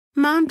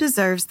Mom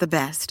deserves the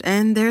best,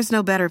 and there's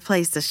no better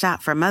place to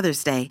shop for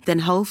Mother's Day than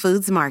Whole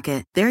Foods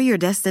Market. They're your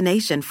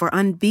destination for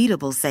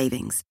unbeatable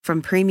savings,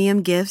 from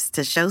premium gifts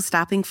to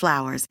show-stopping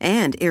flowers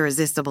and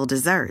irresistible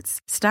desserts.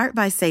 Start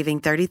by saving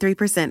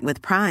 33%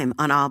 with Prime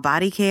on all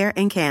body care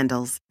and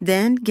candles.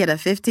 Then get a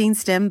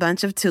 15-stem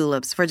bunch of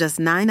tulips for just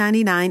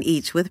 $9.99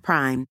 each with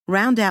Prime.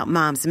 Round out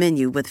Mom's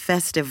menu with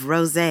festive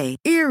rosé,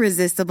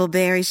 irresistible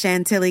berry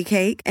chantilly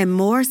cake, and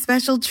more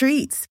special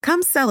treats.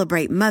 Come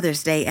celebrate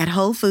Mother's Day at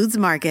Whole Foods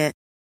Market.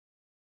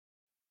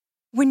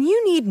 When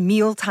you need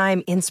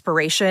mealtime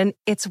inspiration,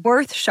 it's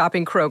worth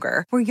shopping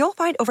Kroger, where you'll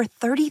find over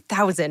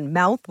 30,000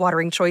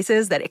 mouth-watering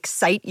choices that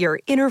excite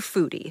your inner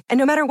foodie. And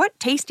no matter what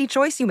tasty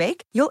choice you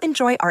make, you'll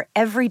enjoy our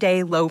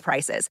everyday low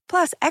prices,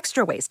 plus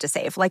extra ways to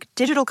save, like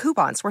digital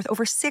coupons worth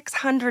over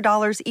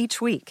 $600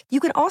 each week. You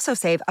can also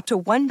save up to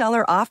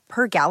 $1 off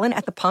per gallon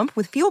at the pump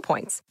with fuel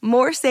points.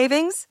 More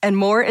savings and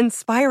more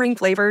inspiring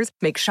flavors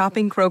make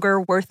shopping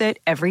Kroger worth it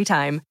every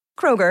time.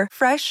 Kroger,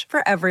 fresh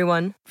for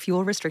everyone.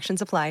 Fuel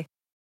restrictions apply.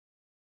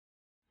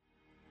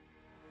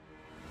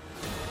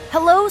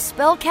 Hello,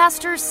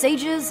 spellcasters,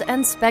 sages,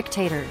 and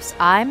spectators.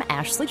 I'm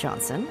Ashley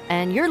Johnson,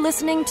 and you're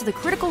listening to the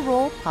Critical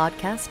Role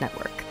Podcast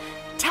Network.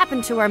 Tap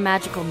into our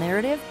magical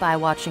narrative by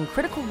watching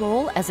Critical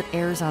Role as it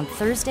airs on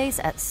Thursdays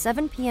at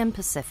 7 p.m.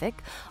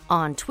 Pacific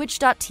on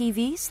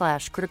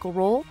twitch.tv/Critical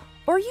Role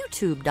or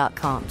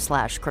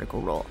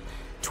youtube.com/Critical Role.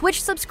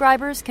 Twitch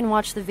subscribers can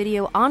watch the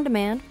video on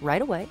demand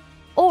right away,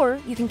 or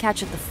you can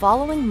catch it the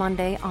following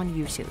Monday on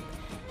YouTube.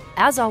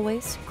 As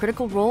always,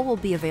 Critical Role will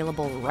be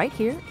available right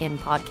here in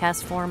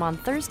podcast form on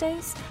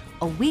Thursdays,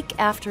 a week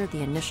after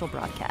the initial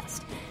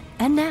broadcast.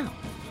 And now,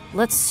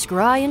 let's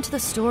scry into the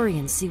story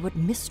and see what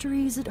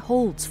mysteries it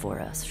holds for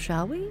us,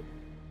 shall we?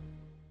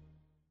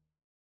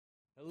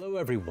 Hello,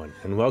 everyone,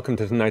 and welcome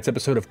to tonight's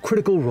episode of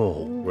Critical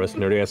Role, where us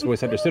nerdy-ass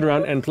voice actors sit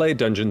around and play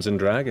Dungeons &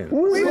 Dragons.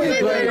 We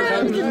play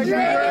Dungeons &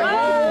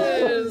 Dragons!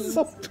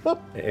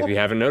 If you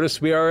haven't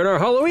noticed, we are in our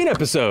Halloween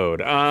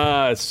episode.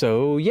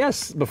 So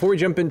yes, before we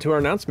jump into our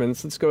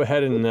announcements, let's go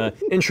ahead and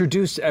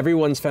introduce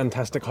everyone's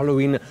fantastic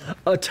Halloween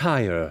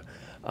attire.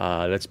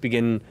 Let's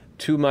begin.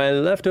 To my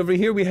left over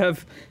here, we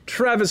have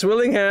Travis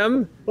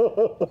Willingham,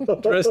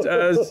 dressed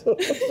as...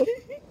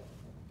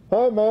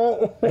 Hi,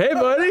 Matt. Hey,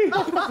 buddy.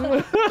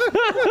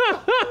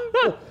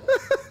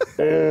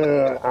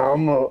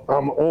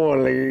 I'm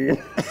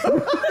Orly.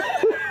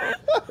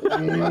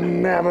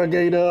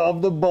 Navigator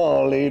of the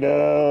Ball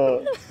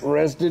Leader.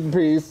 Rest in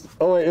peace.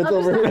 Oh, wait, it's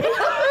over here.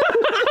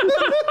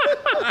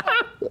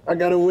 I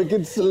got a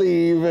wicked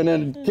sleeve and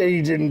a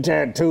Cajun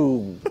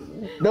tattoo.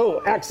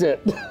 No, accent.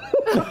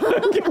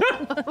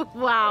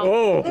 Wow.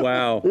 Oh,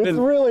 wow. It's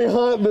really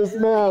hot in this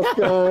mask,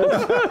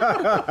 guys.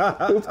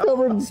 It's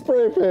covered in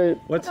spray paint.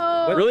 What's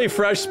Really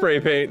fresh spray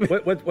paint.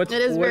 what's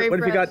It is very what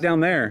have you fresh. got down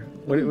there?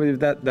 What is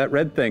that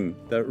red thing?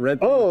 The red.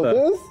 Oh, the,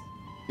 this?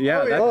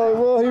 Yeah. That, Oh,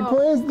 well, he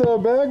plays the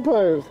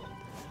bagpipes.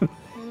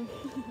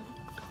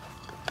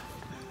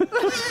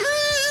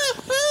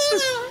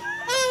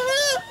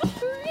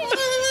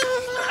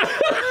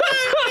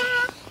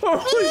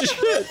 Holy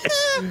shit.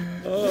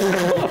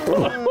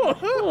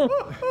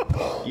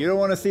 You don't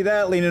want to see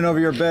that leaning over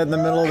your bed in the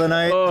middle of the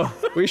night. Oh,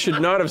 we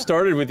should not have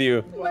started with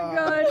you. Oh my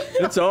god.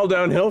 It's all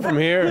downhill from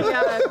here.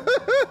 Yeah.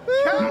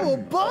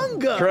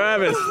 Cowabunga!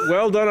 Travis,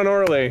 well done on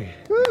Orly.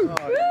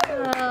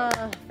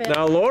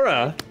 Now,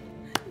 Laura,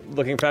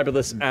 looking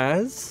fabulous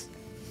as...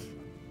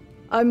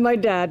 I'm my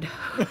dad.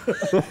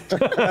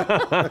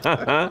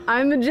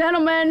 I'm a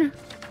gentleman.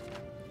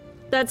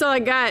 That's all I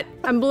got.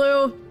 I'm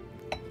blue.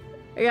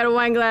 I got a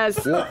wine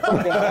glass.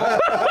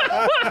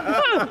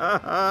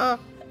 I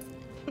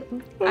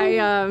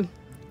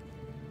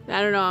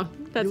don't know.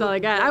 That's all I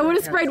got. I would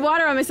have sprayed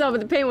water on myself,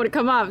 but the paint would have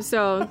come off,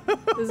 so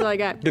this is all I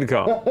got. Good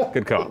call.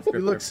 Good call. You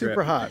look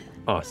super hot.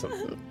 Awesome.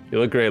 You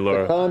look great,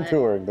 Laura.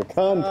 Contouring, the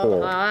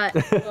contour.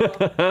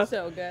 Hot.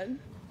 So good.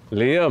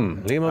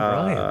 Liam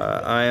O'Brien.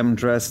 I am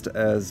dressed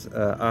as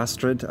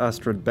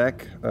Astrid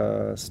Beck,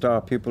 star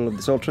pupil of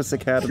the Solstice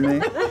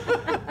Academy.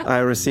 I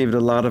received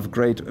a lot of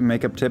great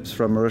makeup tips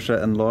from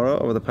Marusha and Laura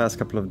over the past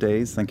couple of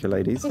days. Thank you,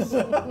 ladies.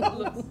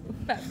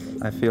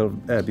 I feel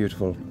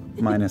beautiful,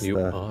 minus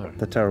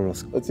the terrible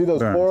Let's see those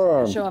burns.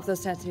 forearms. Show off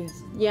those tattoos.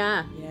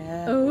 Yeah.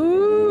 Yeah.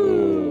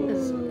 Ooh.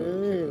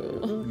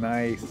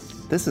 Nice.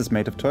 This is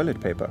made of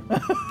toilet paper.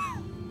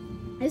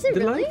 Is it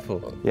really?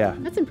 Delightful. Yeah.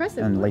 That's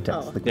impressive. And latex.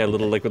 Oh. Yeah,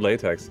 little liquid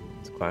latex.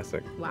 It's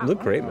classic. Wow. You look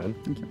great, man.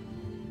 Thank you.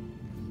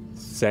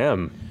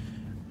 Sam.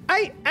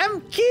 I am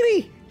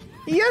Kitty.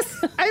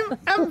 Yes, I'm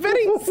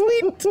very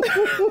sweet.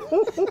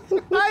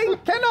 I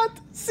cannot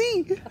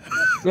see.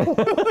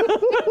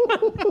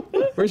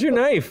 Where's your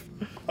knife?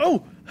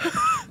 Oh,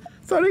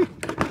 sorry.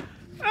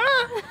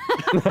 I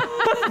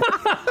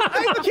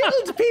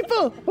killed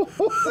people.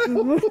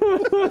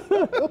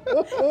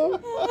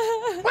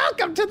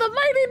 Welcome to the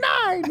Mighty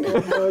Nine.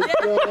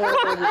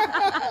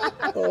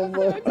 Oh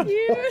my God.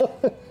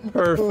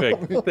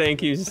 Perfect.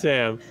 Thank you,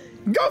 Sam.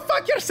 Go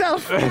fuck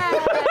yourself.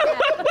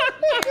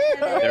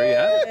 There you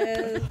have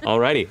it.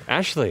 Alrighty,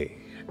 Ashley.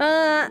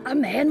 A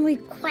man we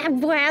clap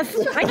with.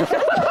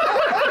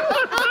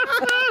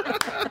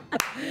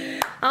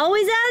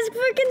 Always ask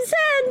for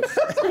consent.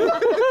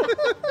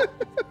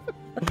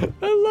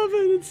 I love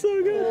it. It's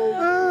so good.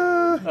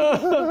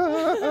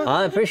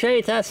 I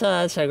appreciate that's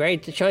a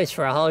great choice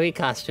for a Halloween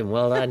costume.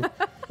 Well done.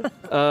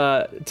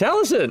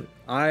 Taliesin.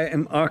 I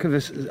am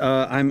Archivist.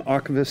 I'm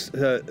Archivist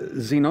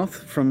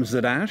Xenoth from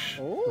Zadash.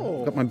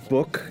 Oh. Got my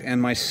book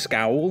and my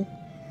scowl.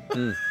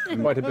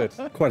 Quite a bit.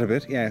 Quite a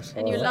bit, yes.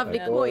 And your lovely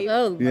coif.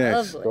 Oh,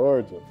 Yes. lovely.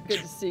 Gorgeous. Good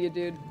to see you,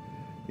 dude.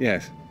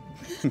 Yes.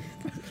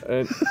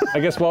 I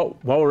guess while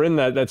we're in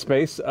that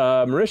space,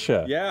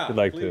 Marisha, Yeah, if you'd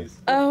like please.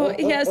 Oh,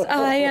 yes,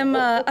 I am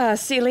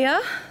Celia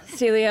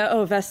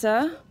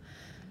Ovessa,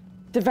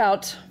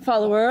 devout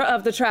follower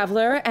of the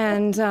Traveler,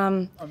 and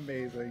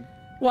Amazing.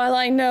 while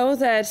I know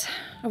that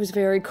I was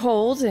very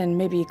cold and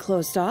maybe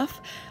closed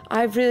off,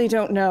 I really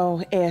don't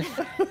know if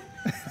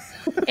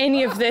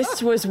any of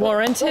this was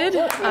warranted.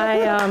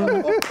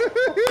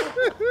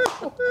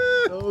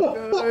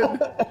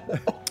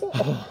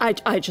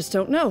 I just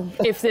don't know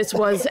if this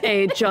was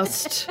a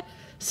just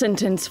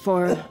sentence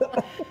for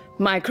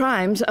my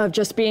crimes of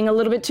just being a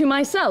little bit to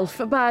myself,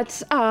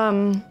 but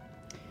I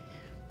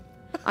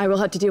will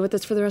have to deal with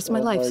this for the rest of my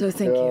life, so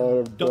thank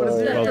you. What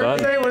does your Well shirt done.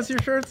 say? What's your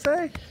shirt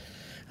say?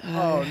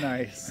 Oh,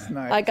 nice,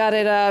 nice. I got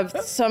it,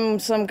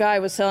 some guy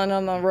was selling it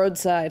on the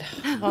roadside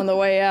on the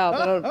way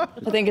out.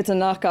 I think it's a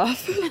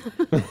knockoff.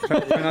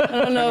 I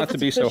don't know Not if to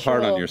it's be so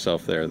hard on official.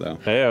 yourself there, though.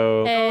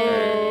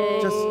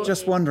 Heyo.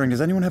 Just wondering,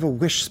 does anyone have a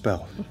wish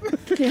spell?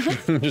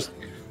 Just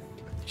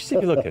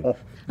keep looking.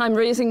 I'm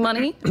raising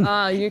money.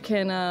 You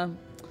can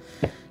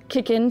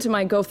kick into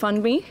my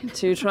GoFundMe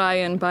to try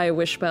and buy a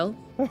wish spell.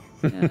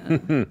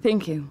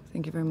 Thank you.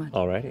 Thank you very much.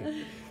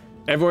 Alrighty.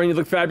 Everyone, you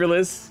look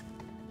fabulous.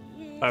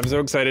 I'm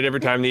so excited every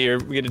time of the year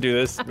we get to do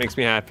this. It makes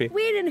me happy.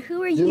 Wait, and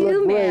who are You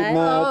you, look great, Matt?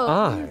 Matt.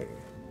 I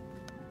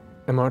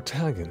am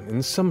Artagan,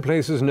 in some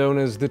places known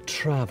as the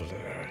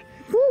Traveler.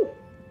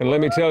 And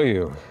let me tell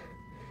you,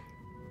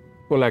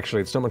 well,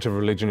 actually, it's not much of a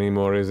religion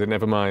anymore, is it?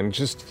 Never mind.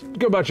 Just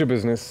go about your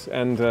business.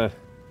 And,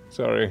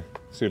 sorry,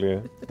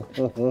 Celia.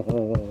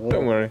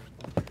 Don't worry.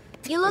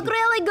 You look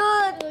really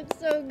good. You look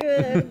so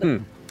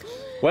good.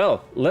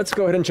 Well, let's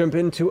go ahead and jump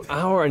into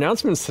our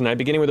announcements tonight,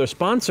 beginning with our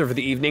sponsor for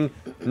the evening,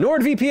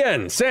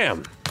 NordVPN.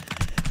 Sam.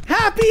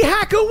 Happy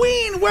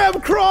Hackoween,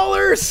 web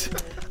crawlers!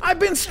 I've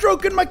been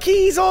stroking my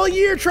keys all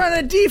year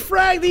trying to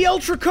defrag the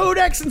Ultra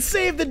Codex and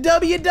save the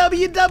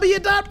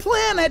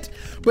www.planet.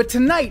 But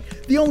tonight,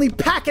 the only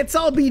packets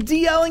I'll be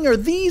DLing are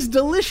these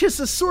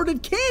delicious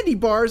assorted candy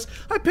bars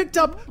I picked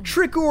up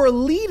trick or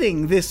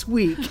leading this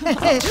week.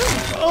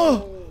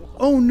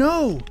 Oh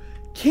no,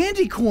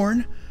 candy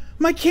corn,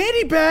 my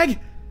candy bag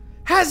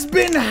has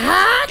been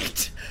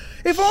hacked!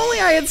 If only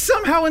I had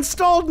somehow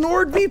installed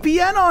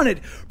NordVPN on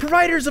it,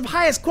 providers of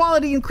highest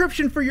quality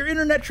encryption for your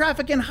internet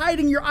traffic and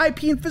hiding your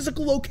IP and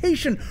physical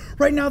location.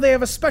 Right now they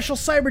have a special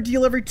cyber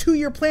deal. Every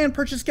 2-year plan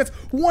purchase gets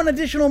 1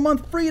 additional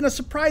month free and a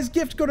surprise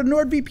gift. Go to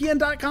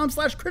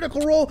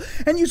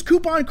nordvpn.com/criticalrole and use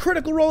coupon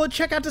criticalrole at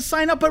checkout to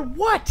sign up. But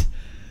what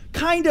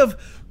kind of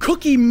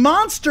cookie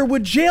monster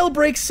would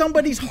jailbreak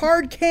somebody's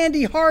hard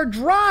candy hard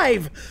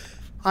drive?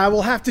 I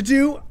will have to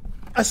do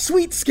a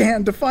sweet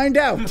scan to find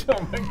out.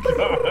 Oh my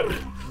god.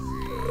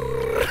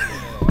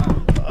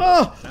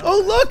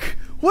 Oh, look!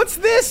 What's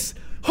this?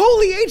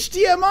 Holy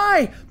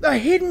HDMI! A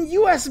hidden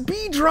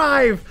USB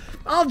drive!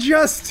 I'll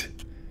just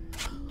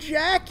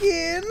jack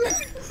in.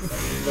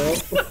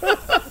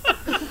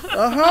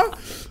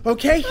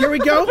 Okay, here we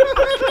go.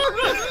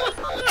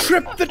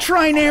 Trip the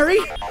Trinary,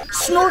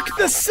 snork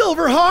the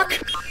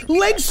Silverhawk,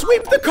 leg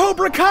sweep the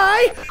Cobra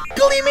Kai,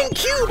 gleaming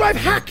cube, I've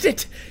hacked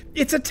it!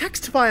 It's a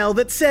text file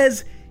that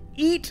says,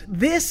 "Eat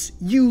this,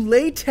 you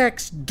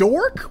latex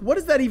dork?" What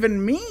does that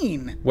even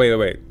mean?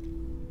 Wait.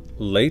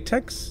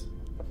 Latex?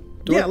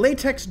 Yeah,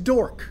 latex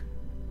dork.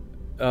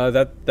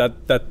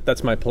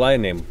 That's my polite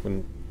name.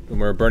 When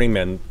we're a Burning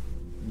Man,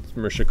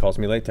 Marisha calls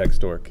me Latex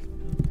Dork.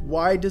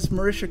 Why does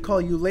Marisha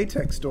call you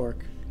latex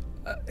dork?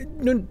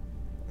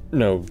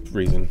 No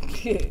reason.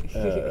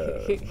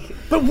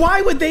 But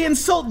why would they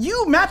insult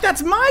you, Matt?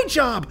 That's my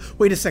job!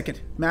 Wait a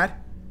second, Matt.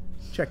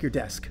 Check your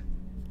desk.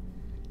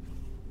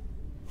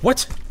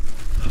 What?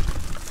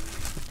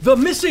 The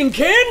missing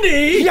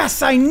candy?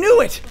 Yes, I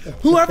knew it!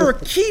 Whoever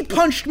key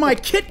punched my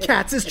Kit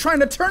Kats is trying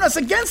to turn us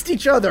against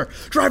each other.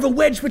 Drive a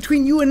wedge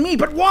between you and me,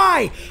 but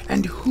why?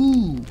 And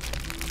who?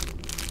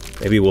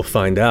 Maybe we'll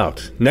find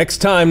out. Next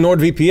time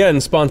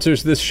NordVPN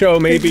sponsors this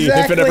show, maybe,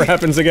 Exactly. if it ever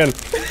happens again.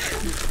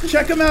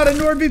 Check them out at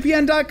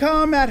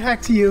nordvpn.com. Matt,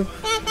 hack to you.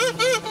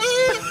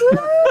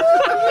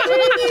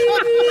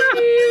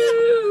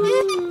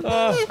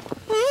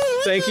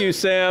 Thank you,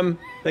 Sam.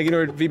 Thank you,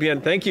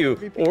 NordVPN. Thank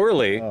you,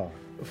 Orly,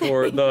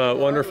 for the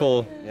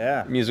wonderful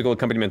musical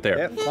accompaniment there.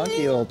 Yep,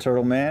 funky little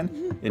turtle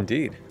man.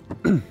 Indeed.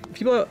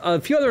 A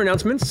few other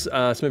announcements,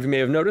 some of you may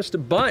have noticed,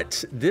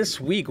 but this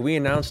week we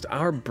announced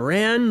our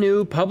brand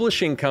new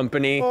publishing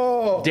company,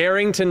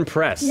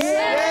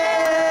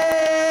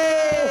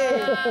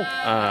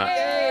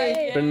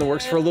 Been in the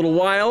works for a little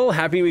while.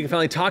 Happy we can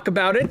finally talk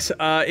about it.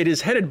 It is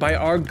headed by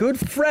our good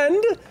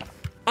friend,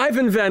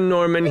 Ivan Van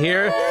Norman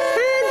here.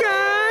 Hey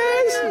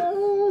guys!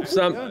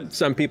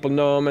 Some people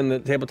know him in the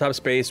tabletop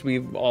space.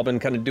 We've all been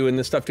kind of doing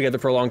this stuff together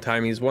for a long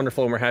time. He's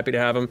wonderful and we're happy to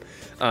have him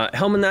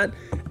helming that.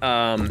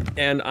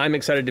 And I'm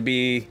excited to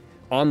be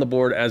on the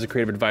board as a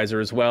creative advisor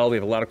as well. We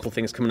have a lot of cool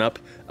things coming up.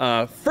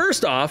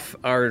 First off,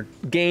 our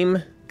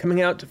game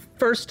coming out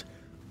first,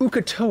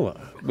 Uk'otoa,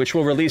 which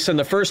will release in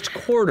the first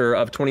quarter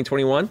of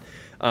 2021.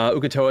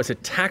 Uk'otoa is a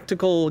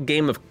tactical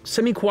game of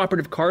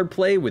semi-cooperative card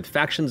play with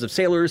factions of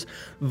sailors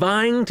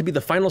vying to be the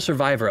final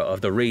survivor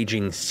of the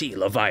raging sea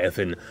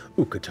leviathan,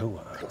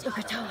 Uk'otoa.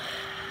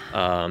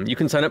 You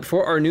can sign up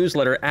for our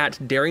newsletter at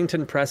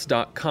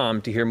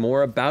darringtonpress.com to hear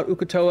more about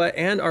Uk'otoa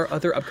and our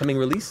other upcoming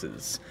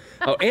releases.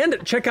 Oh, and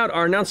check out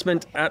our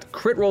announcement at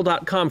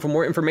critroll.com for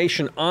more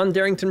information on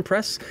Darrington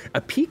Press,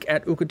 a peek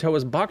at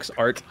Uk'otoa's box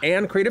art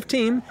and creative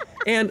team,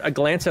 and a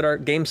glance at our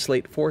game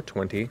slate for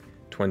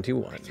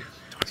 2021.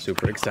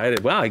 Super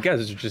excited. Wow, you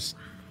guys are just,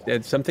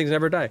 some things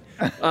never die.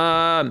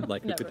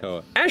 Like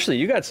Uk'otoa. Ashley,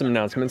 you got some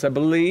announcements, I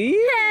believe.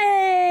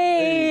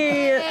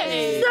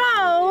 Hey!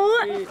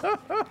 So,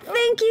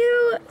 thank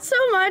you so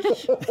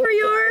much for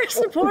your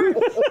support.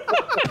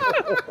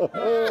 I'm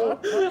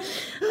not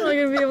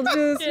gonna be able to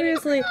do this,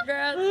 seriously.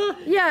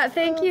 Yeah,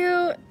 thank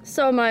you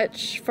so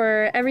much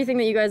for everything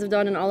that you guys have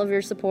done and all of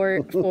your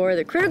support for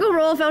the Critical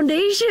Role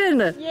Foundation.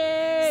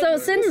 Yay! So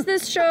since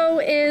this show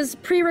is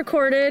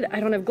pre-recorded, I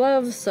don't have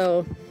gloves,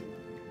 so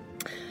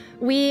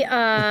we,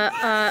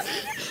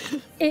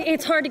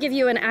 it's hard to give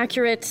you an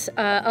accurate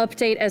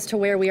update as to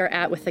where we are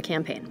at with the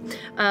campaign.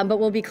 But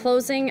we'll be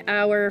closing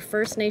our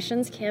First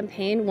Nations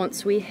campaign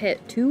once we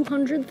hit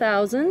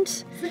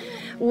 200,000,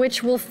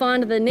 which will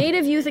fund the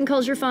Native Youth and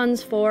Culture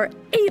Funds for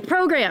 8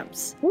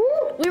 programs. Woo!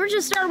 We were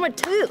just starting with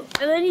 2,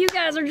 and then you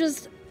guys are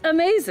just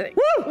amazing.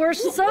 Woo! We're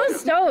so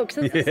stoked.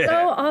 This is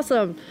so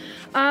awesome.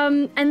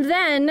 And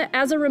then,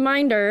 as a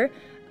reminder,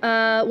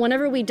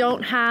 whenever we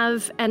don't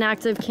have an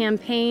active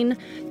campaign,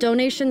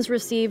 donations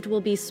received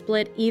will be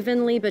split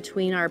evenly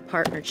between our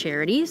partner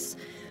charities.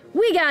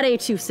 We got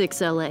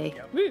A26LA.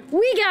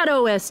 We got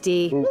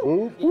OSD.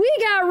 We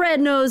got Red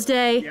Nose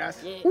Day.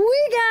 Yes. We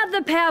got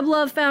the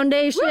Pavlov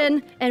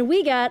Foundation. And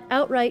we got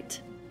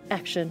Outright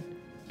Action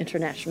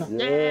International.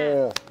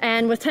 Yeah.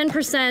 And with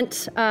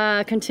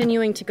 10%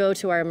 continuing to go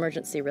to our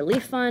emergency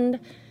relief fund,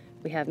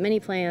 we have many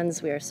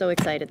plans. We are so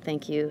excited.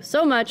 Thank you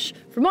so much.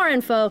 For more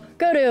info,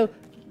 go to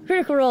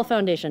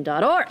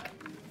criticalrolefoundation.org.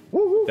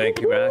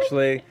 Thank you,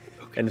 Ashley.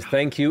 And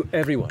thank you,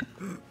 everyone,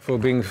 for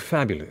being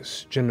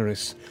fabulous,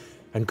 generous,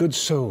 and good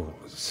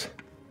souls.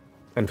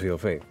 And for your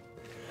faith.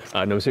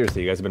 No,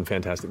 seriously, you guys have been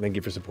fantastic. Thank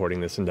you for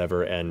supporting this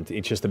endeavor, and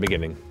it's just the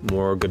beginning.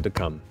 More good to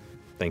come.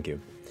 Thank you.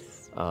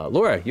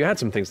 Laura, you had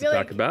some things to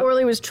talk about.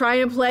 Orly was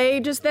trying to play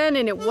just then,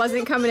 and it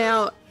wasn't coming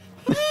out.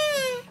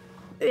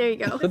 There you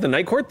go. Is that the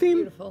Night Court theme?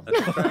 Beautiful.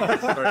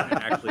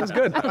 That's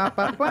good.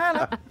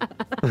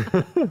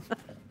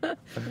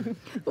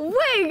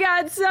 We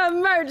got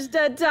some merch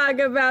to talk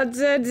about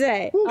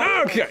today.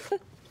 Okay.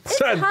 It's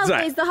the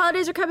holidays. The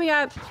holidays are coming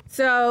up.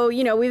 So,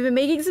 we've been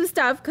making some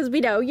stuff because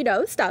we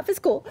know, stuff is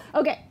cool.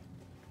 Okay.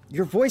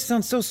 Your voice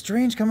sounds so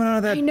strange coming out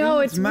of that. I know,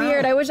 it's mouth.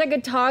 weird. I wish I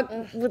could talk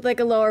with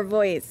like a lower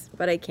voice,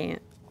 but I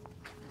can't.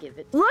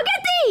 Look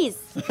at these!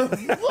 Look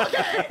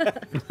at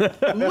it!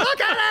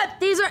 Look at it!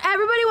 These are,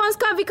 everybody wants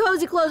comfy,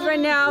 cozy clothes right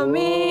now.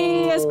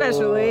 Me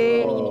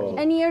especially. Oh.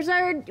 And we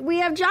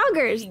have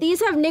joggers.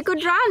 These have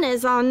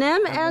Nicodranas on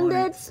them, and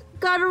it's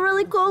got a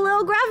really cool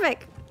little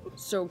graphic.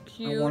 So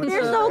cute.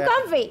 They're so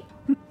comfy.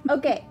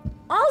 Okay.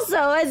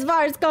 Also, as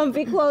far as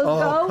comfy clothes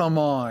go. Oh, come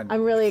on.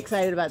 I'm really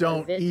excited about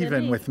Don't this.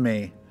 even with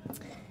me.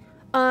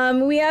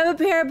 We have a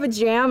pair of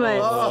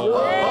pajamas.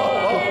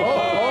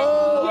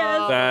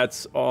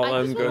 That's all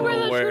I'm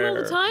gonna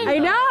wear. I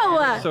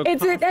know. So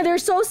They're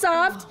so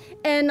soft,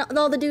 and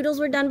all the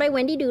doodles were done by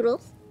Wendy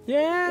Doodles.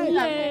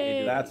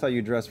 Maybe that's how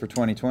you dress for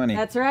 2020.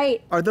 That's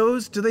right.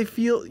 Do they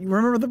feel,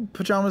 remember the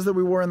pajamas that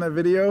we wore in that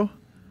video?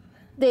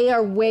 They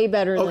are way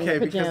better than the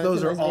because pajamas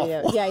those in are this awful.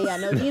 video. Yeah,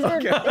 no, these are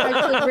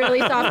actually really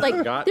soft.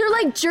 Like they're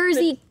like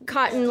jersey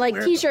cotton,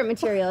 like t-shirt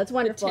material. It's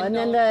wonderful. And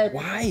then the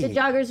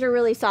joggers are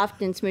really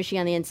soft and smushy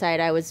on the inside.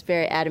 I was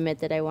very adamant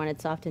that I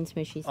wanted soft and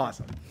smushy stuff.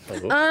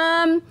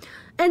 Awesome.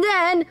 And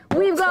then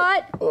we've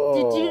got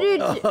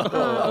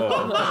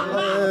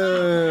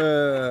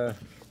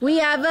we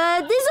have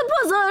this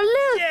puzzle.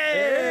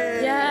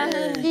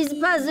 Yeah. This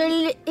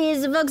puzzle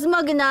is Vox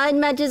Machina and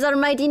matches our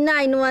mighty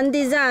 9-1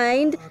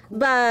 designed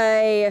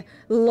by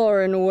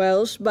Lauren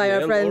Welsh, by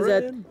our friends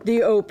at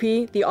the OP,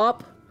 the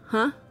OP,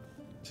 huh?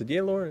 Said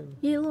yeah, Lauren.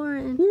 Yeah,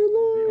 Lauren.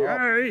 Yay. All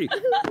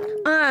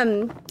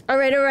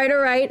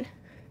right.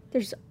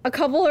 There's a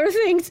couple other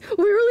things.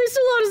 We released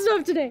a lot of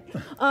stuff today.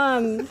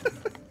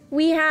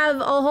 We have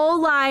a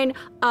whole line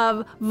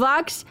of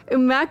Vox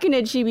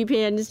Machina chibi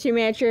pins to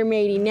match our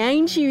mighty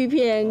 9 chibi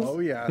pins. Oh,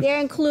 yeah. There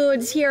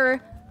includes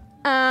here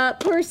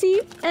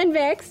Percy and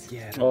Vex.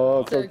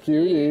 Oh, so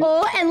cutie.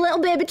 Oh, and little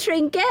baby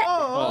Trinket.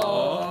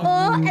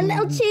 Oh, and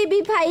little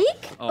Chibi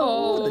Pike.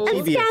 Oh,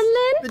 and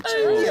Scanlan. The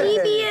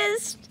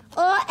chibiest.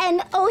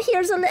 And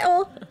here's a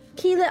little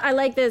Keyleth. I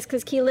like this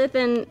because Keyleth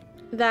and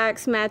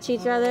Vax match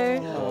each other.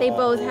 They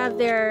both have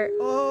their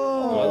I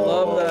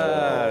love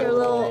that. their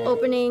little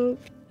opening.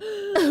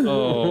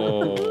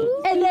 Oh.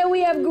 And then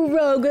we have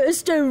Grogu,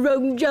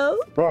 Staronjo,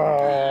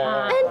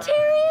 and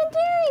Terry and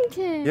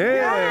Darrington.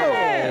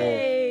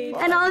 Yay!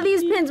 And all of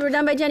these pins were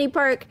done by Jenny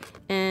Park,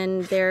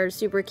 and they're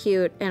super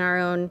cute. And our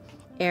own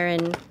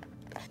Erin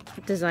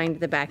designed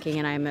the backing,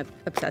 and I'm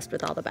obsessed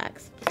with all the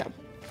backs. So,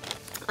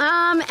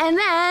 and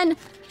then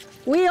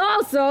we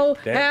also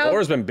have.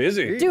 Laura's been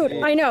busy. Dude,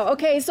 I know.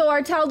 Okay, so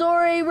our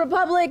Tal'Dorei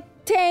Republic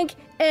tank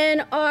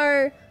and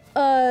our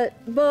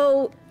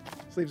bow.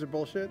 Sleeves are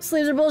bullshit.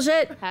 Sleeves are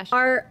bullshit.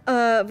 Are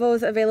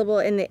both available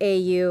in the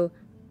AU.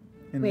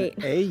 Wait.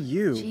 The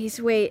AU. Jeez,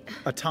 wait.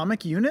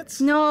 Atomic units?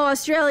 No,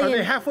 Australian. Are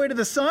they halfway to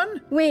the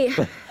sun? Wait.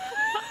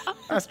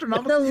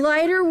 Astronomical. The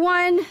lighter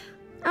one.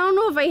 I don't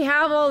know if I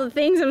have all the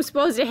things I'm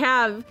supposed to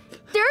have.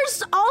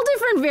 There's all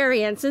different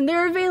variants, and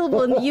they're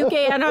available in the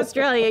UK and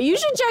Australia. You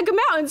should check them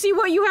out and see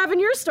what you have in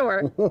your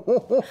store.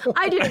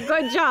 I did a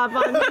good job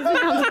on this.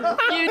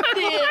 You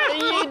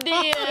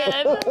did.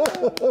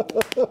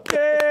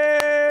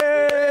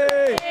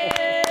 Yay!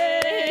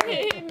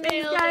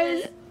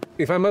 Guys.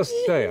 If I must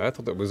say, I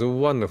thought that was a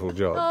wonderful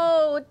job.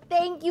 Oh,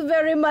 thank you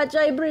very much.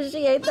 I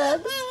appreciate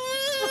that.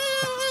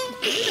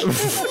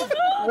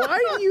 Why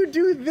do you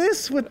do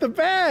this with the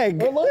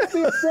bag? I like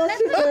the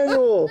instruction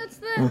manual. That's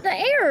the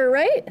error,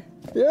 right?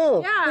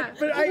 Yeah. Yeah.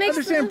 But I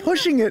understand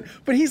pushing it,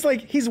 but he's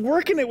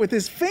working it with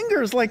his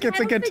fingers like it's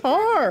a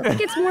guitar. I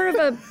think it's more of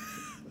a.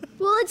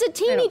 Well, it's a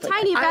teeny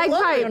tiny bagpipe.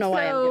 I don't know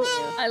why I'm giving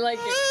so- you. I like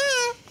it.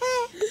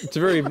 It's a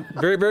very,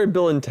 very, very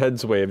Bill and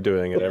Ted's way of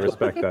doing it. I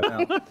respect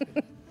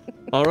that.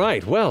 All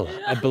right, well,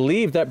 I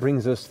believe that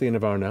brings us to the end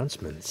of our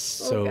announcements.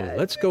 So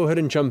let's go ahead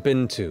and jump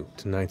into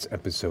tonight's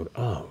episode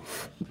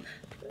of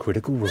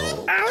Critical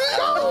Role.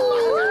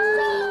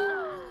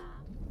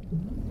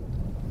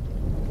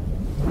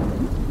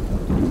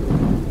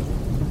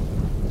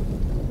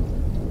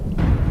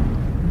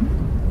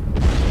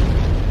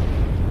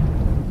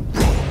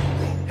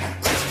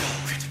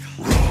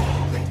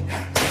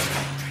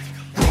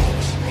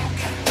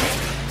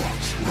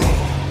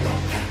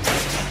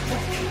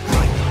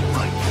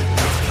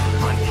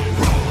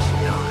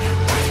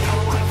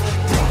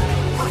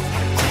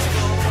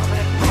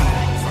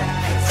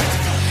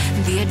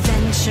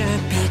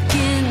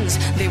 Begins.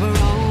 They were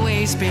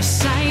always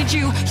beside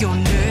you, your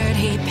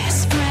nerdy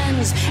best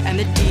friends, and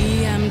the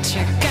DM to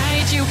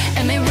guide you.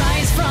 And they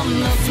rise from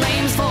the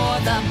flames for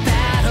the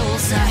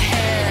battles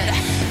ahead.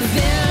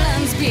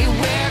 Villains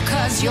beware,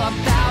 'cause you're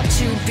about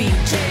to be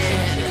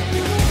dead.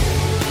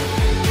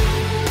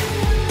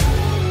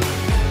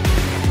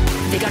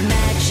 They got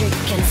magic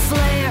and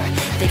flair,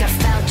 they got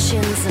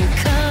falchions and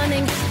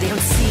cunning. They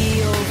don't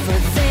see over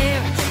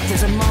there,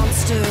 there's a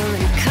monster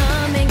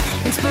incoming.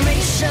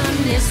 Inspiration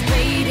is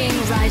waiting,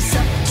 rise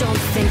up,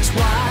 don't think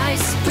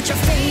twice. Put your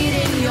fate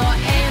in your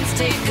hands,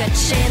 take a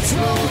chance,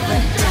 roll the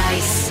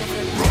dice.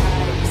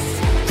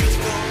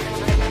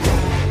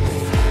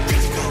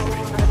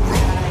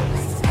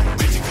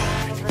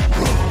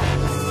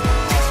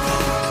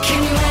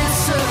 Can you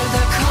answer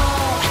the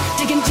call,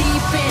 digging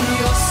deep in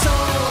your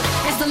soul?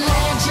 As the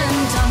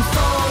legend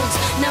unfolds,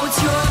 now it's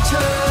your turn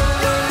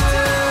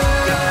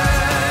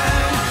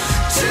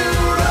to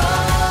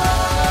roll.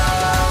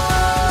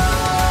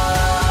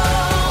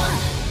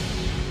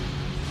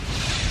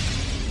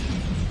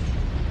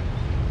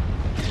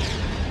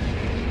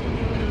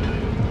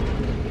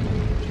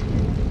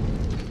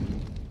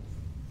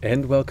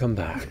 And welcome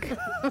back.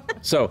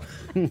 So,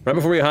 right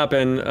before we hop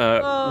in,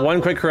 one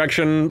quick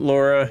correction,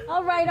 Laura.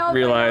 All right.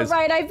 realized.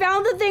 I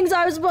found the things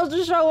I was supposed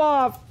to show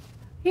off.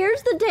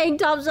 Here's the tank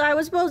tops I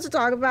was supposed to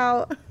talk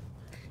about.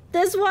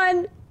 This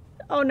one,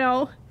 oh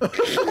no.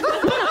 This one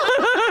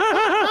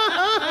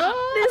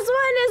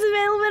is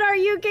available in our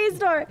UK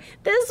store.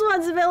 This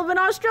one's available in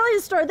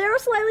Australia's store. They're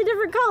slightly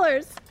different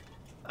colors.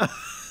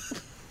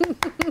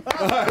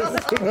 I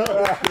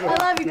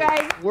love you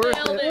guys.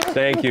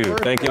 Thank you,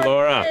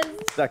 Laura.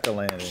 Stuck the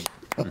landing.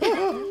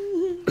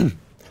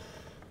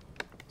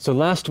 So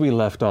last we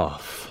left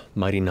off,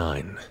 Mighty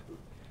Nine,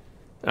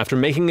 after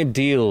making a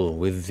deal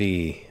with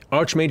the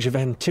Archmage of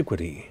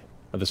Antiquity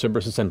of the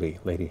Cerberus Assembly,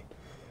 Lady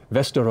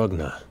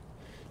Vestarogna,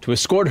 to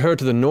escort her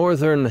to the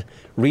northern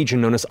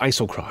region known as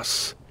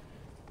Isocross,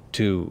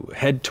 to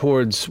head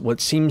towards what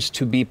seems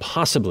to be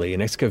possibly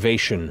an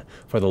excavation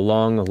for the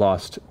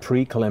long-lost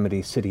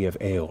pre-calamity city of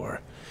Aeor.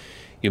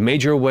 You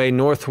made your way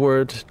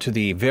northward to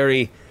the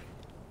very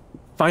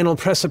final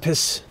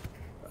precipice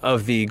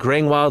of the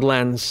graying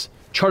wildlands,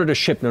 chartered a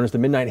ship known as the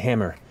Midnight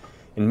Hammer,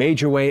 and made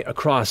your way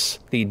across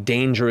the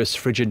dangerous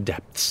frigid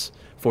depths.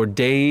 For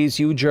days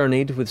you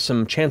journeyed with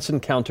some chance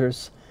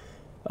encounters,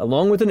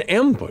 along with an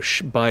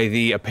ambush by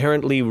the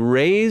apparently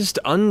raised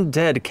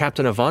undead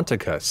Captain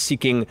Avantika,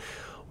 seeking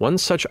one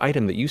such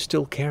item that you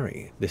still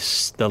carry,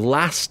 the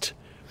last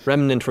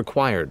remnant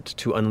required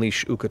to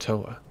unleash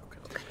Ukatoa.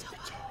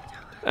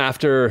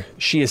 After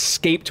she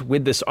escaped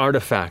with this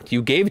artifact,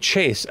 you gave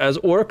chase as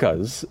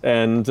orcas,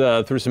 and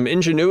through some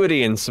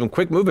ingenuity and some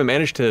quick movement,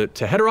 managed to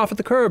head her off at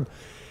the curb.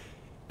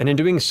 And in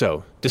doing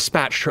so,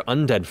 dispatched her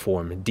undead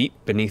form deep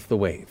beneath the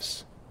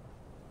waves.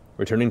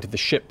 Returning to the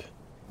ship,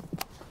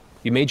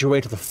 you made your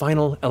way to the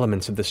final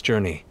elements of this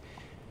journey,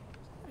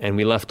 and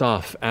we left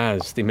off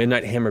as the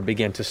Midnight Hammer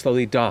began to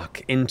slowly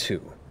dock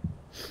into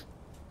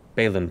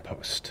Balin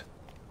Post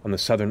on the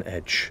southern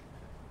edge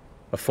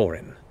of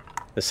Forin,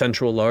 the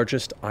central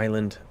largest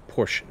island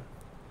portion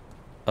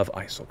of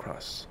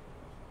Eiselcross.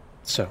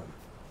 So,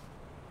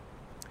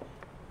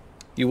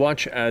 you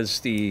watch as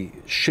the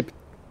ship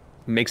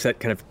makes that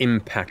kind of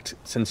impact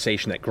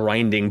sensation, that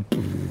grinding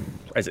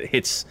as it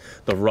hits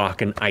the rock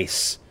and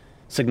ice,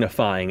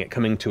 signifying it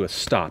coming to a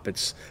stop.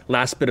 Its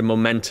last bit of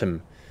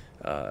momentum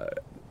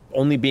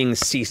only being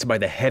ceased by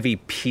the heavy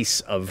piece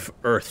of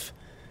earth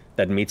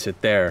that meets it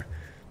there.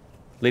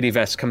 Lady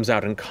Vess comes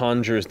out and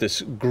conjures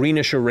this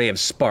greenish array of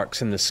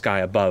sparks in the sky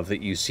above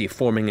that you see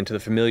forming into the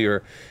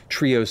familiar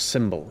trio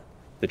symbol,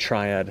 the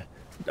triad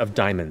of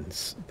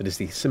diamonds that is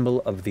the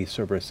symbol of the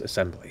Cerberus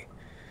Assembly.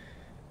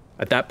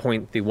 At that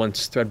point, the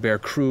once threadbare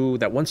crew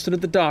that once stood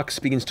at the docks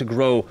begins to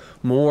grow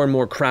more and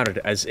more crowded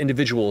as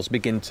individuals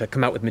begin to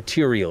come out with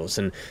materials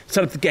and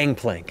set up the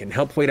gangplank and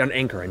help weight on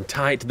anchor and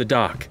tie it to the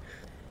dock.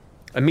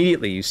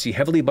 Immediately, you see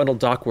heavily bundled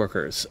dock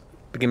workers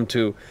begin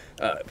to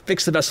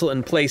fix the vessel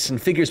in place,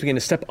 and figures begin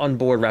to step on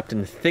board wrapped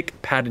in thick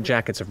padded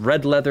jackets of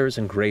red leathers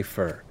and gray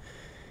fur.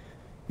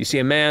 You see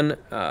a man,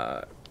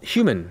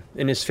 human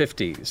in his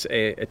 50s,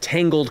 a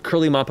tangled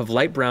curly mop of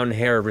light brown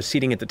hair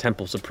receding at the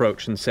temples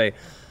approach and say,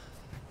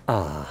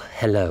 "Ah,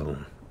 hello,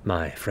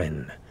 my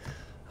friend.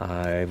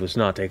 I was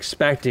not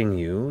expecting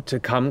you to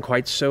come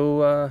quite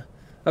so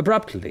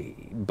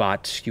abruptly,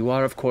 but you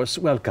are, of course,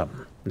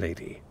 welcome,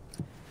 lady."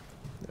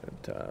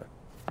 And,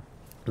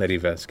 Lady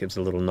Vess gives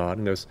a little nod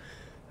and goes,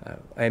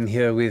 "I am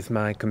here with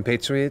my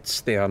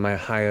compatriots. They are my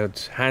hired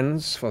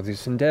hands for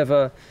this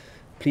endeavor.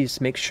 Please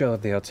make sure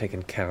they are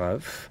taken care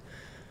of."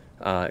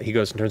 He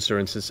goes and turns to her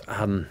and says,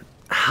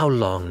 "How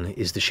long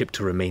is the ship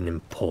to remain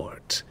in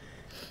port?"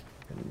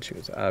 And she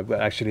goes,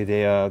 "Well, actually,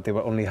 they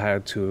were only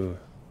hired to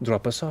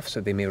drop us off,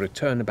 so they may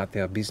return about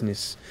their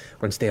business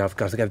once they have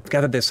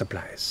gathered their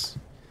supplies."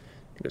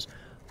 He goes,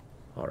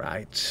 "All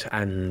right,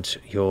 and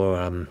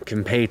your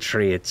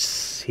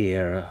compatriots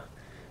here,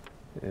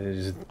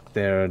 is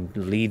there a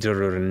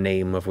leader or a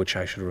name of which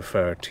I should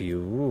refer to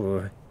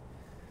you?"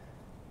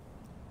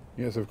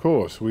 Yes, of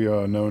course. We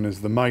are known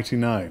as the Mighty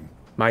Nine.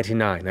 Mighty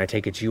Nine, I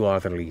take it you are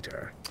the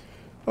leader.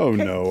 Oh,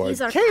 no.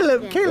 He's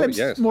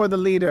Caleb's more the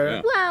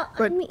leader. Yeah.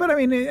 Well, but I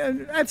mean,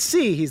 at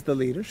sea, he's the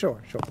leader. Sure.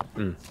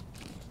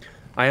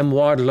 I am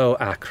Wardlow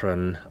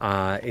Akron.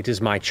 It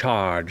is my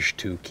charge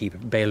to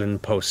keep Balin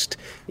Post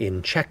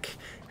in check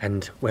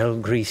and well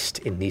greased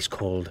in these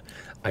cold,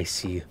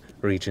 icy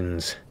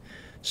regions.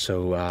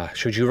 So,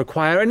 should you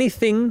require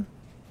anything,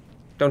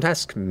 don't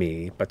ask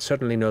me, but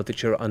certainly know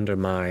that you're under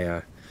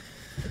my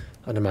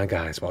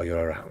guise while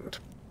you're around.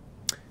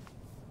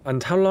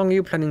 And how long are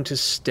you planning to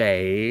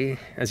stay?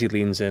 As he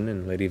leans in,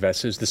 and Lady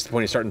Vess, who's this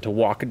point, is starting to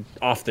walk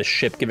off the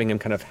ship, giving him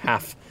kind of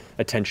half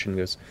attention,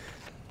 goes,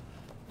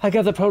 "I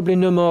gather probably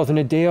no more than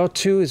a day or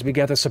two as we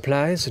gather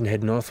supplies and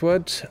head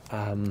northward,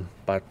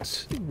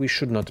 but we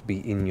should not be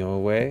in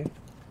your way."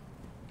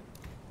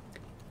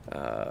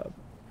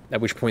 At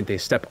which point they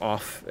step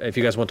off. If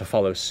you guys want to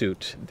follow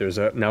suit, there's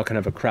now kind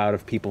of a crowd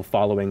of people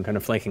following, kind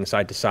of flanking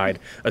side to side,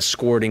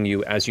 escorting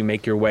you as you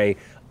make your way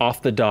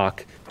off the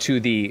dock to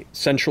the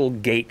central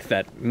gate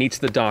that meets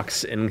the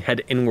docks and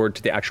head inward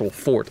to the actual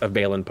fort of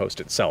Balin Post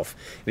itself.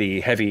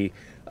 The heavy,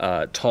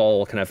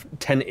 tall, kind of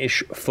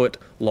 10-ish foot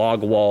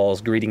log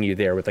walls greeting you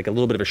there with like a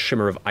little bit of a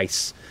shimmer of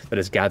ice that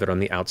is gathered on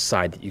the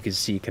outside that you can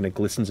see kind of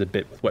glistens a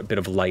bit with what bit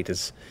of light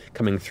is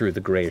coming through the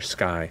grayish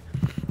sky.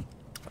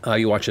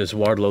 You watch as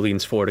Wardlow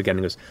leans forward again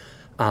and goes,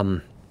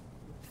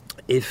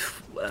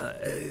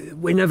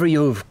 whenever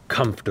you're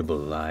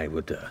comfortable,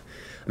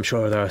 I'm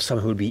sure there are some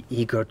who would be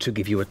eager to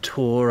give you a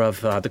tour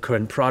of the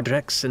current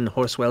projects in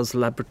Horsewell's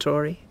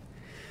laboratory."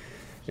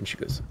 And she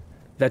goes,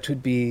 "That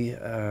would be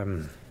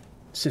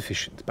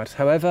sufficient. But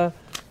however,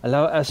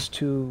 allow us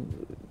to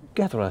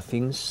gather our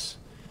things,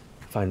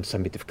 find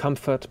some bit of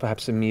comfort,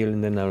 perhaps a meal,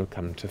 and then I'll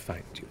come to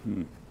find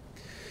you."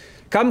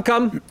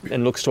 Come,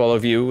 and looks to all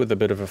of you with a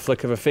bit of a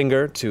flick of a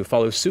finger to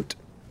follow suit.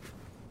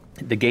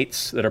 The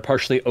gates that are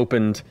partially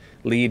opened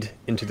lead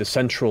into the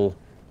central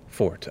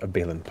fort of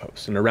Balin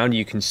Post, and around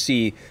you can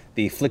see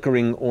the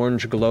flickering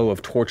orange glow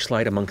of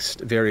torchlight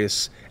amongst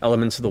various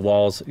elements of the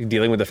walls.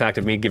 Dealing with the fact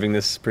of me giving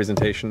this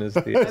presentation is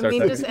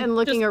and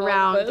looking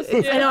around.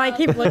 I know, I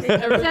keep looking.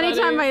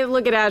 Anytime I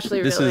look at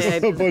Ashley, this really.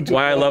 is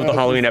why I love the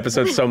Halloween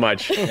episodes so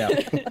much.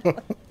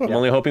 I'm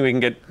only hoping we can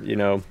get,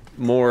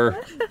 more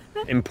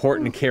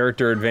important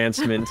character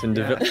advancement and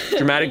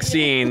dramatic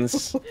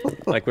scenes,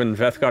 like when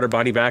Veth got her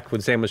body back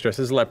when Sam was dressed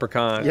as a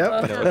leprechaun.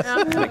 Yep.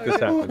 Let's make this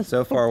happen.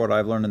 So far, what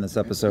I've learned in this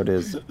episode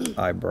is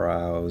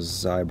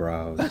eyebrows,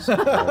 eyebrows,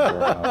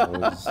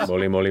 eyebrows.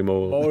 Moly, moly,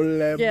 mole.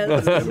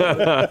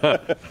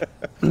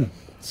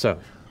 So,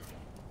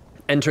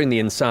 entering the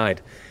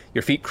inside,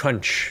 your feet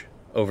crunch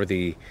over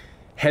the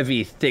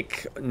heavy,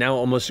 thick, now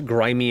almost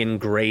grimy and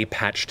gray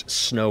patched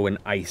snow and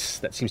ice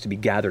that seems to be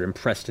gathered and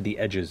pressed to the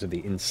edges of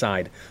the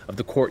inside of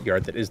the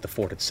courtyard that is the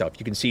fort itself.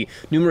 You can see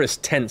numerous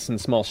tents and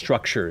small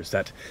structures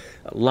that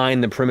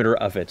line the perimeter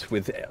of it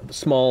with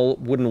small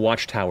wooden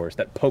watchtowers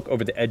that poke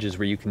over the edges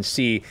where you can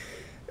see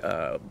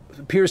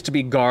appears to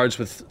be guards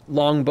with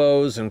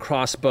longbows and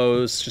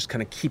crossbows just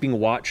kind of keeping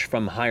watch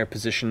from higher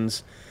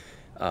positions.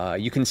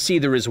 You can see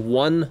there is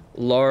one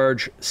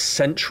large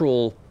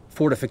central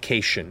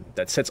fortification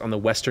that sits on the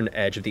western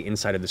edge of the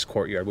inside of this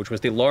courtyard, which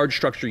was the large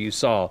structure you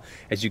saw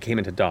as you came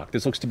into dock.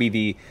 This looks to be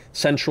the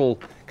central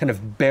kind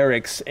of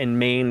barracks and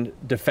main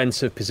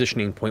defensive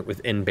positioning point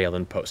within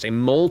Balin Post. A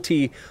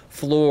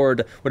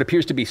multi-floored, what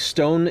appears to be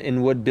stone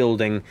and wood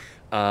building,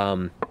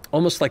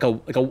 almost like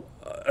a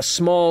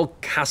small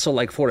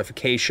castle-like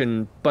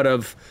fortification, but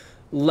of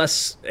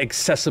less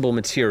accessible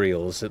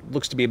materials. It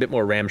looks to be a bit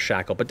more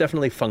ramshackle, but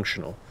definitely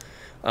functional.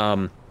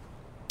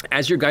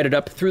 As you're guided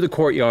up through the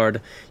courtyard,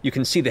 you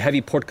can see the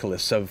heavy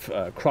portcullis of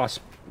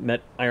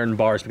cross-met iron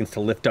bars begins to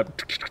lift up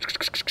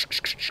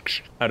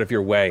out of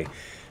your way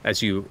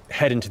as you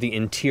head into the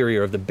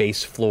interior of the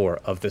base floor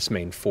of this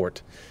main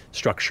fort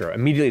structure.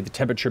 Immediately, the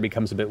temperature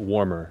becomes a bit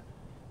warmer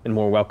and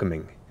more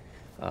welcoming.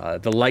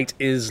 The light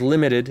is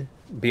limited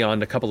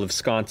beyond a couple of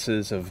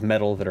sconces of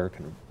metal that are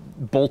kind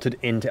of bolted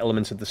into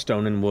elements of the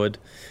stone and wood,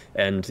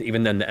 and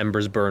even then the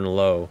embers burn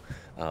low.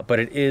 But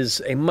it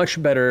is a much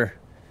better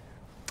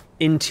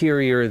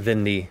interior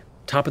than the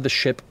top of the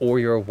ship or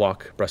your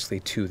walk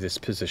brusquely to this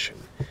position.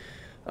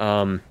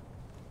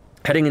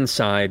 Heading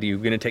inside, you're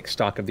going to take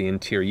stock of the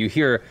interior. You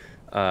hear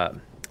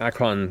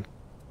Akron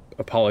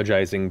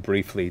apologizing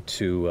briefly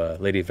to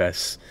Lady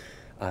Vess.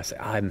 Say,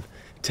 I'm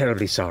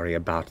terribly sorry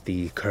about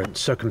the current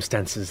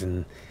circumstances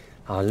and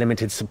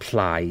limited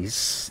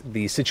supplies.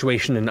 The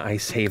situation in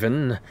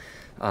Icehaven,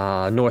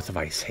 north of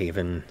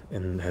Icehaven,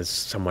 and has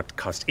somewhat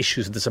caused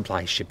issues with the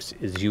supply ships,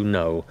 as you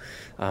know.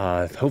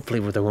 Hopefully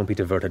they won't be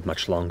diverted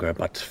much longer,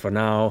 but for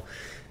now,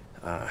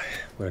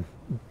 we're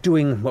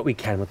doing what we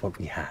can with what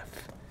we have.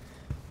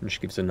 And she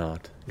gives a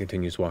nod,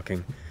 continues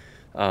walking.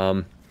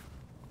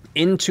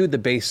 Into the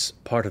base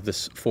part of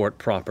this fort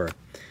proper,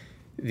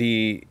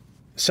 the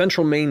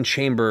central main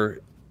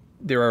chamber,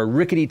 there are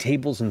rickety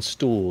tables and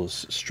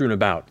stools strewn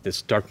about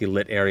this darkly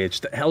lit area.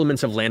 Just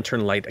elements of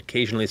lantern light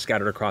occasionally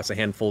scattered across a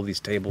handful of these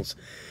tables.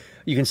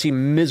 You can see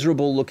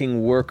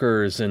miserable-looking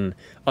workers and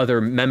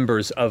other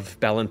members of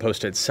Balin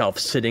Post itself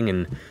sitting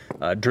and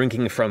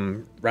drinking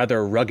from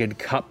rather rugged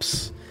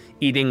cups,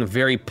 eating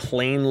very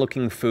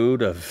plain-looking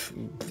food of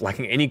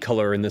lacking any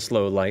color in this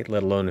low light,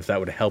 let alone if that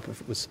would help if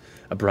it was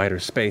a brighter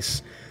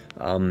space.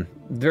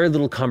 Very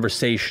little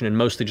conversation and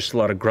mostly just a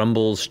lot of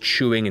grumbles,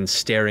 chewing and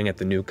staring at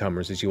the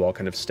newcomers as you all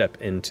kind of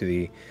step into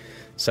the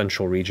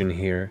central region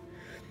here.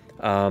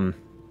 After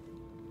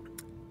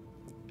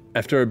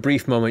a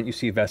brief moment, you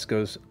see Vess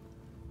goes,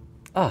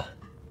 well,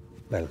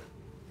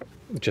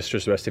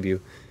 gestures the rest of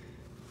you.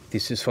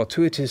 This is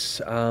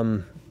fortuitous.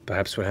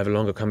 Perhaps we'll have a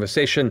longer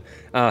conversation.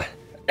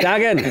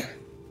 Dagon!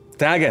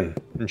 Dagon!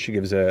 And she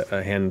gives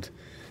a hand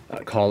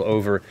call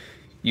over.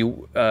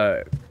 You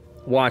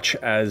watch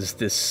as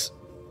this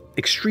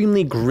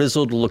extremely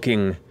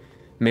grizzled-looking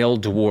male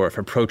dwarf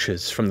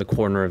approaches from the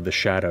corner of the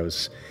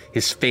shadows.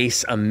 His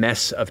face a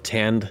mess of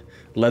tanned,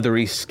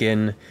 leathery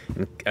skin,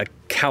 and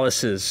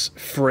calluses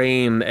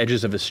frame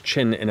edges of his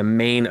chin and a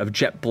mane of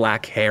jet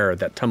black hair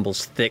that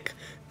tumbles thick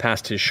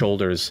past his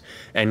shoulders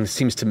and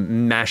seems to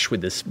mash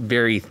with this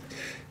very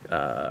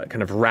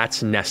kind of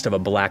rat's nest of a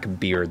black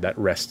beard that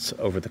rests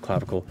over the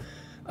clavicle.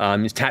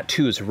 His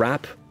tattoos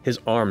wrap his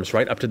arms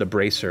right up to the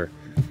bracer,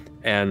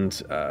 and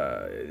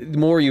the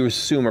more you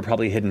assume are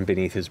probably hidden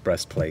beneath his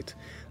breastplate.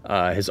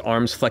 His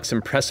arms flex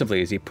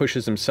impressively as he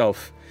pushes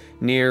himself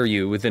near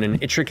you within an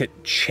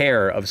intricate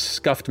chair of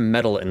scuffed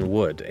metal and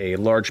wood, a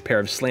large pair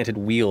of slanted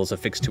wheels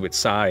affixed to its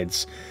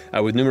sides,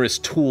 with numerous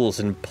tools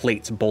and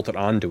plates bolted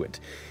onto it.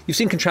 You've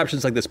seen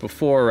contraptions like this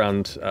before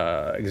around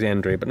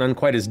Exandria, but none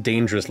quite as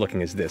dangerous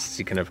looking as this.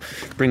 He kind of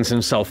brings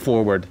himself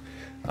forward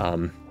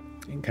and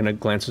kind of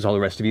glances all the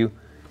rest of you.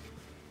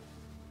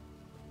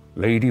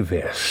 Lady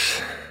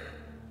Vess,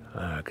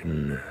 I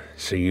can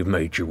see you've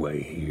made your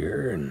way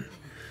here, and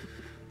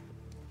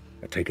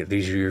I take it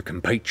these are your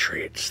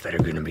compatriots that are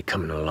going to be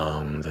coming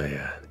along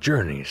the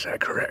journey, is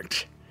that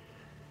correct?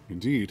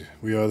 Indeed.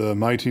 We are the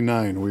Mighty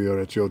Nine. We are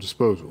at your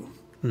disposal.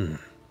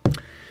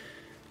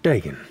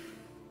 Dagon.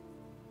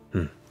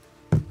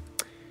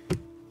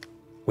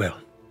 Well,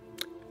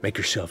 make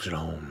yourselves at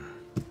home.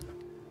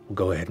 We'll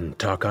go ahead and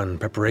talk on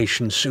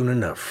preparations soon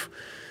enough.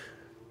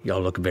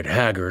 Y'all look a bit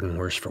haggard and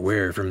worse for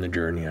wear from the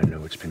journey. I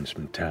know it's been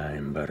some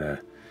time, but if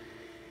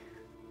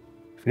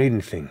you need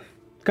anything,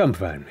 Come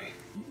find me.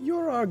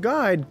 You're our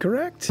guide,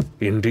 correct?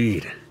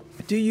 Indeed.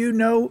 Do you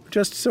know,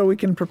 just so we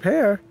can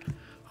prepare,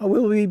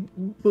 will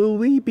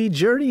we be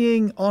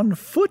journeying on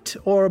foot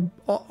or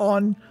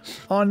on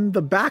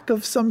the back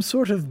of some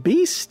sort of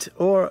beast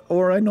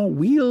or in a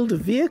wheeled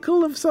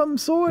vehicle of some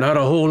sort? Not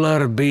a whole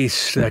lot of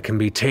beasts that can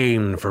be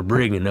tamed for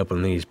bringing up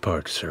in these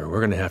parts, sir. We're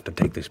going to have to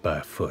take this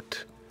by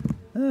foot.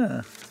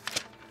 Ah,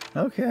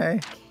 okay.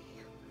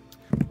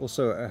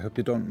 Also, I hope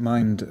you don't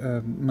mind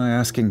my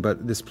asking,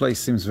 but this place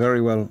seems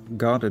very well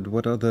guarded.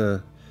 What are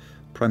the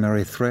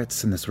primary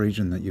threats in this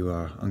region that you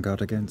are on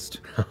guard against?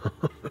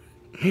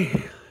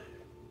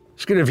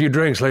 Let's get a few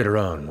drinks later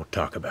on. We'll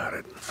talk about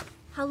it.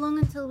 How long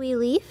until we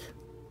leave?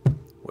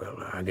 Well,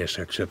 I guess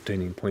that's up to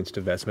any points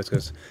to Vesmus,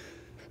 because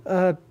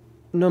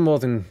no more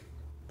than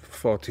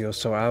 40 or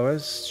so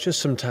hours. Just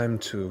some time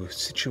to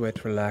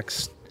situate,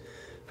 relax,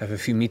 have a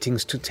few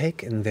meetings to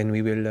take, and then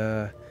we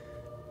will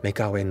make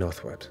our way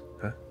northward.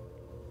 Huh?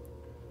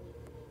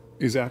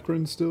 Is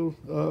Akron still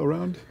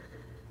around?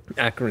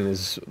 Akron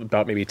is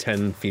about maybe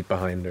 10 feet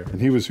behind her. And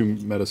he was who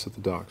met us at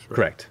the docks, right?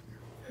 Correct.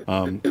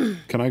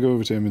 Can I go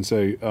over to him and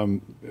say,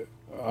 I'm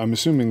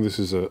assuming this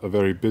is a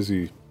very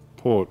busy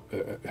port.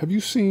 Have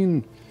you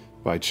seen,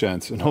 by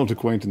chance, an old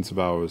acquaintance of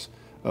ours,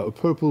 a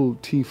purple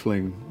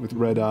tiefling with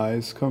red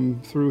eyes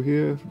come through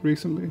here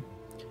recently?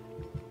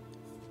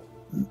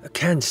 I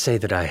can't say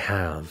that I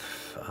have.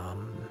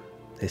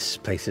 This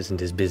place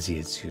isn't as busy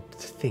as you'd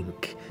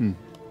think.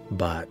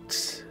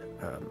 But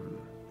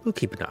we'll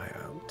keep an eye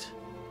out.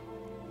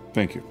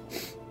 Thank you.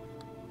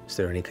 Is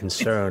there any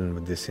concern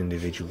with this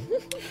individual?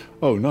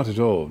 Oh, not at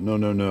all.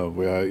 No.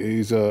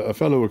 He's a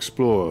fellow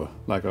explorer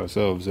like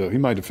ourselves. He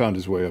might have found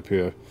his way up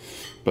here,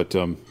 but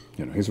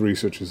his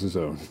research is his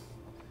own.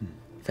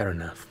 Fair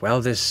enough. Well,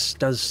 this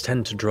does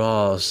tend to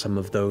draw some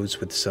of those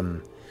with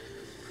some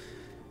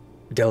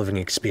delving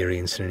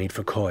experience and a need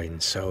for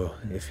coins, so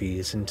if he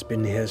hasn't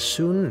been here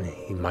soon,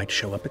 he might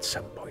show up at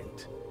some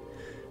point.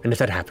 And if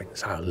that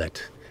happens, I'll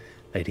let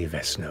Lady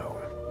Vess know,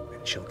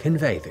 and she'll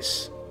convey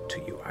this to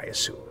you, I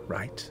assume,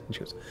 right? And she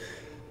goes,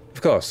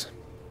 of course,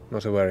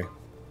 not to worry.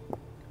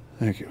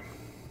 Thank you.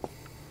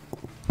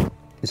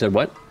 You said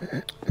what?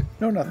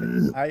 No,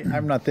 nothing.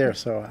 I'm not there,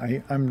 so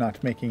I'm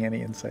not making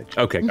any insight checks.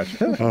 Okay,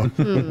 gotcha.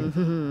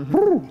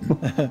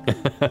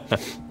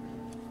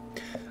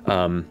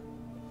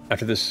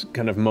 After this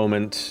kind of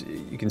moment,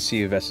 you can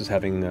see Vess is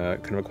having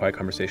kind of a quiet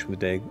conversation with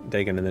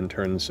Dagon, and then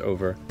turns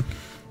over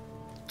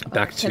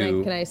back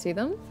to... Can I see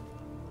them?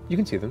 You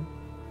can see them.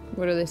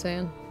 What are they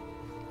saying?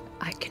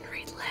 I can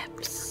read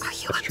lips. Are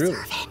you That's true.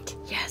 observant?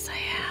 Yes, I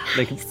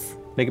am.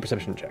 Make a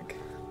perception check,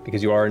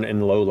 because you are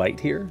in low light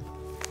here.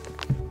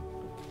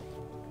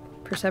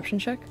 Perception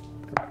check?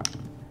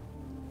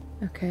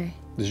 Okay.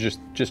 This is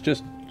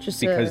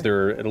just because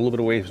they're a little bit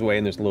of ways away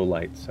and there's low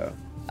light, so...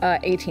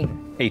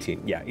 18.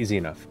 18, yeah, easy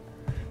enough.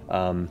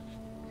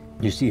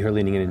 You see her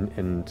leaning in,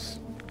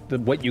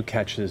 and what you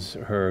catch is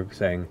her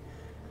saying,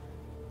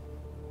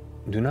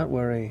 "Do not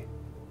worry.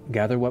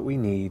 Gather what we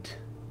need.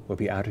 We'll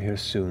be out of here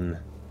soon.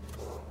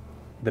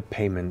 The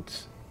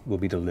payment will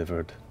be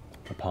delivered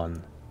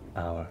upon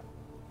our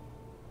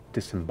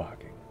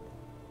disembarking."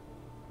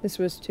 This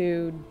was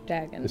to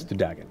Dagon. This is to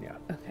Dagon, yeah.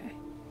 Okay.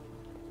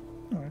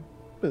 All right.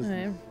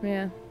 Business.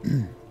 Yeah.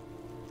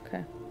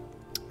 Okay.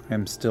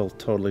 I'm still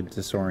totally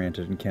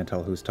disoriented and can't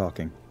tell who's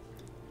talking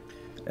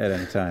at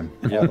any time.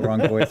 All the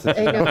wrong voices.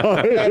 I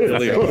know.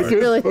 It's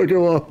really... Okay,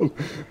 well,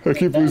 I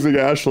keep losing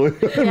Ashley.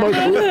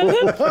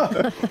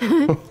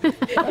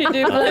 You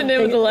do blend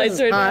in with the lights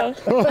right now.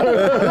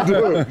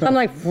 I'm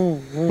like...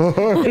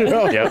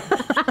 Yep.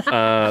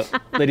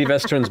 Lady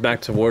Vess turns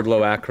back to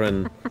Wardlow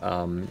Akron.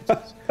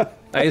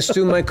 I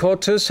assume my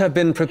quarters have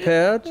been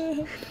prepared?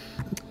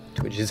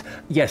 Which is,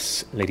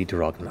 yes, Lady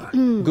Durogna.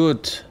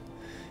 Good.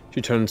 She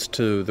turns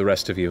to the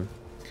rest of you.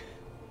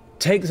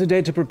 Take the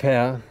day to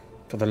prepare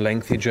for the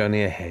lengthy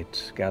journey ahead.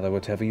 Gather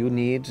whatever you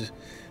need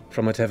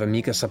from whatever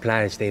meager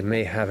supplies they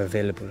may have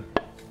available.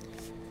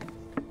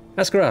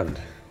 Ask around.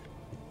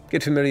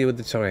 Get familiar with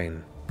the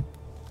terrain.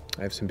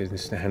 I have some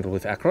business to handle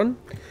with Akron.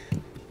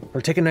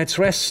 We'll take a night's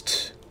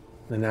rest.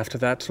 Then after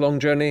that long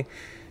journey,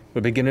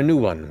 we'll begin a new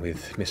one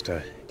with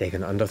Mr.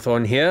 Dagon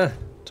Underthorn here.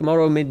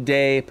 Tomorrow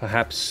midday,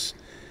 perhaps,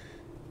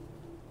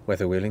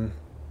 weather willing.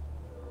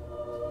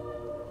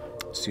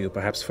 See you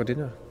perhaps for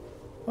dinner.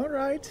 All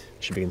right.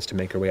 She begins to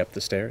make her way up the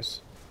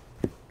stairs.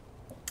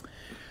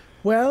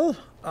 Well,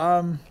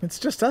 it's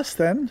just us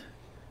then.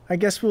 I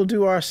guess we'll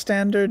do our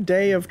standard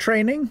day of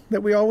training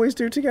that we always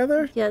do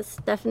together. Yes,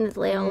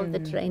 definitely all of the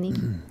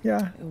training.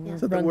 Yeah,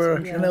 so that we're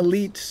an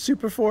elite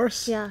super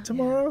force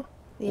tomorrow.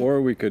 Yeah.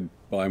 Or we could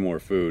buy more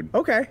food.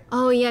 Okay.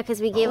 Oh, yeah,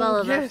 because we gave all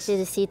of ours to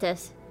the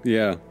Cetus.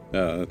 Yeah,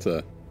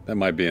 that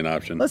might be an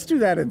option. Let's do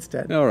that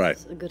instead. All right.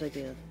 That's a good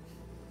idea.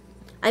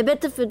 I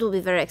bet the food will be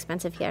very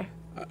expensive here.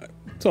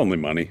 It's only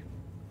money.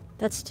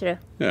 That's true.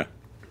 Yeah.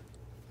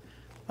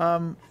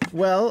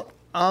 Well,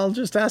 I'll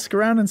just ask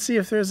around and see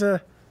if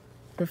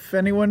if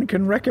anyone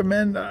can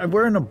recommend.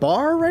 We're in a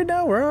bar right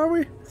now. Where are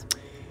we?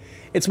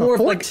 It's more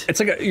of like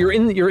you're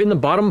in the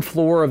bottom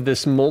floor of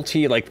this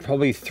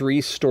probably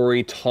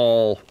 3-story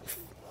tall,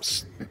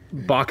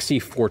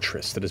 boxy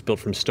fortress that is built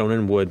from stone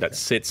and wood that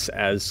sits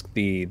as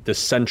the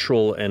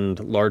central and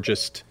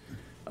largest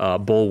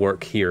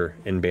bulwark here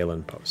in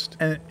Balin Post.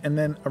 And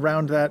then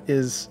around that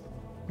is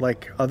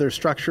like other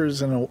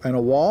structures and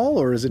a wall,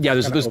 or is it? Yeah,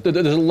 there's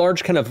a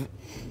large kind of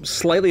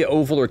slightly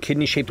oval or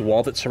kidney-shaped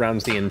wall that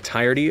surrounds the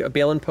entirety of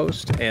Balin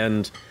Post,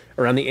 and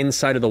around the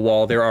inside of the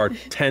wall there are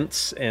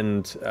tents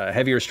and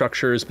heavier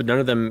structures, but none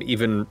of them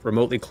even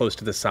remotely close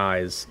to the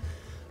size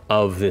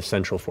of this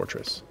central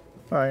fortress.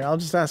 All right, I'll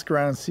just ask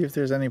around and see if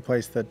there's any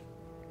place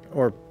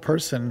or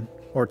person,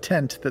 or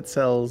tent that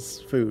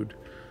sells food.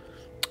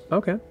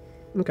 Okay.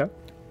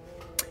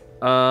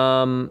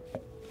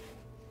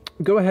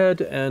 Go ahead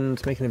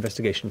and make an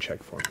investigation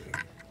check for me.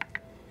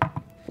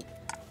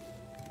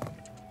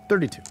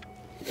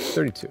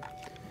 32.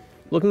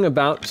 Looking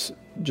about,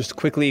 just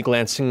quickly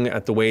glancing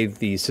at the way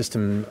the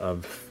system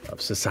of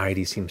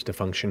society seems to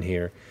function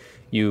here,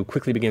 you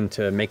quickly begin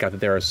to make out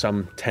that there are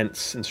some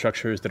tents and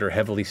structures that are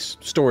heavily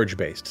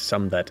storage-based,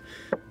 some that,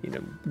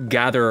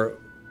 gather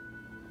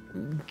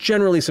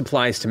generally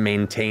supplies to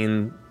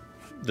maintain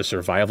the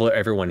survival of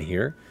everyone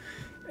here,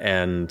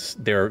 and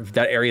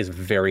that area is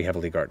very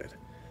heavily guarded.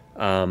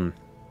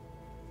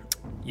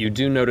 You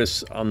do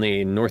notice on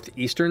the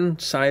northeastern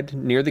side,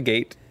 near the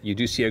gate, you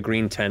do see a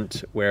green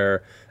tent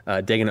where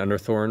Dagon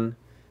Underthorn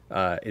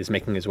is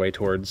making his way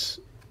towards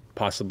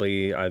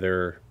possibly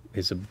either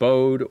his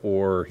abode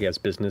or he has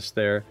business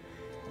there.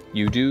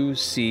 You do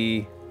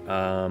see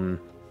there's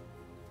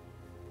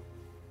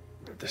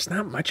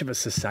not much of a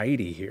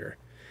society here.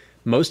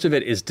 Most of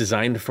it is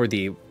designed for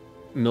the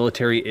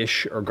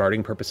military-ish or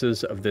guarding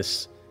purposes of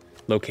this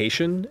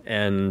location,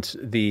 and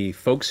the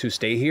folks who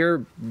stay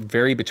here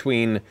vary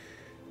between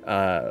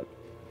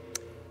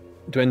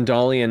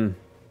Dwendalian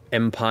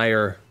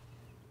Empire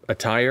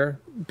attire,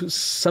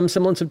 some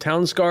semblance of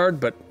town's guard,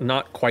 but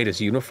not quite as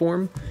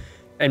uniform,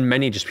 and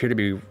many just appear to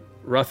be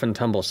rough and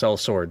tumble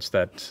sellswords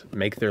that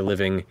make their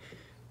living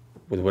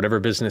with whatever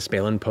business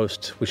Balin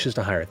Post wishes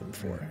to hire them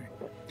for.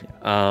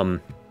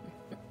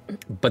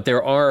 But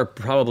there are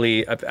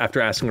probably, after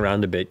asking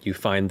around a bit, you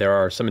find there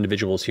are some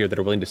individuals here that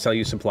are willing to sell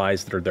you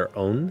supplies that are their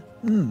own.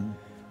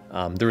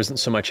 There isn't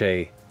so much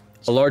a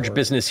large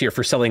business here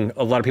for selling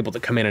a lot of people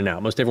that come in and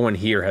out. Most everyone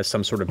here has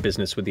some sort of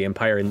business with the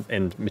Empire,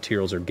 and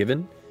materials are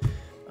given.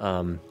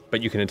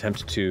 But you can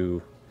attempt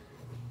to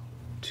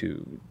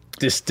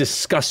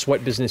discuss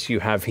what business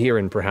you have here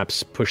and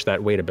perhaps push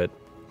that weight a bit.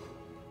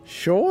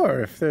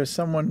 Sure, if there's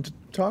someone to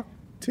talk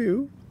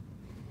to.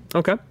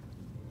 Okay.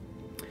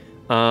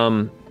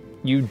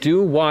 You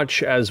do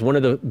watch as one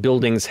of the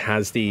buildings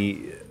has a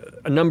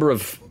number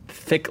of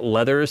thick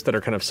leathers that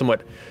are kind of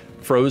somewhat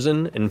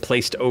frozen and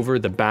placed over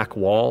the back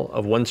wall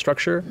of one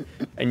structure,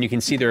 and you can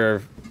see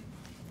their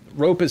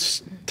rope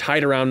is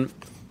tied around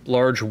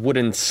large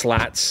wooden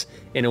slats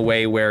in a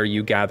way where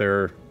you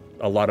gather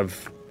a lot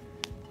of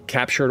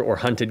captured or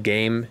hunted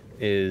game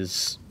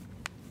is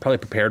probably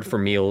prepared for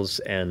meals,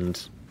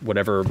 and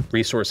whatever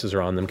resources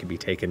are on them can be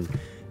taken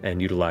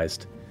and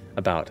utilized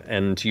about.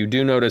 And you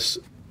do notice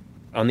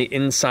on the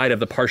inside of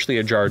the partially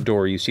ajar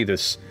door, you see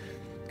this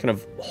kind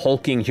of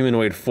hulking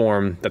humanoid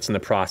form that's in the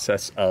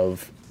process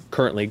of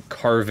currently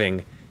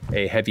carving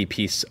a heavy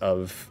piece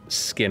of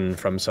skin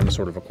from some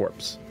sort of a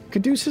corpse.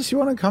 Caduceus, you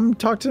want to come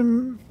talk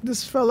to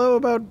this fellow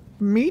about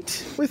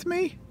meat with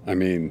me? I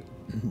mean,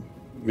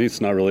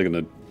 meat's not really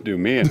going to do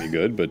me any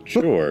good, but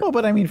sure. Oh,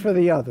 but I mean for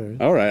the others.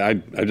 All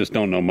right, I just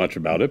don't know much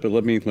about it, but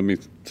let me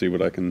see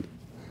what I can...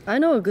 I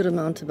know a good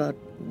amount about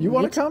You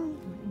want to come?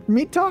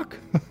 Meat talk?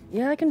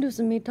 Yeah, I can do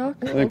some meat talk.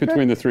 I think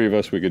between the three of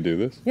us, we could do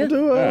this. Yeah.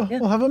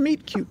 We'll have a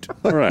meat cute.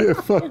 All right. Yeah,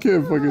 fuck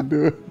him, fucking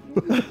do it.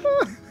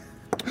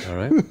 All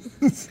right.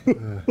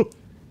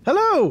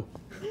 Hello!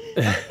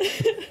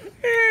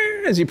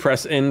 As you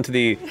press into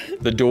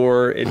the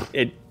door,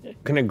 it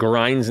kind of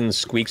grinds and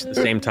squeaks at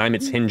the same time.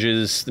 Its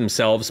hinges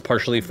themselves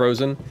partially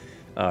frozen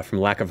from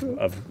lack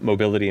of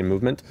mobility and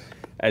movement.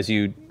 As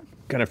you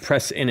kind of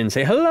press in and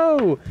say,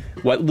 hello!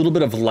 What little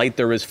bit of light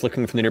there is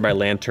flickering from the nearby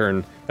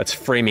lantern that's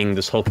framing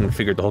this hulking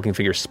figure. The hulking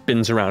figure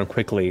spins around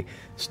quickly,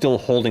 still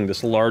holding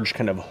this large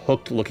kind of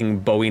hooked-looking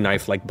Bowie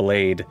knife-like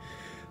blade,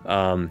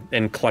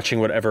 and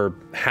clutching whatever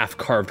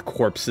half-carved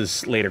corpse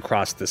is laid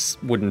across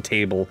this wooden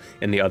table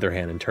in the other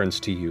hand, and turns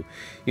to you.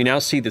 You now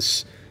see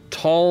this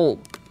tall,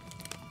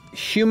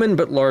 human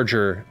but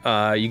larger,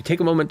 you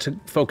take a moment to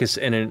focus,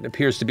 and it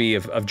appears to be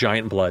of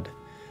giant blood.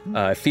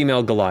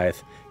 Female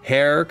Goliath.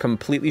 Hair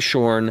completely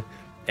shorn,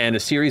 and a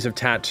series of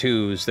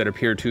tattoos that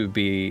appear to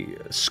be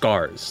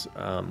scars.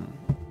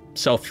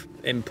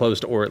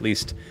 Self-imposed, or at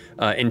least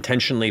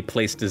intentionally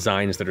placed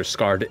designs that are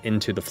scarred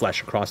into the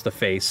flesh across the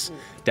face,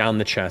 down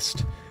the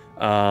chest.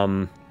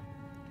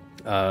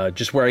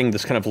 Just wearing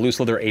this kind of loose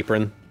leather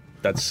apron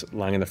that's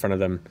lying in the front of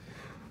them.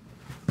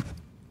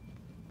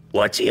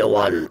 What do you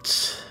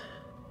want?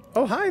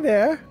 Oh, hi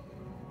there.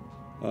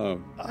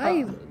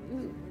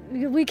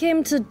 We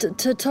came to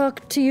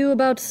talk to you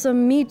about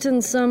some meat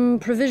and some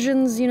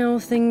provisions,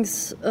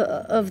 things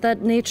of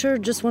that nature.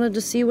 Just wanted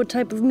to see what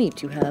type of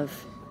meat you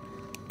have.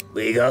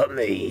 We got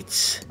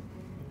meat.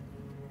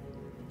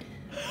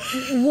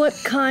 What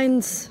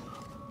kinds?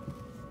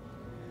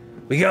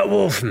 We got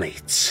wolf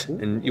meat.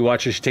 And you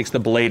watch as she takes the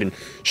blade and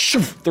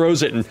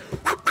throws it, and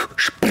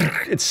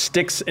it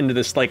sticks into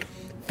this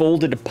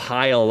folded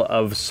pile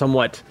of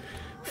somewhat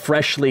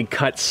freshly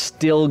cut,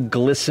 still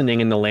glistening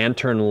in the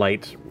lantern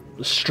light,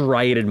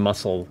 striated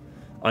muscle,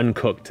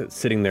 uncooked,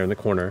 sitting there in the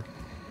corner.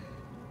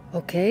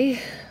 Okay,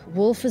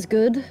 wolf is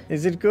good.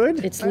 Is it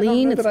good? It's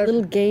lean, it's a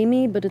little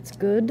gamey, but it's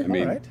good.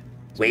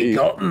 We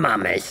got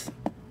mammoth.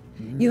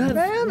 You have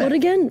what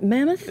again?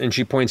 Mammoth? And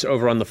she points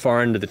over on the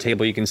far end of the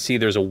table. You can see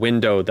there's a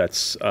window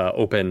that's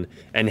open,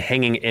 and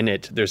hanging in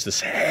it, there's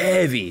this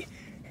heavy,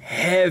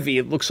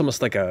 it looks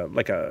almost like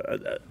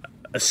a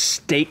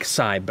steak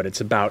side, but it's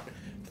about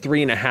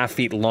 3.5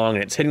 feet long,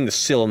 and it's hitting the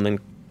sill and then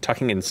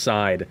tucking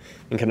inside,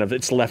 and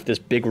it's left this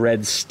big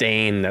red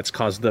stain that's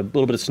caused the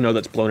little bit of snow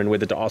that's blown in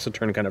with it to also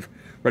turn kind of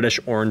reddish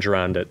orange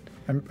around it.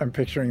 I'm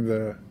picturing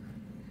the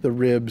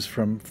ribs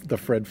from the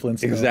Fred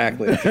Flintstone.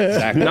 Exactly.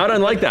 Not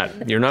unlike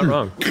that. You're not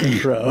wrong.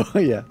 Bro,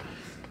 yeah.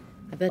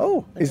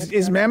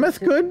 Is mammoth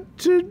good?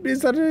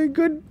 Is that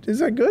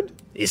good?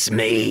 It's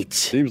meat.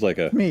 Seems like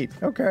a meat.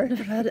 Okay.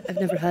 I've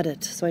never had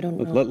it, so I don't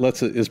know.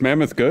 Is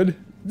mammoth good?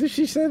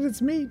 She said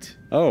it's meat.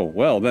 Oh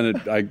well, then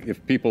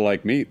if people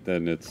like meat,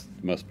 then it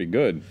must be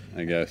good,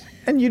 I guess.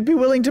 And you'd be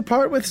willing to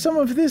part with some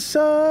of this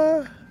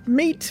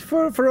meat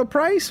for a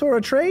price or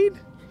a trade?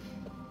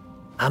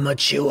 How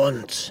much you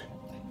want?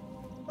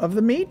 Of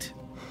the meat?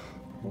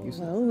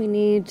 Well, we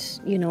need,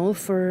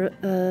 for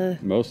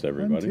most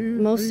everybody.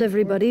 1, 2, 3,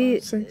 everybody.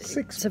 4, 5,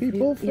 6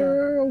 people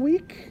for a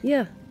week?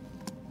 Yeah.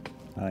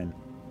 9.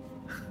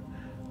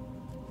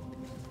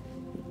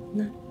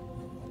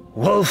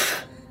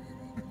 Wolf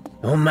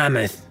or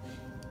mammoth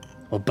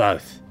or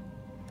both?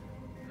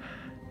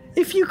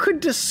 If you could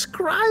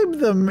describe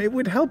them, it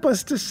would help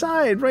us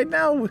decide. Right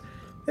now,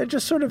 they're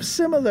just sort of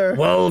similar.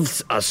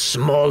 Wolves are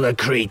smaller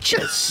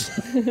creatures,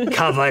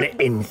 covered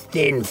in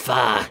thin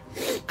fur,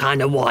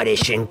 kind of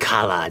whitish in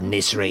color in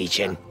this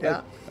region.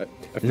 Yeah.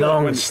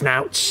 Long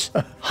snouts,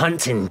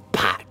 hunting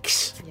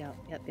packs.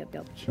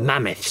 Yep.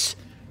 Mammoths,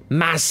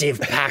 massive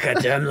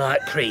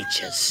pachyderm-like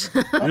creatures.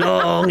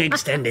 Long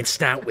extended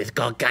snout with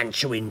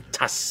gargantuan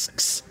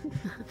tusks.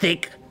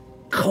 Thick,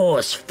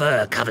 coarse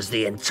fur covers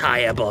the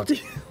entire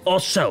body.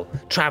 Also,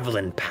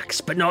 traveling packs,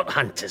 but not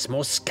hunters,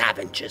 more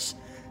scavengers.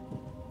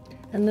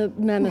 And the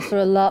mammoths are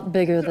a lot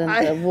bigger than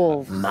the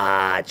wolves.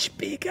 Much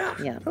bigger.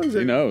 Yeah.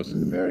 He knows.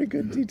 Very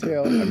good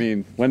detail. I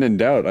mean, when in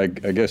doubt, I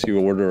guess you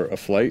order a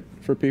flight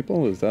for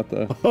people. Is that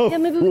the? Yeah,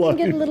 maybe we can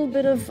get a little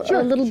bit of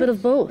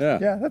of both.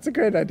 Yeah, that's a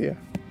great idea.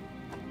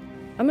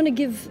 I'm gonna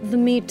give the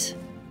meat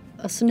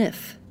a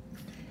sniff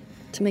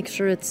to make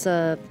sure it's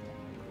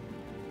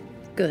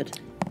good.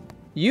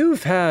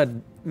 You've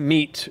had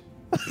meat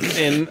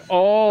in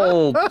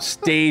all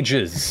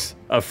stages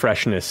of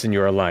freshness in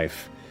your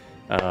life.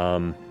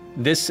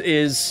 This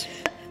is,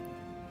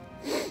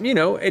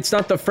 it's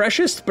not the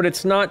freshest, but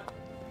it's not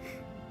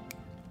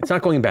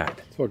going bad.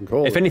 It's fucking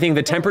cold. If anything,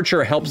 the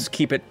temperature helps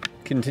keep it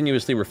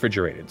continuously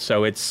refrigerated,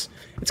 so it's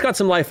got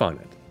some life on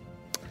it.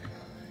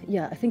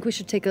 Yeah, I think we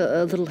should take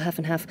a little half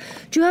and half.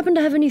 Do you happen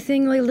to have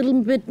anything like a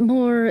little bit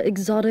more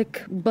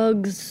exotic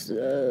bugs,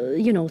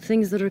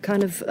 things that are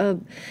kind of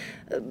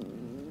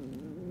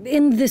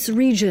in this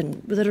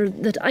region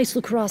that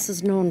Eiselcross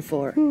is known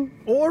for?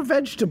 Or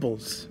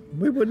vegetables.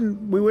 We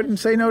wouldn't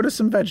say no to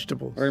some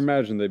vegetables. I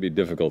imagine they'd be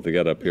difficult to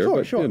get up here, Sure,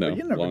 but sure, but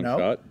you never long know.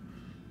 shot.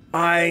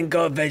 I ain't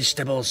got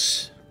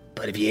vegetables,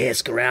 but if you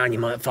ask around, you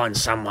might find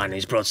someone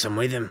who's brought some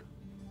with him.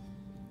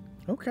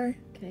 Okay.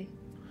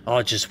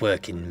 I just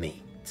work in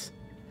meat.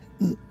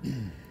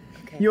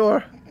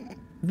 You're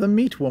the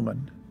meat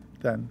woman,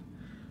 then.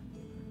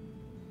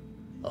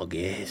 I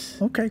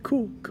guess. Okay,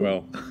 cool.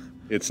 Well,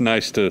 it's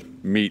nice to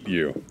meet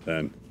you,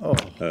 then. Oh.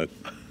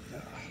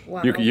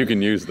 Wow. You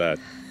can use that.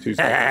 I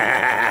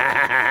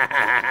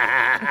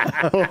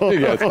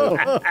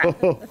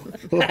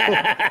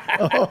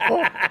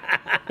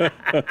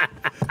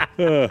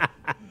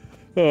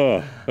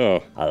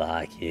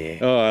like you.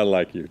 Oh, I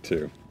like you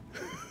too.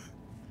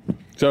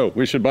 So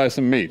we should buy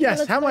some meat.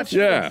 Yes, how much?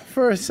 Yeah.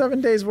 For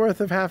 7 days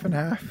worth of half and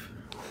half.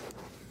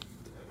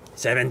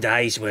 7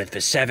 days worth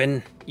for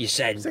 7, you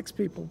said? 6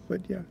 people,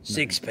 but yeah.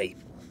 6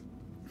 people.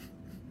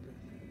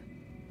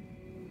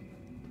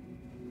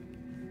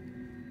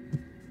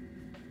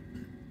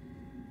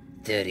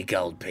 $30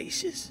 gold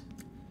pieces.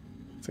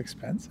 It's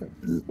expensive.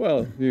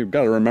 Well, you've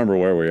got to remember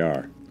where we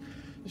are.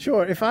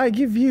 Sure, if I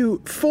give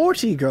you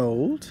 40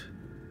 gold,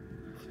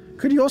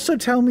 could you also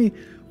tell me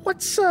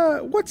what's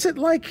it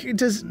like?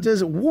 Does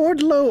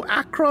Wardlow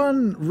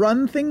Akron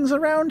run things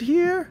around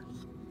here?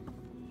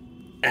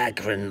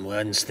 Akron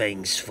runs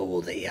things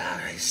for the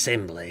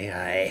assembly,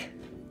 eh?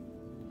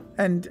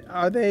 And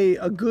are they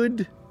a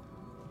good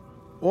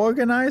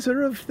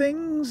organizer of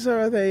things?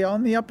 Are they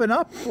on the up and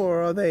up,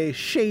 or are they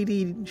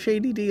shady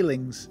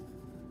dealings?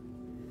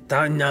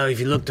 Don't know if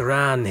you looked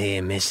around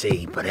here,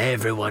 Missy, but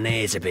everyone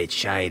here's a bit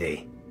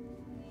shady.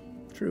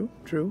 True.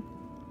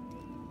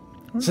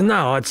 So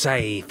no, I'd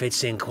say he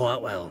fits in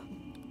quite well.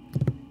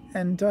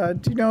 And do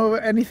you know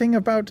anything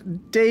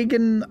about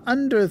Dagon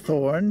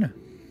Underthorn?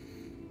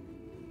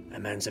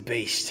 That man's a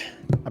beast.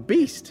 A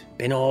beast?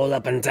 Been all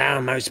up and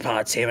down most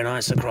parts here in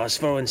Isocross,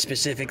 Foreign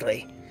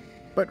specifically.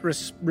 But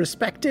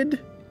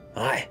respected?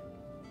 Aye.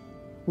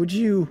 Would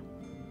you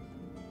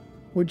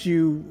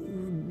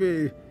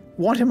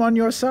want him on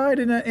your side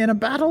in a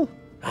battle?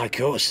 Aye, of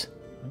course.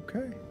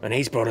 Okay. And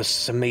he's brought us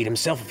some meat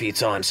himself a few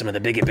times, some of the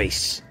bigger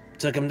beasts.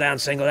 Took him down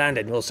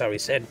single-handed, or so he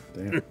said.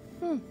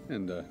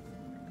 And, I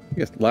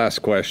guess last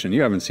question.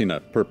 You haven't seen a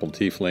purple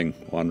tiefling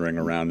wandering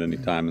around any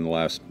time in the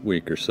last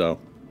week or so?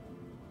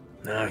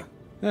 No.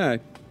 Yeah,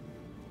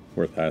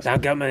 worth asking.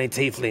 Don't got many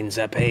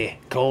tieflings up here.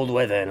 Cold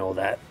weather and all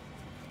that.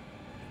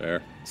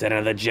 Fair. Is that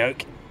another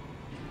joke?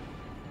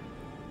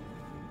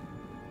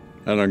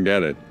 I don't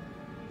get it.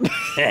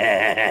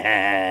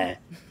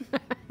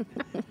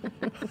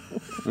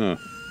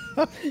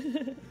 Huh.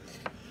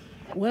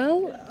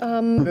 Well,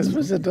 this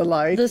was a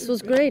delight. This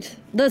was great.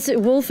 That's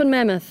it, wolf and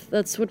mammoth.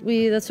 That's what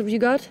you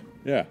got?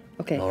 Yeah.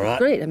 Okay. All right.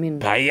 Great. I mean,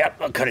 pay up.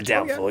 I'll cut it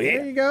down for you.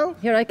 There you go.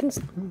 Here, I can.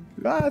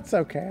 That's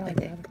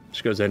okay.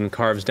 She goes ahead and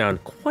carves down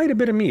quite a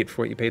bit of meat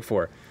for what you paid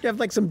for. You have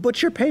like some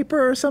butcher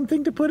paper or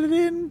something to put it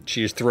in?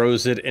 She just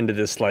throws it into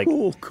this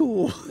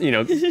cool.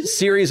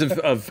 Series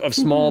of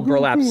small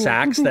burlap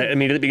sacks that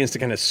immediately begins to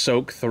kind of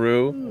soak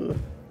through.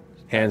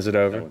 Hands it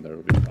over.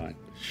 That'll be fine.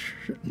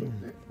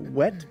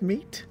 Wet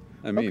meat?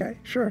 I mean, okay,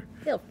 sure.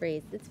 He'll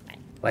freeze. It's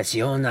fine. What's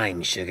your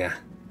name, sugar?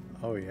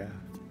 Oh, yeah.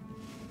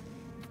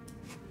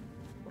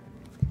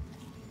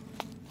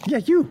 Yeah,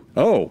 you.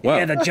 Oh, wow.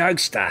 Yeah, the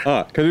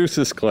jokester.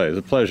 Caduceus Clay. It's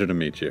a pleasure to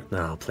meet you.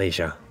 No,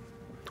 pleasure.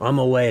 I'm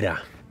a waiter.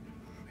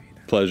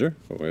 Pleasure.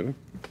 A waiter.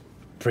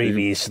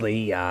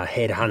 Previously,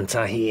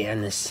 headhunter here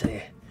in this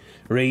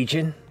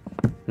region.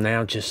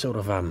 Now just sort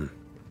of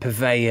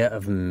purveyor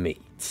of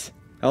meat.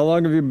 How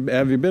long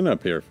have you been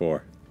up here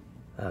for?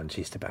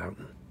 Just about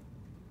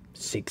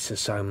 6 or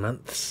so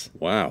months.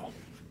 Wow.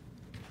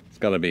 It's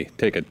got to be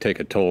take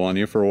a toll on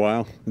you for a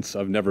while.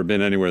 I've never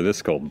been anywhere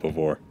this cold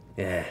before.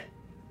 Yeah.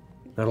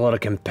 Not a lot of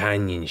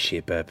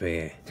companionship up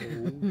here.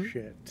 Oh,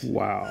 shit.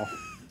 Wow.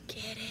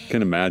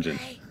 Can imagine.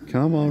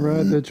 Come on,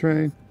 ride the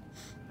train.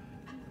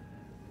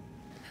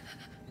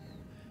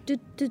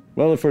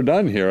 Well, if we're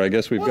done here, I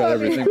guess we've got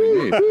everything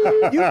we need.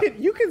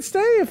 You can stay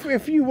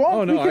if you want.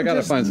 Oh, no, I got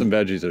to find some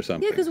veggies or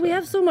something. Yeah, because we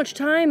have so much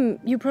time.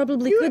 You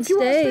probably could if you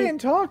want to stay. stay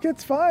and talk,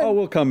 it's fine. Oh,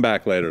 we'll come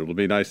back later. It'll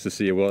be nice to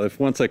see you. Well,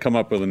 once I come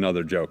up with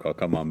another joke, I'll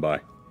come on by.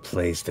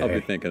 Please do. I'll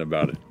be thinking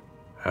about it.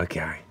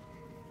 Okay.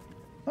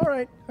 All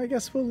right, I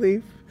guess we'll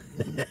leave.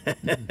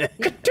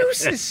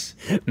 Caduceus!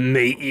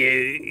 Meet you.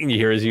 You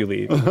hear as you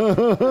leave.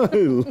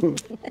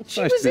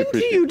 She was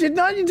into you,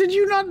 did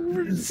you not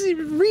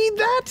read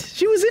that?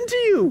 She was into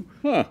you.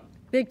 Huh.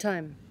 Big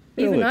time.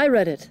 Really? Even I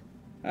read it.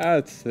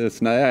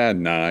 It's not.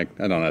 No, I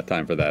don't have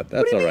time for that.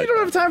 That's What do you all mean right. you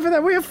don't have time for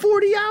that? We have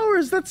 40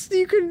 hours.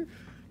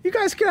 You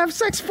guys can have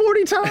sex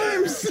 40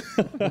 times.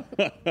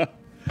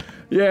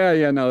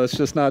 Yeah, no, it's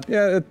just not.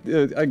 Yeah,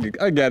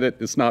 I get it.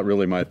 It's not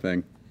really my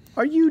thing.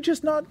 Are you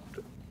just not?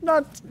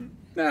 Nah,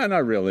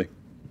 not really.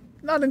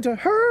 Not into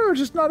her, or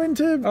just not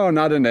into? Oh,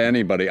 not into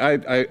anybody.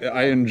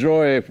 I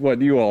enjoy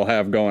what you all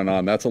have going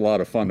on. That's a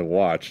lot of fun to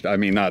watch. I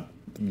mean, not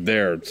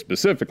there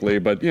specifically,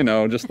 but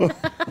just the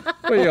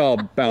way you all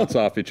bounce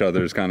off each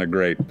other is kind of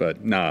great.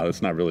 But nah,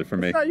 that's not really for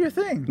me. It's not your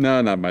thing. No,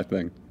 not my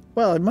thing.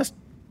 Well, it must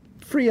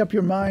free up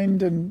your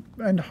mind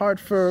and heart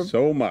for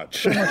so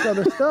much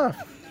other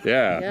stuff.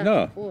 Yeah,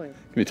 no. Boy.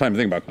 Give me time to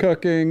think about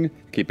cooking,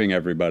 keeping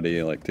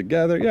everybody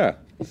together. Yeah.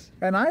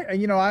 And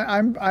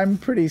I'm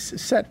pretty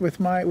set with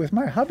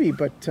my hubby,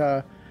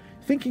 but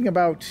thinking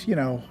about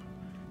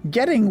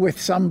getting with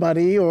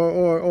somebody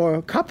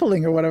or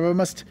coupling or whatever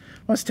must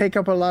take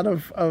up a lot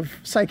of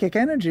psychic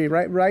energy,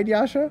 right,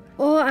 Yasha?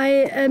 Oh, I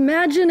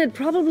imagine it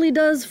probably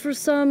does for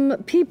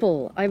some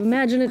people. I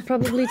imagine it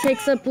probably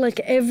takes up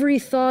every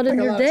thought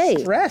in your day.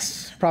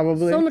 Stress,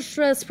 probably. So much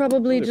stress,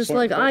 probably just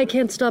I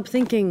can't stop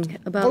thinking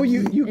about. Oh,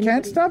 you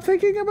can't stop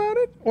thinking about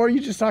it, or are you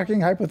just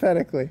talking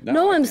hypothetically?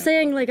 No, I'm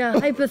saying a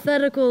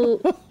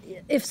hypothetical.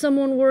 If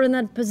someone were in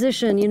that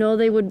position,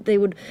 they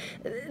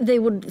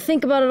would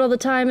think about it all the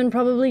time and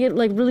probably get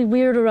really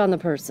weird around the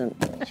person.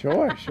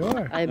 Sure.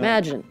 I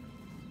imagine.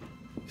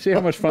 See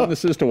how much fun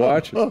this is to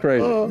watch? It's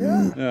crazy.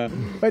 Yeah.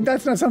 But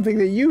that's not something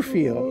that you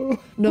feel.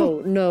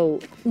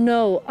 No.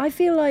 I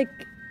feel like.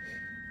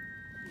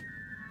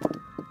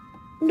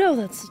 No,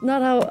 that's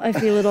not how I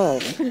feel at all.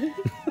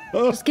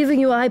 Just giving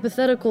you a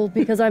hypothetical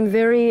because I'm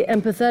very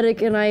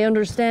empathetic and I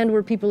understand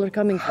where people are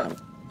coming from.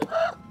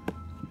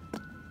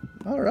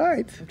 All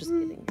right. I'm just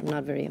kidding. I'm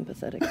not very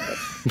empathetic.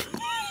 But...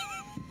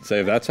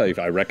 Say that's how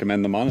I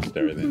recommend the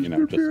monastery. Then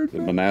just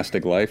the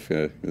monastic life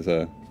is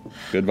a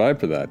good vibe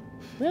for that.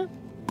 Yeah.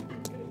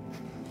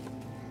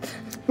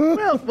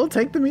 Well, we'll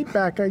take the meat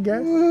back, I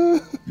guess.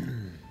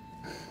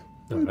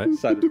 All right.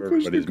 Excited for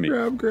everybody's meat.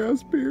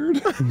 Crabgrass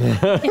beard.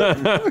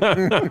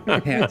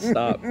 Can't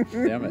stop.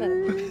 Damn it.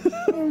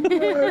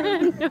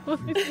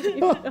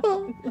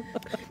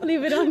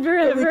 Leave it on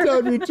forever. Every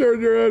time you turn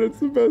your head, it's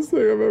the best thing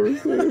I've ever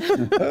seen.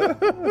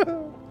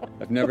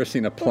 I've never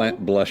seen a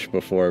plant blush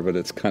before, but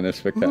it's kind of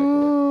spectacular.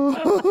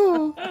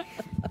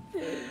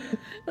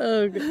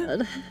 Oh,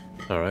 God.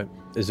 All right.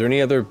 Is there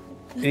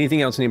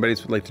anything else anybody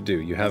would like to do?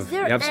 You have Is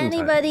there some time.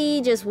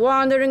 anybody just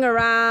wandering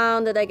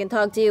around that I can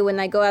talk to when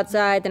I go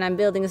outside and I'm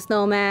building a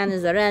snowman?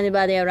 Is there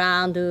anybody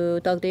around to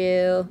talk to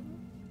you?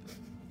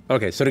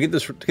 Okay, so to get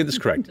this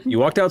correct, you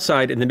walked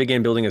outside and then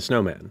began building a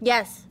snowman.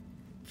 Yes.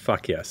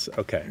 Fuck yes.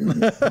 Okay.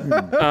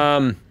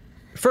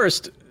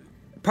 First,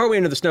 partway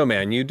into the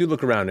snowman, you do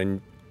look around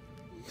and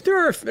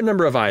there are a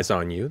number of eyes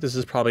on you. This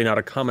is probably not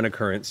a common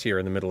occurrence here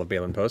in the middle of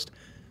Balin Post.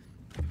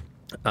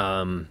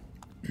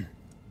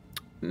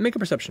 Make a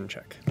perception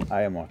check.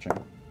 I am watching.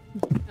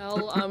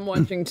 I'm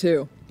watching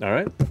too. All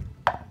right.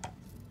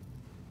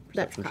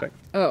 That's Perception check.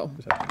 Oh.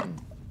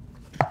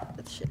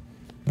 That's shit.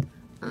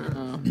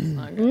 Okay.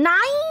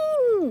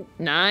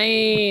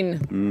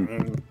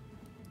 9!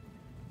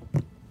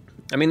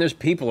 I mean, there's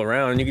people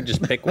around. You can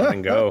just pick one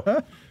and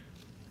go.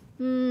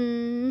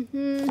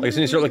 Mm-hmm. Like, as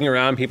soon as you start looking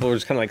around, people are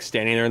just kind of like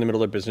standing there in the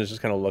middle of their business,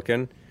 just kind of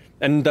looking.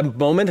 And the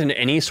moment in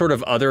any sort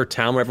of other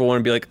town where everyone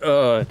would be like,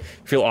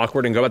 feel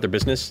awkward and go about their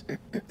business,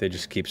 they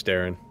just keep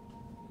staring.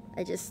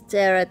 I just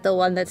stare at the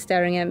one that's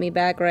staring at me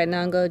back right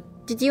now and go,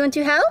 did you want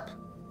to help?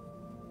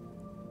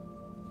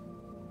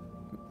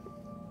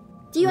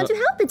 Do you want to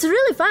help? It's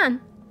really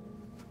fun.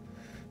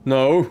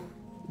 No,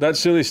 that's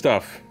silly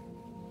stuff.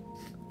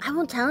 I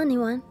won't tell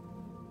anyone.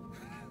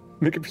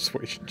 Make a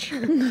persuasion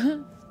check.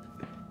 Oh,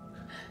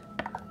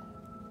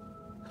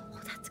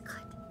 that's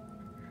good.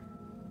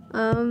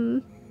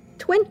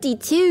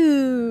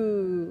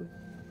 22.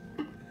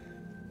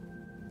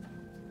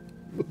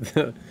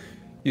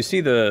 You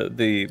see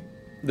the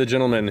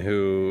gentleman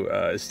who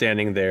is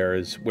standing there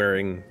is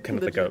wearing kind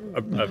of like a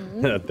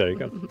there you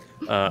go,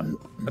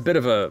 a bit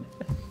of a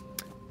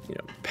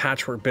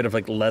patchwork bit of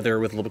like leather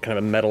with a little bit kind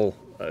of a metal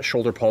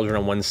shoulder pauldron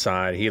on one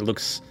side. He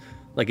looks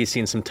like he's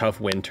seen some tough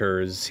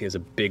winters. He has a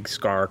big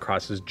scar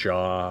across his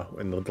jaw,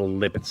 and the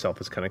lip itself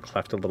is kind of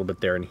cleft a little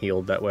bit there and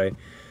healed that way.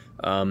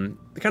 The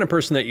kind of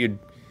person that you'd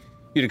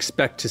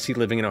expect to see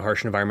living in a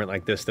harsh environment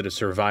like this, that has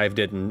survived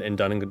it and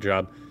done a good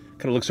job.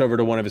 Kind of looks over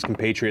to one of his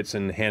compatriots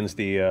and hands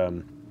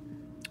the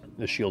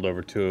shield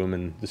over to him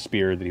and the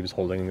spear that he was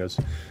holding and goes,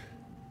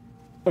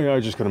 "Oh yeah, I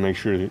just gotta make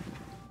sure that,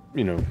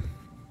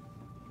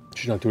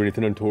 she's not doing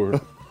anything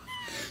untoward."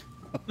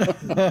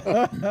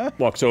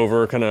 Walks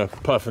over, kind of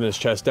puffing his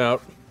chest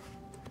out.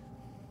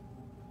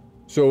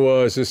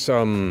 "So, is this,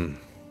 supposed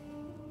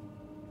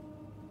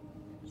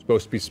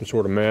to be some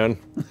sort of man?"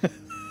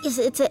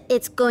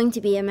 It's going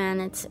to be a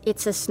man.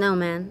 It's a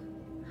snowman.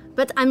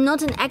 But I'm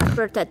not an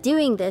expert at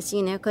doing this,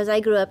 because I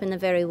grew up in a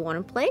very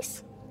warm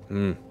place.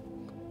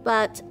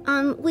 But,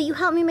 will you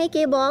help me make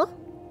a ball?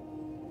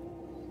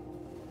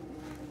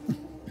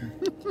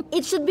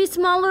 It should be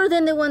smaller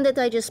than the one that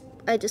I just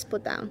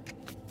put down.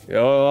 Yeah,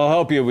 I'll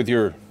help you with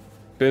your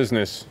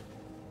business.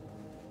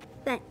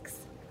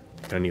 Thanks.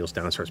 Kind of kneels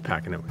down and starts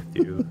packing it with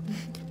you.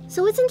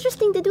 So what's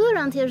interesting to do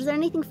around here? Is there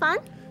anything fun?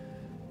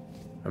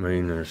 I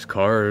mean, there's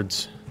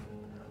cards.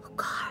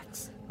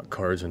 Cards?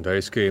 Cards and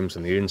dice games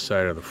on the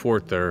inside of the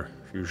fort there,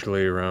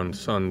 usually around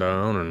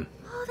sundown, and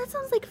Oh, that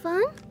sounds like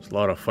fun. there's a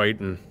lot of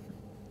fighting.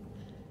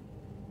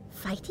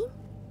 Fighting?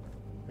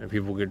 And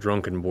people get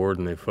drunk and bored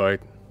and they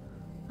fight.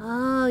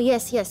 Oh,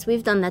 yes,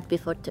 we've done that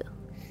before too.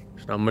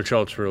 There's not much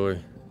else,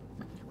 really.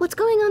 What's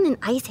going on in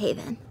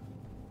Icehaven?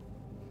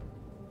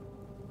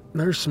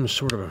 There's some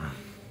sort of,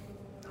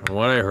 from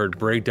what I heard,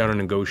 breakdown in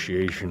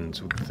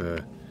negotiations with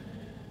the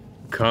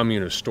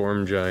commune of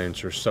storm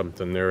giants or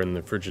something. They're in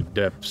the frigid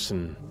depths,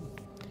 and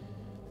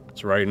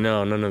it's right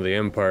now none of the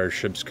Empire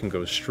ships can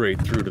go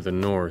straight through to the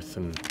north,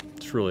 and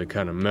it's really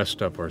kind of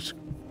messed up our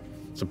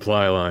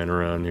supply line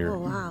around here. Oh,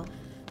 wow.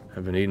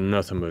 I've been eating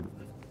nothing but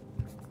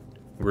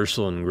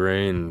gristle and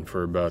grain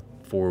for about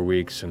 4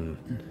 weeks, and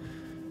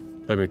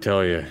let me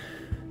tell you,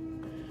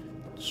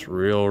 it's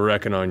real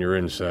wrecking on your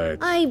insides.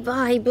 I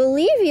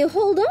believe you.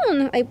 Hold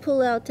on. I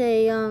pull out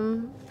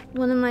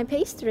one of my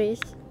pastries.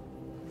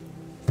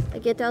 I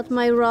get out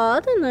my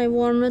rod and I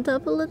warm it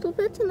up a little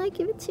bit and I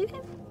give it to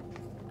him.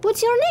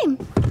 What's your name?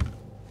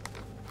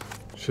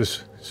 It's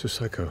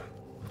just like a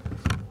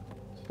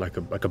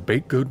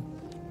baked good.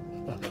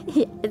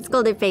 Yeah, it's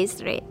called a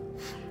pastry.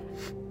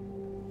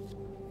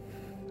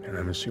 And I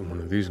haven't seen one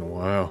of these in a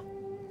while.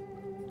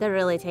 They're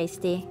really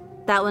tasty.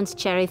 That one's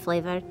cherry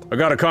flavored. I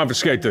gotta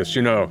confiscate this,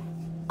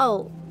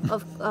 Oh,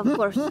 of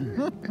course.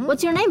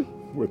 What's your name?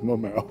 With my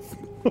mouth.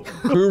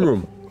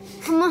 Kirin.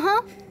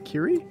 Uh-huh.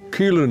 Kiri?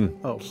 Keelan.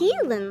 Oh.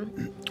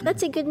 Keelan.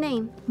 That's a good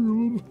name.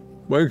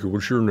 Thank you.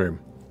 What's your name?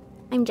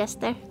 I'm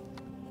Jester.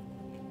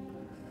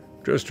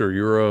 Jester,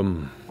 you're,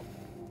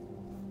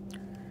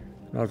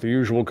 not the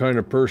usual kind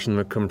of person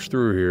that comes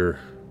through here.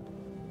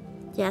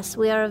 Yes,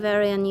 we are a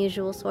very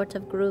unusual sort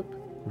of group.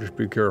 Just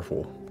be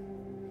careful.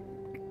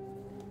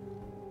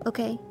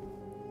 Okay.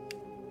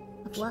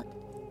 Of what?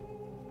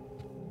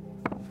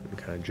 He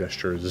kind of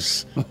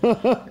gestures.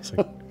 It's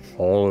like,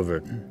 all of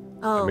it.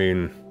 Oh. I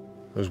mean,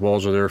 those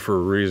walls are there for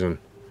a reason.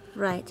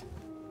 Right.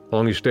 How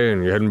long you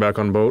staying? You heading back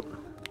on boat?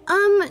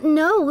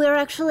 No, we're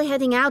actually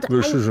heading out.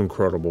 This is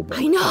incredible.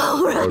 I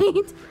know,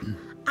 right?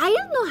 I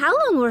don't know how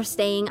long we're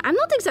staying. I'm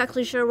not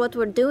exactly sure what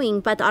we're doing,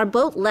 but our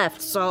boat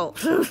left, so...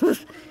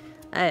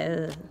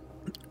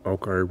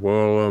 Okay,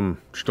 well,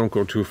 just don't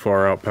go too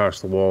far out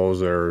past the walls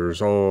there.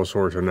 There's all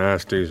sorts of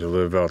nasties that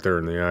live out there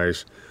in the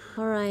ice.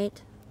 All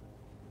right.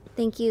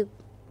 Thank you.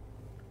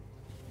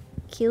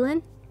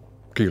 Keelan?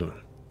 Keelan.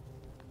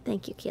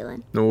 Thank you,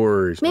 Keelan. No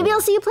worries. Maybe I'll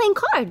see you playing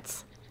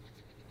cards.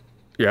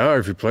 Yeah,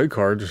 if you play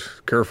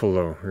cards, careful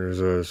though.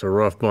 It's a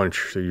rough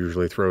bunch that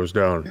usually throws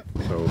down.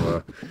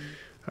 So,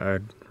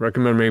 I'd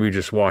recommend maybe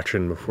just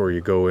watching before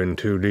you go in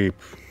too deep.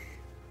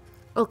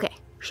 Okay.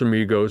 Some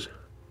egos.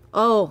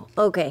 Oh,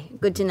 okay.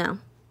 Good to know.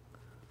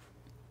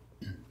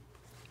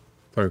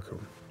 Thank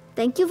you.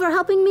 Thank you for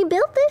helping me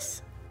build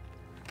this.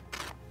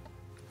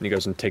 And he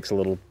goes and takes a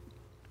little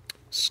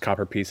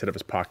copper piece out of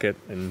his pocket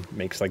and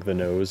makes like the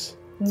nose.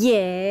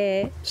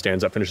 Yeah.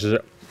 Stands up, finishes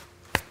it.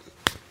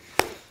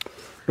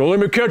 Don't let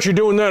me catch you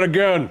doing that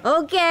again.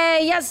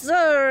 Okay, yes,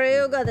 sir.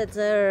 You got it,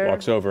 sir.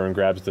 Walks over and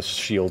grabs the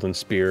shield and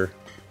spear.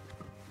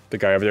 The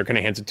guy over there kind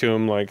of hands it to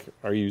him like,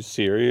 are you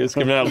serious?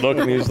 Giving that look,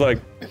 and he's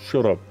like,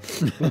 shut up.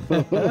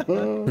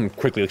 And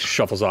quickly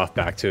shuffles off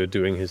back to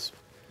doing his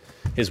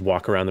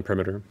walk around the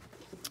perimeter.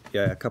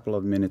 Yeah, a couple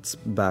of minutes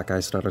back, I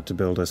started to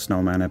build a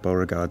snowman at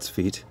Beauregard's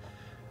feet.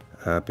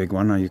 Big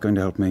one, are you going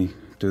to help me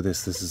do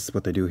this? This is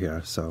what they do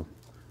here, so...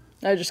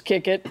 I just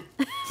kick it.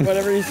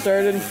 Whatever he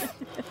started.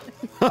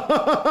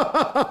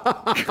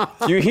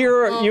 You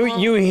hear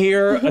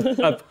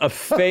a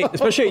faint,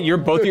 especially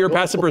both of your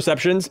passive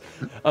perceptions,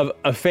 of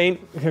a faint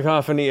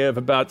cacophony of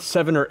about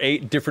 7 or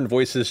 8 different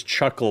voices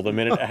chuckle the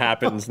minute it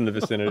happens in the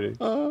vicinity.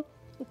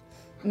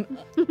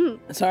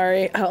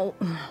 Sorry,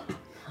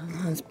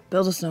 let's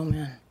build a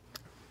snowman.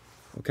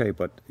 Okay,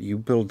 but you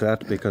build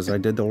that because I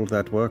did all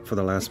that work for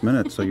the last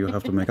minute, so you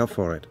have to make up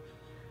for it.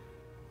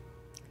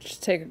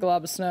 Just take a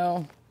glob of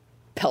snow,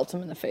 pelt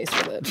him in the face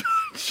with it.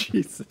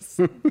 Jesus.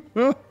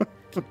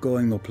 Keep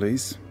going though,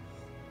 please.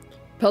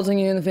 Pelting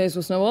you in the face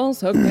with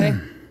snowballs? Okay.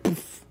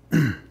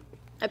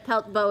 I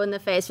pelt Bo in the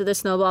face with a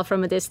snowball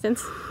from a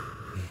distance.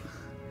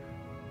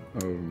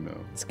 Oh no.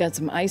 It's got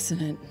some ice in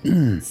it.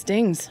 It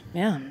stings.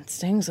 Yeah, it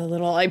stings a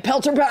little. I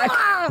pelt her back.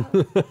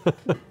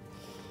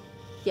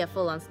 Yeah,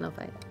 full on snow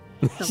fight.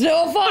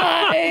 Snow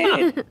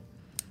fight!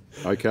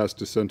 I cast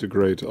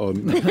Disintegrate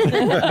on...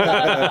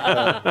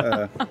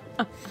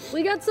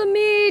 We got some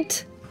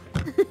meat!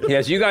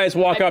 Yes, you guys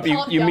walk up, you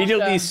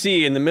immediately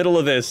see in the middle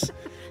of this,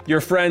 your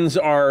friends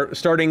are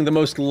starting the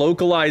most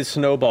localized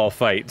snowball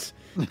fight.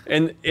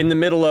 And in the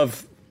middle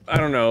of, I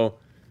don't know,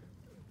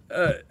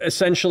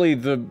 essentially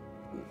the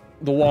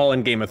wall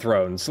in Game of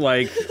Thrones.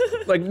 Like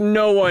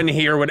no one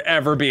here would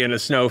ever be in a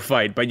snow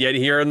fight, but yet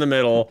here in the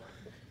middle,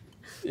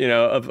 you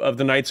know, of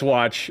the Night's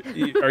Watch,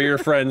 are your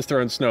friends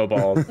throwing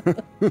snowballs.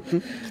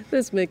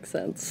 This makes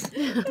sense.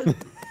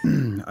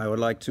 I would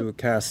like to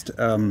cast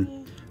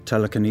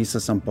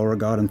telekinesis on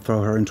Beauregard and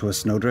throw her into a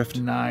snowdrift.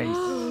 Nice.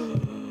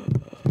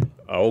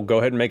 Oh, go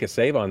ahead and make a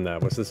save on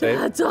that. What's the save?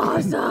 That's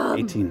awesome.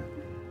 18.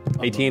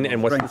 18,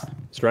 and what's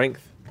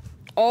strength?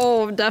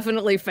 Oh,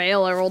 definitely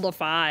fail. I rolled a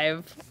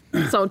 5.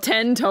 So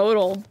 10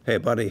 total. Hey,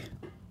 buddy.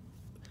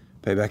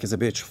 Payback is a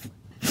bitch.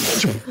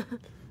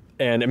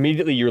 And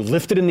immediately you're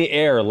lifted in the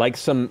air like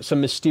some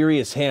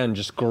mysterious hand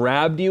just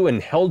grabbed you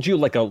and held you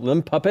like a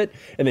limp puppet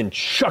and then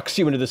chucks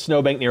you into the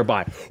snowbank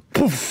nearby.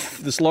 Poof!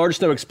 This large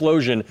snow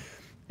explosion.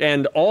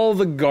 And all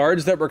the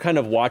guards that were kind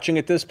of watching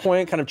at this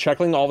point, kind of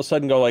chuckling, all of a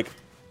sudden go like...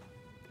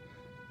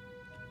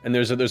 And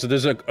there's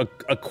a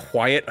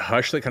quiet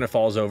hush that kind of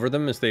falls over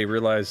them as they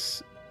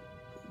realize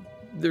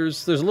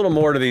there's a little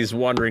more to these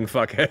wandering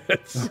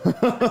fuckheads.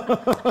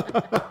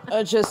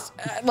 Just,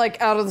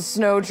 like, out of the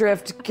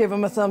snowdrift, give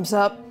him a thumbs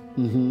up.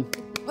 Mm-hmm.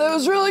 That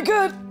was really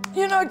good.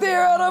 You knocked the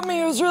air out of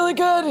me. It was really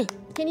good.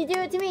 Can you do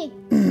it to me?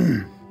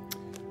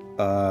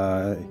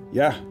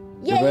 Yeah.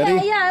 Yeah,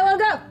 I want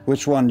to go.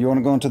 Which one? You want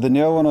to go into the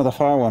near one or the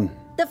far one?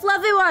 The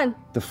fluffy one.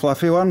 The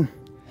fluffy one?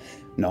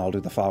 No, I'll do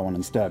the far one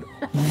instead.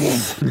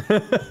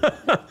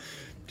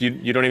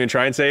 You don't even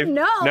try and save?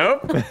 No.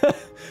 Nope.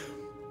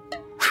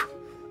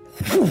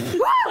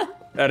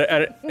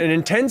 At an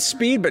intense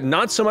speed, but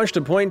not so much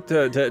to point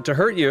to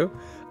hurt you,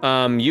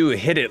 you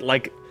hit it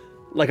like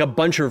a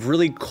bunch of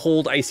really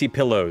cold, icy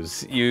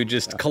pillows. You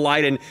just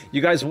collide, and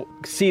you guys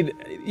see.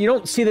 You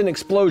don't see an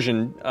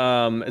explosion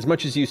as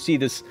much as you see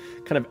this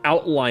kind of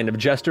outline of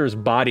Jester's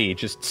body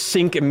just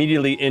sink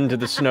immediately into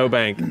the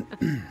snowbank.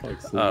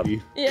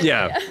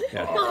 Yeah.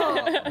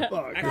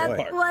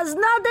 That was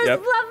not as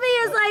fluffy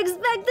as I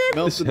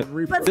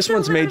expected. This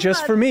one's made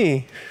just for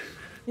me.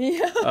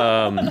 Yeah.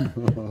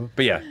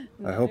 But yeah,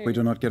 I hope we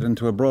do not get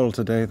into a brawl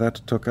today. That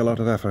took a lot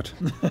of effort.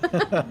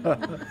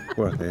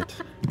 Worth it.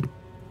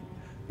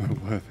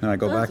 And I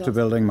go back to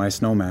building my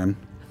snowman.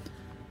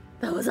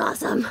 That was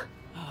awesome.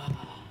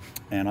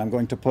 And I'm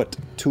going to put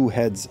 2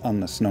 heads on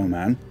the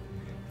snowman.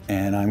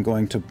 And I'm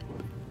going to,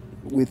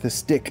 with a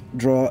stick,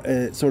 draw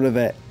a, sort of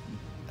a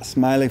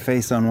smiley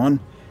face on one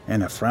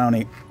and a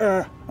frowny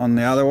on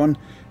the other one.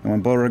 And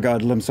when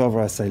Beauregard limps over,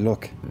 I say,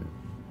 look,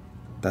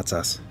 that's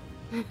us.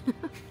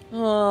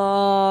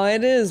 Oh,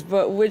 it is,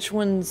 but which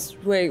one's...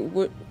 Wait,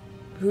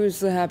 who's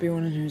the happy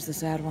one and who's the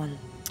sad one?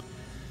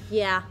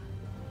 Yeah.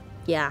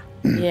 Yeah.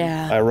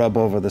 Yeah. I rub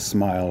over the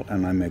smile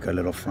and I make a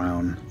little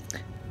frown.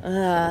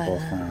 We're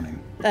both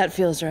frowning. That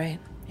feels right.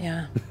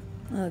 Yeah.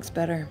 That looks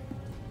better.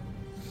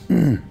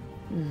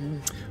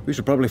 We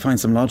should probably find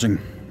some lodging.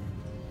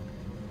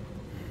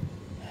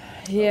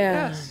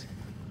 Yeah. Yes.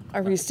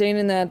 Are we staying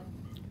in that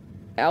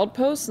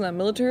outpost, in that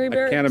military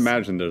barracks? I can't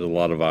imagine there's a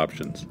lot of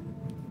options.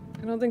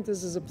 I don't think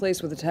this is a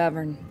place with a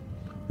tavern.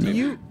 Do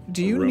you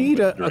room need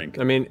with a drink.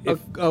 I mean, if,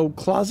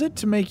 closet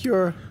to make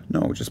your...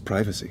 No, just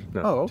privacy.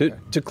 no, Oh, okay.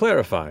 to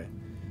clarify,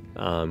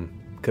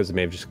 because I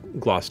may have just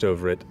glossed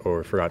over it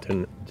or forgot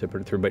to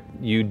put it through, but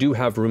you do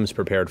have rooms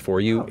prepared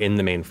for you in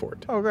the main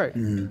fort. Oh, great.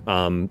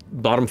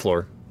 Bottom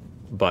floor,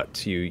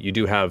 but you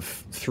do have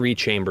 3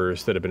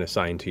 chambers that have been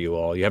assigned to you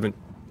all. You haven't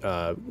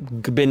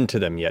been to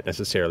them yet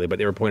necessarily, but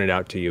they were pointed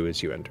out to you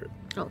as you entered.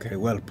 Okay,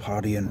 well,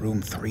 party in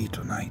room 3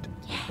 tonight.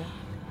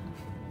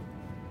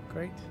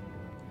 Great.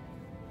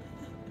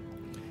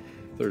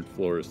 3rd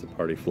floor is the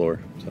party floor,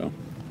 so.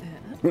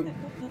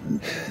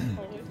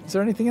 Is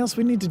there anything else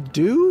we need to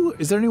do?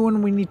 Is there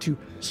anyone we need to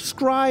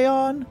scry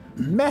on?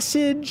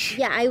 Message?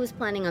 Yeah, I was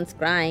planning on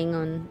scrying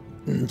on...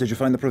 Did you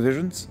find the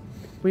provisions?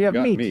 We have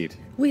Got meat. meat.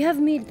 We have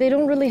meat. They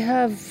don't really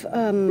have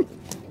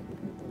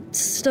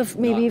stuff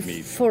maybe Not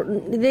meat. for...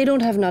 They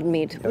don't have not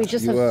meat. We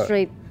just You have are-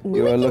 straight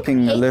You are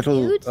looking a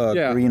little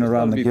Yeah, green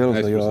around that'd the be gills,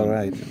 nice are for you some- all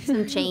right?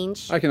 Some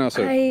change. I can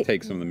also I-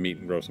 take some of the meat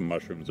and grow some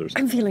mushrooms or I'm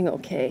something. feeling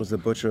okay. Was the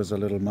butcher's a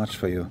little much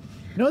for you?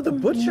 No, the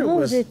butcher No,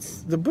 was...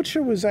 it's- The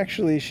butcher was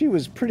actually... She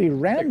was pretty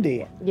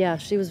randy. Yeah,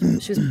 she was...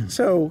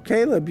 So,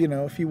 Caleb,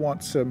 if you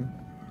want some...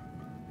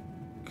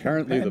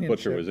 Apparently the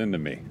butcher companionship. was into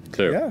me,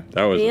 too. Yeah.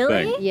 That was the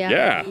Really? thing.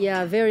 Yeah.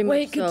 Yeah, very much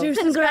Wait, so.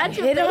 Caduceus got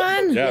hit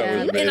on?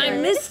 Yeah, it was And I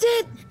amazing. missed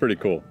it? It's pretty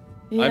cool.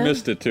 I Yeah.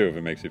 missed it, too, if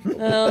it makes you feel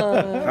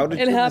How did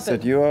it you miss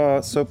happened. it? You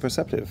are so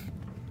perceptive.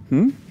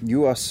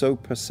 You are so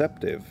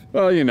perceptive.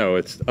 Well,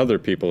 it's other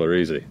people are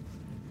easy.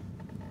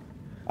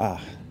 Yeah,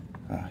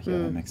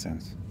 that makes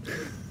sense.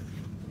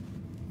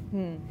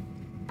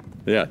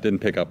 Yeah, didn't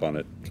pick up on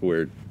it. It's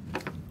weird.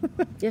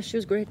 Yeah, she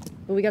was great.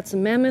 Well, we got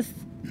some mammoth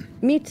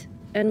meat,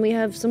 and we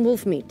have some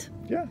wolf meat.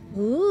 Yeah.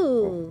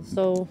 Ooh.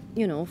 So,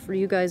 for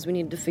you guys, we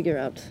need to figure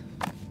out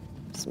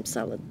some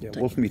salad. Yeah,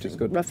 type wolf of meat is thing.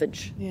 good.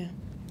 Roughage. Yeah.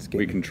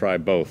 We can try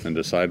both and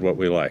decide what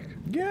we like.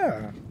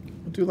 Yeah.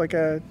 We'll do like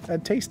a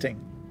tasting.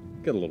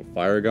 Get a little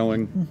fire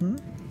going.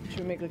 Should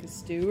we make like a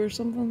stew or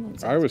something?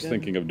 That I was sounds good.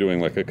 thinking of doing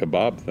like a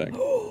kebab thing.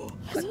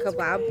 A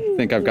kebab. I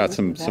think I've got Ooh,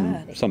 some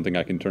bad. something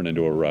I can turn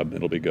into a rub.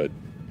 It'll be good.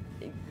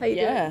 How you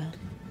Yeah.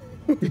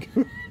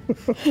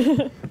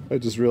 I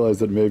just realized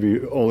that maybe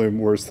only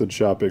worse than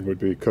shopping would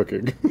be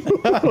cooking.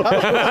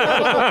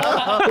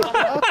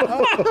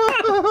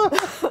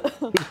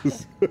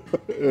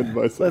 And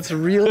myself. Let's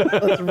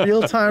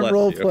real-time Bless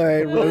role you.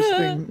 play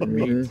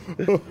roasting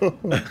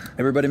meat.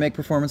 Everybody make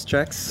performance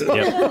checks.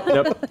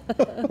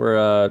 Yep.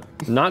 We're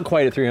not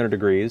quite at 300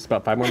 degrees,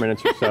 about 5 more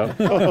minutes or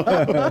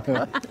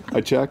so.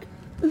 I check.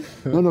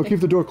 No, keep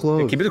the door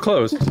closed. Keep it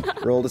closed.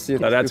 Roll to see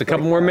if That's a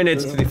couple more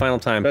minutes to the final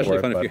time Especially for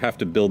it. fun if but- you have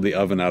to build the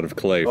oven out of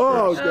clay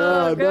Oh first.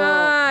 God,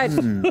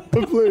 God. no!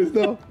 Please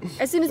no.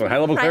 As soon as So we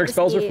high-level cleric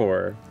spells are privacy,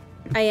 for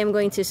I am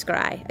going to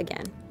scry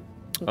again.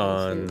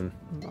 on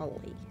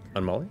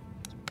Molly.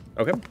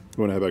 Okay. You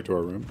want to head back to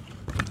our room?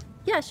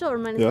 Yeah, sure,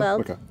 might as Yeah. well.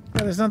 Okay.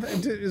 Yeah, there's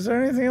nothing. Is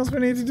there anything else we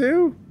need to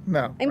do?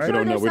 No. I'm right?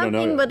 sure there's we don't know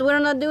something, yet. but we're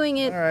not doing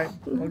it. All right.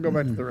 We'll go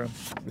back to the room.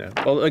 Yeah.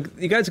 Well,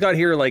 you guys got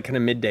here kind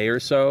of midday or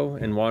so,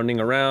 and wandering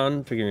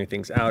around, figuring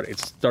things out.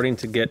 It's starting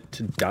to get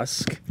to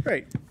dusk,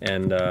 Great.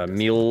 and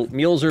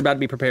meals are about to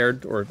be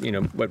prepared, or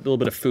what little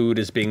bit of food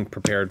is being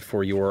prepared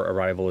for your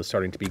arrival is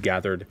starting to be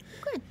gathered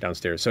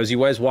downstairs. So as you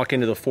guys walk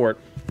into the fort,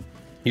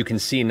 you can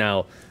see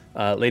now.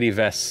 Lady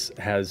Vess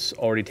has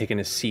already taken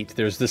a seat.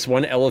 There's this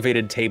one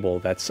elevated table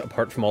that's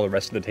apart from all the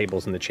rest of the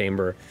tables in the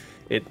chamber.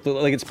 It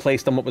looks like it's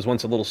placed on what was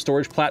once a little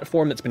storage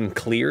platform that's been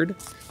cleared,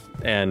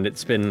 and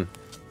it's been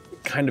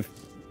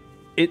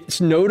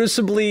it's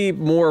noticeably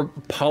more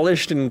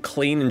polished and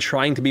clean and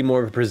trying to be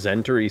more of a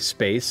presentary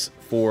space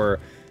for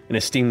an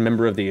esteemed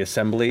member of the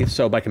assembly.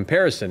 So by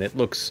comparison, it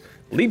looks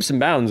leaps and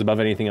bounds above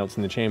anything else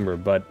in the chamber,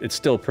 but it's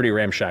still pretty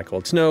ramshackle.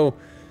 It's no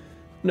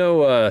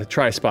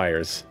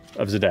Tri-Spires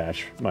of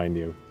Zadash, mind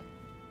you.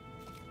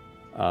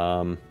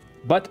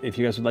 But if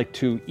you guys would like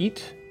to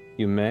eat,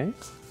 you may.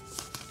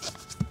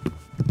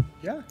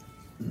 Yeah.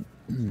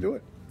 Do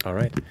it. All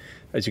right.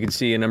 As you can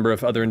see, a number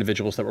of other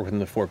individuals that work within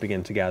the fort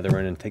begin to gather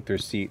in and take their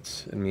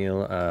seats.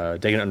 Emil,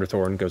 Dagon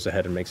Underthorn goes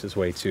ahead and makes his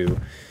way to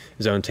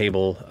his own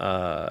table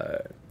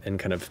and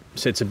kind of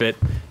sits a bit,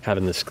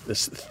 having this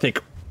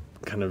thick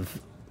kind of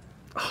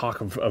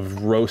hawk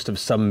of roast of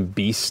some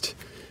beast,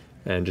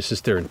 and just sits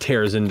there and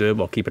tears into it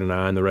while keeping an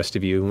eye on the rest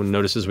of you. And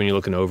notices when you're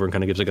looking over and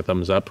kind of gives like a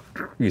thumbs up.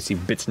 You see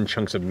bits and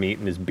chunks of meat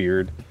in his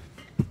beard.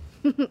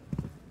 Do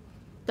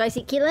I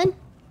see Keelan?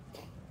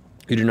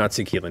 You do not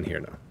see Keelan here,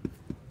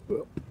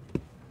 no.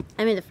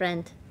 I made a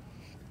friend.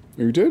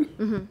 You did?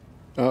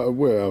 Mm-hmm.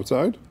 Where,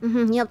 outside?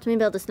 Mm-hmm. He helped me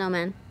build a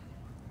snowman.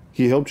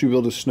 He helped you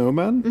build a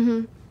snowman?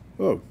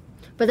 Mm-hmm. Oh.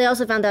 But I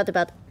also found out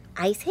about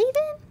Ice Haven?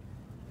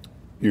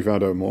 You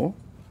found out more?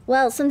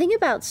 Well, something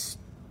about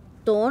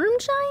storm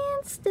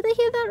giants. Did I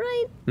hear that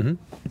right?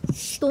 Mm-hmm.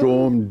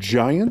 Storm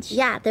giants?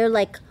 Yeah, they're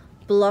like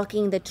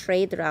blocking the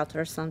trade route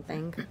or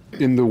something.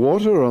 In the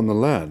water or on the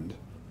land?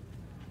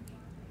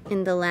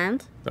 In the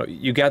land? Oh,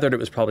 you gathered it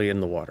was probably in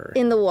the water.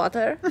 In the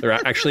water? They're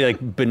actually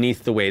like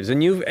beneath the waves,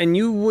 and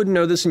you would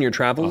know this in your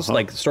travels.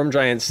 Like storm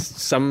giants,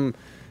 some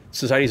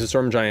societies of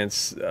storm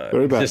giants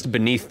exist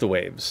beneath the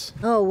waves.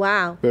 Oh,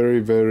 wow.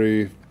 Very,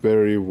 very,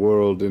 very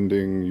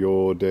world-ending,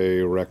 your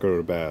day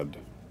wrecker bad.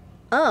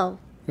 Oh,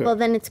 Yeah. well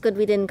then it's good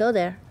we didn't go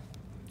there.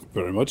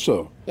 Very much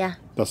so. Yeah,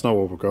 That's not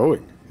where we're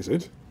going, is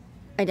it?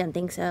 I don't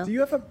think so. Do you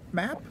have a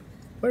map?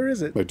 Where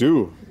is it? I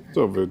do. It's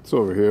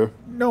over here.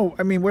 No,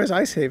 I mean, where's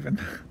Ice Haven?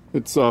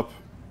 It's up.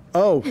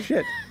 Oh,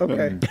 shit.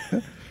 Okay.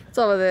 It's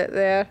over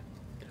there.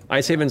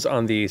 Ice Haven's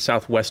on the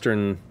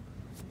southwestern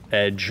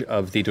edge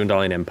of the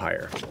Dwendalian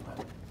Empire.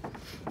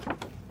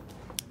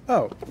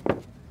 Oh.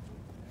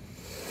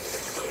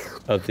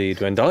 Of the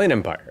Dwendalian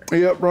Empire.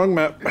 Yep, wrong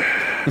map.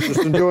 Just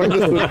enjoying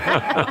this one.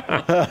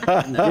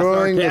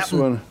 Enjoying this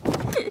one.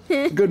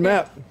 Good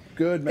map.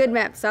 Good map. Good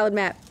map. Solid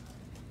map.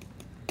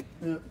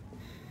 Yep.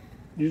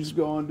 You just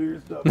go on and do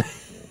your stuff.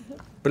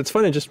 But it's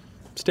fun to just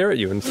stare at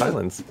you in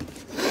silence.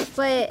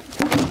 But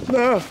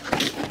no.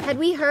 Had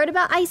we heard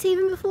about Ice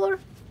Haven before?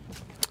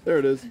 There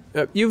it is.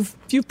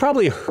 You've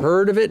probably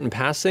heard of it in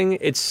passing.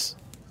 It's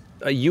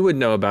you would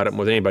know about it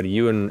more than anybody.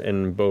 You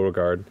and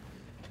Beauregard,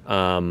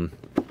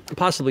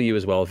 possibly you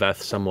as well,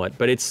 Veth, somewhat.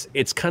 But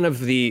it's kind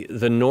of the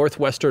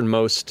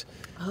northwesternmost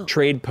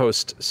trade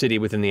post city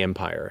within the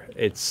Empire.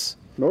 It's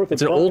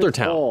an older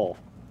town.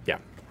 Yeah,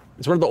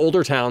 it's one of the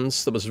older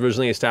towns that was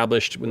originally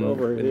established when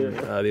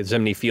the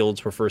Zemni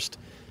Fields were first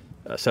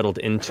settled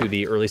into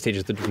the early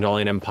stages of the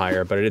Dwendalian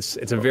Empire. But it's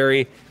a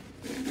very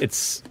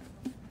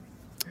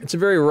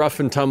rough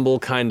and tumble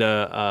kind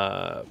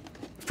of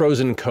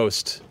frozen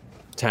coast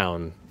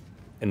town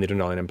in the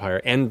Dwendalian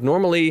Empire, and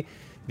normally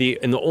the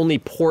only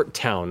port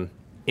town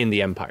in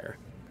the Empire,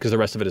 because the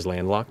rest of it is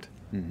landlocked.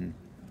 Mm-hmm.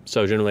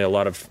 So generally, a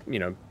lot of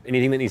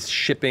anything that needs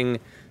shipping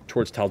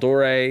towards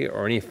Taldore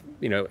or any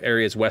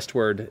areas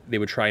westward, they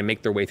would try and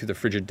make their way through the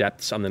frigid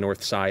depths on the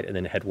north side and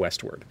then head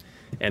westward.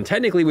 And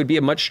technically, would be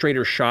a much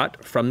straighter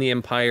shot from the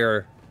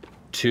Empire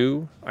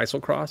to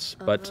Islecross,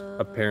 but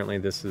apparently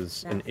this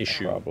is an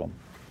issue. Problem.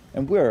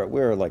 And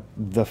we're like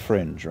the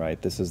fringe,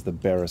 right? This is the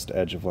barest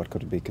edge of what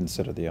could be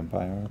considered the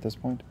Empire at this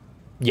point.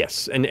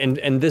 Yes, and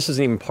this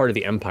isn't even part of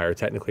the Empire,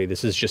 technically.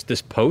 This is just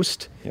this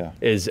post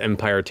is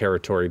Empire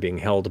territory being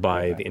held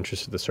by the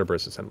interests of the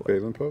Cerberus Assembly.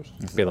 Balin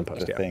Post? Balin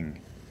Post, the yeah.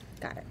 thing.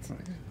 Got it.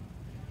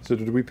 So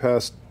did we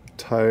pass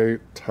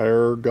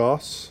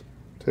Tyrgos?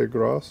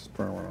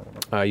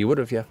 Tigros? You would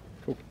have, yeah.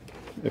 Cool.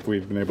 If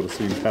we'd been able to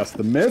see past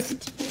the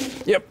mist.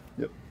 Yep.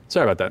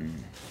 Sorry about that.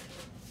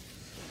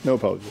 No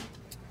apology.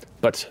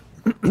 But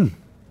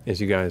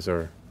as you guys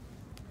are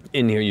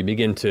in here, you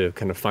begin to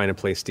kind of find a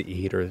place to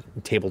eat or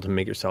a table to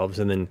make yourselves,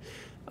 and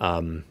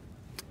then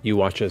you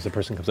watch as the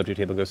person comes up to your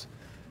table and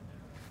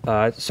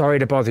goes, sorry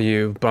to bother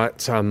you,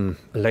 but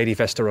Lady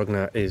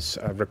Vesterogna is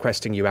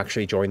requesting you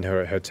actually join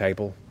her at her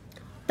table.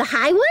 The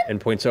high one?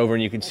 And points over,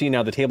 and you can see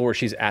now the table where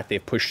she's at,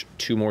 they've pushed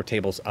 2 more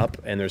tables up,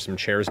 and there's some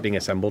chairs being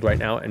assembled right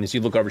now, and as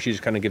you look over, she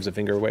just kind of gives a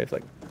finger wave,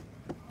 like...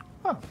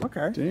 Oh,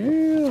 okay.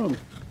 Damn.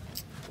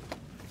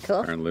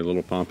 Cool. Apparently a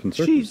little pomp and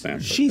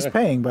circumstance. She's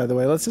paying, by the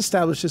way. Let's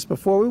establish this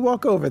before we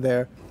walk over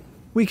there.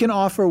 We can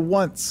offer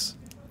once,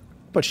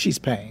 but she's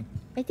paying.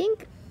 I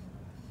think.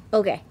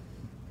 Okay.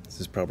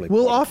 This is probably.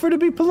 We'll offer to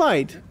be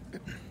polite,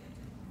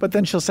 but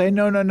then she'll say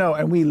no,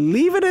 and we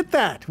leave it at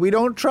that. We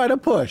don't try to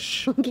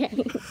push.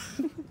 Okay.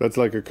 That's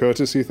like a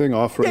courtesy thing,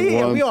 offering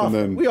once we offer, and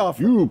then we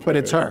offer. you But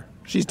it's her.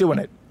 She's doing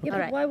it. Yeah,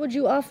 but why would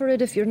you offer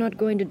it if you're not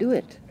going to do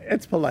it?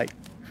 It's polite.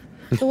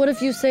 So what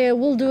if you say, I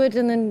will do it,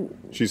 and then...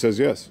 She says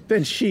yes.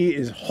 Then she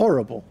is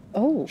horrible.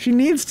 Oh. She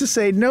needs to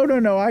say,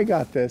 no, I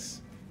got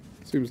this.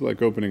 Seems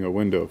like opening a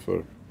window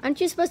for... Aren't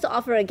you supposed to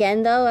offer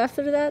again, though,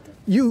 after that?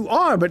 You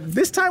are, but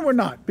this time we're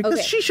not, because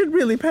Okay. she should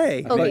really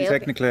pay. But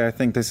technically, I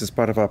think this is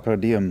part of our per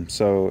diem,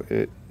 so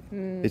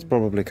it's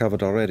probably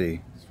covered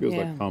already. This feels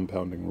like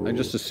compounding rules. I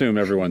just assume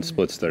everyone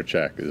splits their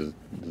check. Isn't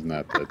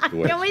that the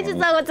way? Can't wait to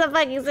know what's up.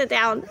 Fucking sit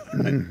down.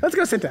 Let's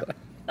go sit down.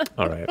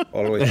 All right.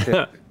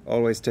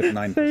 Always tip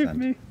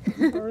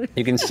 9%.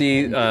 You can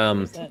see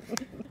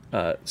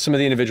some of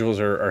the individuals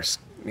are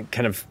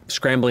kind of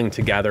scrambling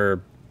to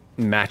gather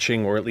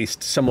matching or at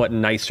least somewhat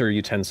nicer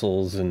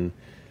utensils and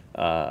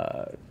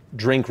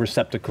drink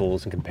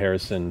receptacles in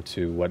comparison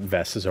to what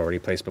Vess has already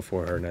placed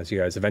before her. And as you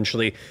guys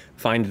eventually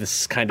find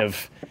this kind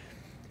of...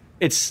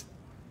 It's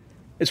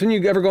when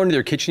you ever go into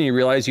their kitchen, you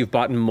realize you've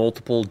bought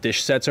multiple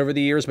dish sets over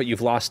the years, but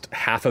you've lost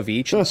half of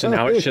each. And so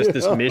now it's just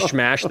this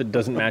mishmash that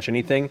doesn't match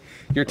anything.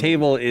 Your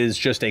table is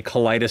just a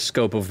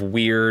kaleidoscope of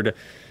weird,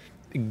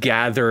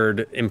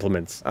 gathered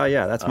implements. Oh,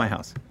 yeah, that's my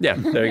house. Yeah,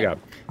 there you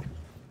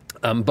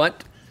go.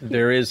 But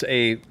there is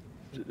 3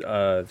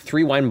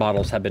 wine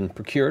bottles have been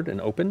procured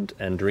and opened,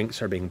 and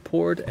drinks are being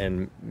poured,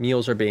 and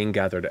meals are being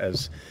gathered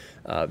as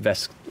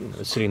Vess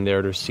is sitting there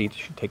at her seat.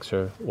 She takes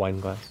her wine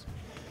glass.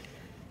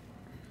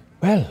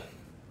 Well,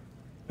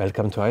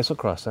 welcome to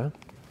Isocross, huh?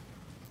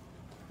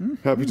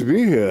 Happy to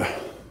be here.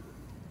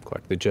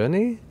 Quite the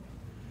journey.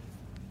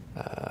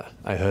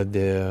 I heard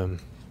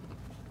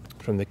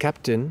from the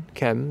captain,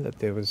 Kem, that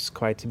there was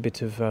quite a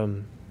bit of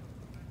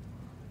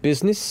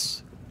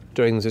business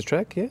during the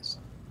trek, yes?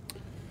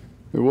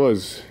 It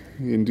was,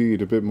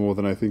 indeed, a bit more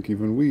than I think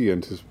even we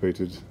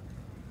anticipated.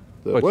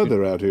 The What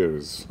weather out here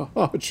is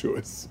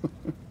arduous.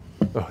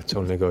 Oh, it's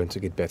only going to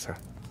get better.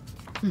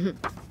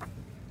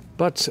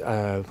 But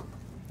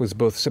was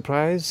both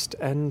surprised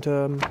and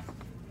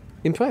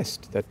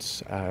impressed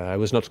that I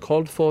was not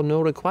called for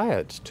nor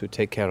required to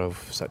take care of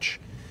such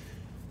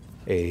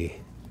a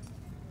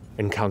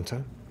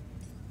encounter.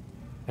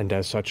 And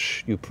as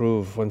such, you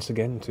prove once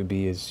again to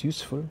be as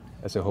useful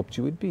as I hoped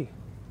you would be.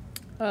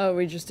 Oh,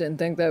 we just didn't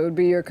think that would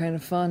be your kind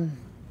of fun.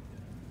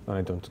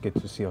 I don't get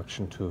to see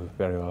Auction 2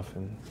 very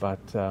often, but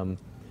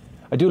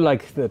I do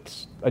like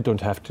that I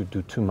don't have to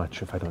do too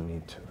much if I don't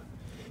need to.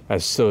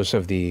 As those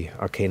of the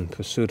Arcane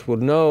Pursuit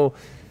would know,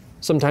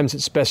 sometimes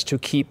it's best to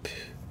keep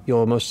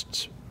your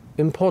most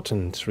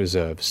important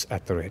reserves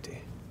at the ready.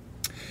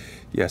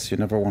 Yes, you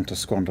never want to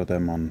squander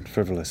them on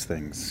frivolous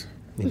things.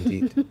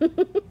 Indeed.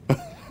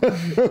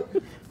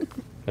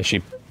 As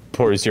she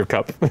pours your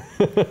cup.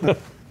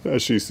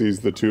 As she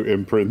sees the 2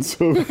 imprints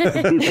of people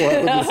out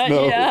in the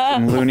snow. Yeah.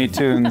 And Looney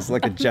Tunes,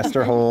 like a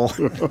jester hole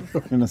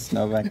in a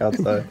snowbank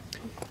outside.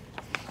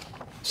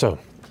 So,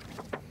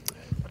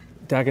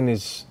 Dagon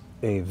is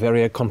a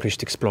very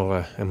accomplished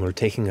explorer and will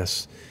taking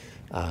us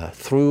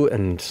through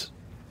and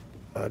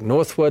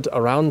northward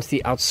around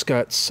the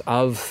outskirts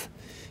of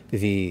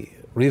the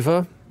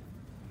river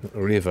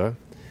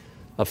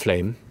of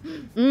flame.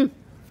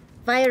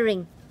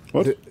 Firing.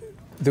 What?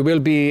 There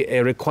will be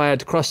a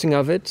required crossing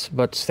of it,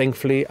 but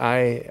thankfully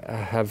I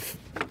have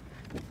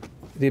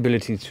the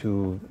ability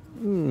to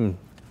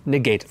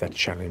negate that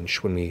challenge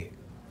when we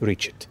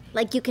reach it.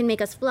 Like you can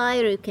make us fly,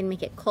 or you can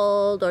make it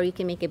cold, or you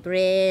can make a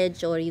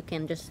bridge, or you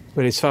can just...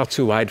 Well, it's far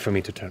too wide for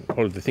me to turn.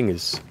 All the thing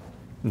is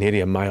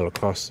nearly a mile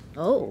across.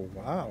 Oh,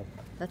 wow.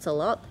 That's a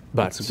lot.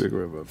 But It's a big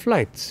river.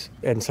 flights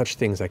and such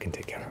things I can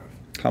take care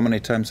of. How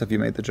many times have you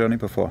made the journey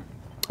before?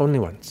 Only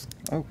once.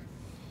 Oh.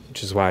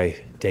 Which is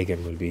why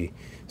Dagon will be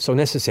so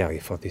necessary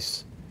for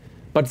this.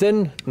 But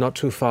then, not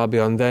too far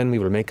beyond then, we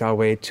will make our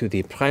way to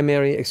the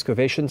primary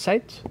excavation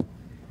site.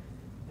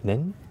 And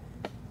then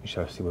we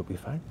shall see what we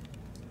find.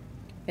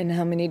 In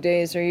how many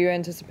days are you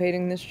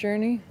anticipating this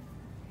journey?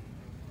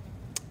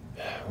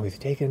 With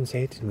Dagon's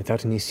aid and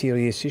without any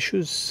serious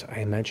issues, I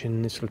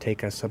imagine this will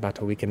take us about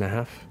a week and a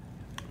half.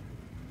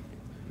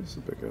 This is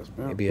a big-ass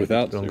map. Maybe a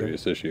Without bit longer.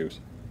 serious issues.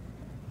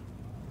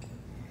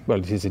 Well,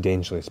 it is a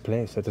dangerous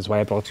place. That is why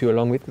I brought you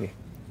along with me.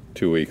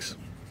 2 weeks.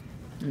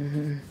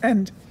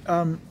 And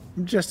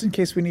just in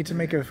case we need to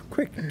make a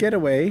quick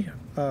getaway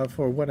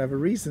for whatever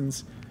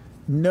reasons,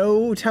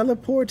 no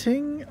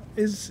teleporting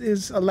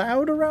is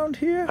allowed around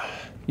here?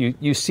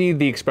 You see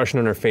the expression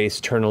on her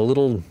face turn a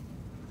little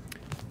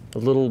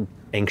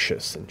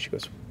anxious, and she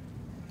goes,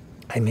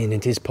 I mean,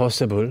 it is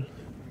possible.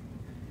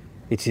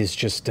 It is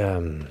just,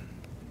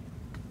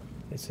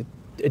 it's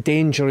a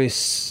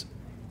dangerous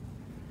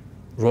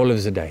roll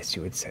of the dice,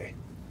 you would say.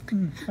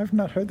 I've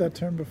not heard that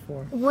term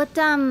before. What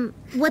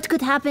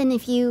could happen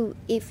if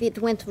it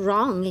went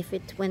wrong, if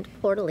it went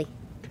poorly?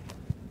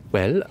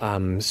 Well,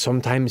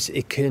 sometimes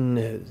it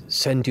can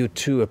send you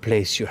to a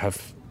place you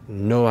have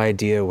no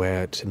idea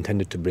where it's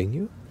intended to bring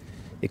you.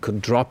 It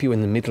could drop you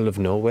in the middle of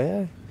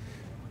nowhere,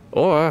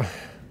 or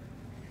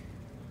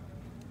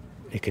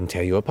it can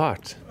tear you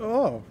apart.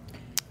 Oh.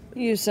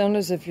 You sound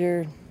as if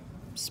you're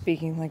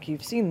speaking like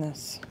you've seen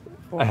this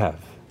before. I have.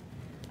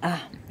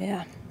 Ah,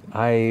 yeah.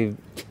 I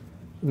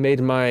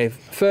made my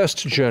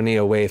first journey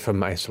away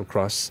from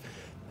Islecross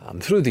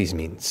through these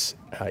means,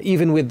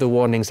 even with the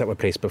warnings that were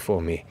placed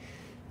before me.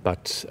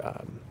 But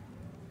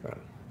well,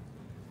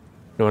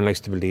 no one likes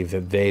to believe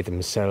that they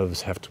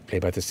themselves have to play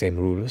by the same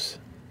rules.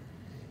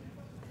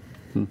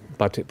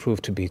 But it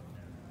proved to be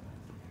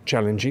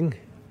challenging.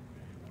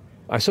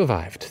 I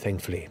survived,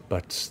 thankfully,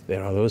 but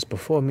there are those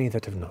before me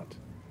that have not,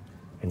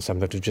 and some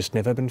that have just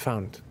never been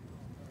found.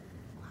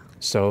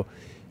 So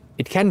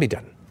it can be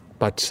done,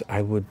 but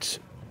I would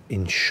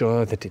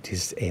ensure that it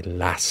is a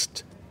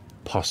last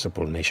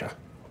possible measure.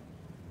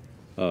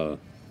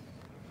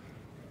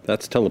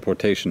 That's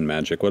teleportation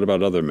magic. What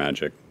about other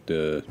magic?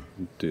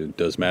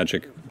 Does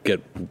magic get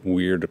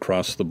weird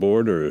across the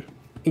board, or...?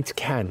 It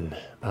can.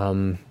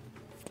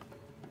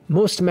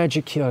 Most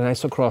magic here on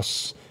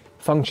Isocross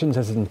functions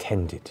as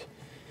intended,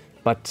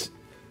 but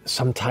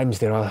sometimes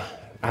there are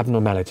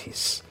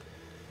abnormalities,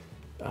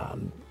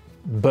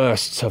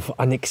 bursts of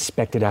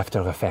unexpected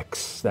after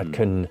effects that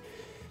can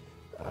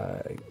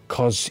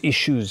cause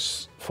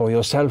issues for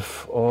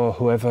yourself or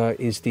whoever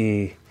is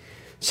the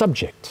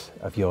subject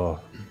of your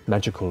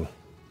magical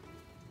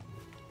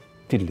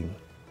diddling.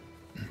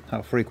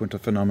 How frequent a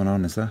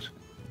phenomenon is that?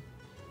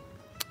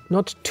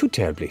 Not too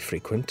terribly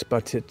frequent,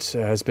 but it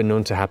has been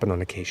known to happen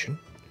on occasion.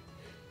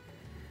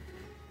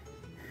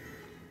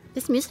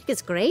 This music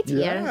is great here.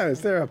 Yeah,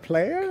 is there a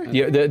player?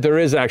 Yeah, there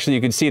is actually.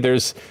 You can see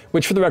there's,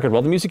 which for the record,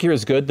 while the music here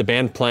is good, the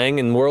band playing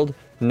in World,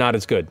 not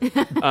as good.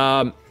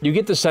 You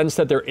get the sense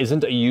that there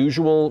isn't a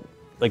usual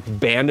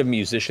band of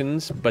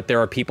musicians, but there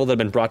are people that have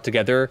been brought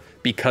together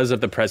because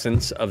of the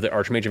presence of the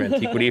Archmage of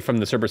Antiquity from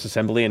the Cerberus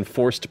Assembly and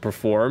forced to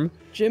perform.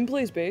 Jim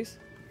plays bass.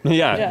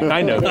 Yeah,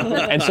 kind of.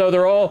 And so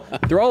they're all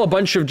a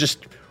bunch of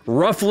just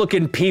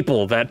rough-looking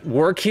people that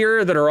work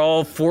here that are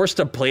all forced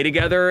to play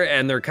together,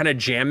 and they're kind of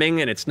jamming,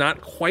 and it's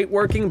not quite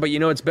working, but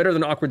it's better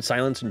than awkward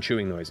silence and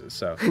chewing noises.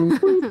 So.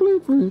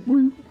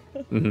 Feeling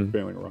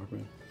a rock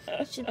band.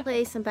 You should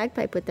play some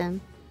bagpipe with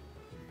them.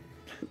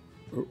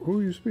 Who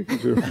are you speaking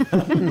to?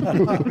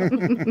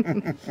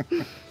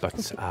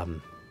 But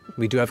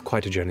we do have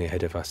quite a journey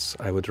ahead of us.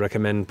 I would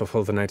recommend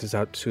before the night is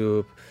out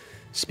to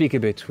speak a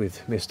bit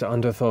with Mr.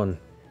 Underthorn,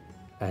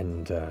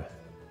 and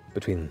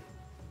between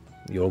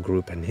your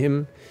group and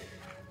him,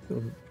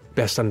 you'll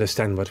best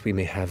understand what we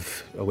may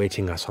have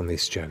awaiting us on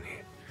this journey.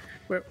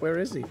 Where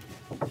is he?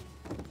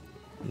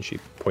 And she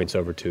points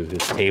over to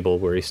this table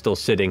where he's still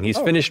sitting. He's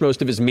finished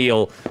most of his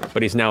meal,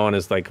 but he's now on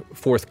his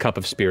fourth cup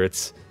of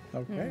spirits.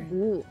 Okay.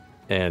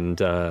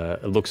 And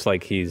it looks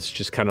like he's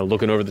just kind of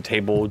looking over the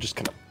table, just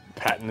kind of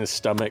patting his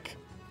stomach.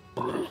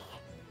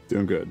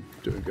 Doing good.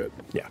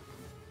 Yeah.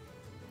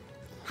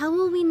 How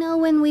will we know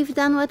when we've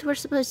done what we're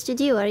supposed to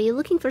do? Are you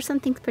looking for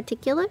something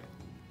particular?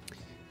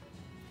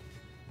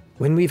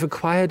 When we've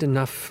acquired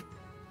enough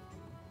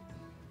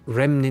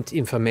remnant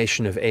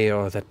information of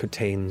Aeor that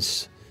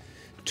pertains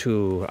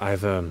to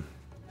either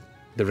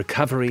the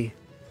recovery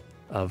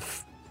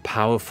of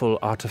powerful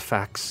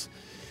artifacts,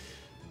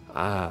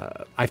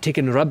 I've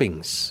taken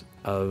rubbings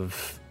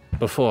of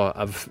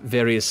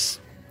various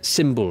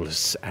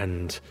symbols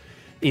and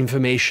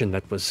information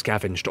that was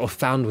scavenged or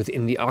found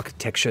within the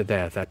architecture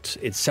there that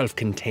itself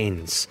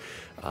contains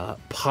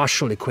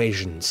partial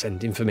equations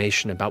and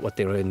information about what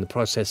they were in the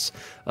process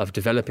of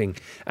developing,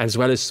 as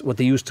well as what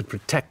they used to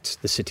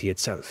protect the city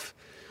itself.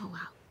 Oh,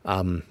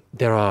 wow.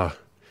 There are,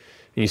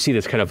 you see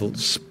this kind of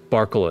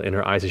sparkle in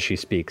her eyes as she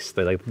speaks.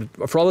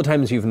 For all the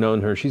times you've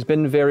known her, she's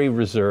been very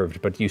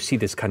reserved, but you see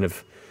this kind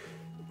of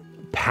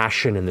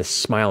passion and this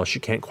smile she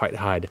can't quite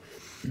hide.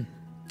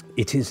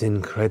 It is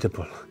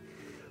incredible.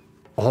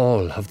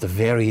 All of the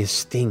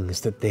various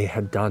things that they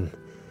had done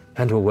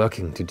and were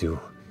working to do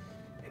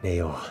in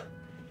Aeor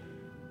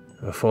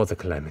before the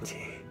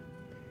calamity.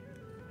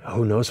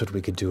 Who knows what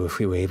we could do if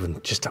we were able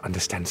just to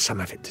understand some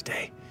of it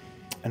today.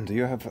 And do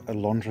you have a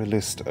laundry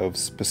list of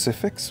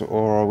specifics,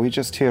 or are we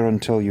just here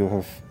until you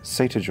have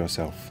sated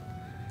yourself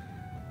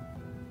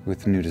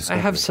with new discovery?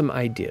 I have some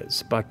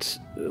ideas, but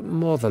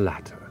more the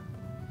latter.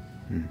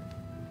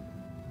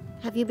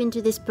 Have you been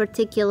to this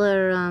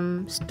particular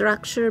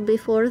structure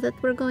before that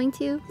we're going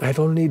to? I've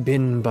only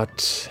been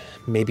but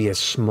maybe a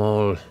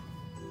small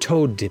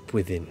toe dip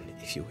within,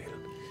 if you will,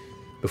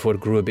 before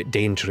it grew a bit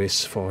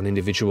dangerous for an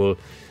individual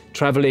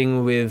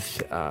traveling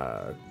with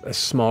a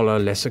smaller,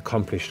 less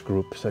accomplished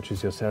group such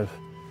as yourself.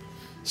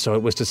 So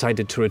it was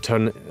decided to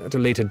return at a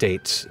later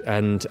date,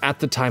 and at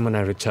the time when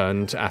I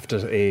returned, after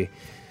a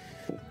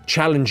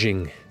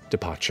challenging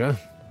departure,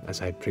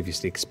 as I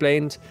previously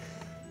explained,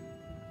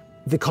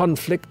 the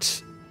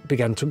conflict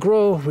began to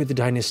grow with the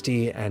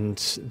dynasty,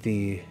 and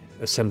the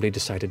assembly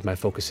decided my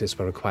focuses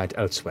were required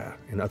elsewhere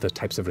in other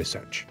types of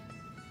research.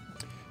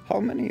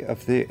 How many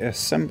of the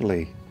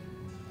assembly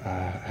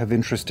have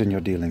interest in your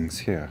dealings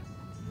here?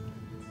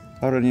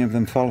 Are any of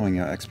them following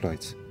your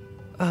exploits?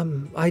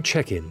 I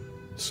check in,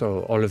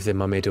 so all of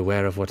them are made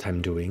aware of what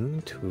I'm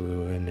doing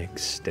to an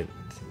extent.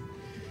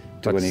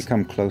 Do any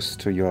come close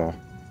to your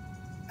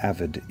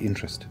avid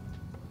interest?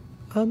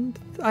 I'm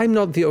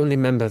not the only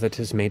member that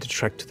has made a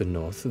trek to the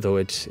north, though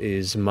it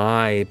is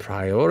my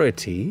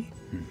priority.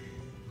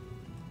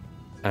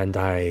 And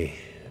I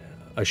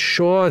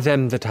assure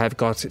them that I've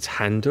got it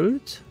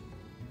handled.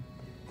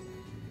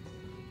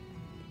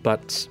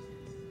 But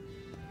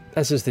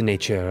as is the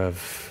nature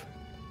of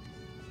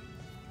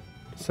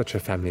such a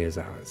family as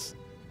ours.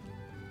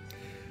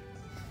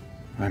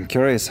 I'm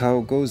curious,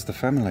 how goes the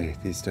family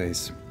these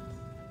days?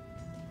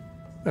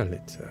 Well,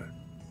 it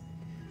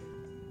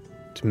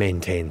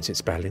maintains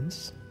its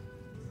balance.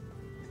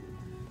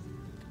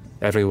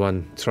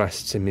 Everyone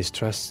trusts and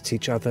mistrusts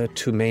each other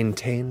to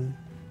maintain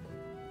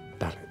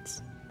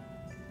balance.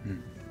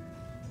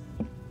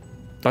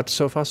 But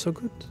so far, so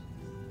good.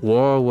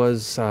 War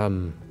was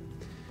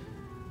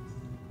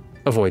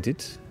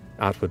avoided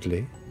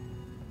outwardly,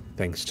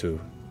 thanks to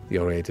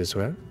your aid as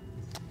well.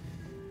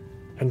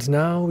 And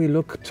now we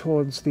look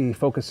towards the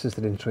focuses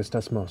that interest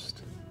us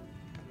most,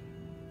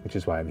 which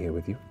is why I'm here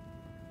with you.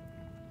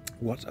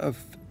 What of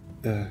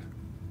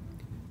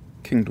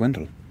King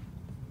Dwindle?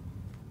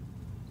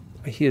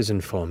 He is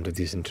informed of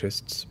these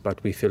interests,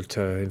 but we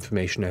filter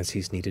information as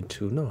he's needed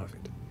to know of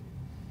it.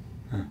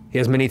 He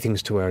has many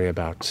things to worry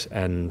about,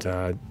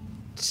 and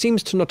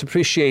seems to not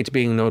appreciate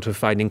being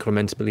notified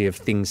incrementally of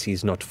things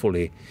he's not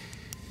fully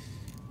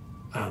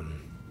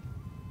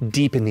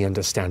deep in the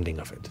understanding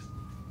of it.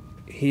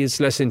 He is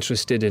less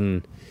interested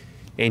in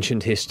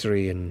ancient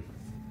history and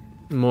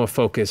more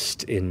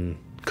focused in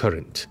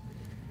current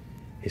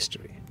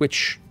history,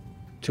 which,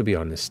 to be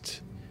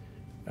honest,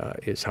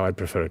 is how I'd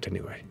prefer it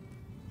anyway.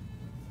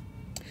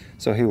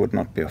 So he would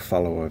not be a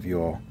follower of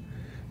your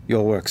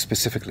work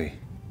specifically?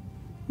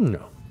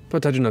 No,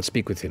 but I do not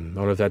speak with him.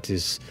 All of that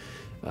is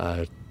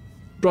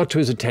brought to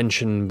his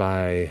attention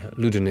by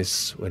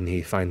Ludinus when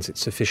he finds it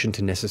sufficient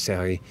and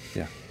necessary.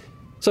 Yeah.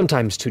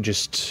 Sometimes to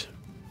just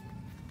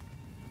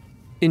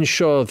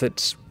ensure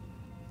that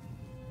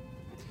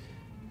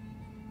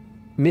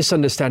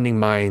misunderstanding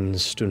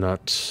minds do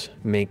not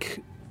make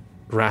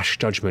rash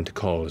judgment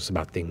calls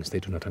about things they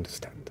do not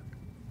understand.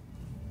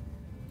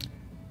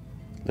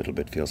 Little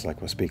bit feels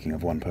like we're speaking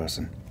of one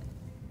person.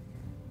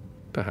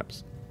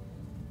 Perhaps.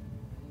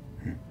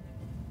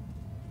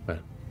 Well,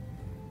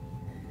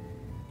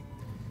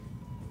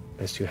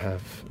 lest you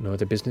have no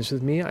other business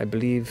with me, I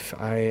believe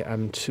I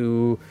am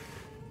to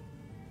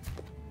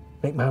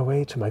make my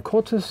way to my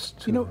quarters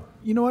to...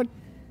 You know what?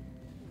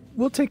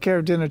 We'll take care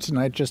of dinner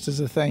tonight just as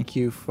a thank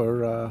you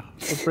for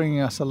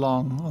bringing us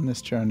along on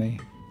this journey.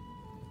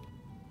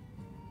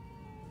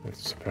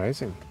 That's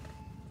surprising.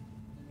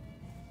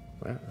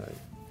 Well,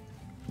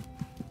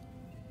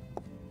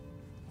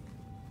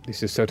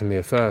 this is certainly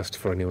a first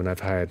for anyone I've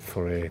hired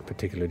for a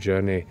particular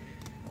journey.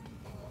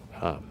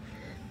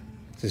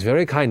 This is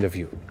very kind of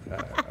you.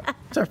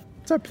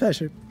 It's our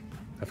pleasure.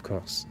 Of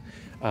course.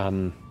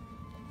 And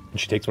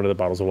she takes one of the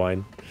bottles of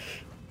wine.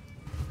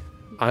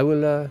 I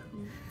will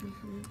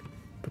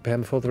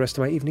prepare for the rest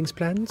of my evening's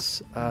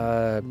plans.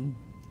 I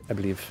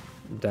believe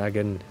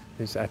Dagon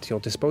is at your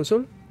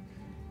disposal.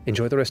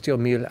 Enjoy the rest of your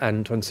meal,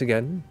 and once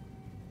again,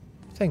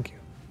 thank you.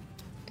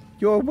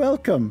 You're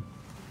welcome.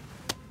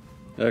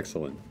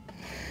 Excellent.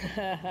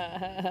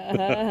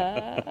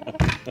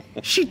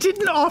 She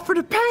didn't offer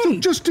to pay. So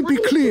just to be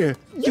clear,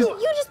 You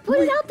just put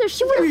it out there.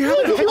 She would have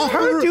paid. It's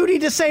her duty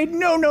to say,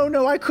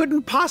 no, I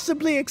couldn't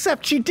possibly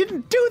accept. She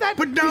didn't do that.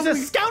 But now she's a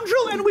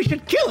scoundrel and we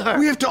should kill her.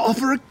 we have to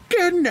offer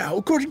again now,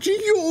 according to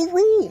your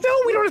rules.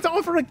 No, we don't have to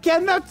offer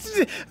again. That's,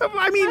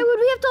 I mean... Why would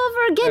we have to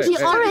offer again? She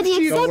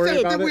already Don't worry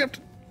accepted. about it.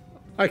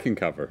 I can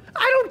cover.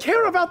 I don't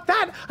care about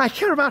that. I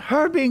care about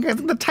her being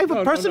the type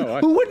of person no,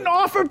 who wouldn't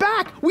offer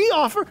back. We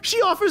offer,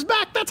 she offers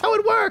back. That's how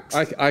it works.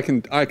 I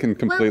can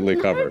completely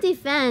In cover. her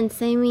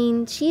defense, I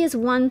mean, she is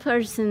one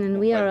person and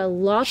we are a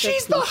lot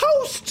She's of the people.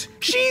 host.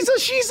 She's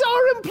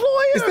our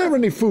employer. Is there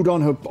any food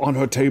on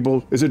her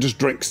table? Is it just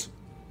drinks?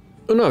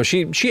 Oh, no,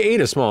 she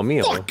ate a small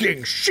meal.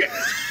 Fucking shit!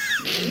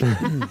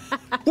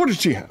 What did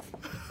she have?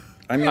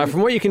 I mean,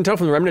 from what you can tell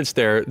from the remnants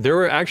there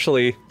were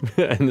actually,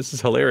 and this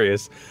is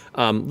hilarious,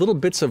 little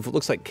bits of,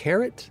 looks like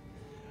carrot.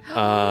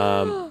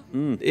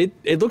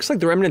 It looks like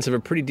the remnants of a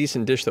pretty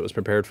decent dish that was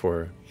prepared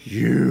for her.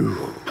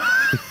 You.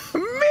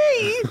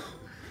 Me?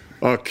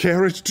 A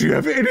carrot? Do you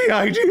have any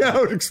idea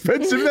how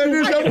expensive that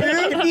is up I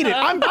here? can eat it.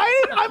 I'm buying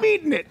it. I'm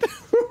eating it.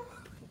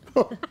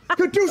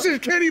 Caduceus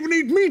can't even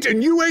eat meat,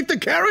 and you ate the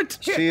carrot?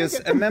 she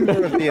is a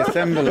member of the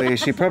assembly.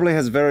 She probably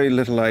has very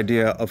little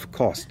idea of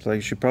cost.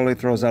 Like, she probably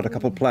throws out a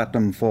couple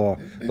platinum for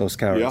those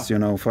carrots,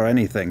 Yeah. for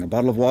anything. A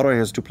bottle of water,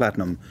 here's 2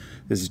 platinum,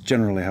 is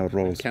generally how it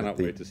rolls. Cannot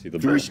wait to see the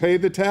Do we pay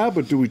the tab,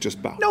 or do we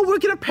just bow? No, we're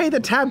going to pay the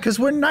tab because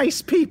we're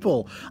nice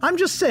people. I'm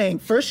just saying,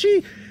 first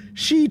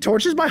she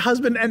tortures my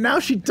husband, and now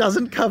she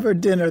doesn't cover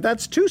dinner.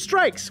 That's 2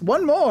 strikes.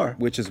 1 more.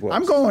 Which is worse.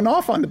 I'm going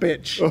off on the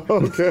bitch.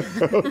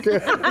 Okay.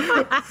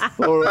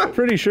 All right. I'm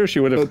pretty sure she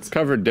would have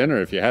covered dinner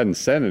if you hadn't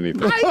said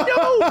anything. I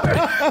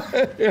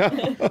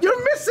know!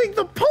 You're missing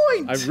the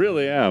point! I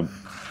really am.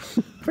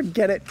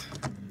 Forget it.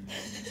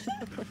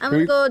 I'm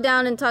going to go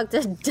down and talk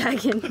to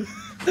Dagon.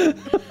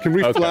 Can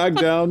we flag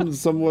down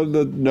someone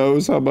that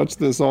knows how much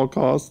this all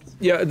costs?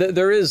 Yeah,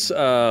 there is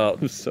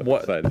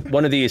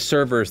one of the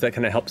servers that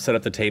kind of helps set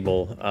up the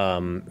table,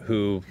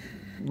 who,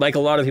 like a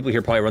lot of people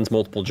here, probably runs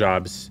multiple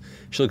jobs.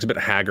 She looks a bit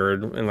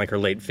haggard in like her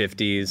late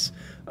 50s,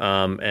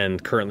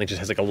 and currently just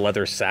has like a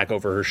leather sack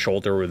over her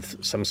shoulder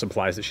with some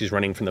supplies that she's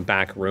running from the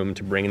back room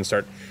to bring and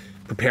start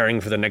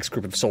preparing for the next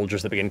group of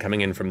soldiers that begin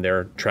coming in from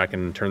their trek,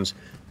 and turns,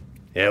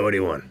 yeah, what do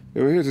you want?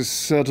 We're here to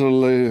settle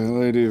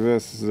Lady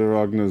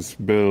Vesrogna's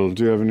bill.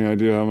 Do you have any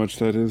idea how much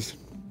that is?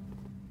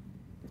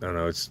 I don't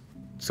know, it's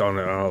on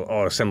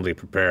all assembly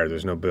prepared,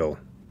 there's no bill.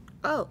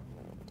 Oh.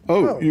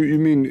 Oh, you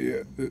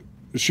mean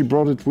she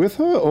brought it with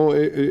her, or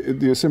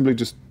the assembly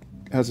just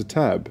has a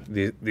tab.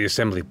 The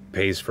assembly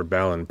pays for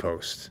Balin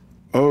Post.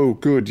 Oh,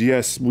 good.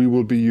 Yes, we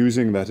will be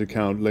using that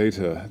account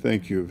later.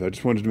 Thank you. I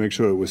just wanted to make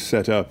sure it was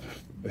set up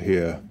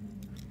here.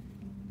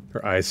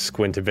 Her eyes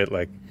squint a bit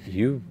like,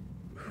 you?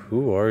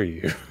 Who are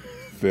you?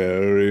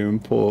 Very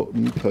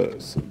important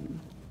person.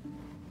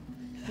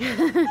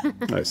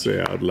 I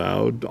say out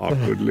loud,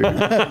 awkwardly.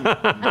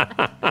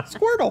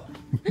 Squirtle!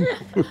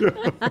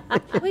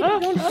 Wait, you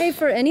don't pay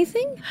for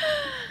anything?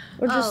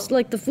 Or just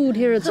like the food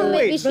here at the So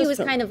maybe she was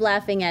restaurant? kind of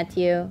laughing at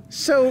you.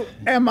 So,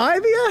 am I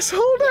the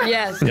asshole?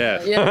 Yes.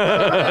 Yes.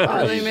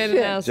 Yeah. They made an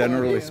asshole.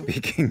 Generally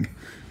speaking.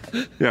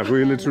 Yeah,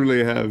 we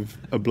literally have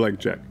a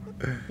blank check.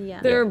 Yeah.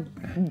 They're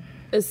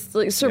it's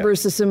like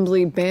Cerberus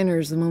Assembly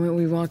banners the moment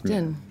we walked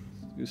in.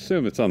 You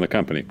assume it's on the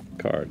company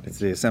card. It's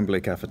the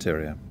assembly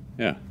cafeteria.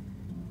 Yeah.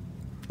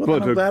 Well,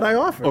 then I'm glad I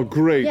offered. Oh,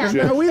 great. Yeah.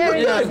 Now we look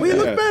good. We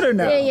look better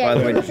now. Yeah.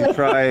 By the way,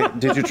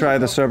 did you try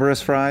the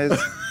Cerberus fries?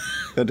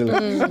 They're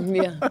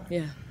delicious.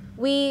 Yeah.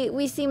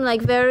 We seem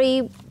like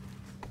very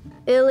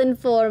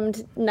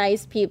ill-informed,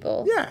 nice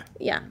people. Yeah.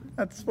 Yeah.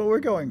 That's what we're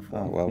going for.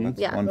 Oh, well, that's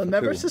Yeah. one They'll for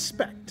never two.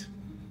 suspect.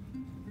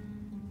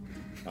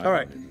 All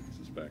right.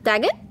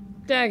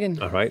 Dagon.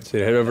 All right, so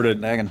you head over to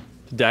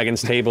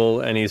Dagon's table,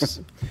 and he's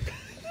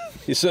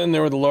sitting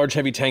there with a large,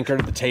 heavy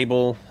tankard at the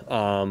table,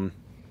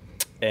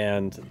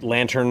 and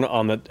lantern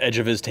on the edge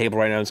of his table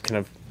right now is kind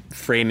of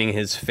framing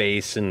his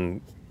face and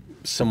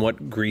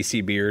somewhat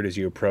greasy beard as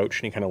you approach,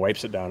 and he kind of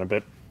wipes it down a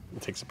bit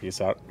and takes a piece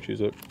out,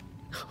 chews it.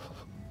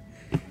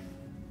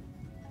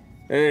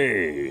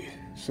 Hey,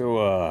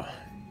 so,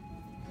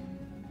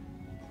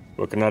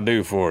 what can I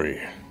do for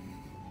you?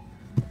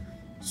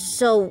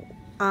 So,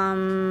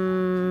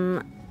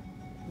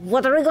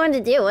 what are we going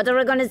to do? What are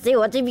we going to see?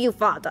 What have you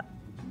fought?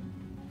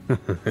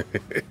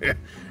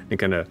 He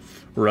kind of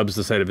rubs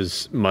the side of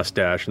his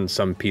mustache, and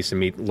some piece of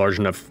meat large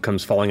enough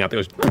comes falling out that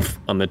goes poof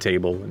on the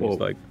table. And he's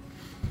like,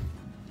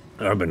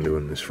 I've been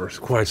doing this for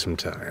quite some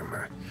time.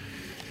 I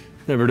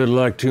never did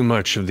like too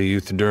much of the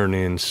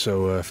Euthydurnians,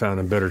 so I found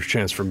a better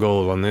chance for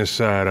gold on this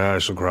side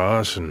of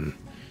Islecross, and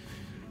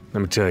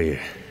let me tell you,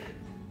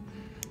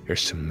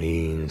 there's some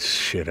mean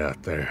shit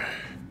out there.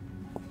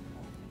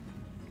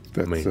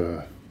 That's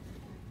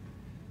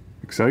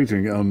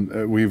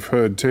exciting. We've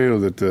heard tale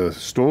that the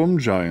storm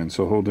giants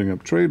are holding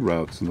up trade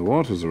routes in the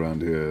waters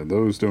around here.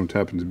 Those don't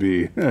happen to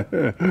be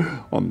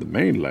on the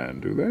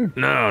mainland, do they?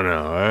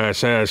 No.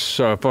 That's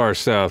so far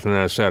south and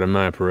outside of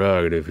my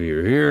prerogative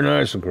here. Here in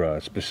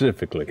Islecross,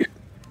 specifically.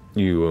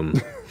 You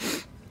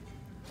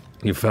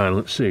find,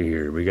 let's see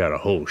here, we got a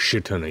whole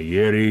shit ton of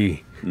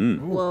Yeti.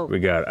 Whoa. We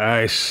got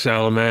ice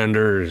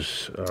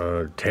salamanders,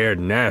 teared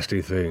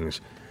nasty things.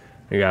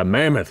 We got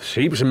mammoths,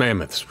 heaps of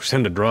mammoths. We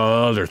tend to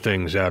draw other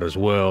things out as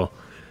well.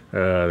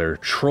 There are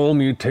troll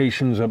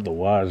mutations up the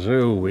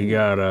wazoo. We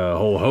got a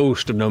whole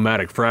host of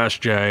nomadic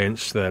frost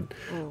giants that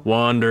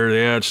wander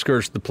the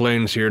outskirts of the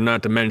plains here,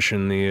 not to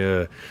mention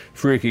the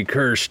freaky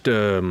cursed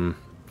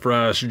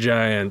frost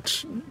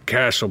giant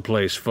castle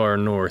place far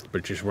north,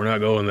 but we're not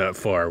going that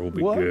far. We'll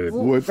be good.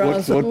 What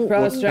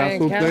Frost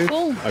giant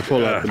castle? I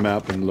pull out the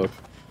map and look.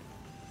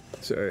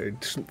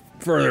 It's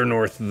further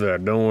north of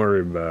that. Don't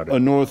worry about it.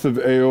 North of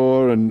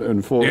Aor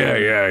and Fort.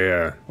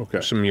 Yeah.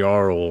 Okay. Some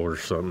Jarl or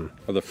something.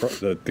 Are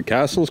the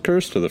castle's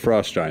cursed, or the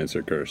frost giants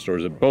are cursed, or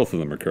is it both of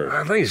them are cursed?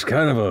 I think it's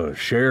kind of a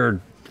shared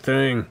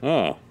thing.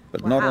 Oh.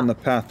 But not on the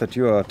path that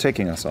you are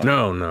taking us on.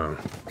 No.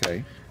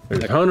 Okay.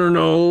 There's hunter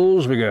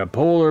gnolls, we got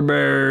polar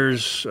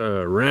bears,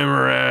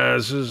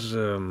 remorazes,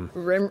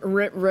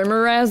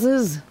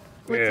 Remorazes?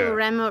 What's a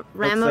What's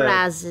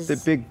ramorazes? the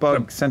big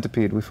bug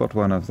centipede. We fought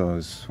one of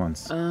those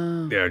once.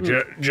 Yeah,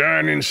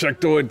 giant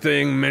insectoid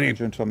thing, many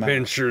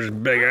pincers,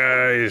 big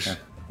eyes, I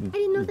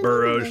didn't know that.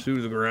 burrows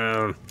through the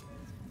ground.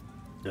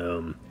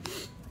 And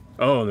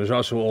there's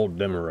also old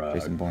Demerog.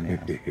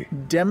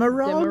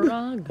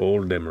 Demerog?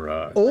 Old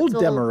Demerog. Old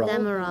What's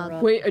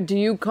Demerog. Wait, do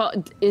you call...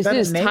 Is that a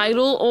his name?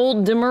 title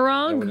Old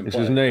Dimmerog? It's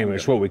his name.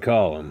 It's what we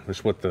call him.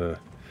 It's what the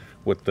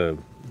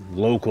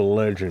local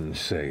legends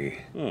say.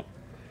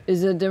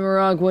 Is it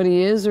Dimmerog what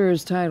he is or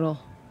his title?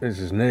 It's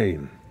his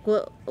name.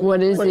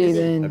 What is he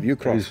then? Have you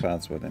crossed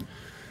paths with him?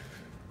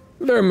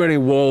 There are many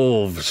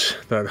wolves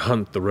that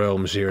hunt the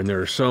realms here, and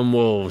there are some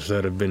wolves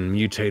that have been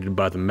mutated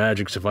by the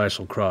magics of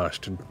Islecross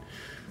to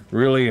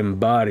really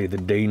embody the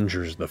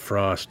dangers of the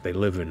frost they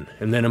live in.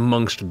 And then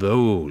amongst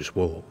those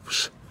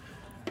wolves,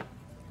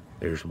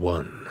 there's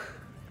one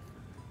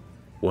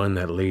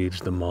that leads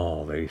them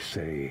all, they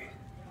say.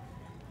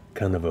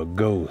 Kind of a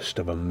ghost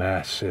of a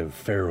massive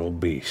feral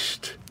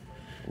beast.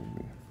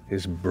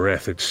 His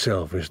breath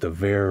itself is the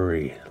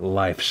very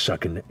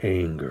life-sucking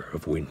anger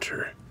of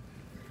winter.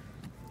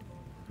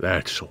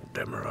 That's old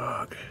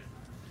Demerog.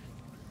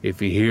 If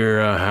you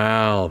hear a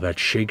howl that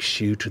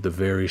shakes you to the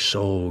very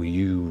soul,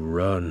 you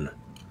run.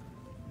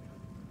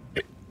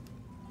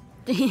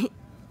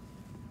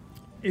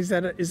 Is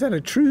that a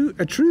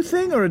true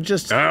thing or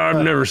just?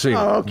 I've never seen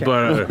oh, it,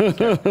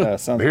 okay.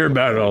 but I hear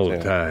about it all the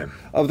time.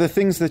 Of the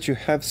things that you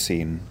have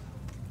seen,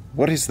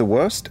 what is the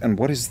worst and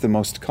what is the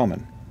most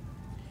common?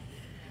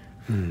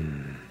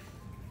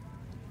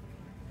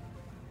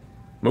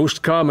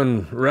 Most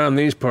common around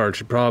these parts,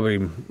 you're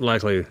probably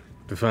likely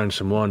to find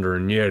some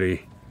wandering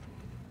Yeti.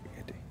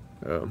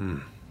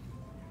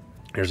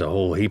 There's a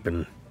whole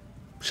heaping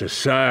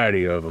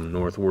society of them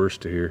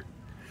northwest of here.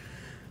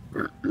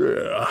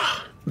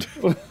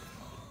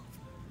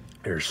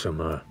 There's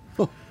some of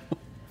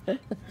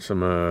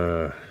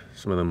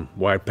them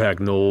white pack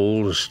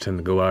gnolls tend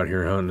to go out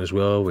here hunting as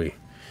well. We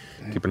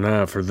keep an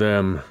eye out for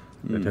them.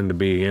 They tend to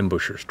be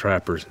ambushers,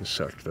 trappers, and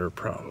such. They're a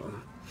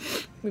problem.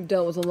 We've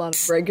dealt with a lot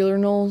of regular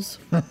gnolls.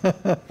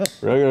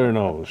 Regular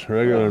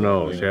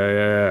gnolls.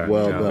 Yeah.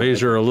 Well Now, done.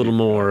 these are a little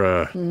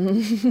more.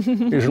 These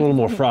are a little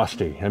more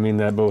frosty. I mean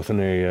that both in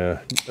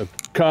a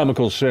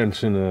comical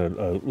sense and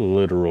a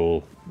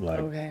literal,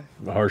 like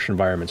harsh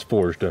environments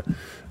forged a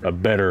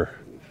better,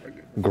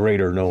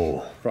 greater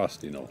gnoll.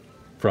 Frosty gnoll.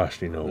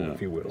 Frosty gnoll,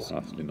 if you will.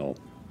 Frosty gnoll.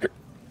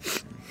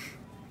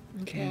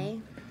 Okay.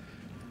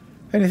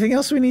 Anything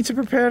else we need to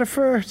prepare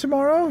for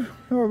tomorrow?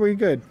 Or are we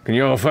good? Can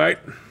you all fight?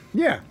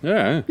 Yeah.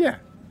 Yeah.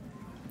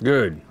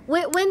 Good.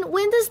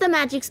 When does the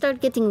magic start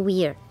getting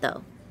weird,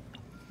 though?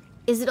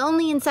 Is it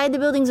only inside the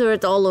buildings or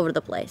it's all over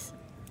the place?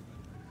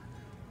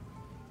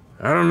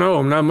 I don't know.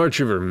 I'm not much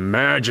of a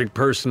magic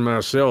person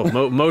myself.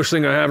 Most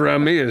thing I have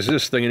around me is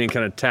this thing, and he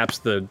kind of taps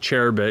the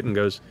chair a bit and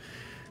goes,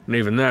 and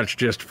even that's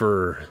just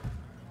for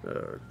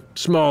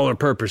smaller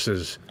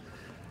purposes.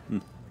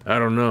 I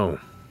don't know.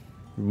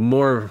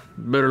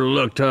 Better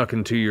luck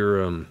talking to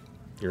your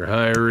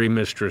hirey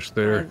mistress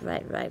there.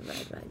 Right.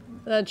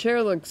 That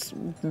chair looks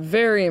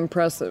very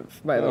impressive,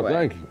 by the way.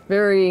 Thank you.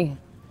 Very,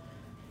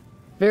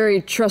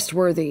 very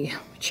trustworthy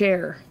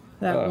chair,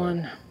 that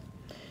one.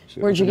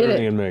 Where'd you get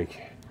it? And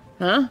make.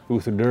 Huh?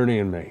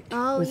 Uthadurnian make.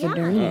 Oh, With yeah. the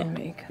Durnian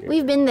make.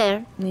 We've been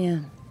there. Yeah.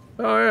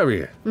 Oh, have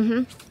you?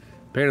 Mm-hmm.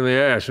 Pain in the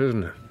ass,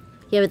 isn't it?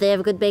 Yeah, but they have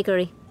a good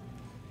bakery.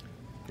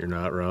 You're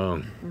not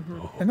wrong.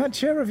 And that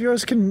chair of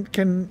yours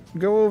can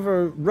go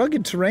over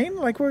rugged terrain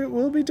like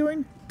we'll be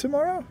doing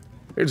tomorrow?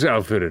 It's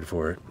outfitted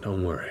for it.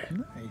 Don't worry.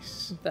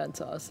 Nice. That's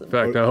awesome. In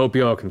fact, I hope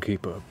y'all can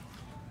keep up.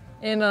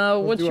 And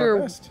do our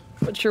best.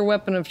 what's your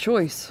weapon of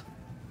choice?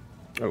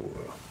 Oh,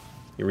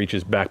 he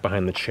reaches back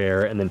behind the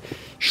chair and then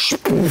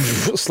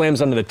slams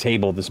onto the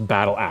table this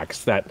battle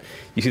axe that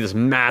you see this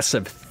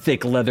massive,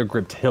 thick,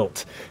 leather-gripped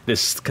hilt,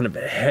 this kind of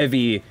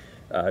heavy,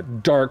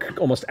 dark,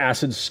 almost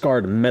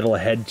acid-scarred metal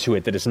head to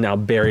it that is now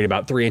buried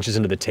about 3 inches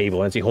into the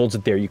table. And as he holds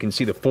it there, you can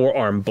see the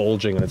forearm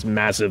bulging on its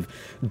massive,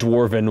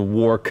 dwarven,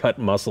 war-cut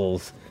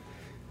muscles.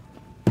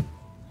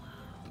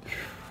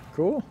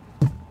 Cool.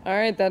 All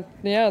right,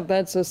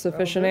 that's a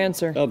sufficient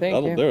answer. Thank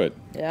that'll you. do it.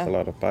 Yeah. It's a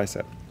lot of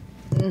bicep.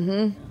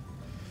 Mm-hmm.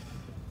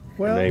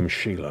 Well, Name's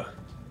Sheila.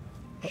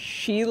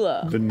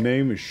 Sheila. The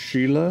name is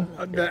Sheila.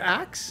 The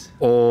axe?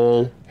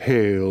 All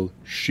hail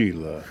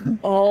Sheila.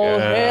 All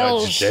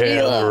hail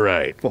Sheila.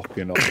 Right.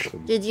 Fucking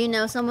awesome. Did you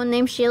know someone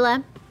named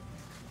Sheila?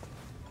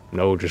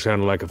 No, it just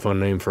sounded like a fun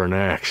name for an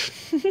axe.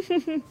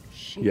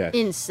 Yes.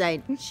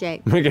 Inside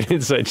check. Make an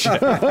insight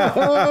check.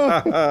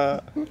 Yeah,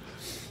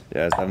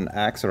 is that an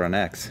axe or an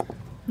X?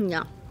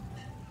 No.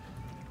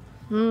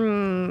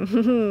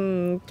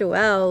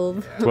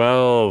 12.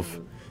 12.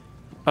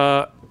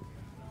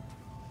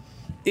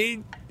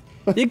 You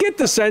get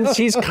the sense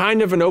he's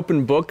kind of an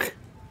open book.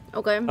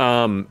 Okay.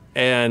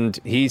 And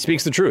he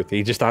speaks the truth.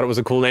 He just thought it was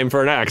a cool name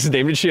for an axe,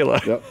 named it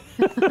Sheila. Yep.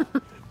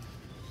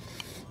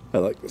 I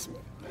like this man.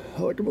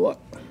 I like him a lot.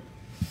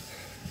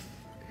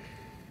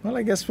 Well,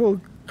 I guess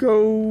we'll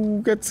go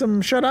get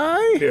some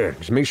shut-eye. Yeah,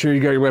 just make sure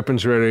you got your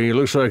weapons ready. It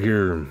looks like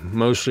you're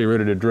mostly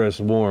ready to dress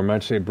warm.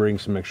 I'd say bring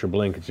some extra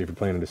blankets if you're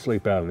planning to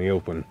sleep out in the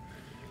open.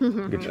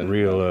 Gets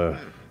real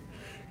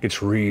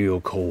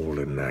cold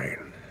at night.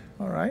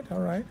 All right.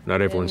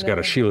 Not everyone's got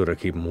a Sheila to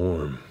keep them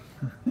warm.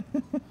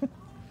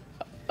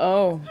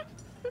 Yeah,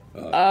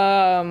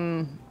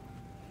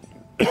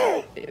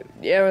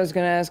 I was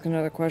gonna ask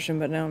another question,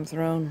 but now I'm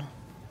thrown.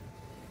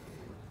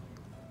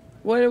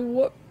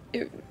 What?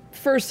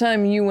 First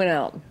time you went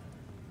out,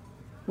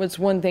 what's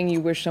one thing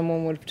you wish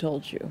someone would have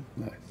told you?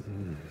 Nice.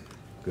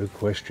 Good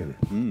question.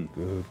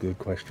 Good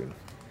question.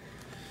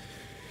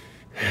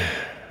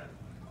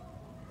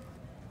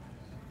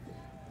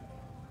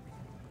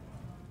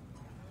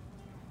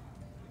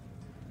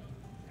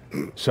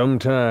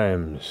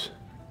 Sometimes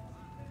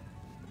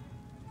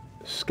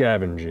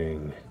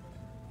scavenging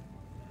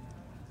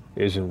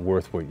isn't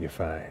worth what you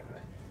find.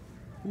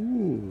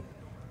 Ooh.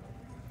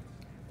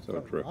 So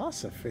true.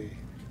 Philosophy.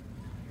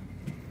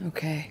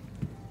 Okay.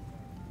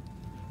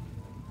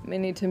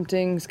 Many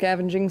tempting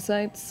scavenging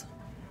sites?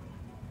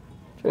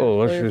 Well,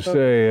 let's Clear just folk.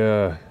 say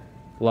a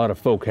lot of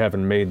folk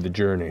haven't made the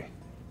journey.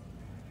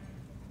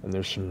 And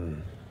there's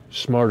some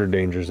smarter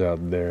dangers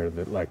out there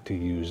that like to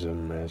use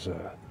them as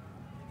a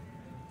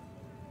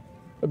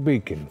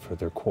beacon for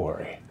their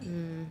quarry.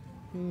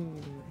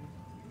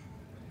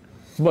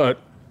 But,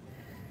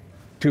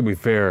 to be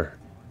fair,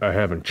 I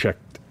haven't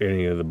checked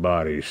any of the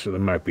bodies, so there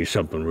might be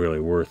something really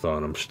worth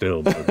on them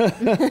still. But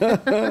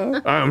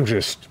I'm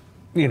just,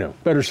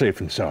 better safe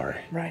than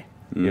sorry. Right.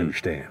 You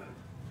understand?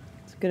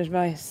 It's good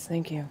advice.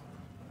 Thank you.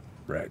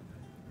 Right.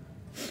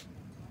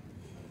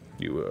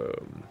 You,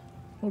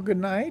 Well, good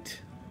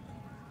night.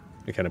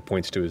 He kind of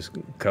points to his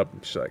cup.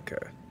 She's like,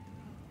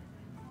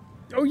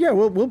 Oh yeah,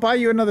 we'll buy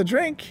you another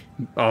drink.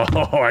 Oh,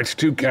 that's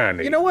too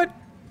kind. You know what?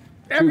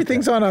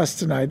 Everything's on us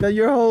tonight.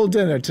 Your whole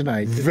dinner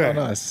tonight is on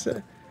us.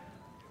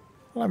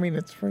 Well, I mean,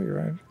 it's free,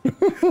 right?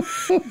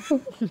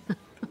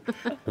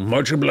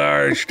 Much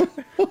obliged.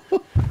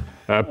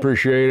 I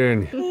appreciate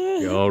it.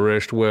 You all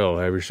rest well.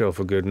 Have yourself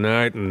a good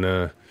night.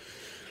 And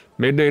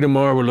midday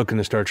tomorrow, we're looking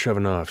to start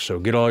shoving off. So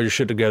get all your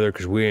shit together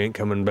because we ain't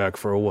coming back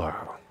for a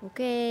while.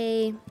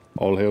 Okay.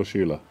 All hail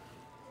Sheila.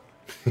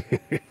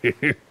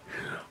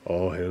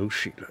 All hail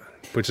Sheila.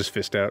 Puts his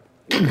fist out.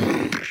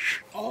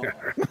 All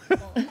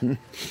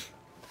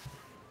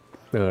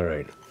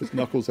right. His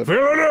knuckles have... Fill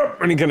it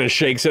up! And he kind of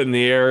shakes it in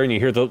the air, and you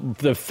hear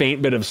the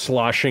faint bit of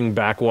sloshing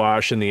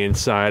backwash in the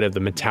inside of the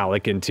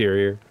metallic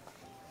interior.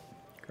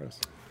 Gross.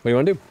 What do you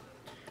want to do?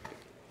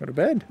 Go to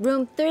bed.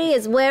 Room 3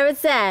 is where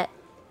it's at.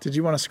 Did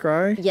you want to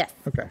scry? Yes.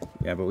 Okay.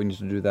 Yeah, but we need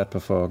to do that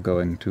before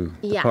going to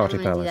the Yeah, party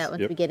I'm going to do palace. that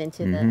once we get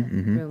into the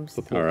rooms.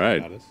 All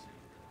right.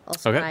 I'll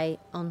scry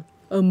on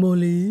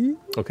Molly.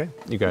 Okay.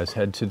 You guys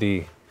head to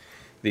the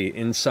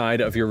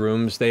inside of your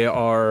rooms. They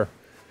are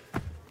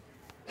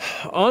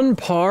on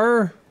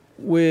par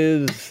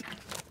with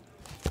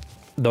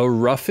the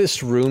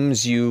roughest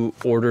rooms you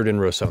ordered in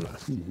Rosona.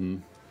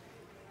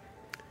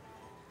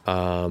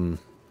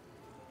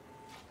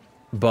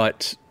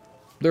 But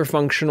they're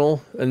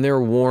functional and they're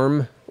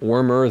warmer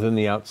than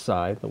the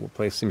outside. The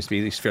place seems to be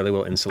at least fairly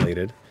well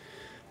insulated.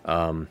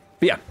 But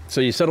yeah, so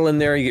you settle in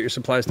there, you get your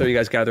supplies there, you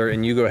guys gather,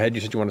 and you go ahead.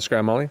 You said you want to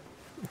scry Molly?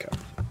 Okay.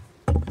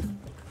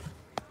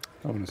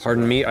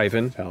 Pardon me,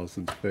 Ivan.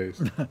 Allison's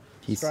face.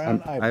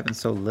 Ivan's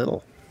so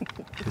little.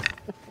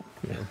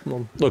 Yeah,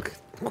 well, look,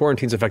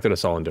 quarantine's affected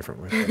us all in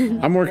different ways.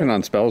 I'm working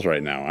on spells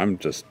right now. I'm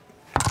just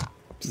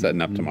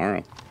setting up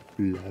tomorrow.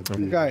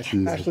 Guys,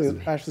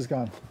 Ashley's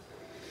gone.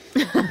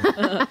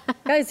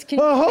 Guys, can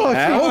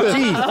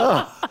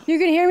Geez. you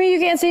can hear me? You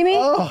can't see me?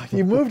 Oh,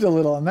 you moved a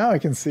little, and now I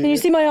can see. Can you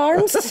see my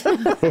arms?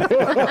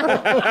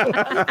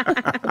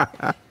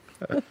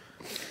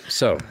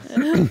 So,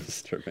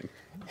 disturbing.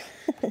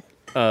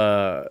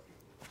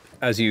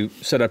 As you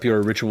set up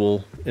your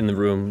ritual in the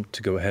room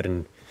to go ahead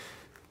and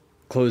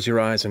close your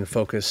eyes and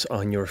focus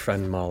on your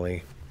friend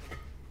Molly,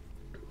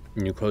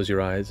 and you close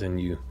your eyes and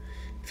you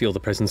feel the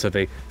presence of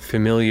a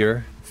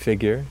familiar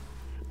figure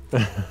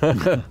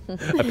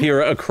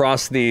appear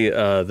across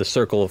the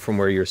circle from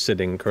where you're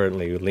sitting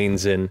currently, who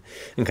leans in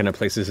and kind of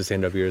places his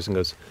hand over yours and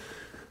goes,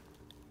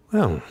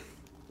 "Well,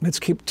 let's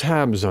keep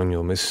tabs on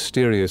you,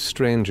 mysterious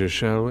stranger,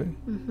 shall we?"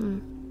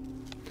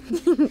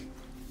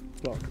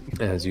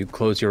 As you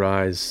close your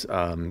eyes,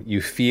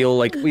 you feel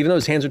like, even though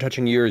his hands are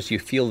touching yours, you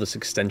feel this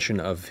extension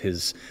of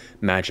his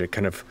magic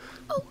kind of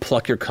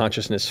pluck your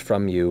consciousness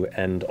from you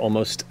and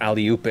almost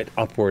alley-oop it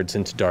upwards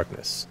into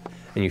darkness.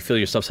 And you feel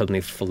yourself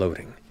suddenly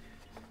floating.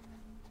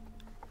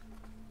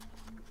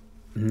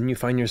 And you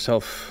find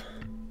yourself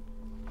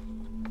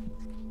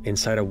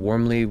inside a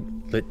warmly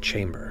lit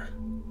chamber.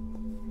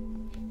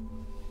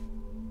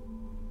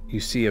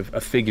 You see a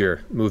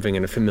figure moving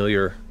in a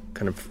familiar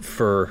kind of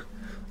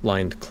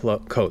fur-lined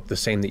coat, the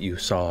same that you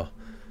saw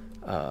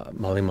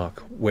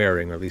Mollymock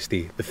wearing, or at least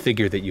the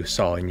figure that you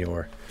saw in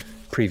your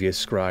previous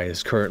scry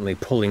is currently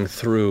pulling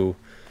through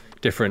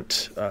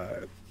different,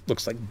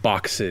 looks like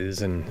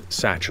boxes and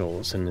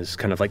satchels, and is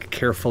kind of like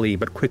carefully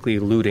but quickly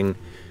looting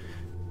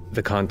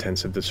the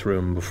contents of this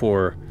room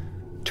before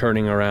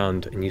turning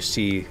around, and you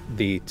see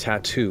the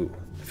tattoo,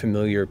 the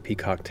familiar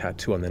peacock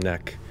tattoo on the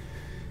neck.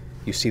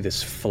 You see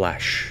this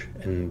flash,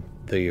 and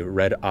the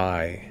red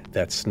eye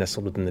that's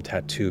nestled within the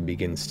tattoo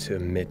begins to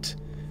emit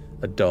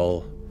a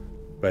dull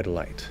red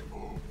light.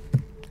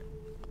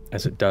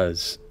 As it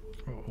does,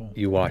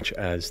 you watch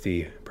as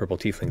the purple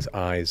tiefling's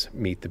eyes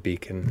meet the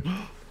beacon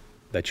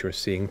that you're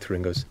seeing through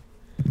and goes,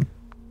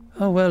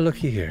 "Oh, well,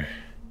 looky here.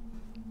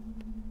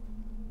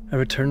 A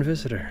return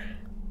visitor.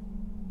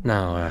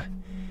 Now,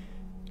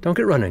 don't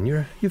get running.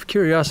 You've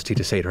curiosity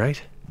to sate,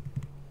 right?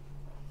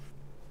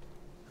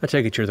 I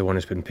take it you're the one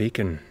who's been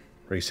peeking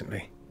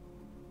recently.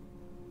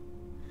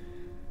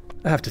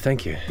 I have to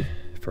thank you,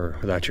 for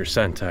without your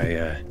scent,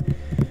 I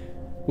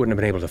wouldn't have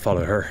been able to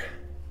follow her."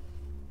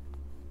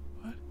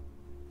 What?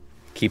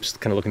 Keeps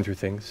kind of looking through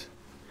things.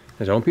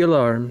 Now, don't be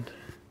alarmed.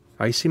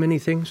 I see many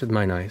things with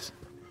mine eyes.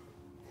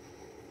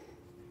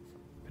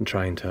 Been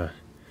trying to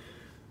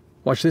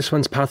watch this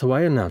one's path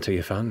away now till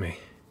you found me.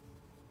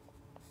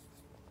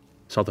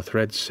 Saw the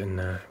threads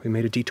and we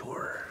made a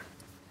detour.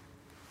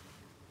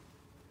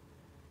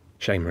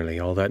 Shame, really,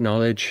 all that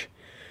knowledge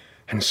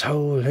and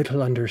so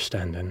little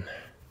understanding.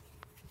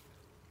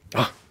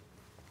 Ah!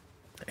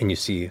 And you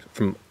see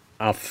from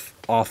off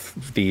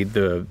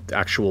the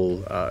actual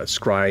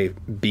scry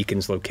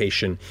beacon's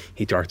location,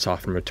 he darts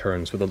off and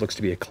returns with what looks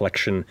to be a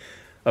collection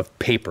of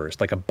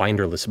papers, like a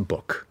binderless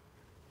book.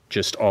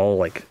 Just all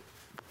like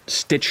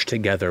stitched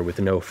together with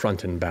no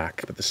front and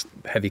back, but this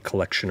heavy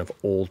collection of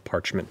old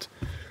parchment,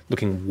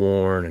 looking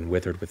worn and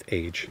withered with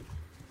age.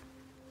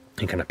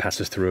 He kind of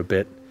passes through a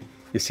bit.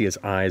 You see his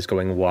eyes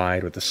going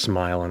wide with a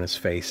smile on his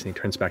face, and he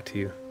turns back to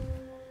you.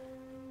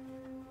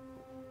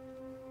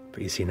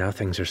 But you see, now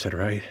things are set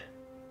right.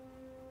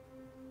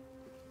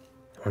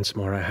 Once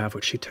more, I have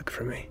what she took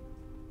from me.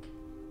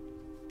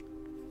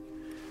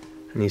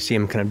 And you see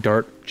him kind of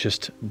dart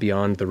just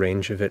beyond the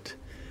range of it,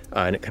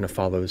 and it kind of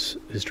follows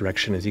his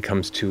direction as he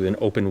comes to an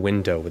open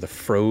window with a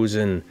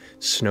frozen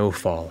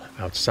snowfall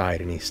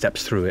outside, and he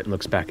steps through it and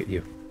looks back at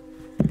you,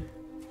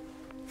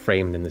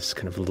 framed in this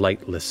kind of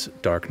lightless,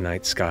 dark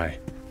night sky.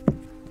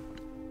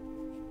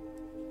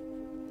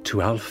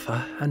 To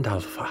Alpha and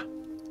Alpha,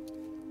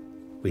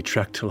 we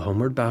trek till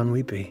homeward bound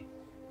we be.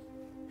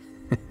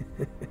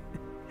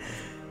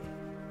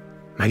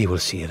 Maybe we'll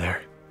see you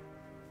there.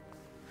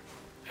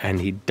 And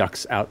he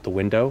ducks out the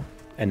window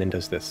and then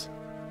does this.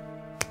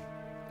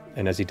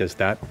 And as he does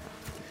that,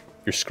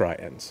 your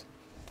scry ends.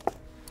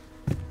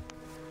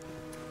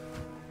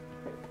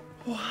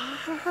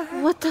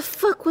 What the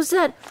fuck was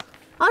that?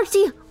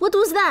 Archie, what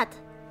was that?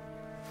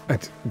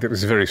 That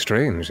was very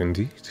strange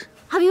indeed.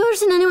 Have you ever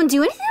seen anyone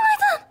do anything like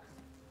that?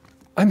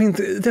 I mean,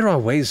 there are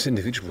ways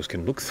individuals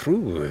can look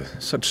through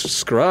such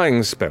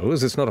scrying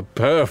spells. It's not a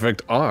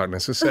perfect art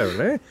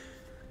necessarily.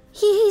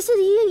 He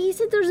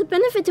said there's a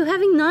benefit to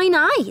having 9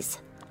 eyes.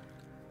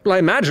 Well, I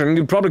imagine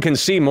you probably can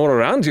see more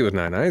around you with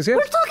 9 eyes, yes?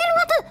 We're talking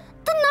about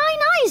the 9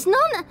 eyes,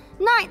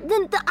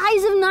 the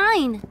eyes of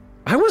 9.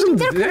 I wasn't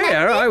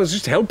there. I was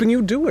just helping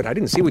you do it. I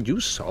didn't see what you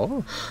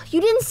saw.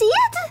 You didn't see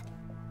it?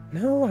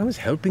 No, I was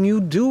helping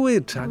you do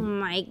it. Oh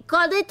my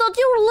god, I thought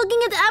you were looking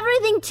at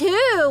everything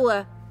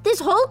too. This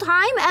whole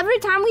time, every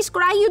time we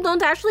scry, you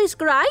don't actually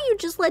scry, you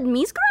just let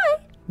me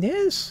scry.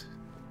 Yes.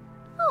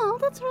 Oh,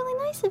 that's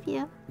really nice of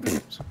you.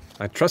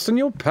 I trust in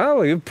your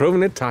power. You've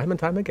proven it time and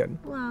time again.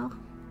 Wow.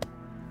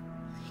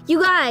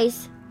 You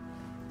guys,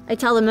 I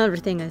tell them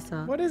everything I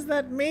saw. What does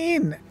that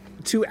mean?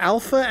 To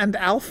Alpha and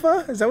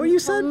Alpha? Is that what you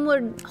said?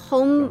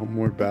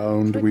 Homeward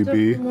bound we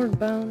be. Homeward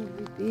bound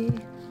we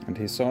be. And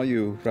he saw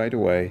you right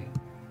away.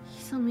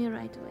 He saw me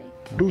right away.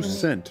 Who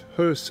sent?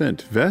 Her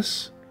sent?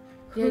 Vess?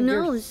 Who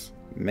knows?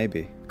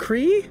 Maybe.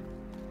 Cree?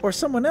 Or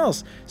someone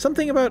else?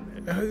 Something about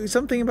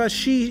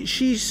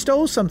she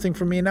stole something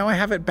from me and now I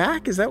have it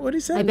back? Is that what he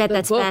said? I bet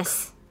that's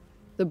Vess.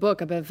 The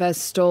book. I bet Vess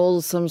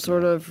stole some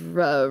sort of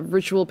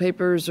ritual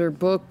papers or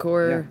book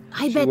or...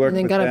 I bet... And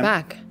then got it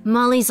back.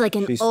 Molly's like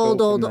an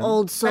old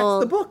soul.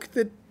 That's the book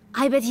that...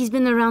 I bet he's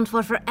been around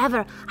for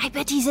forever. I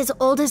bet he's as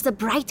old as the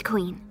Bright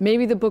Queen.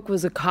 Maybe the book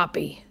was a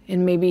copy,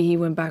 and maybe he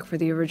went back for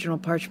the original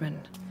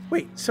parchment.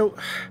 Wait, so...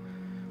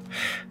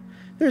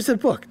 There's a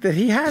book that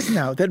he has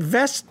now that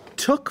Vess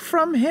took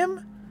from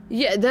him?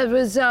 Yeah, that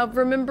was,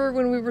 remember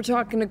when we were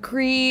talking to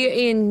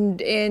Cree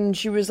and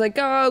she was like,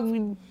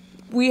 oh,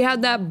 we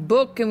had that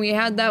book and we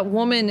had that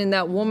woman and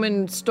that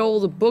woman stole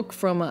the book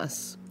from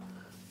us.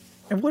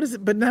 And what is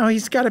it? But now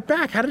he's got it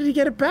back. How did he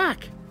get it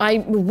back?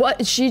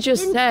 What she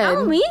just Didn't said.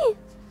 tell me.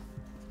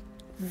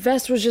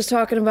 Vess was just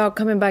talking about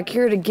coming back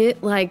here to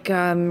get,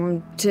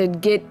 to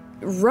get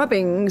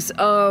rubbings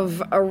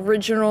of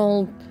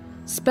original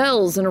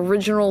spells and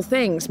original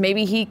things.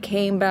 Maybe he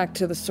came back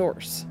to the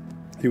source.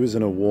 He was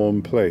in a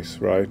warm place,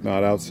 right?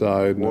 Not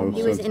outside. No.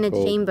 He was in a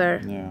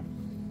chamber. Yeah.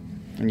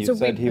 And you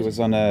said he was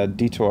on a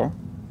detour.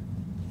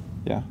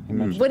 Yeah. He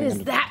mentioned What being does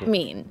on a that detour.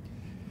 mean?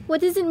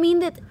 What does it mean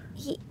that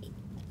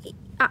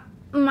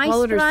my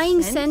Followed her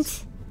scrying scent?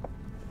 sent...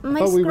 My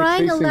thought we were scrying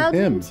chasing allowed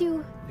him him.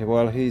 to... Yeah,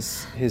 well,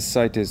 his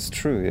sight is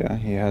true, yeah?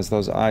 He has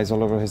those eyes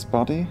all over his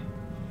body.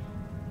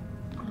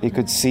 He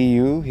could see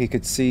you. He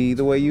could see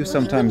the way you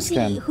sometimes see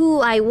can. who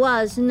I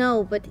was,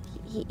 no, but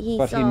he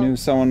But saw... he knew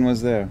someone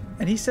was there.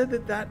 And he said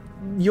that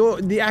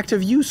the act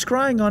of you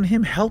scrying on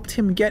him helped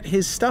him get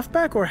his stuff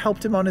back or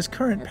helped him on his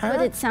current path?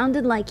 But it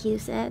sounded like you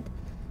said.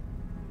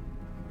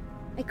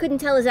 I couldn't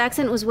tell his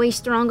accent was way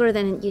stronger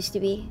than it used to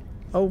be.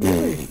 Oh,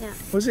 really? Yeah.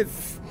 Was it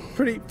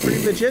pretty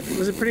legit?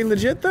 Was it pretty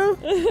legit, though?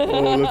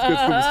 Oh, let's get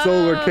some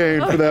solar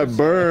cane for that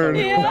burn.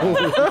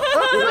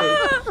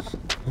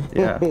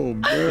 Yeah. Oh,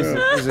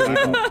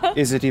 man.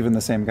 Is it even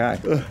the same guy?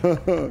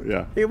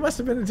 Yeah. It must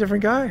have been a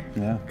different guy.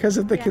 Yeah. Because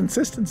of the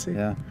consistency.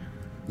 Yeah.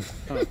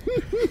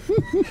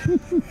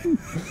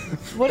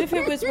 What if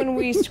it was when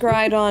we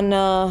scryed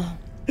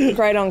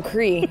on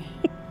Cree?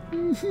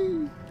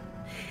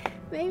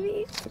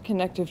 Maybe. The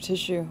connective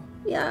tissue.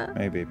 Yeah.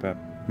 Maybe, but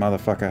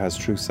motherfucker has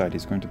true sight.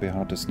 He's going to be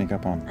hard to sneak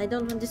up on. I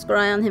don't want to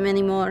scry on him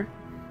anymore.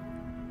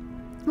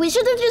 We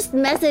should have just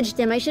messaged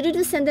him. I should have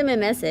just sent him a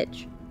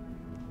message.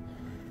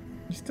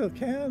 You still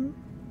can.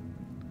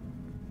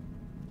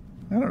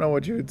 I don't know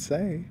what you would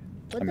say.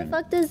 What the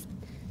fuck does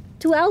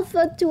to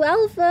alpha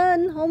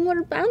and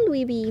homeward bound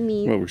we be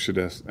mean? Well, we should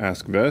ask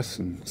Vess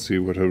and see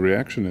what her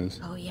reaction is.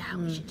 Oh yeah,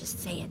 we should just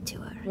say it to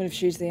her. What if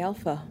she's the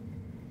alpha?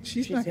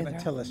 She's not going to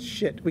tell us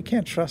shit. We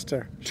can't trust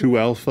her. To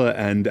Alpha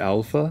and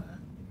Alpha?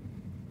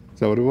 Is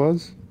that what it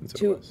was?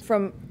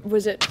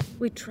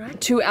 We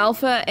tracked? To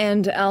Alpha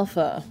and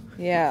Alpha.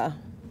 Yeah.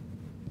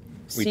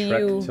 We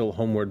trek till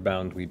homeward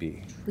bound we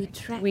be.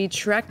 We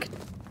trek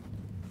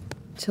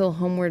till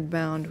homeward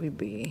bound we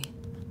be.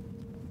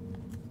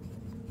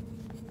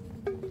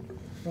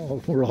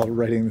 We're all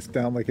writing this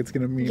down like it's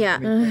going to mean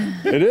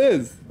anything. It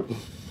is.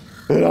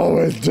 It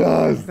always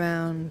does.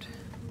 Bound.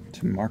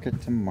 To market.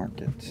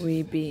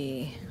 We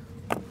be.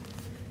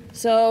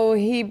 So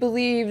he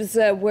believes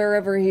that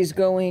wherever he's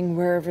going,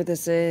 wherever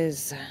this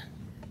is,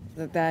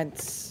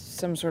 that's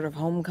some sort of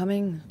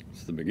homecoming?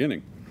 It's the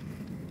beginning.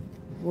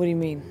 What do you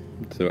mean?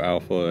 So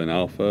Alpha and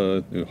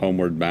Alpha,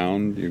 homeward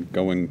bound, you're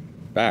going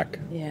back.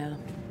 Yeah.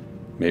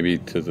 Maybe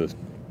to the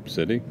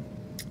city?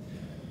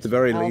 At the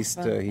very Alpha least,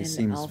 he and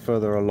seems Alpha.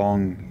 further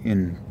along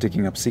in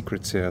digging up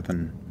secrets here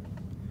than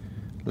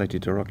Lady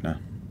Dorogna.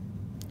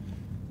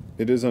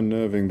 It is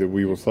unnerving that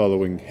we were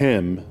following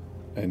him,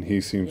 and he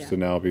seems to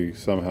now be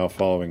somehow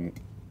following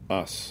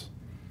us.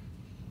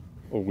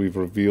 Or we've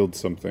revealed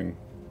something.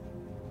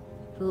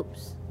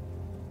 Oops.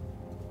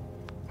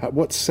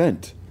 What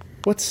scent?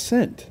 What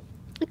scent?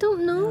 I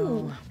don't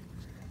know.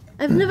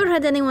 I've never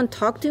had anyone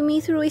talk to me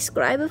through a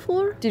scry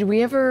before. Did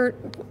we ever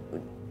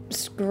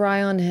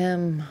scry on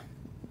him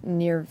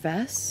near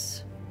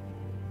Vess?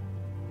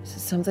 Is it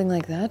something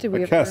like that? Did we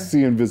I ever? cast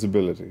see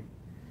invisibility.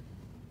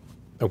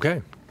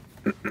 Okay.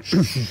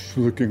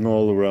 Looking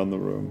all around the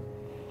room.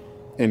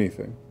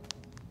 Anything.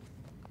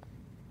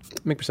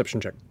 Make perception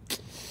check.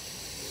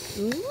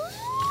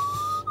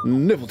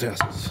 Nipple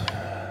tassels.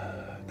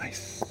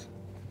 Nice.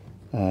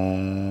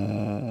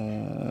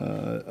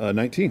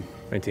 19.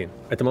 19.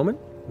 At the moment?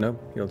 No,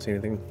 you don't see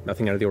anything.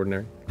 Nothing out of the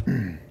ordinary.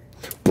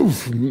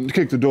 Poof!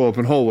 Kick the door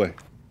open, hallway.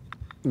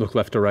 Look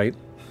left to right.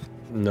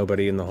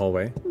 Nobody in the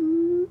hallway.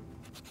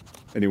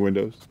 Any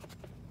windows?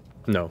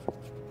 No.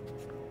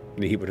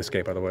 The heat would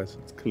escape otherwise.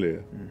 It's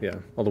clear. Yeah,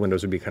 all the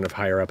windows would be kind of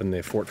higher up in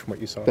the fort from what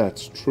you saw.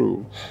 That's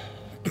true.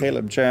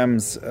 Caleb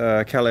jams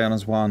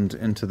Caliana's wand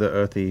into the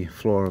earthy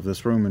floor of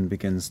this room and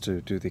begins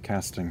to do the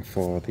casting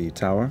for the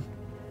tower.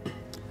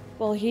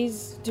 While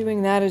he's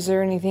doing that, is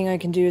there anything I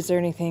can do? Is there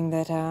anything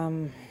that,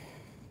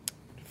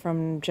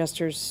 from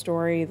Jester's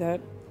story that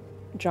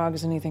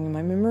jogs anything in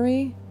my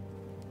memory?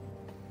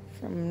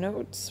 From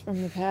notes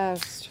from the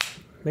past?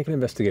 Make an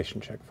investigation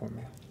check for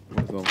me.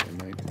 It's only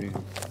 19.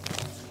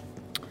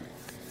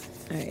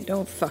 Alright,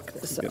 don't fuck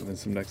this up. Getting in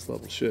some next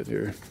level shit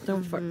here.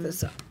 Don't fuck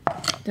this up.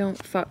 Don't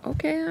fuck.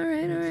 Okay,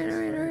 alright.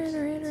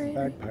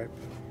 Bagpipe.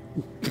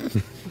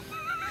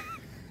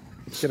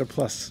 Get a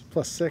plus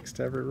 6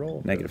 to every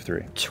roll.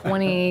 -3.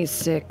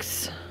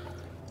 26.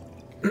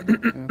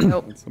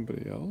 Nope. And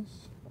somebody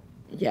else?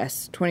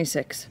 Yes,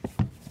 26.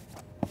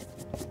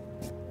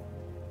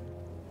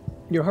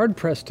 You're hard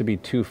pressed to be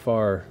too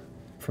far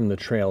from the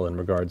trail in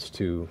regards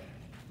to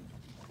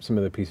some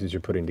of the pieces you're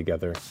putting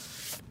together.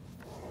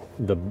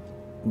 The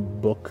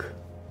book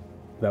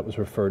that was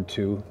referred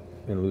to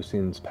in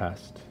Lucien's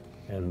past,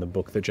 and the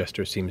book that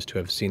Jester seems to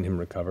have seen him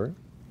recover.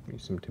 You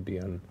seem to be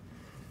on.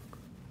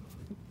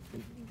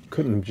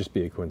 Couldn't just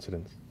be a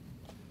coincidence.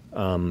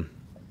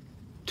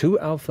 To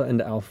Alpha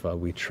and Alpha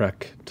we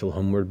trek till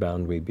homeward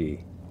bound we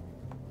be.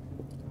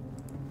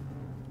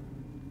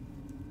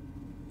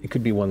 It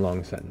could be one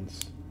long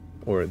sentence,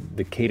 or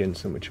the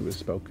cadence in which it was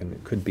spoken.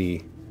 It could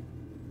be,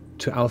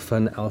 to Alpha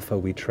and Alpha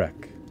we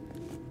trek,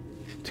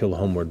 till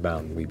homeward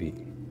bound we be.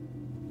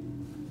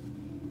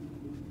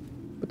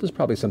 But there's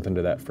probably something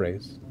to that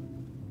phrase.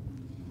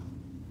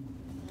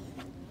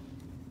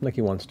 Like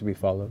he wants to be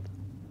followed.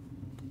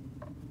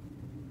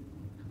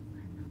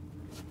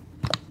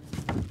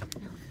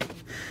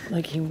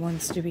 Like he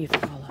wants to be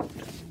followed.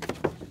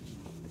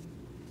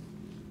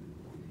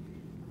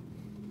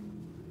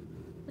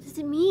 What does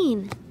it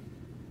mean?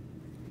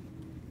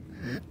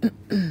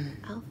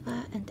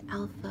 Alpha and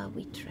Alpha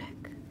we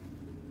trek.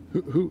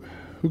 Who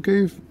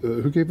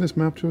gave this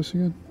map to us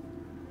again?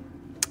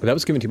 That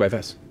was given to you by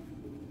Vess.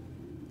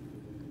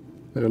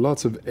 There are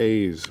lots of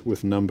A's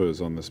with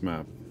numbers on this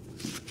map.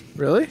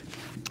 Really?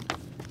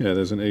 Yeah,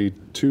 there's an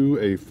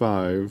A2,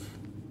 A5,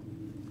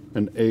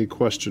 an A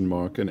question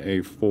mark, an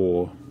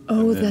A4.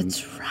 Oh,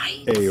 that's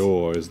right.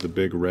 Aor is the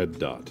big red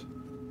dot.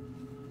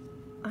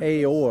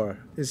 Aor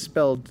is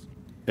spelled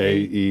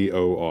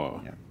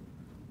A-E-O-R. Yeah.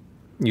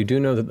 You do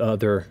know that the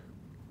other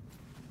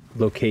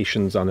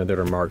locations on it that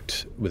are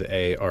marked with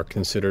A are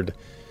considered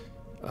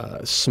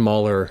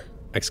smaller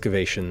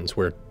excavations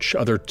where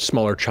other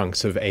smaller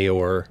chunks of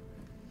Aor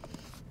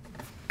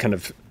kind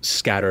of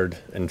scattered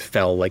and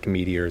fell like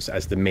meteors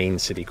as the main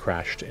city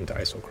crashed into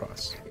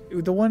Isocross.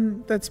 the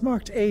one that's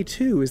marked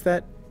A2. Is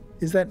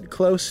that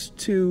close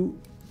to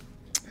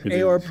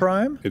Aor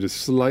Prime? It is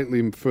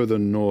slightly further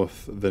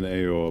north than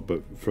Aor,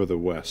 but further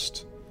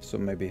west. So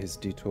maybe his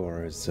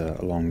detour is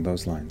along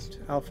those lines.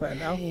 Alpha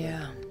and Alpha.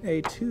 Yeah.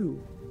 A2.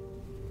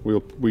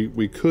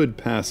 We could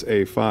pass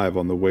A5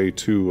 on the way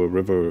to a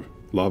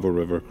lava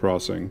river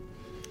crossing.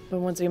 But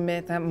once again,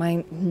 that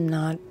might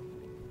not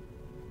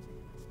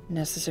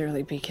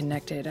necessarily be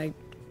connected.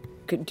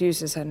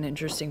 Deuces had an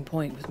interesting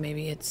point with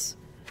maybe it's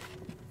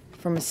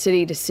from a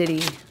city to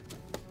city,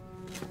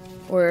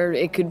 or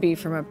it could be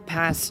from a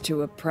past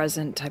to a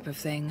present type of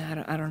thing.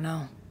 I don't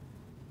know.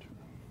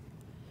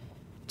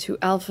 To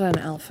Alpha and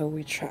Alpha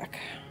we trek.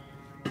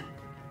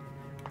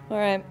 All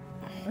right.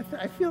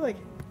 I feel like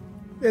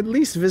at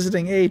least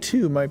visiting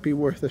A2 might be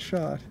worth a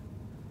shot.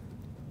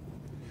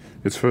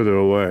 It's further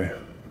away,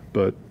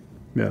 but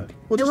yeah.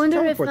 I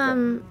wonder if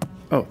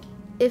Oh.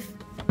 if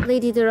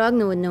Lady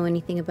Duragna would know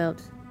anything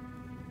about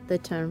the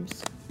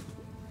terms.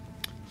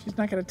 She's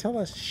not going to tell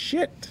us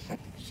shit.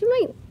 She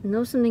might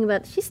know something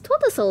about. She's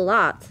told us a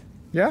lot.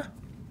 Yeah.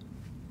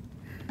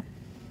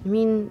 I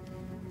mean,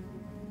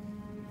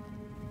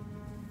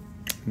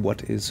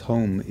 What is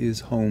home is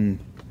home.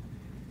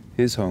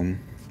 His home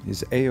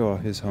is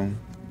Aor his home.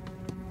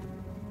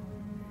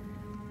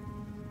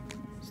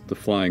 It's the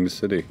Flying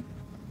City.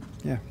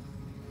 Yeah.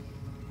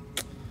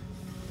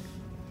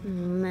 oh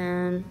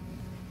man,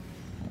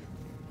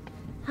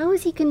 how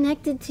is he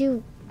connected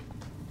to?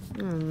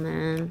 Oh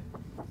man.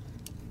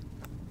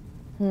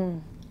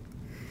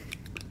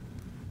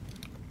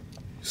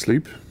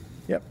 Sleep?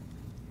 Yep.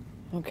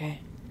 Okay.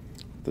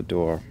 The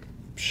door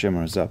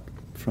shimmers up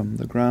from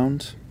the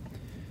ground,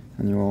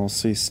 and you all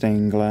see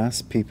stained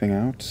glass peeping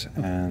out,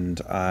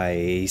 and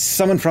I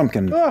summon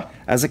Frumpkin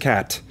as a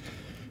cat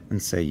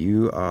and say,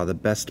 "You are the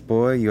best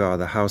boy, you are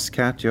the house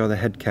cat, you are the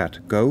head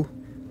cat. Go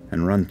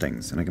and run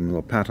things." And I give him a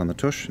little pat on the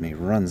tush, and he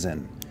runs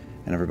in,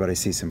 and everybody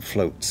sees him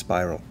float,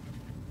 spiral,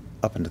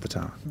 up into the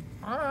tower.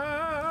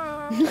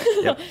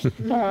 Yep.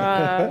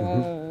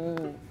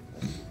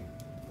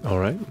 All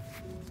right.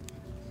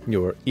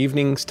 Your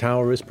evening's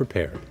tower is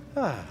prepared.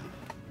 Ah,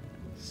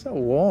 so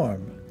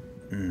warm.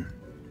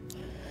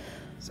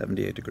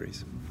 78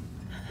 degrees.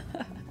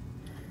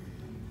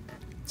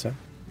 So,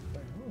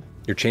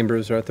 your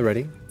chambers are at the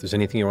ready. If there's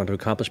anything you want to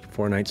accomplish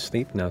before a night's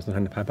sleep, now's the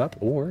time to pipe up,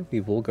 or we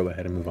will go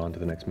ahead and move on to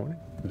the next morning.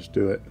 Let's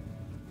do it.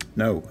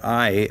 No,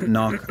 I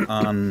knock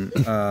on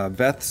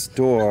Veth's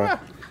door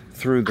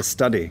through the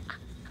study.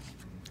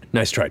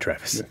 Nice try,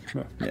 Travis.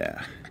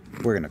 Yeah,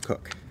 we're gonna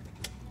cook.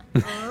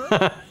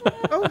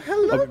 Oh,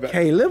 hello,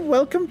 Caleb.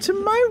 Welcome to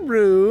my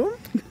room.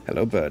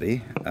 Hello,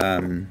 Birdie.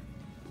 Oh.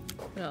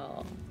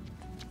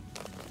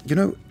 You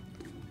know,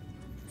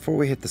 before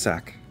we hit the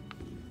sack,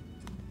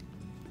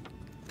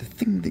 the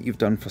thing that you've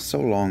done for so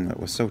long, that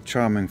was so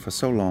charming for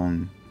so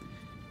long,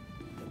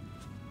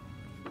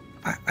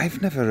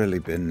 I've never really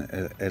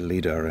been a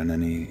leader in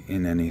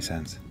any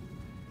sense.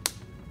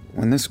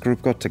 When this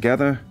group got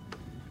together,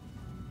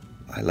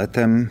 I let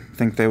them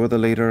think they were the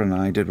leader, and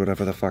I did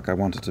whatever the fuck I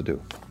wanted to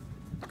do.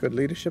 Good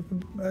leadership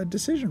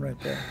decision right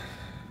there.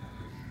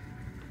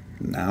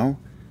 Now,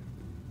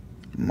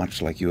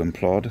 much like you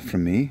implored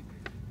from me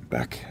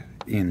back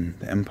in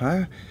the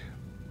Empire,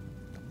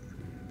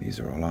 these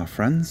are all our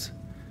friends.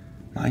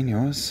 Mine,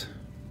 yours.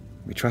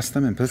 We trust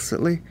them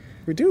implicitly.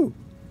 We do.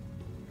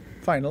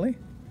 Finally.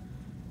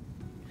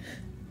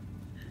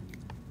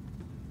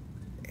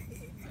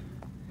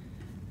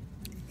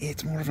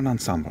 It's more of an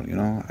ensemble, you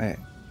know. I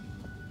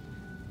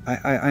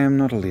am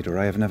not a leader.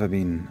 I have never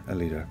been a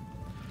leader.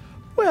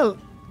 Well,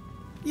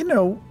 you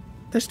know,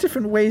 there's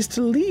different ways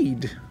to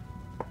lead.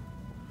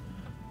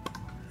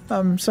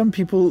 Some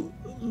people,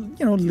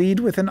 you know,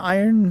 lead with an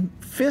iron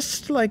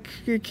fist like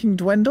King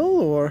Dwendal,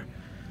 or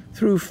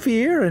through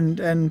fear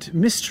and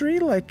mystery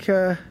like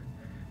the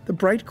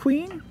Bright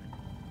Queen.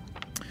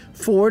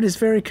 Ford is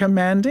very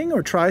commanding,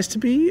 or tries to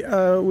be,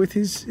 with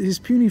his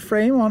puny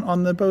frame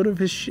on the boat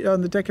of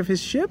on the deck of his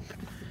ship.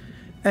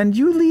 And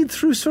you lead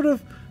through sort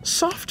of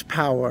soft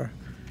power.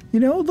 You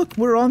know, look,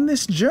 we're on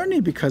this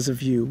journey because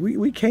of you.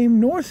 We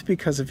came north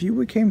because of you.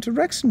 We came to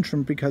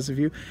Rexentrum because of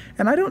you.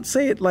 And I don't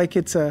say it like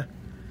it's a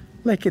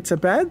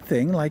bad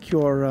thing, like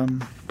you're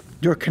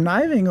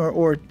conniving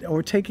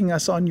or taking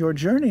us on your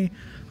journey.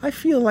 I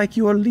feel like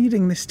you're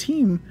leading this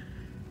team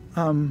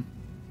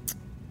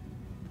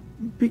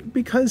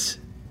because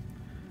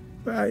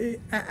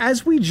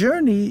as we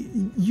journey,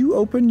 you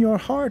open your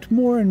heart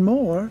more and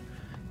more,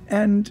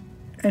 and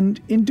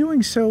in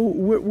doing so,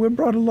 we're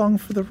brought along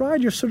for the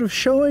ride. You're sort of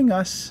showing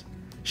us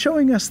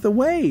the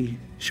way,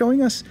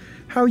 showing us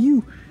how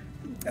you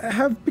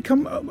have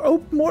become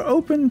more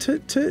open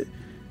to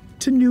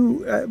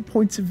new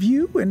points of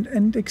view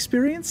and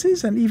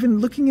experiences, and even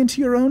looking into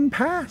your own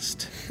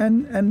past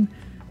and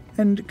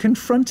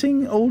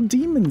confronting old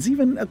demons,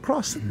 even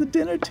across the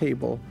dinner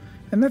table.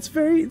 And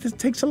that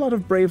takes a lot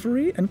of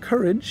bravery and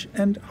courage,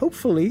 and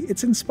hopefully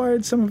it's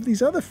inspired some of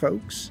these other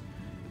folks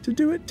to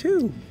do it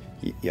too.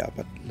 Yeah,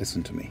 but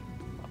listen to me.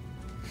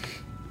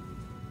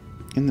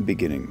 In the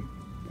beginning,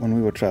 when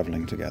we were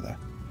traveling together,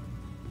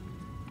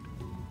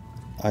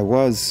 I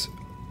was,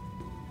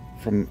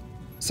 from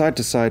side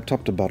to side,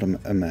 top to bottom,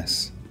 a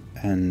mess.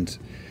 And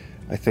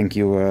I think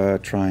you were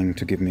trying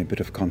to give me a bit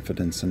of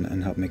confidence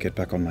and help me get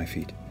back on my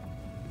feet.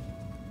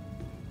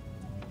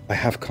 I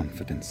have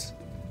confidence.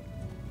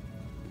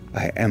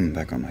 I am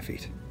back on my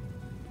feet.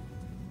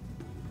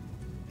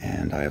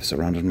 And I have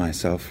surrounded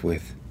myself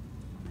with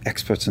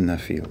experts in their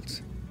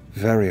fields,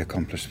 very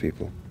accomplished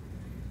people.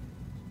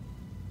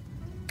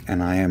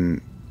 And I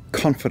am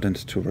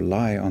confident to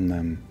rely on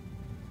them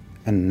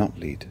and not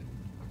lead.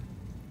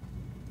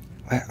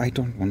 I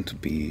don't want to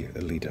be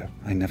a leader.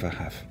 I never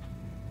have.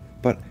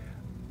 But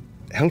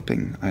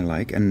helping I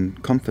like,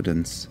 and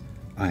confidence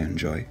I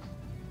enjoy.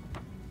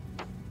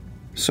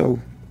 So,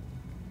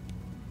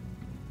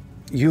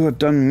 you have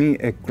done me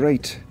a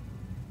great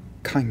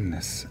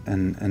kindness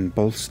and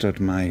bolstered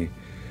my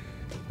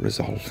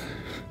resolve.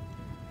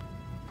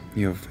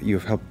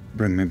 You've helped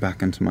bring me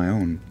back into my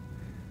own.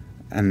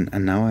 And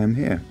now I am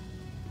here.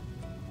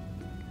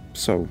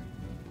 So,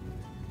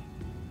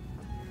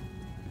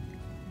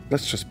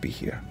 let's just be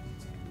here.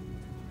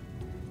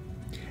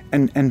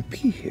 And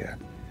be here.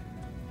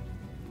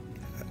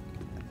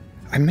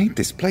 I made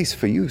this place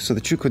for you so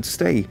that you could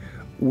stay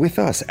with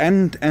us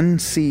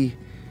and see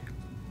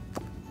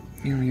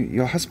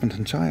your husband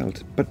and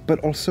child, but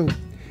also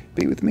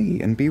be with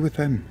me and be with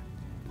them.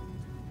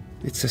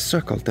 It's a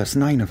circle. There's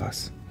 9 of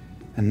us,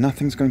 and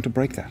nothing's going to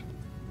break that.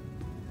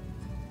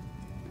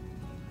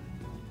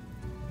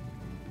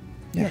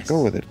 Yeah, Yes.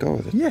 go with it.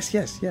 Yes.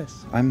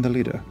 I'm the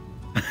leader.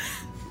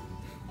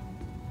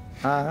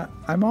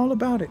 I'm all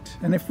about it.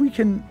 And if we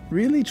can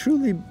really,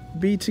 truly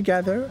be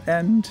together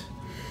and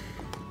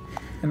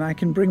I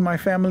can bring my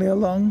family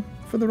along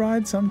for the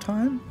ride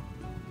sometime,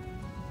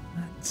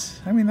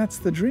 that's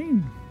the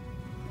dream.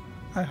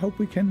 I hope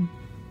we can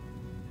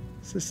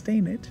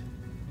sustain it.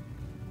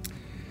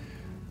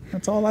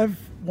 That's all I've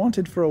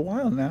wanted for a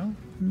while now.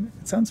 And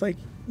it sounds like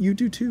you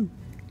do too.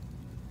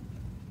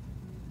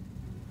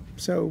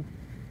 So,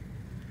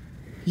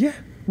 yeah,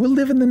 we'll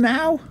live in the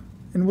now,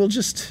 and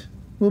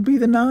we'll be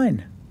the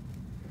 9.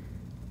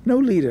 No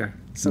leader.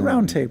 It's a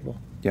round table.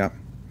 Yeah.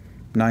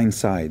 9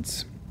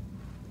 sides.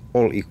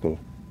 All equal.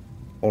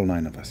 All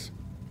 9 of us.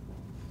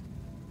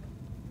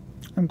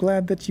 I'm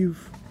glad that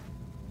you've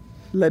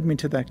led me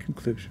to that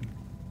conclusion.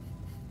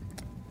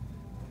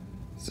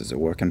 This is a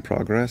work in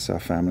progress. Our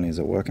family is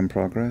a work in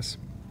progress.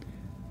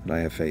 But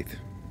I have faith.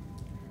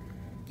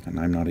 And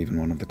I'm not even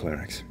one of the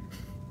clerics.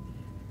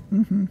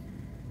 Mm-hmm.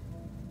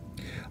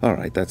 All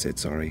right, that's it.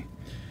 Sorry.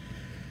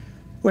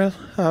 Well,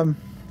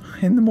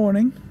 in the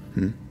morning.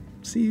 Hmm?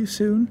 See you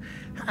soon.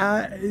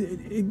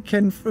 Can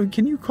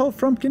you call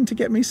Frumpkin to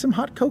get me some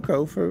hot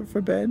cocoa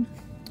for bed?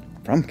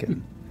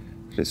 Frumpkin?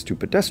 It is too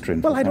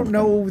pedestrian. Well, I don't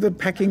know the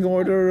pecking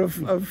order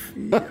of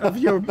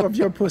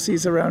your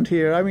pussies around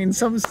here. I mean,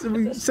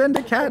 send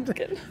a cat.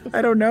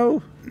 I don't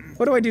know.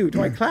 What do I do?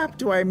 Do I clap?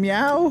 Do I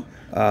meow?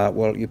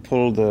 Well, you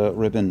pull the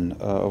ribbon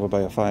over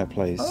by a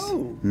fireplace.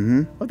 Oh.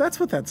 Mm-hmm. Well, that's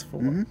what that's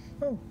for. Mm-hmm.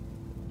 Oh.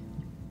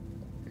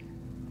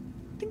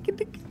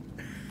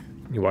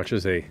 You watch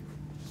as a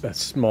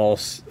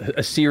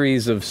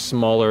series of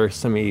smaller,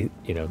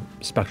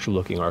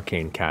 spectral-looking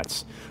arcane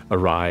cats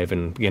arrive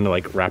and begin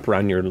to wrap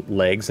around your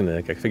legs in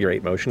a figure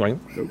 8 motion, going.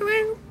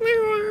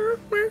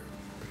 And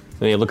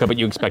they look up at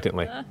you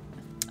expectantly.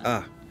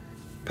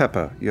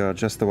 Pepper, you're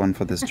just the one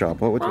for this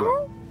job. What would you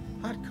like?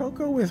 Hot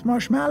cocoa with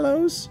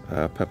marshmallows.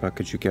 Pepper,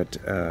 could you get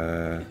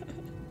 2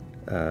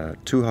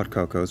 hot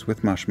cocos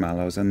with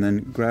marshmallows, and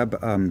then grab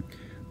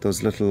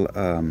those little.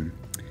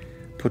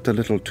 Put a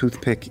little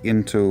toothpick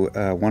into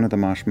one of the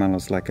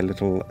marshmallows like a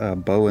little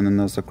bow, and then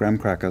those are graham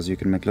crackers. You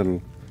can make little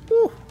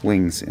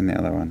wings in the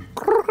other one.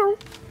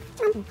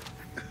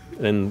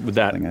 And with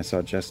that, I think I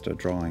saw Jester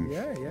drawing.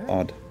 Yeah.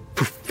 Odd.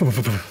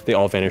 They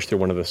all vanish through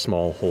one of the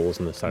small holes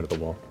in the side of the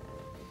wall.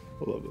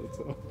 I love that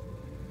sound.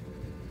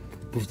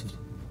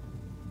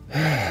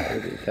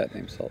 Maybe a cat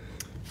named Salt.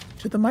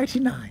 To the mighty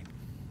 9.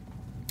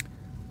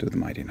 To the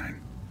mighty 9.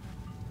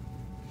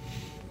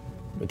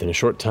 Within a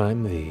short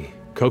time, the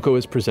cocoa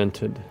is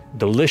presented,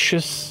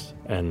 delicious,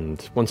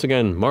 and once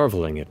again,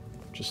 marveling at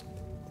just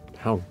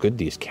how good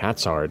these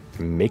cats are at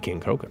making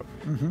cocoa.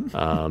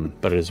 Mm-hmm.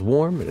 But it is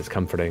warm, it is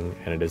comforting,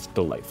 and it is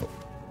delightful.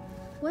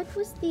 What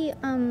was the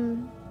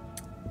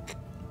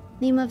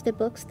name of the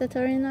books that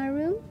are in our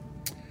room?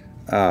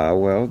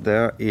 Well,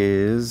 there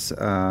is,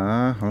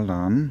 hold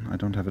on, I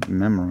don't have it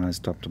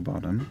memorized top to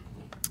bottom.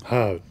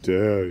 How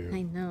dare you?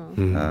 I know.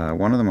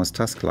 One of them was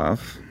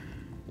Tusklove.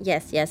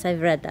 Yes,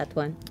 I've read that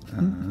one.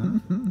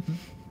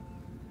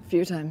 A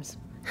few times.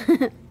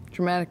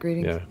 Dramatic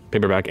readings. Yeah,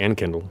 paperback and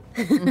Kindle.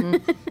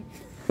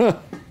 I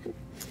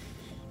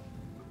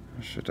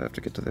should have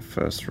to get to the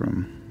first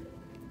room.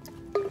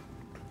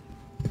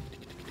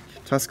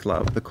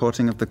 Tusklove, The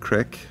Courting of the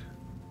Crick,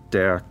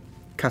 Der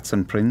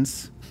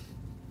Katzenprinz,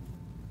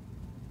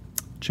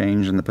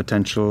 Change and the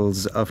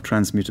Potentials of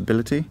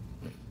Transmutability,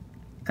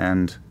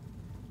 and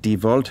Die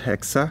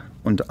Volthexe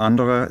und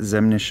andere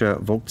sämtliche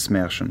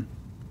Volksmärchen.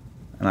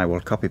 And I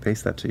will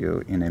copy-paste that to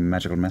you in a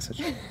magical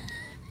message.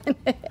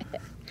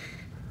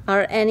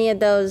 Are any of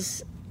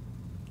those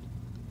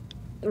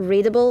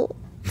readable?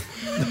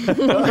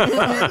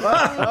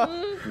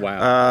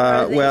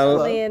 Wow.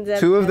 Well, only in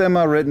 2 of them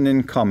are written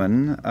in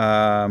Common,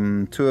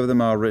 2 of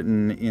them are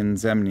written in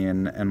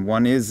Zemnian, and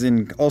one is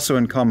also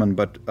in Common,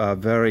 but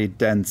very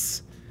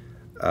dense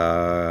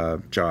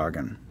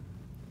jargon.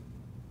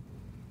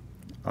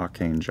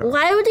 Arcane jargon.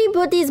 Why would he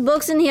put these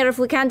books in here if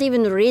we can't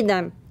even read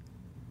them?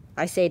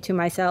 I say to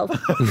myself.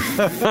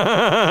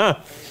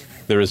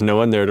 There is no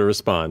one there to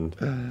respond.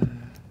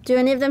 Do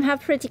any of them have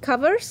pretty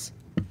covers?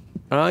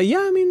 Yeah,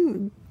 I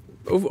mean,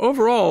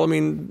 overall, I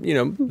mean,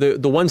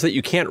 the ones that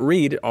you can't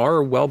read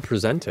are well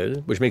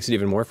presented, which makes it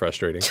even more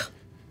frustrating.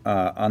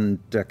 On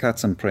Der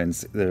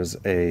Katzenprinz, there's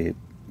a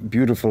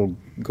beautiful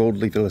gold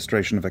leaf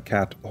illustration of a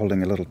cat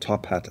holding a little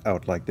top hat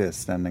out like this,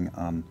 standing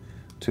on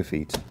 2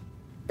 feet.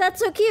 That's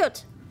so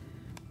cute.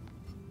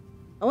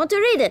 I want to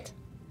read it.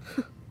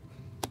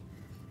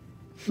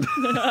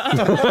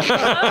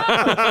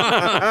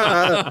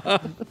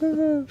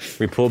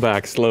 We pull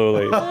back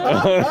slowly.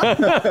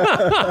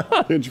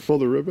 Did you pull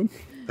the ribbon?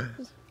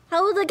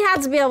 How will the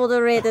cats be able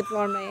to read it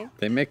for me?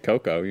 They make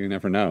cocoa. You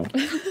never know.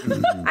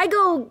 I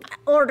go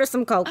order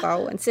some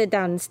cocoa and sit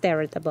down and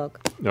stare at the book.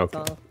 Okay.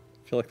 I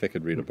feel like they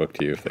could read a book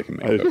to you if they can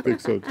make I cocoa. think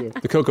so too.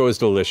 The cocoa is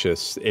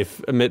delicious.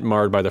 If a bit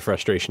marred by the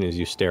frustration as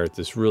you stare at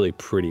this really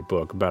pretty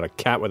book about a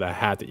cat with a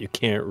hat that you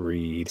can't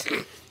read.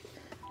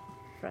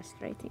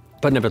 Frustrating.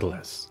 But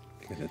nevertheless.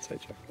 Good inside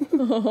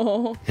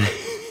joke.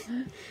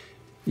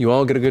 You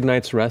all get a good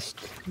night's rest.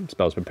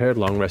 Spell's prepared.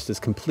 Long rest is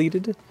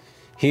completed.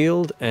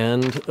 Healed,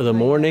 and the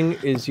morning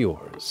is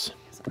yours.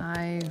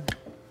 I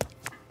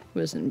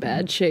was in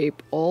bad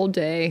shape all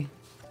day.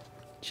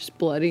 Just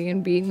bloody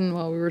and beaten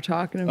while we were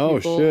talking to Oh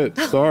people. shit!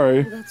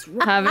 Sorry. That's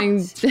right.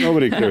 Having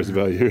Nobody cares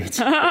about you.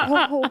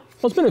 Well,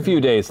 it's been a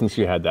few days since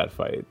you had that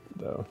fight,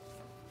 though.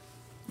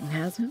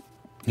 Has it?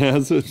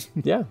 Has it?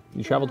 Yeah,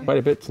 you traveled quite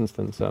a bit since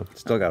then, so.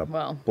 Still got a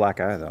Well.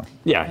 black eye, though.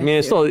 Yeah, I mean,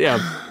 it's still,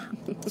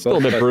 still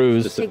a bit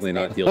bruised. Specifically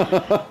not healed.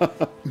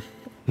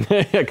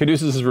 Yeah,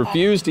 Caduceus has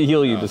refused to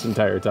heal you this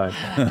entire time.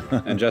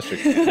 And Jester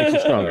makes you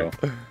stronger.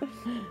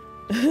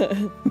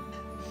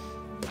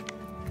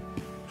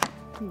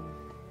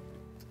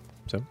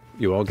 So,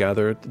 you all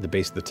gather at the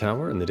base of the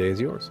tower, and the day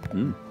is yours.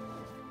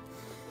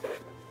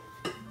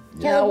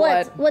 Tell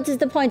what is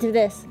the point of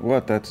this?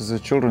 What? That is a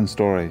children's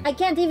story. I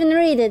can't even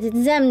read it. It's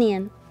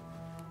Zemnian.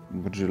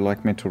 Would you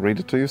like me to read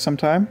it to you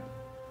sometime?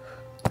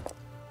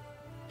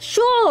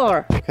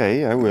 Sure.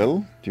 Okay, I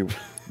will. Do you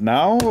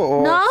now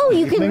or No,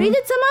 you can evening? read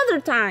it some other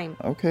time.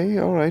 Okay,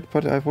 all right,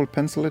 but I will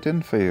pencil it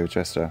in for you,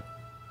 Chester.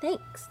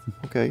 Thanks.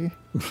 Okay.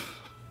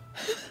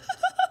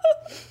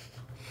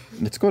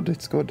 It's good,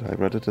 it's good. I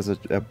read it as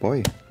a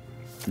boy.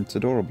 It's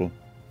adorable.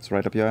 It's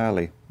right up your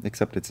alley,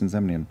 except it's in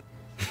Zemnian.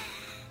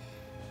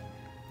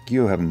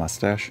 You have a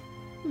mustache.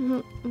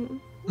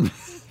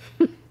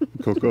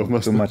 Cocoa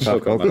mustache. Too much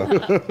hot cocoa.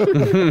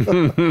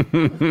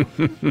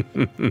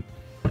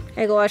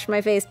 I go wash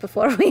my face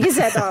before we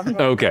set off.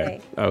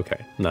 Okay,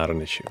 not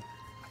an issue.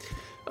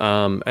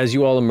 As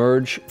you all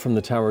emerge from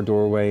the tower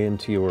doorway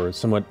into your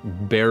somewhat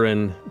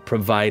barren,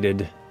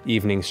 provided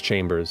evening's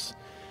chambers,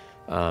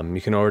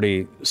 you can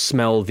already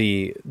smell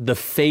the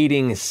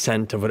fading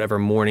scent of whatever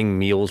morning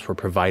meals were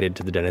provided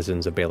to the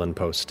denizens of Balin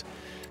Post.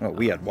 Oh,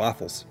 we had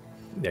waffles.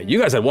 Yeah, you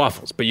guys had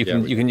waffles, but you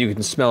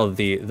can smell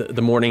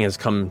the morning has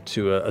come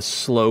to a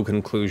slow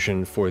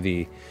conclusion for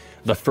the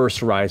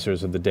first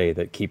risers of the day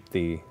that keep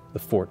the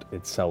fort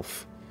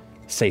itself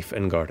safe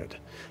and guarded.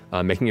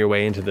 Making your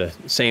way into the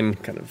same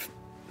kind of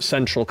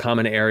central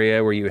common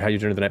area where you had your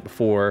dinner the night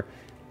before.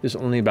 There's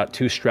only about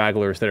 2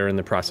 stragglers that are in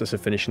the process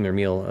of finishing their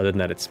meal. Other than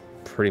that, it's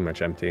pretty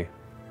much empty.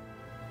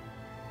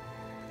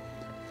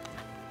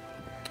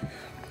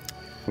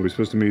 Are we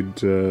supposed to meet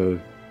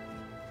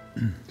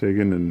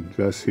Tegan and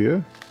Vess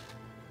here?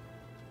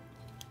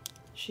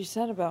 She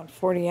said about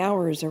 40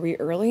 hours. Are we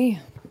early?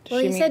 Does Well,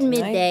 she he meet said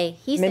tonight? midday.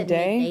 He said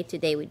Midday? midday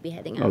today we'd be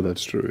heading out. Oh,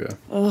 that's true, yeah.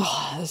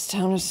 Ugh, this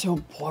town is so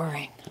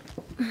boring.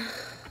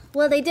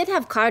 Well, they did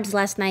have cards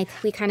last night.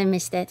 We kind of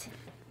missed it.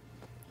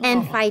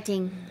 And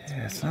fighting.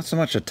 Yeah, it's not so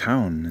much a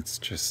town, it's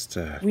just...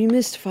 We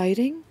missed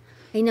fighting?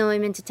 I know, I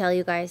meant to tell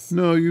you guys.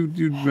 No, you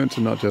meant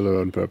to not tell her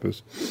on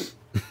purpose.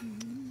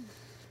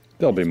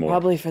 There'll be more.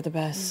 Probably for the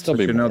best. But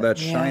you know that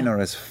Yeah. shiner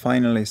is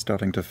finally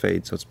starting to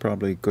fade, so it's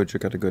probably good you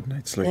got a good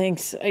night's sleep.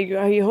 Thanks.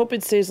 I hope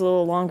it stays a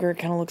little longer. It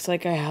kind of looks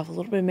like I have a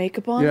little bit of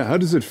makeup on. Yeah, how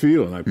does it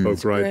feel? And I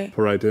poke great.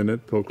 right in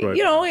it, poke right.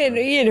 You know,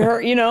 it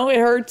hurt. You know, it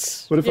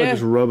hurts. What if I Yeah.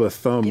 just rub a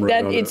thumb right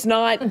That on it's it?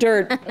 not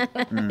dirt.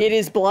 It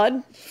is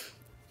blood.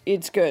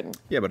 It's good.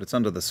 Yeah, but it's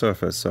under the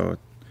surface, so...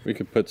 We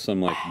could put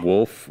some, like,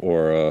 wolf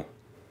or a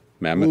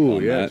mammoth Ooh,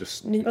 on yeah, that.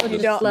 just You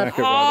don't. smack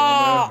it Oh,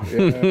 right on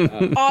there.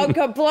 Yeah. oh,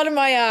 got blood in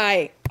my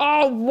eye.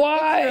 Oh,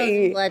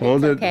 why? Blood,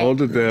 Hold it's it, okay.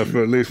 hold it there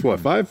for at least what,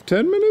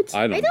 5-10 minutes?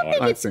 I don't I don't know.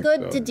 think I it's think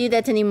good so. to do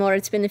that anymore.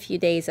 It's been a few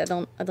days. I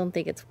don't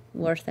think it's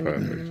worth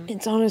anything anymore.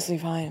 It's honestly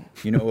fine.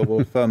 You know what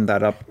will firm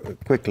that up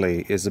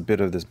quickly is a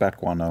bit of this bat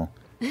guano.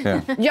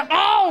 Yeah. Yeah.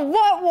 Oh,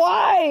 what?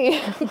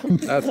 Why?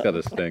 That's got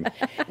to sting.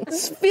 It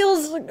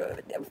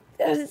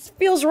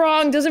feels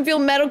wrong. Doesn't feel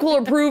medical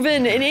or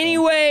proven in any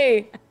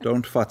way.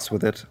 Don't futz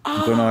with it.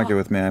 Don't argue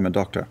with me, I'm a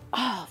doctor.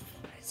 Oh,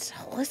 it's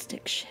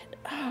holistic shit.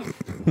 Oh.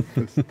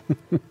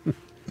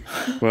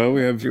 Well,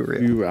 we have a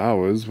few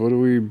hours. What are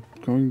we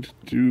going to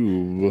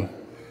do?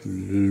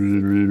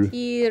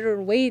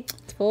 Here, wait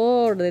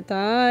for the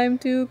time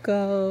to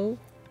go.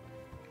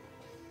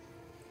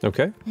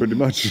 Okay. Pretty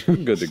much.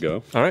 Good to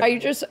go. All right.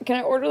 Can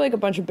I order like a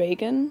bunch of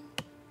bacon?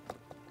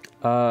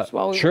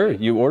 While we Sure, wait.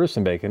 you order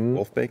some bacon.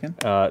 Wolf bacon?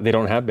 They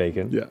don't have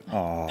bacon. Yeah.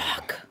 Oh.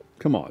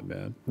 Come on,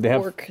 man. They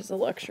have Pork is a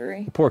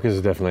luxury. pork is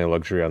definitely a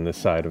luxury on this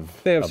side of.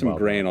 If they have of some Wild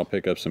grain, I'll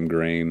pick up some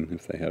grain.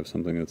 If they have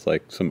something that's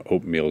like some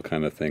oatmeal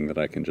kind of thing that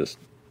I can just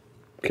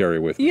carry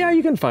with me. Yeah,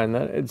 you can find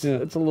that. It's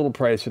a little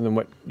pricier than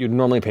what you'd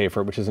normally pay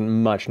for it, which isn't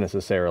much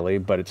necessarily,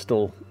 but it's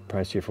still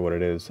pricier for what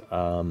it is.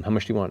 How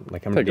much do you want?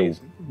 Like how many Like days?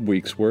 a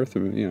week's worth,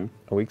 A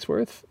week's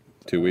worth?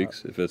 2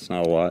 weeks, if it's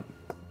not a lot.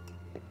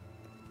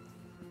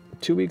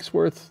 2 weeks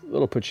worth,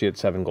 it'll put you at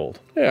 7 gold.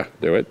 Yeah,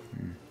 do it.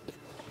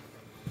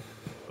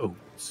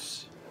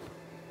 Oats.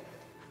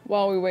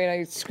 While we wait, I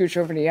scooch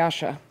over to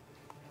Yasha.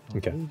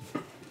 Okay.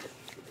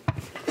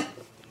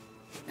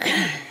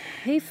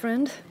 Hey,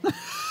 friend.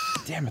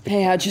 Damn it.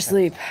 Hey, how'd you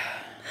sleep?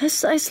 I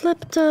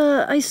slept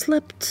okay.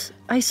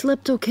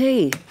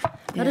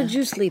 How did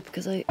you sleep?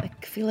 Because I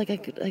feel like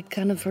I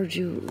kind of heard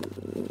you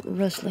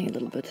wrestling a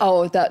little bit.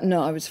 Oh,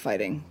 no, I was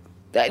fighting.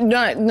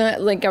 Not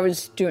like I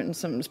was doing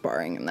some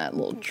sparring in that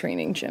little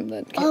training gym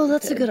that. Oh,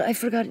 that's a good. I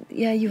forgot.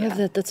 Yeah, you have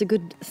that. That's a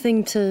good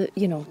thing to,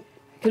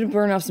 Could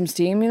burn off some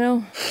steam,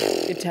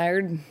 Get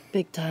tired.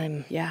 Big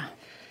time. Yeah.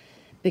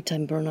 Big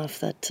time burn off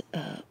that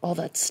all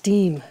that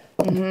steam.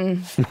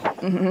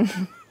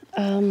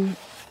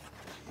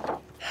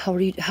 How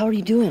are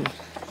you doing?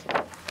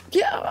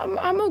 Yeah,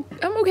 I'm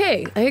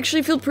okay. I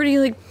actually feel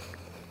pretty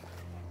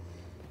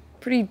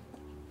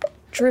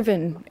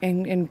driven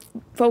and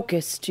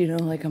focused,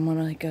 like I'm on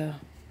on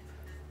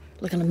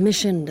a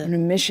mission. On a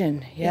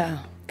mission, yeah.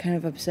 Kind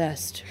of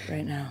obsessed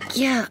right now.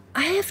 Yeah,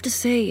 I have to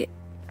say,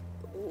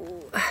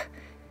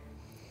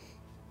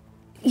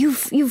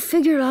 you've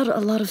figured out a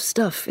lot of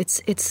stuff.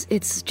 It's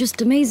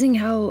just amazing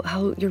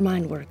how your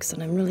mind works,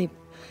 and I'm really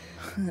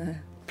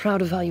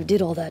proud of how you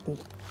did all that and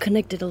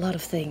connected a lot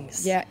of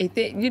things. Yeah,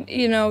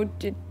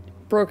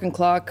 broken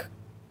clock.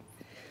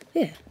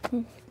 Yeah.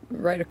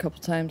 Right a couple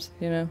times,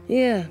 Yeah.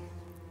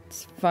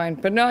 It's fine,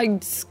 but no,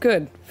 it's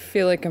good. I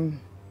feel like I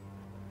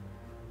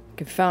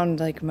found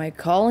my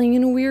calling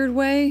in a weird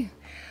way.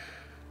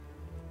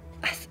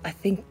 I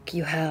think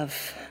you have.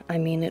 I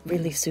mean, it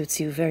really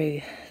suits you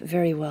very,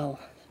 very well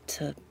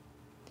to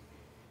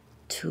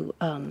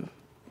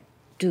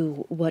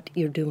do what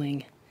you're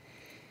doing.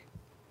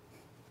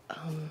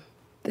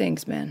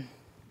 Thanks, man.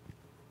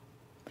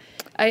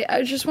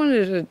 I just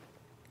wanted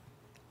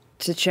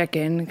to check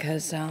in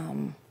because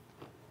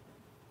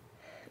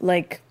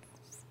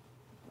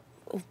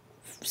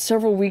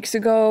several weeks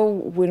ago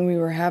when we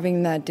were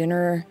having that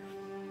dinner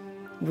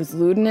with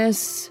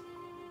Ludinus.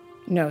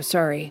 No,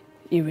 sorry,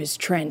 it was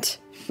Trent.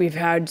 We've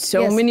had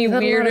so many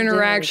weird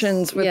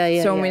interactions with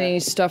so many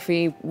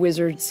stuffy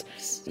wizards.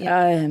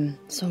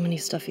 So many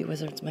stuffy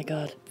wizards, my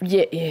god.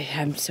 Yeah,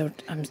 I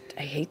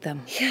hate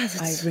them. Yeah,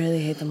 I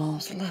really hate them all.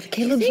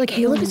 Caleb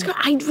is good.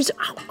 I was,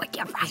 oh,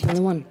 yeah, right. He's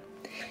the one.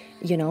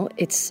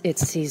 It's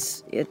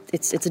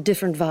a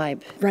different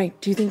vibe. Right.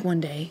 Do you think one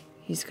day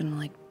he's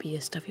gonna be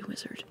a stuffy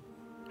wizard?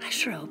 I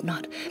sure hope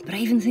not. But I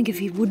even think if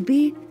he would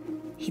be,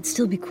 he'd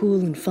still be cool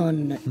and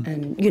fun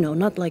and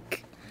not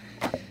like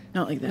that.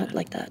 Not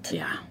like that.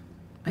 Yeah.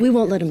 We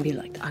won't let him be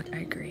like that. I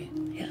agree.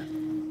 Yeah.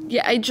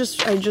 Yeah, I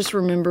just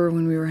remember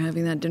when we were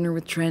having that dinner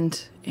with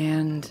Trent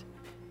and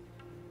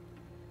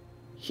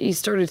he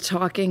started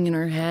talking in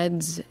our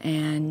heads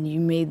and you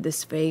made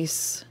this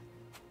face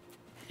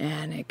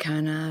and it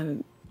kind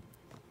of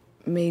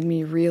made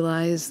me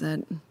realize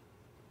that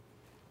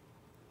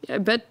I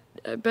bet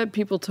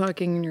people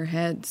talking in your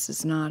heads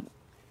is not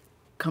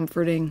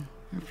comforting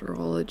after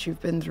all that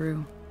you've been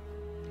through.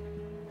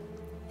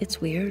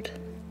 It's weird.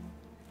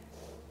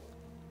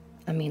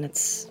 I mean,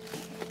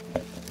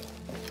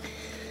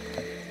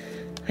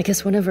 I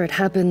guess whenever it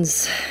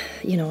happens,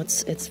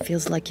 it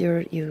feels like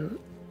you're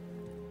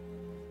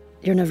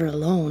never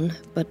alone,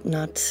 but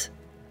not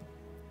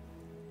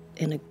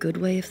in a good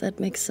way, if that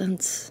makes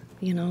sense.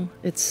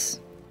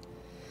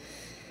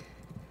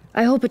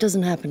 I hope it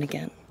doesn't happen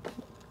again.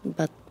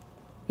 But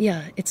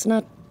yeah, it's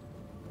not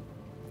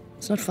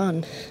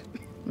fun.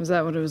 Was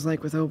that what it was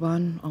like with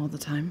Oban all the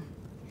time?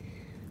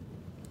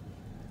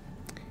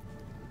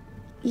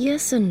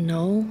 Yes and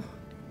no.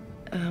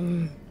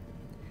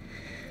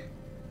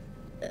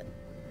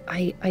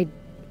 I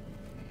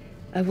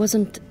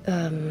wasn't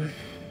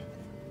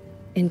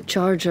in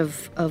charge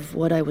of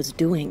what I was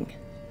doing,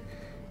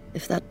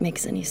 if that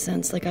makes any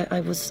sense.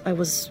 I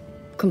was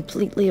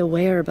completely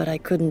aware, but I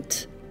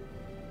couldn't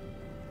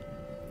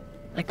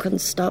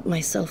stop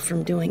myself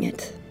from doing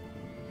it.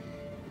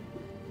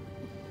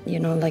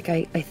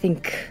 I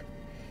think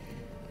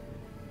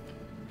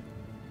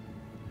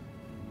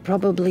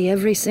probably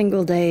every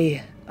single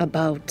day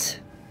about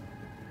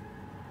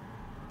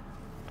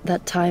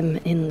that time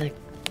in the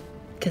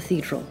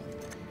cathedral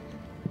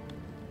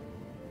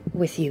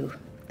with you,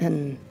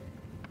 and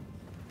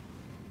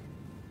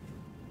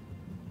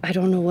I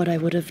don't know what I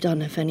would have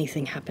done if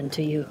anything happened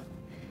to you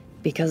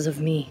because of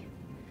me.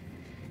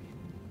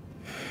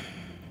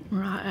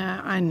 Well,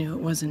 I knew it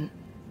wasn't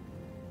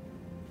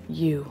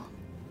you,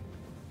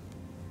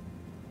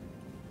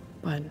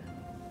 but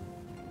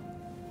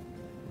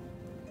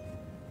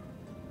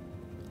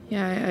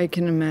yeah, I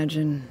can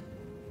imagine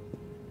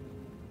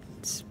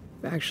it's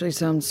actually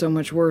sounds so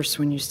much worse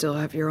when you still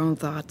have your own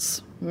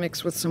thoughts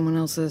mixed with someone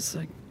else's.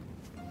 Like,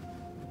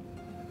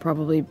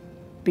 probably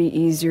be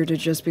easier to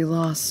just be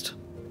lost.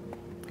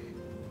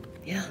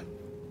 Yeah,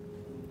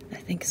 I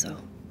think so.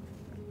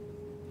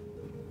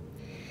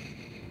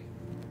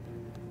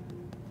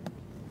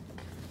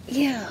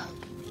 Yeah.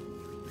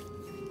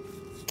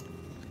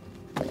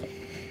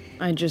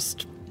 I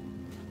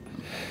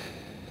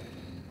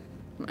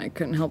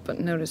couldn't help but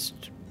notice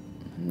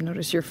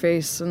your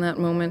face in that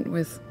moment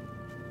with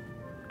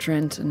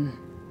Trent, and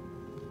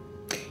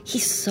he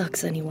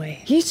sucks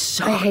anyway. He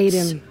sucks. I hate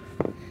him.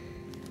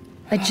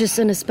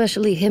 And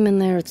especially him in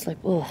there, it's like,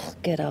 oh,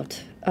 get out.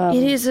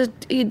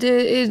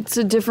 It's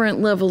a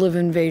different level of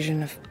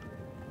invasion of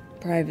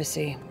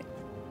privacy.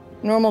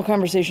 Normal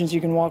conversations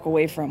you can walk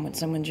away from when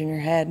someone's in your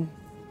head.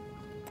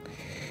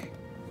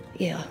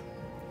 Yeah.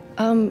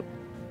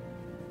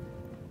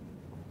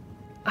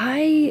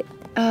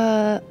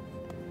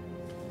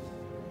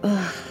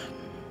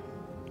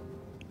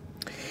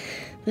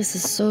 This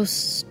is so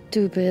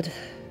stupid,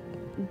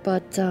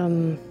 but,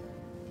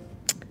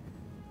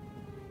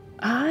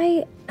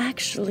 I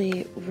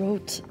actually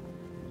wrote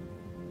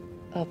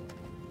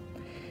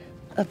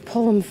a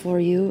poem for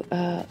you.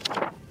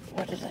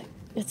 What did I?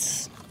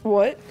 It's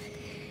what?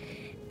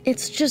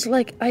 It's just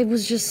like I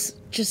was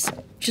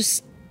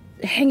just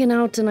hanging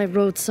out, and I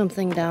wrote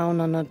something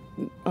down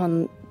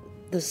on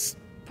this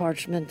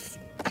parchment.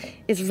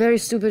 It's very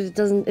stupid.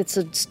 It's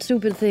a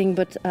stupid thing,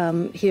 but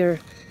here.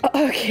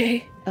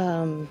 Okay.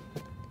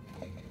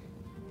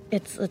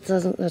 It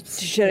doesn't.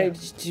 Should I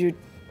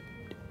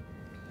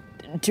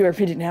do I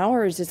repeat it now,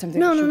 or is it something?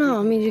 No.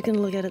 I mean, you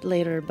can look at it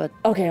later, but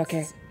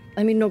okay.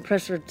 I mean, no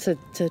pressure to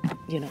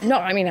No,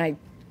 I mean, I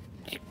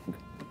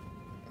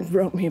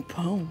wrote me a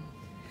poem.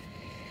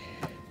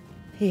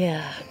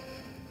 Yeah.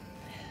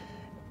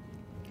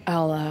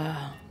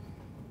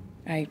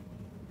 I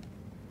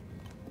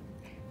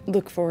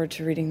look forward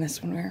to reading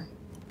this when we're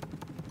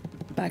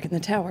back in the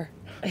tower.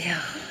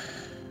 Yeah.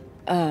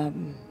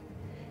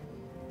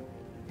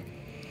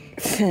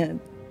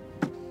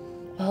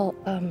 Well,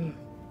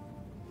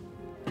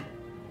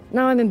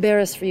 now I'm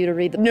embarrassed for you to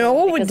read the poem.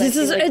 No, because this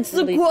is, like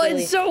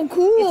it's so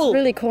cool. It's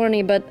really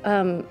corny, but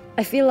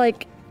I feel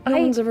like no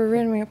one's ever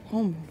written me a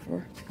poem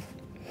before.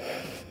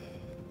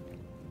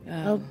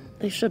 Well,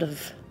 they should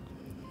have.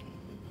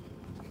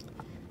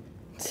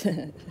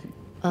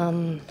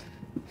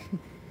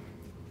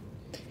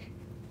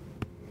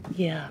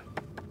 Yeah.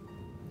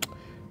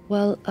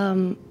 Well,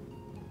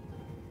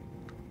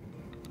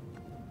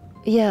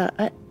 yeah,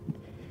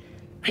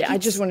 I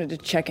just wanted to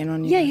check in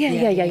on you.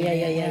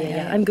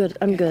 Yeah. I'm good.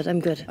 Okay,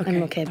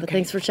 I'm okay. But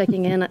thanks for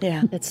checking in.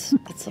 Yeah. It's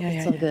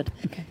all good.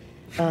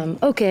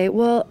 Okay.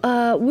 Well,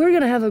 we're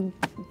gonna have a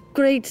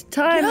great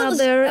time out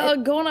there.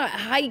 Go on a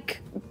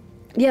hike.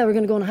 Yeah, we're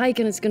gonna go on a hike,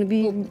 and it's gonna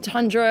be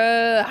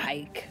tundra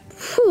hike.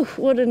 Whew,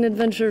 what an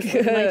adventure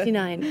for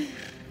 99.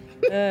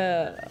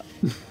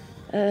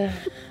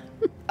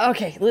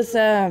 Okay, let's.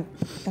 I'm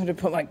gonna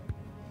put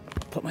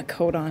my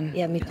coat on.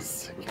 Yeah, me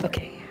too.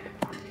 Okay.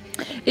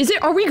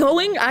 Are we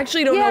going? I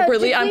actually don't know if we're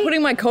leaving. I'm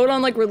putting my coat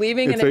on like we're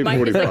leaving, It's and it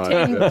might be like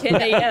 8:45. 10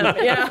 a.m.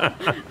 Yeah.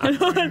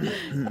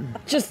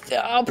 Just,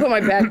 I'll put my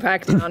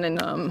backpack down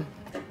and,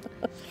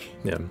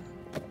 Yeah.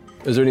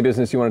 Is there any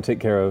business you want to take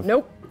care of?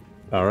 Nope.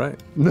 All right.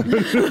 Are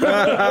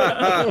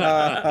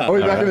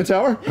we back in the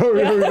tower? Are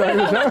we back in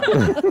the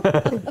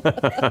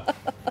tower?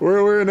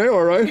 we're in there,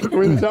 all right?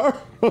 We're in the tower?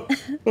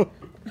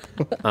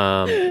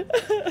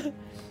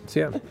 So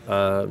yeah,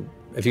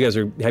 if you guys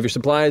have your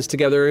supplies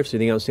together, if there's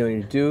anything else you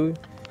need to do,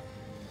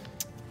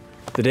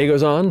 the day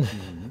goes on.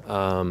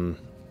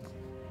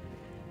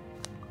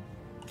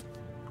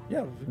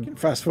 Yeah, we can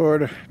fast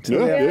forward to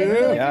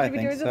Yeah, I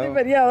think so.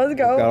 But yeah, let's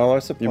go. Got all our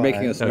supplies. You're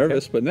making us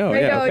nervous, but no, I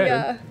yeah. know, Okay.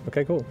 yeah.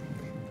 Okay, cool.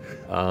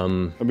 I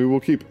mean, we'll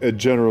keep a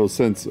general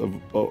sense of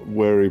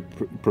wary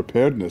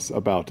preparedness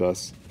about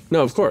us.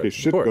 No, of course. In case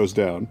shit of course. goes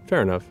down.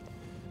 Fair enough.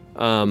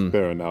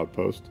 Spare an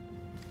outpost.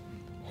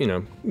 You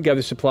know, you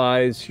gather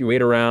supplies, you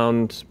wait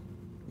around,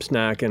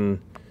 snack, and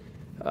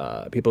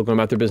people going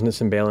about their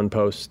business in Balin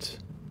Post.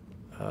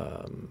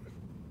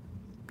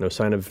 No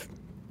sign of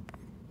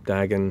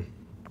Dagon.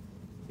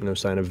 No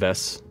sign of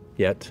Vess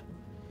yet.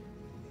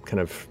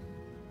 Kind of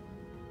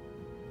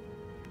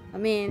I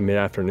mean,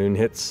 mid-afternoon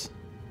hits.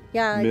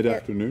 yeah. I get-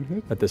 Mid-afternoon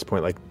hit? At this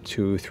point, like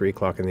 2, 3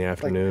 o'clock in the like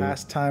afternoon.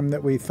 past time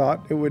that we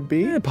thought it would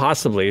be. Yeah,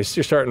 possibly. You're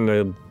starting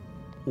to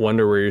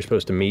wonder where you're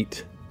supposed to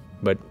meet.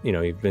 But, you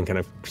know, you've been kind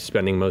of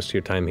spending most of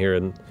your time here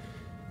in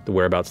the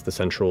whereabouts of the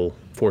central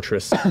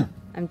fortress.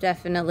 I'm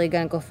definitely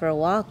gonna go for a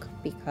walk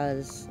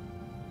because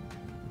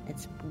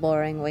it's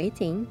boring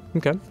waiting.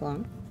 Okay. It's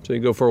long. So you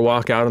go for a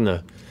walk out in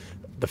the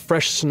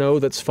fresh snow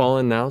that's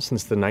fallen now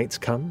since the night's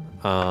come.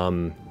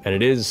 And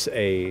it is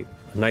a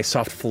nice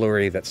soft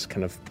flurry that's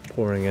kind of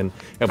pouring in.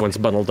 Everyone's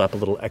bundled up a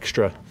little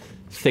extra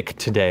thick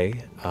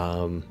today.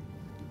 You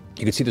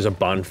can see there's a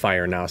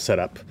bonfire now set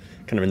up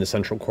kind of in the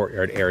central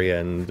courtyard area,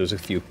 and there's a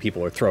few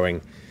people are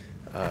throwing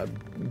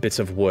bits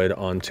of wood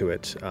onto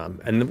it,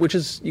 and which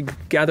is, you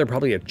gather,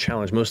 probably a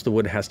challenge. Most of the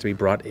wood has to be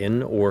brought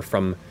in or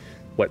from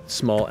what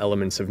small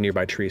elements of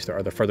nearby trees there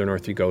are. The further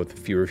north you go, the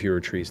fewer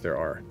trees there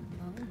are.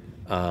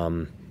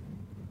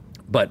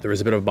 But there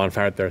is a bit of a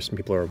bonfire out there. Some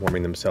people are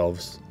warming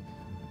themselves.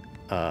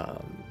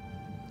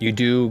 You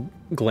do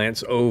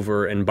glance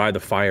over, and by the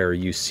fire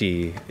you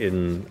see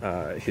in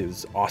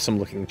his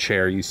awesome-looking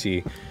chair, you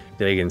see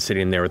Dagon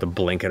sitting there with a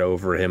blanket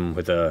over him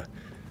with a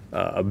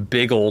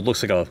big old,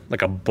 looks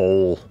like a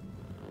bowl,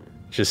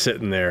 just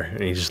sitting there,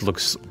 and he just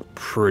looks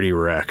pretty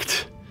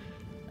wrecked.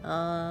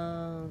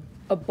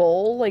 A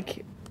bowl?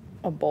 Like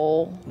a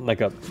bowl? Like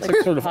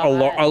sort of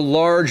a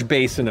large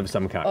basin of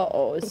some kind.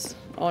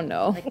 Oh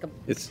no.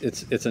 It's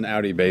an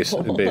outie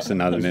basin,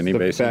 not an any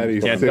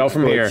basin. Yeah, go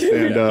from here.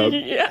 Stand up.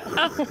 Yeah.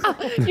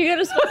 You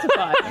gotta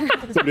specify.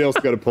 Somebody else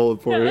got to pull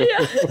it for you.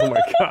 Yeah. Oh my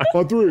god.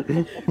 On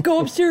 3. Go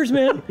upstairs,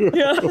 man.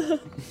 Yeah.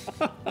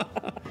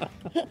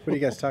 What are you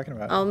guys talking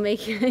about? I'll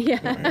make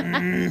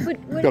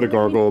what Got a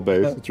gargoyle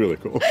base. It's really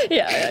cool.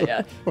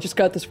 Yeah. Just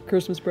got this for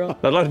Christmas, bro.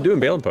 I'd like to do in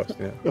Balen Post.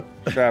 Yeah.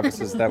 Travis,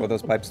 is that what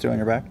those pipes do on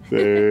your back?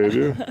 They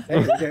do.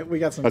 Hey, we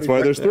got some. That's good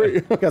why there's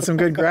 3. We got some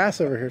good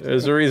grass over here. Too.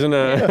 There's a reason.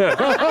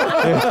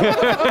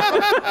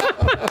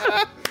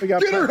 We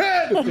got Get her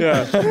head!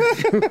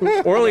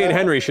 Yeah. Orly and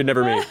Henry should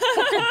never meet.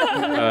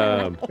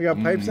 We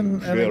got pipes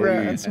and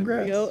some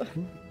grass.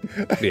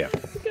 Yeah.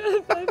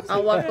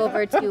 I'll walk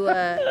over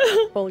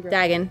to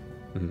Dagon.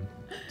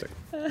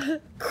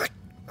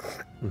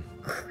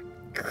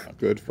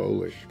 Good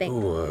Foley. Thanks.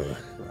 Ooh,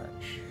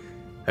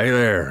 hey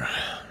there.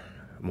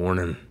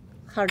 Morning.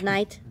 Hard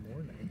night.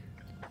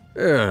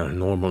 Yeah,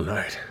 normal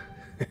night.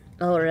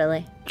 Oh,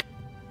 really?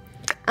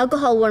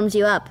 Alcohol warms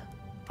you up.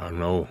 I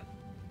know.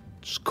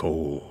 It's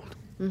cold.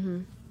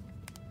 Mm-hmm.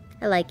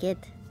 I like it.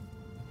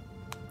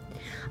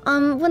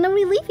 When are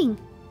we leaving?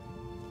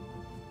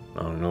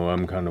 I don't know.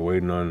 I'm kind of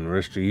waiting on the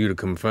rest of you to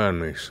come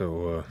find me,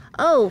 so,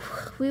 Oh,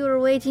 we were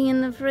waiting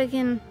in the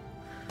friggin'...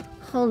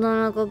 Hold on,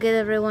 I'll go get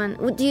everyone.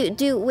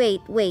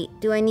 Wait.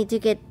 Do I need to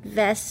get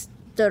Vest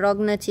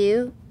Dorogna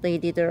too?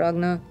 Lady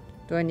Dorogna?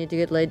 Do I need to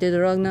get Lady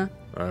Dorogna?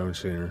 I haven't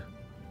seen her.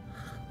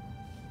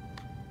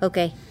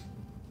 Okay.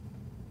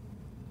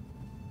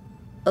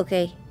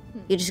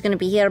 You're just gonna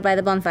be here by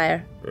the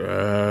bonfire.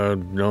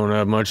 Don't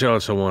have much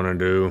else I want to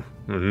do.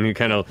 And You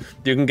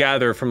can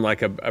gather from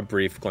like a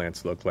brief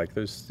glance look like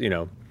there's,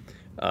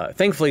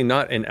 thankfully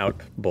not an out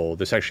bowl.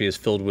 This actually is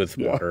filled with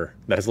water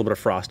that has a little bit of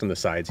frost on the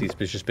sides. He's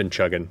just been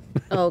chugging.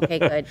 Oh, okay,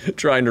 good.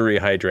 Trying to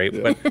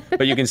rehydrate.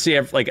 But you can see,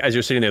 like, as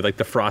you're sitting there, like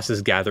the frost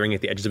is gathering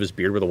at the edges of his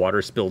beard where the water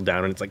is spilled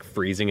down and it's like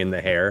freezing in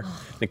the hair.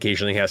 And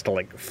occasionally he has to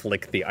like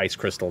flick the ice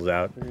crystals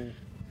out.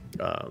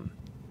 But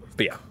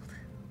yeah.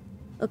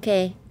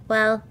 Okay,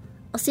 well,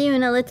 I'll see you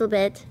in a little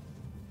bit.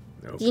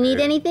 Okay. Do you need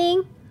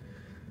anything?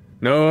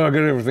 No, I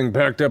got everything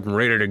packed up and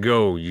ready to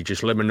go. You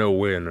just let me know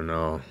when and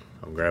I'll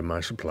grab my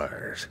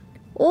supplies.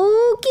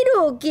 Okie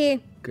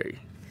dokie. Okay.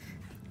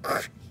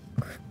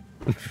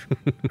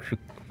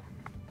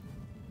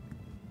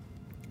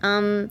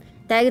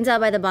 Dagon's out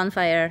by the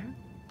bonfire.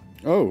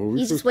 Oh,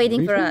 he's just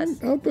waiting for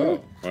us. Out there?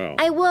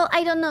 Wow.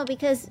 I don't know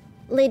because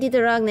Lady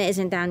Dorogna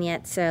isn't down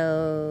yet,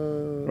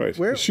 so... Right.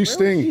 Is she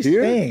staying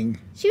here?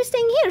 She was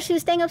staying here. She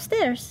was staying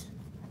upstairs.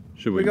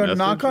 Should we go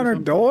knock on her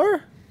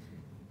door?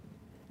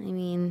 I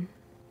mean...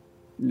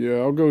 Yeah,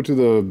 I'll go to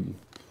the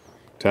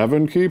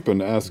tavern keep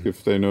and ask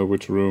if they know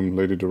which room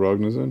Lady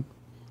Dorogna's in.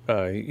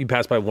 You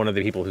pass by one of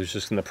the people who's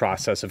just in the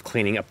process of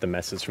cleaning up the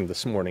messes from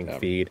this morning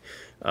feed.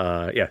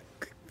 Yeah,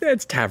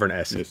 it's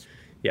tavern-esque. Yes.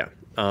 Yeah.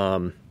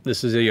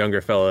 This is a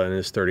younger fella in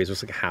his 30s.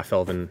 Looks like a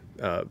half-elven,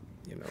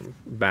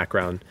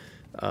 background.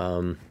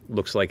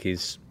 Looks like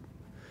he's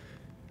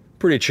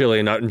pretty chilly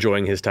and not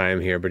enjoying his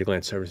time here, but he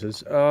glanced over and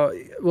says,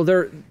 well,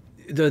 they're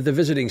the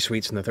visiting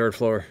suite's on the 3rd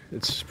floor.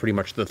 It's pretty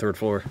much the 3rd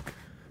floor.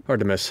 Hard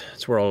to miss.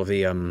 It's where all of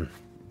the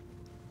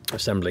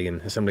assembly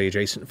and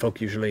assembly-adjacent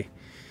folk usually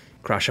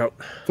crash out.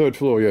 3rd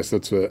floor, yes,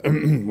 that's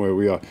where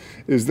we are.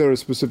 Is there a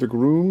specific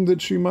room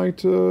that she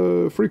might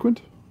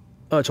frequent?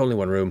 It's only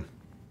one room.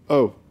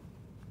 Oh,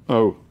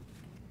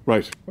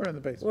 right. We're in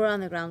the basement. We're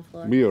on the ground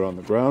floor. We are on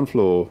the ground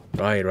floor.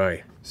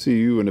 Right. See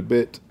you in a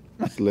bit,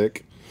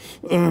 Slick.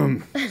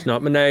 It's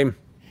not my name.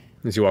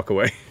 As you walk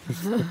away.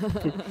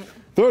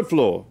 3rd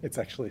floor. It's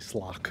actually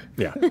Slock.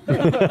 Yeah.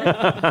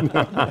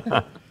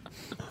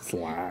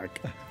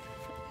 Slack.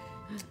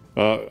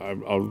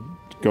 I'm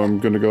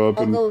going to go up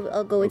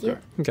I'll go with you.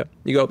 Okay.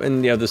 You go up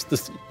and the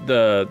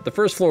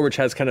 1st floor, which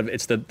has kind of,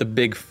 it's the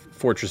big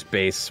fortress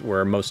base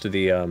where most of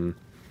the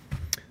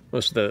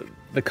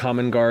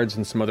common guards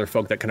and some other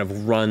folk that kind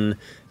of run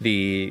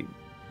the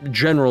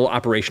general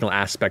operational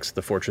aspects of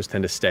the fortress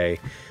tend to stay.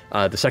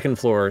 The 2nd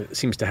floor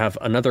seems to have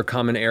another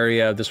common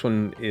area. This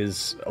one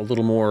is a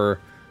little more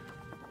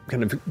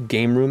kind of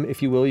game room,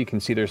 if you will. You can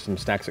see there's some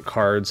stacks of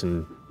cards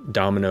and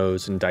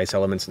dominoes and dice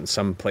elements in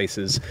some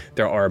places.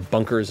 There are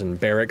bunkers and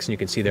barracks, and you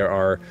can see there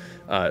are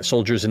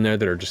soldiers in there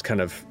that are just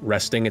kind of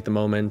resting at the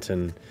moment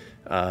and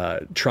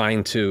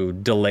trying to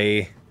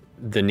delay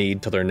the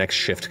need till their next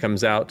shift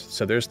comes out.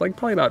 So there's like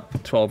probably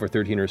about 12 or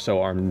 13 or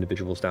so armed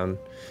individuals down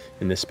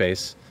in this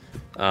space.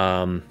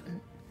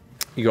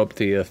 You go up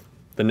the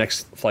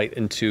next flight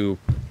into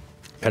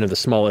kind of the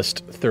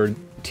smallest third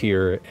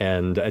tier,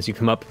 and as you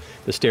come up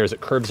the stairs,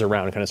 it curves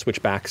around, kind of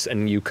switchbacks,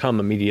 and you come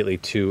immediately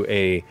to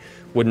a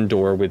wooden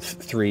door with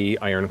 3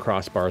 iron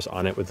crossbars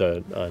on it with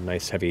a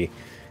nice heavy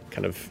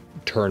kind of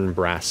turn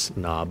brass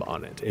knob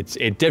on it.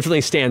 It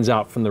definitely stands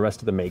out from the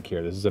rest of the make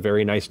here. This is a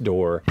very nice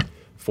door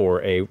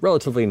for a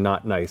relatively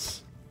not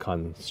nice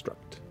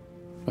construct.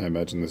 I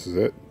imagine this is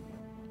it.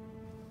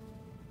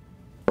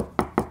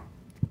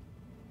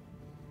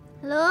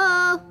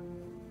 Hello?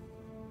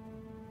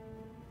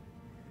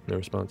 No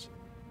response.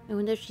 I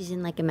wonder if she's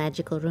in like a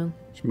magical room.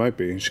 She might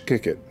be. You should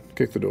kick it.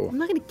 Kick the door. I'm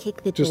not gonna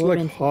kick the Just door like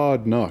in.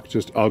 hard knock.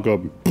 Just, I'll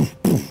go.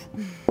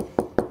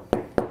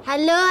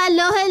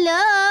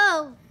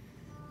 Hello?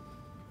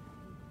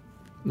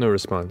 No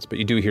response, but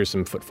you do hear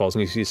some footfalls,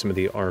 and you see some of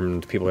the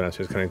armed people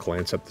downstairs kind of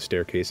glance up the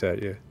staircase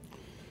at you.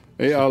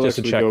 Hey, I'll just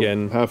to actually check go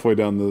in. halfway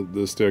down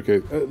the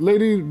staircase.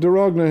 Lady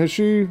Durogna, has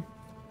she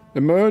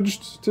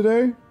emerged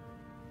today?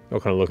 They'll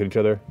kind of look at each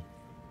other.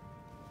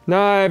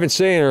 No, I haven't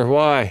seen her.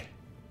 Why?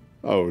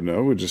 Oh,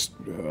 no, we're just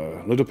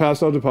a little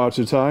past our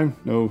departure time.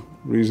 No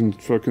reason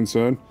for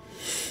concern.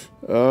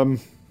 Did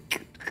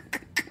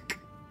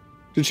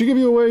she give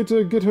you a way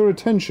to get her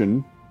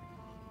attention?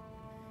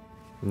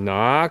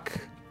 Knock.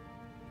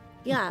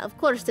 Yeah, of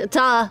course.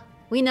 Duh.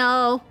 We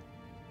know.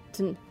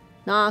 To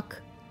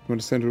knock. You want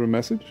to send her a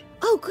message?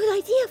 Oh, good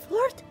idea,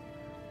 Fort.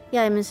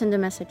 Yeah, I'm gonna send a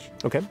message.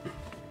 Okay.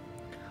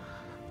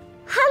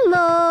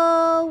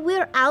 Hello,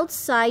 we're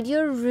outside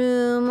your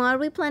room. Are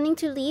we planning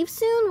to leave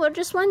soon? We're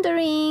just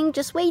wondering,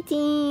 just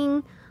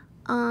waiting.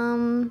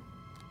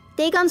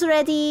 Dagon's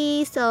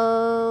ready,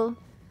 so...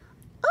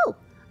 Oh,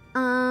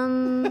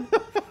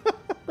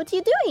 what are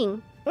you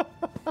doing?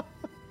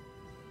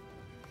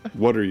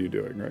 What are you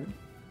doing, right?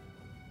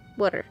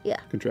 Water, yeah.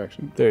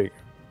 Contraction. There you go.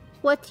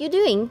 What you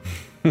doing?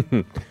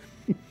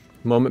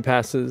 Moment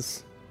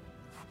passes.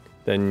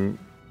 Then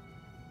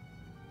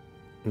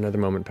another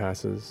moment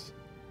passes.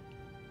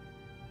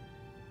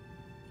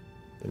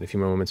 Then a few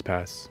more moments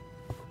pass.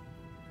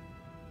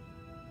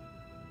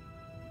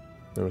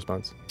 No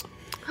response.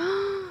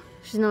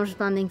 She's not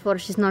responding, Fort.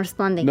 She's not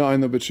responding. No, I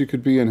know, but she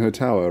could be in her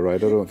tower, right?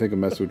 I don't think a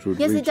message would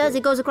Yes, reach it does. her.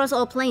 It goes across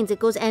all planes. It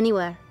goes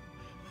anywhere.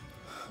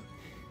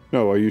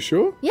 No, are you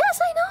sure? Yes,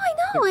 I know.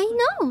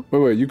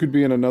 Wait, you could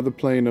be in another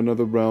plane,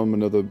 another realm,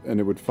 and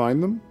it would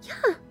find them?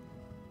 Yeah.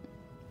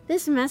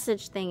 This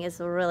message thing is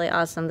really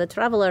awesome. The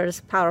Traveler is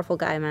a powerful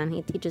guy, man.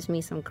 He teaches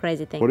me some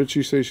crazy things. What did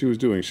she say she was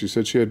doing? She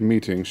said she had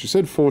meetings. She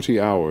said 40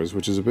 hours,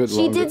 which is a bit She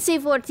longer. did say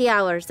 40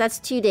 hours. That's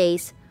 2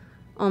 days.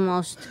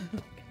 Almost.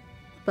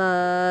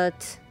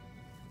 But...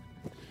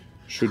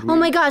 Should we? Oh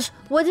my gosh.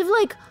 What if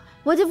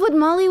what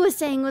Molly was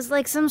saying was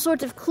like some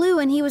sort of clue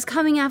and he was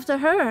coming after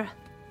her?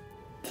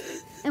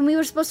 And we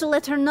were supposed to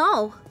let her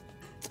know.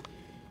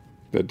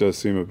 That does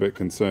seem a bit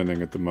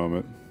concerning at the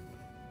moment.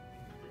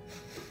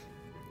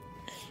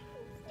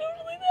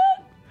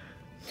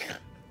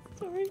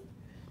 Sorry.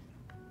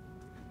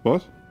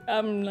 What?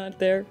 I'm not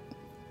there.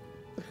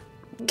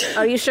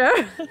 Are you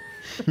sure?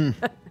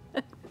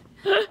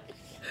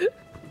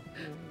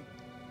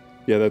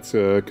 Yeah, that's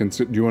do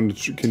you want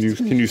to? Can you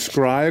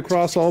scry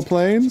across all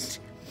planes?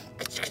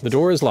 The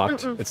door is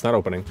locked. It's not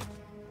opening.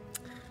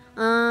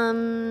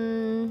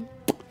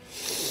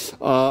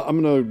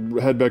 I'm gonna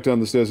head back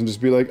down the stairs and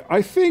just be like,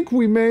 I think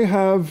we may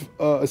have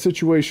a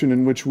situation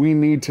in which we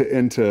need to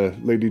enter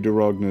Lady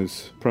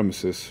Durogna's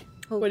premises.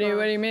 What do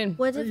you mean?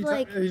 What if Are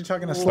you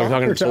talking to I'm Slack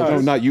talking or to us?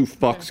 No, not you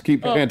fucks.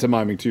 Keep Oh.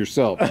 pantomiming to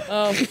yourself.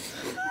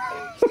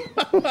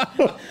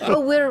 Oh,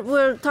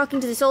 we're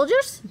talking to the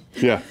soldiers?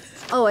 Yeah.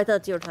 Oh, I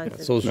thought you were talking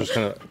to Soldiers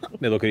kind of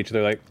they look at each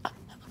other like,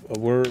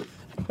 we're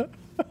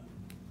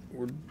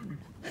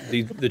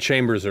the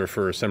chambers are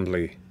for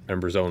assembly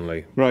members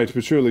only. Right,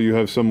 but surely you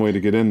have some way to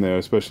get in there,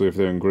 especially if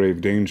they're in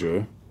grave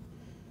danger.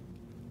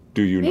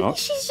 Do you Maybe not?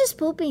 she's just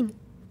pooping.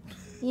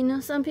 You know,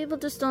 some people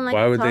just don't like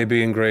Why to would talk. they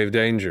be in grave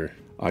danger?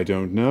 I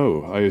don't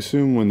know. I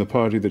assume when the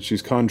party that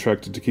she's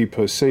contracted to keep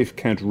her safe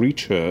can't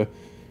reach her,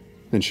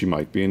 then she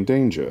might be in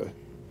danger.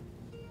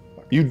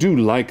 You do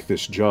like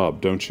this job,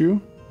 don't you?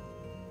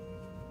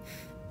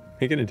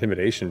 Make an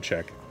intimidation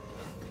check.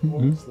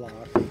 Poor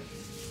Slock.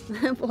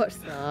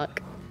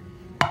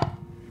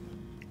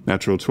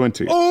 Natural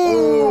 20.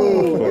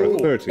 Oh! For a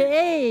 30.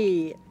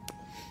 Hey!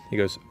 He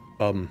goes,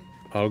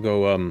 I'll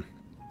go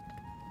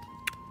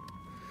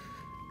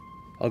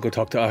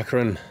talk to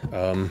Akron.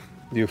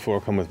 You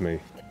four come with me.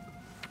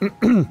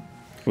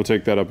 We'll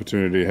take that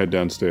opportunity to head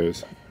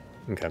downstairs.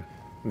 Okay.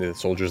 The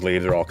soldiers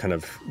leave. They're all kind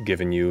of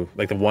giving you,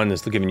 like the one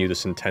is giving you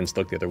this intense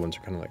look. The other ones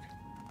are kind of like.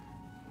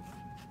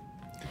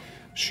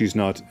 She's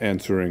not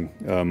answering,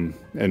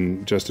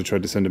 and Jester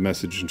tried to send a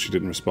message and she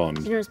didn't respond.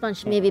 She didn't respond.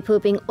 She may be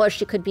pooping, or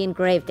she could be in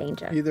grave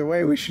danger. Either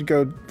way, we should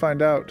go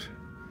find out.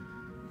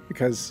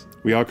 Because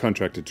We are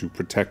contracted to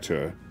protect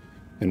her,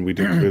 and we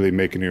didn't really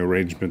make any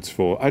arrangements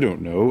for, I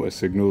don't know, a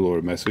signal or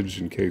a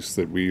message in case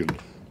that we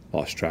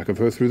lost track of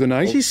her through the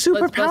night. She's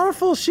super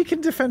powerful. She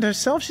can defend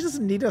herself. She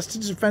doesn't need us to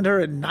defend her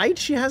at night.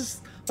 She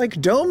has, like,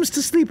 domes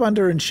to sleep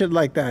under and shit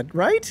like that,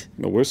 right?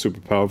 No, we're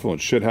super powerful,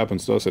 and shit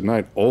happens to us at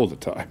night all the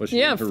time.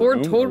 Yeah,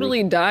 Ford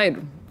totally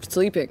died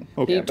sleeping.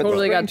 Okay. He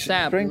totally got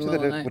stabbed. Strange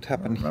that it would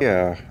happen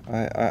here.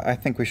 I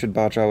think we should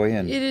barge our way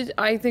in. It is.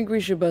 I think we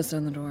should bust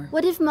down the door.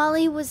 What if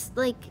Molly was,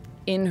 like...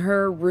 in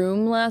her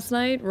room last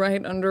night,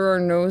 right under our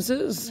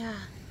noses? Yeah.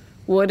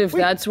 What if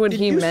that's what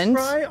he meant?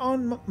 Did you try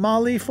on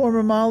Molly,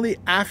 former Molly,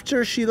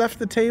 after she left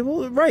the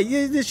table? Right,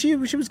 yeah, she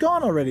was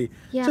gone already.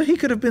 Yeah. So he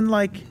could have been,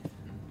 like...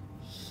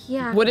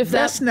 Yeah. What if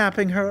that's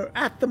snapping her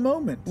at the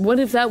moment? What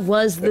if that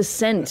was the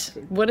scent?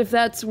 What if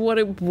that's what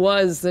it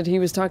was that he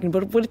was talking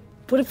about? What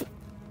if...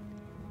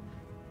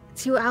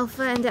 To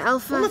Alpha and to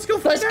Alpha. Well, let's go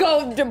find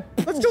out.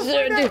 Let's go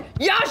find out.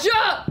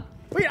 Yasha!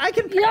 Wait, I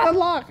can pick the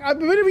lock. Yeah,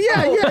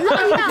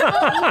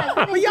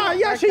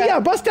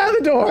 bust down the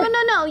door.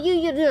 No,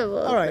 you do.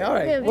 All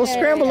right. We'll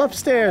scramble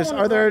upstairs.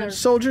 Are there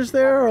soldiers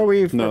there, or are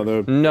we...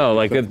 No,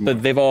 like,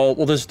 but they've all...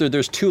 Well,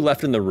 there's two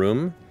left in the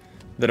room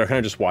that are kind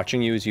of just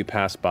watching you as you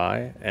pass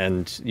by,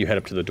 and you head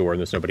up to the door, and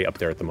there's nobody up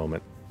there at the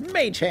moment.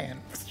 Mage hand.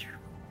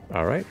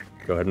 All right.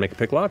 Go ahead and make a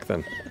pick lock,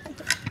 then.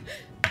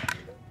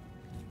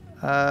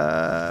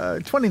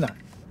 29.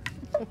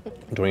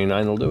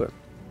 29 will do it.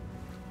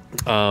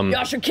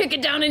 Y'all should kick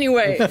it down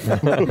anyway.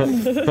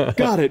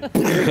 Got it.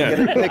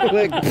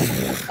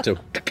 So,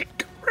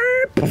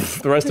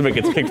 the rest of it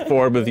gets kicked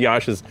forward with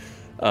Yasha's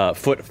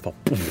foot.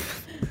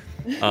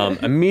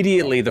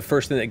 Immediately, the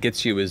first thing that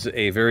gets you is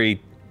a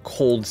very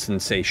cold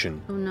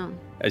sensation. Oh no.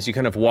 As you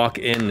kind of walk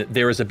in,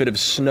 there is a bit of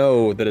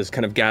snow that is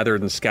kind of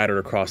gathered and scattered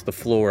across the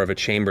floor of a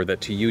chamber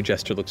that to you,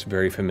 Jester, looks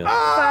very familiar.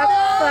 Fuck.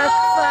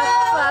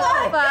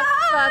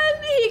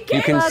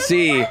 You can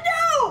see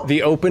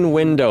the open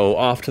window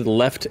off to the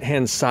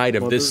left-hand side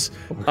of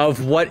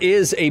of what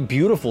is a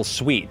beautiful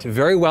suite,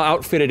 very well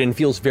outfitted and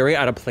feels very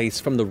out of place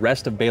from the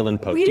rest of Balin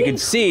Post. You can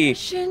see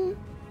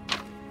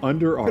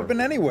under our Could have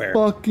been anywhere.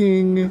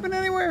 fucking Been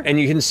anywhere. and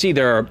you can see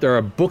there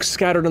are books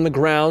scattered on the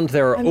ground.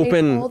 There are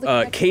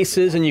open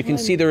cases, and you can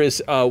see there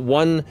is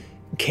one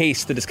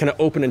case that is kind of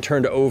open and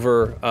turned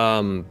over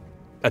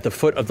at the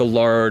foot of the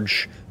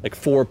large, like,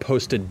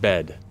 four-posted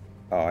bed.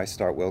 Oh, I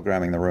start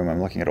Wilgramming the room. I'm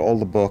looking at all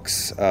the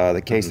books,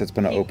 the case that's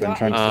been opened,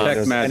 trying to see if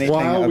there's anything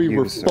while of we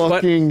were use.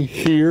 fucking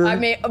here.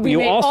 We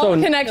made all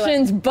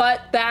connections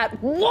but that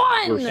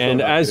one!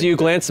 And as you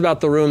glance about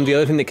the room, the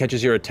other thing that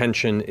catches your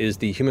attention is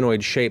the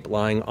humanoid shape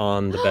lying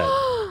on the bed.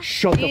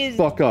 Shut the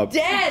fuck up.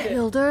 Dead.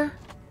 Builder.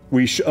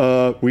 We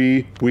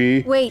Wait,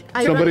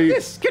 somebody.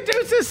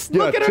 Caduceus,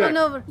 Yeah, look at check.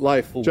 her.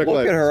 Life. Check Look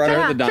life. at her.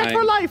 Yeah, Check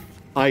for life.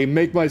 I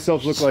make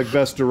myself look like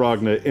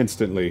Vestaragna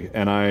instantly,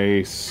 and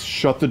I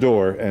shut the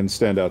door and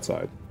stand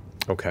outside.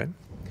 Okay.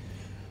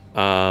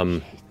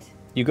 You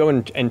go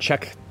and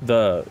check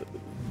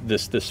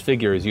this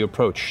figure as you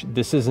approach.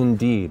 This is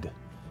indeed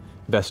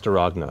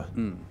Vestaragna.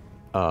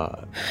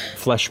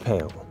 Flesh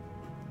pale.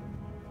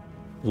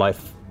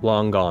 Life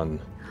long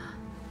gone.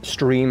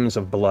 Streams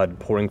of blood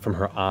pouring from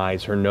her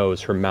eyes, her nose,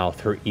 her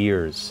mouth, her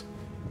ears.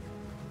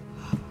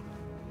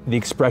 The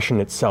expression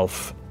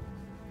itself,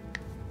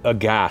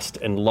 aghast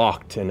and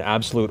locked in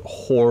absolute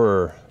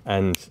horror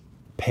and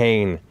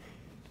pain.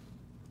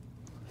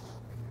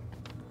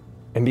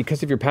 And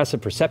because of your passive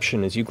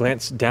perception, as you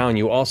glance down,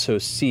 you also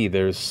see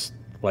there's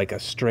like a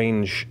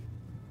strange,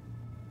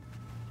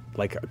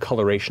 like a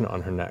coloration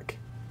on her neck.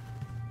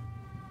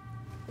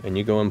 And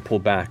you go and pull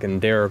back,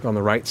 and there on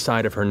the right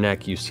side of her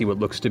neck, you see what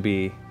looks to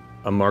be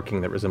a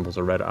marking that resembles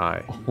a red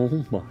eye.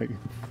 Oh my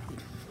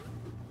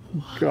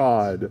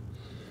God.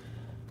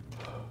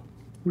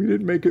 We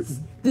didn't make it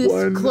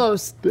one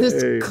close. day.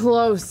 This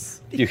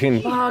close. You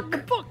can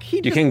Fuck.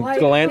 you can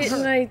glance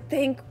And I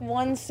think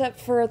one step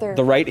further.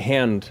 the right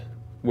hand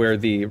where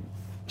the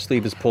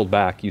sleeve is pulled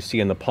back. You see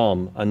in the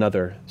palm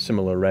another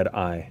similar red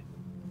eye.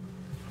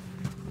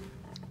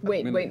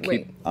 Wait.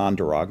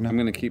 Andaragna. I'm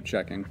gonna keep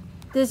checking.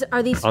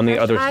 Are these On the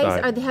fresh other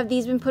eyes? side. Have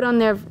these been put on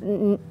there?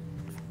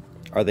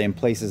 Are they in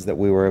places that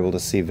we were able to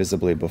see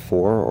visibly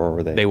before, or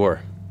were they? They were.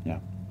 Yeah.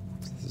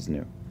 This is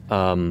new.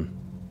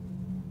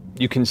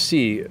 You can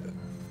see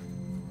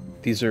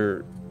these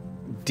are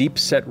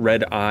deep-set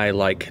red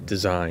eye-like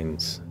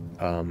designs.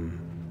 The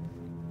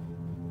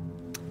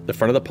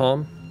front of the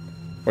palm,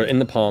 or in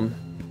the palm,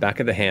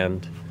 back of the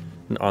hand,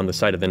 and on the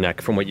side of the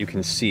neck. From what you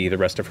can see, the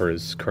rest of her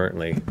is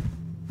currently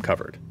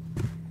covered.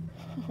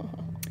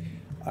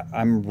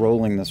 I'm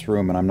rolling this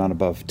room, and I'm not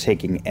above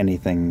taking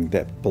anything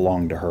that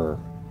belonged to her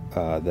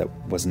that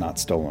was not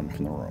stolen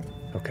from the room.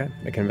 Okay,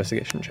 make an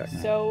investigation check.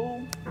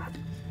 So...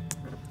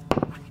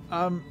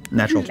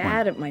 Natural I'm 20.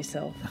 mad at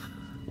myself.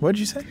 What'd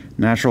you say?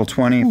 Natural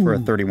 20 for a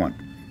 31.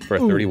 For a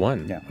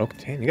 31? Yeah.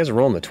 Okay, you guys are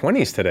rolling the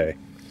 20s today.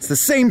 It's the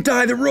same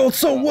die that rolled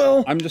so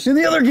well in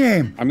the other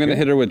game. I'm gonna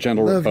hit her with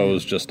gentle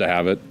repose just to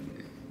have it.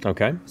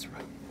 Okay.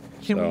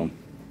 Can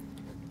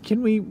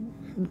we?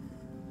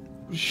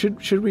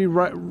 Should we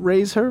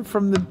raise her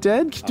from the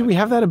dead? Do we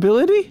have that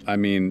ability? I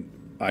mean,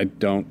 I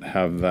don't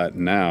have that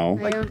now.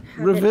 I don't have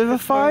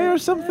Revivify or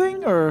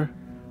something, or?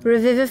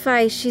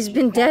 Revivify. She's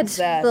been dead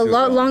a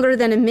lot longer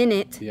than a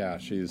minute. Yeah,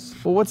 she's...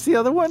 Well, what's the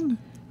other one?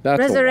 That's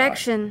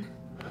Resurrection.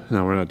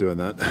 No, we're not doing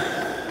that.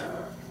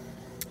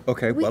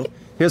 Okay, well,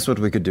 here's what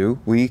we could do.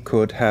 We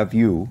could have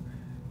you,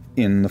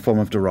 in the form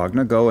of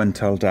Duragna, go and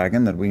tell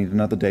Dagon that we need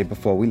another day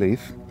before we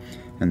leave.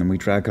 And then we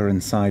drag her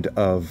inside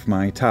of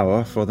my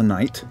tower for the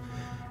night.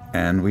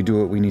 And we do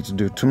what we need to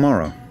do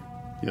tomorrow.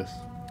 Yes,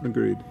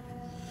 agreed.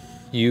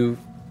 You,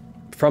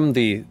 from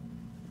the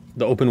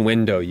open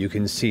window, you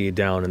can see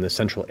down in the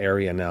central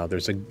area now,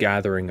 there's a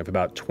gathering of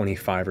about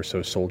 25 or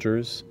so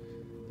soldiers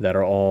that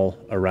are all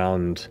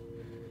around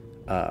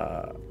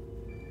Akron,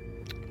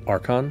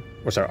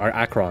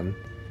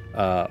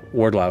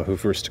 Wardlow, who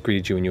first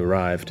greeted you when you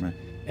arrived. Right.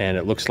 And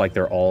it looks like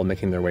they're all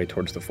making their way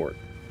towards the fort.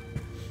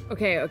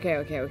 Okay,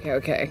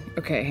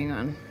 hang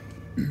on.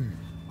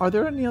 Are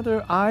there any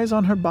other eyes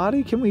on her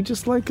body? Can we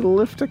just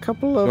lift a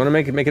couple of... You want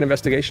to make an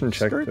investigation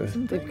check?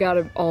 They've got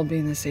to all be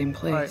in the same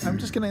place. All right, I'm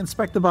just going to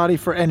inspect the body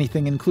for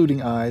anything,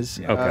 including eyes.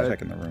 Yeah, okay.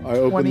 Check in the room. I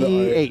open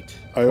 28.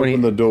 I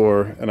open the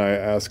door and I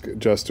ask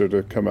Jester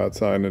to come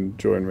outside and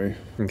join me.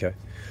 Okay.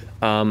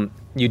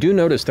 You do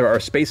notice there are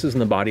spaces in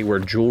the body where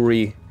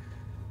jewelry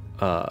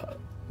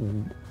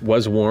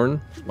was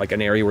worn, like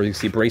an area where you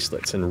see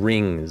bracelets and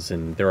rings,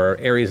 and there are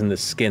areas in the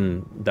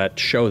skin that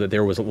show that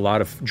there was a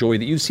lot of jewelry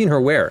that you've seen her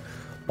wear,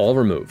 all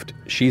removed.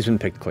 She's been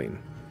picked clean.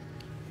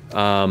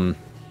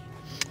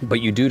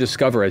 But you do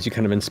discover, as you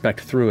kind of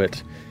inspect through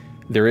it,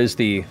 there is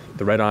the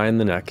red eye in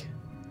the neck,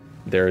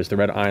 there's the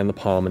red eye in the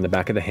palm and the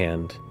back of the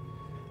hand.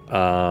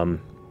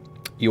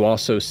 You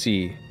also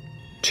see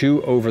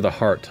 2 over the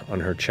heart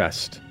on her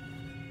chest,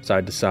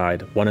 side to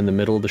side, one in the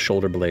middle of the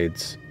shoulder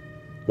blades,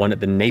 one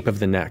at the nape of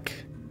the neck,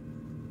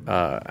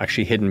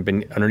 actually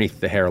hidden underneath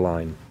the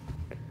hairline.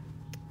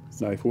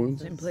 Knife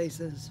wounds? In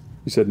places.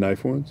 You said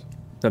knife wounds?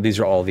 No, these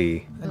are all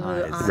the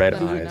red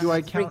eyes. Do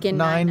I count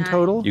 9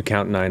 total? You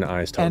count 9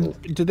 eyes total.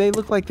 And do they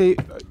look like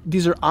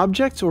these are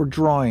objects or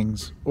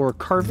drawings or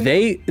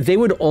carvings? They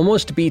would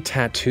almost be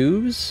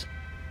tattoos,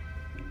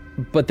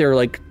 but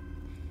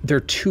they're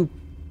too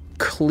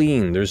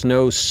clean. There's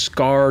no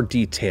scar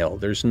detail.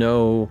 There's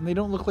no... They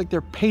don't look like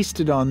they're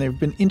pasted on. They've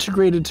been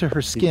integrated to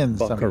her skin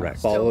somehow.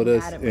 Correct. Followed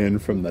us in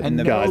from the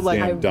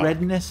goddamn dock.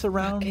 Redness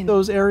around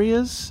those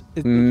areas?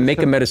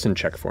 Make a medicine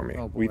check for me.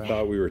 We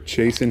thought we were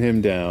chasing him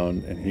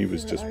down, and he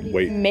was just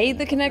waiting. Made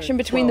the connection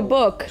between the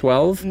book.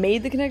 12?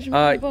 Made the connection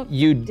between the book.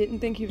 Didn't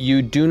think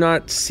you do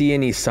not see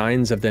any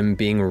signs of them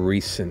being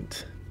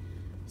recent.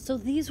 So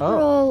these were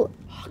all...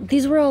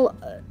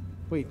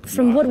 Wait.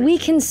 From what we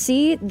can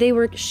see, they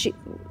were...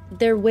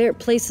 There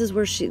places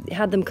where she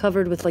had them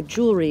covered with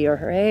jewelry or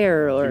her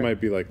hair, or She might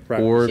be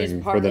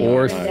practicing for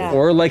the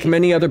or like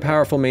many other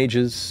powerful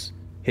mages,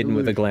 hidden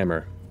with a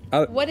glamour.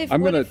 What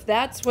if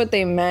that's what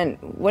they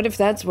meant? What if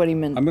that's what he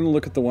meant? I'm going to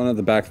look at the one at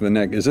the back of the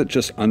neck. Is it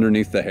just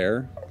underneath the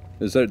hair?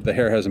 Is that the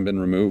hair hasn't been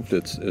removed?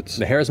 It's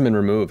the hair hasn't been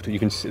removed. You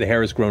can see the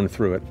hair has grown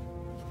through it.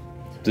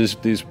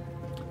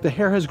 The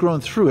hair has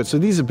grown through it, so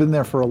these have been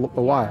there for a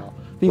while.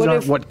 These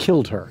aren't what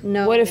killed her.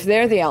 No. What if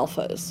they're the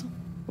alphas?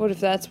 What if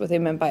that's what they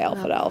meant by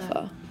alpha to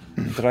alpha?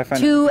 Did I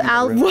find 2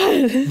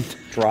 alpha?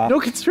 Drop.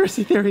 No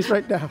conspiracy theories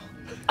right now.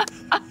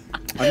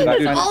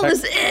 All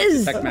this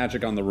is. Detect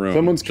magic on the room.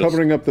 Someone's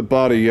covering up the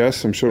body,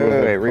 yes, I'm sure.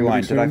 Wait,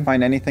 rewind. Did I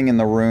find anything in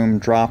the room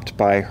dropped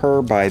by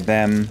her, by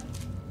them?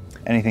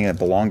 Anything that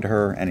belonged to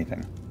her?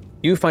 Anything?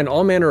 You find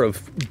all manner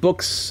of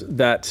books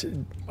that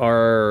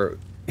are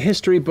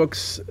history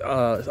books.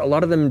 A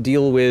lot of them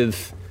deal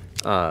with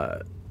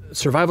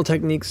survival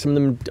techniques. Some of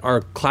them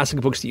are classic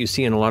books that you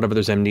see in a lot of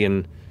other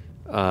Zemdian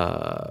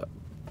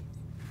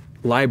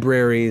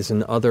libraries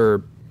and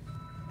other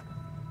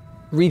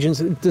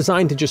regions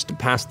designed to just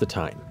pass the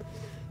time.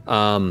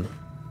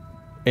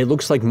 It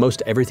looks like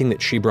most everything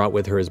that she brought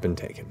with her has been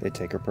taken. They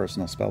take her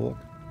personal spellbook?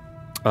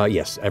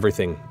 Yes,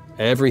 everything.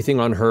 Everything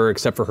on her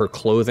except for her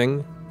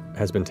clothing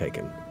has been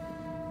taken.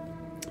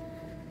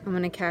 I'm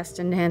going to cast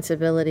Enhance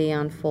Ability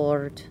on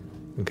Ford.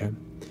 Okay.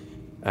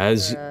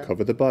 As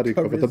cover the body,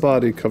 cover the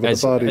body, cover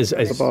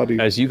the body.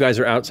 As you guys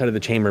are outside of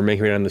the chamber making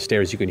your way down the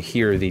stairs, you can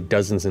hear the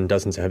dozens and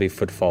dozens of heavy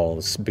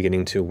footfalls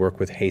beginning to work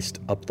with haste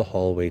up the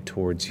hallway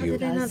towards you.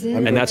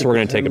 And that's where we're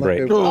going to take a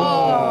break.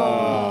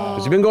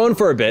 Because you've been going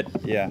for a bit.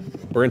 Yeah.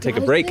 We're going to take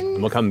a break,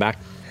 and we'll come back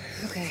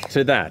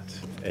to that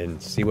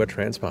and see what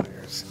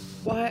transpires.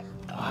 What?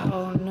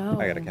 Oh, no.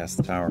 I got to cast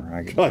the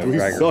tower. God, we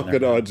suck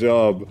at our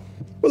job.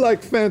 We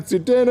like fancy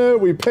dinner,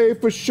 we pay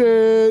for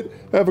shit,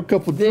 have a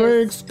couple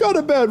drinks, go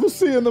to bed, we'll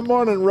see you in the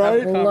morning,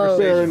 right?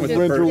 There in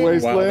Winter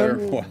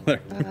Wasteland.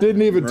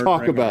 Didn't even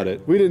talk about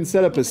it. We didn't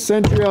set up a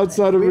sentry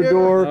outside of her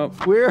door.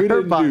 We're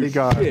her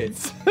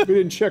bodyguards. We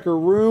didn't check her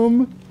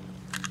room.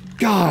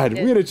 God, we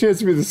had a chance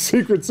to be the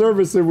Secret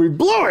Service and we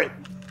blew it!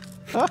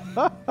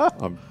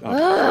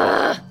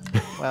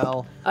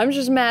 Well, I'm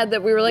just mad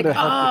that we were like, if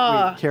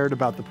we cared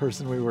about the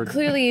person we were.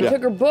 Clearly, he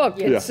took her book.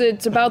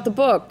 It's about the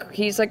book.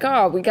 He's like,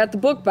 we got the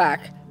book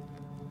back.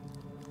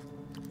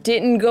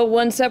 Didn't go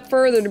one step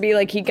further to be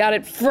like, he got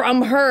it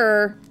from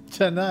her.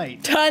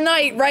 Tonight.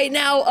 Tonight, right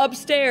now,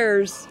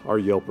 upstairs. Our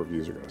Yelp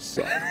reviews are going to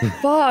suck.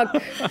 Fuck.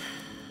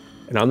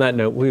 And on that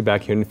note, we'll be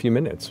back here in a few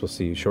minutes. We'll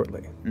see you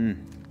shortly.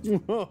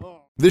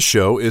 This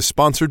show is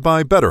sponsored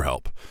by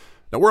BetterHelp.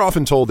 Now, we're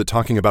often told that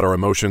talking about our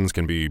emotions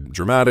can be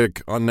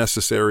dramatic,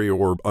 unnecessary,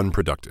 or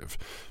unproductive.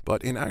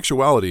 But in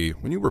actuality,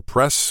 when you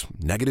repress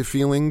negative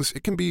feelings,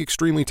 it can be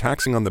extremely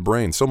taxing on the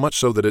brain, so much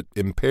so that it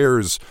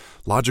impairs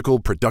logical,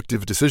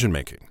 productive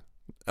decision-making.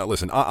 Now,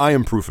 listen, I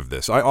am proof of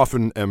this. I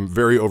often am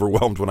very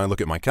overwhelmed when I look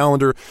at my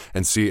calendar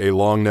and see a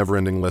long,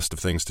 never-ending list of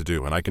things to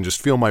do, and I can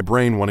just feel my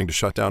brain wanting to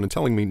shut down and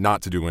telling me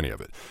not to do any of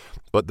it.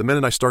 But the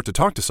minute I start to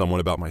talk to someone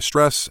about my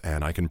stress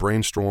and I can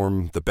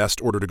brainstorm the best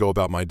order to go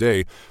about my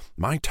day,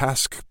 my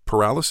task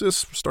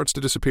paralysis starts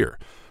to disappear.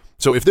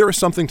 So if there is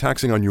something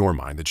taxing on your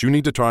mind that you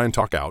need to try and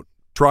talk out,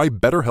 try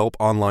BetterHelp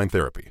Online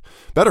Therapy.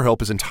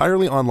 BetterHelp is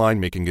entirely online,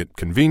 making it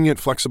convenient,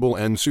 flexible,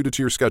 and suited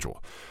to your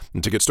schedule.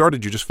 And to get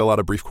started, you just fill out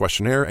a brief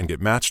questionnaire and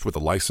get matched with a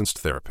licensed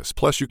therapist.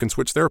 Plus, you can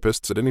switch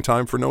therapists at any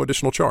time for no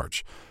additional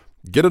charge.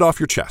 Get it off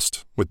your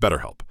chest with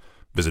BetterHelp.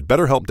 Visit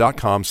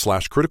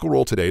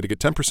BetterHelp.com/criticalrole today to get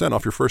 10%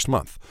 off your first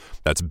month.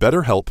 That's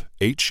BetterHelp,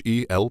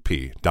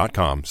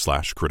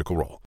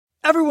 HELP.com/criticalrole.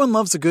 Everyone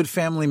loves a good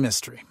family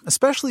mystery,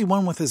 especially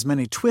one with as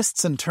many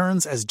twists and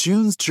turns as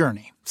June's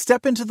Journey.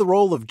 Step into the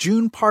role of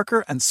June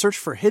Parker and search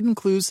for hidden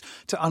clues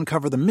to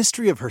uncover the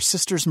mystery of her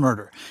sister's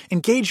murder.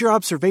 Engage your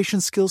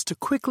observation skills to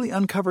quickly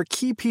uncover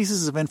key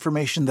pieces of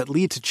information that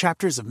lead to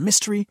chapters of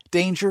mystery,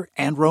 danger,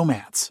 and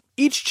romance.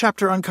 Each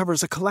chapter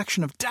uncovers a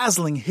collection of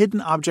dazzling hidden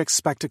object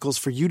spectacles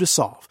for you to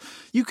solve.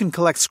 You can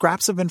collect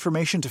scraps of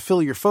information to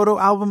fill your photo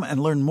album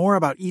and learn more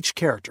about each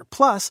character.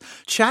 Plus,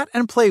 chat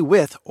and play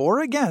with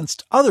or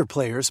against other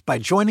players by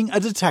joining a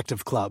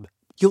detective club.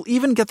 You'll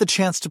even get the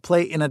chance to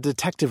play in a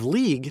detective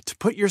league to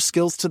put your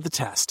skills to the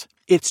test.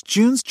 It's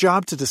June's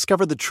job to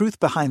discover the truth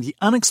behind the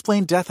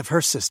unexplained death of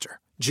her sister.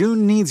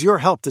 June needs your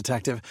help,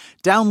 detective.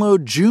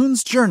 Download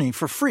June's Journey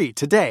for free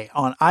today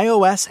on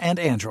iOS and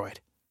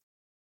Android.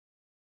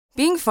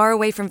 Being far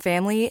away from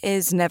family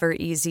is never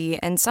easy,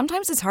 and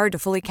sometimes it's hard to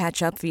fully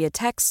catch up via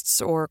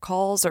texts or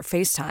calls or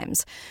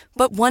FaceTimes.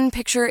 But one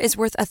picture is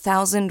worth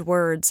 1,000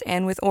 words,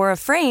 and with Aura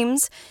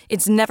Frames,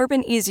 it's never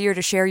been easier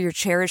to share your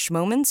cherished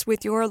moments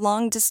with your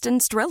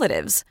long-distanced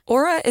relatives.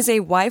 Aura is a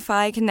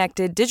Wi-Fi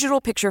connected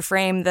digital picture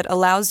frame that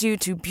allows you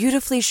to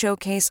beautifully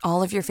showcase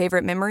all of your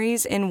favorite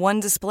memories in one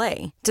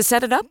display. To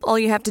set it up, all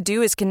you have to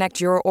do is connect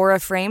your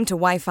Aura frame to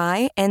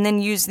Wi-Fi and then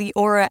use the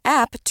Aura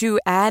app to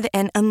add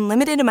an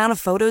unlimited amount of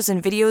photos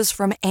and videos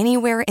from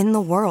anywhere in the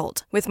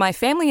world. With my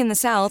family in the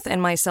South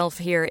and myself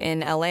here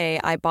in LA,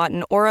 I bought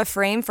an Aura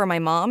frame for my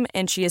mom,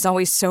 and she is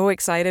always so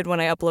excited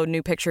when I upload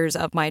new pictures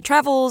of my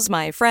travels,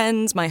 my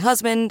friends, my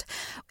husband,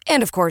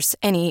 and of course,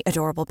 any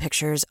adorable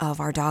pictures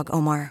of our dog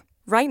Omar.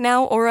 Right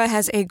now, Aura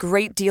has a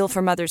great deal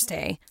for Mother's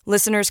Day.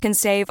 Listeners can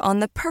save on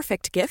the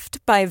perfect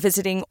gift by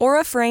visiting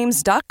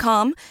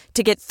auraframes.com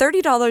to get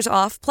 $30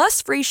 off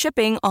plus free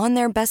shipping on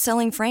their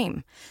best-selling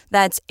frame.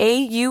 That's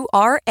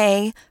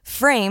AURA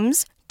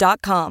frames.com.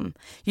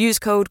 Use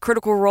code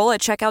CriticalRole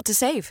at checkout to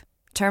save.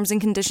 Terms and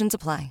conditions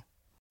apply.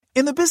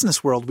 In the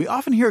business world, we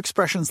often hear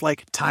expressions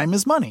like time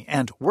is money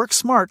and work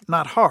smart,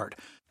 not hard.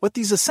 What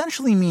these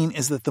essentially mean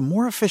is that the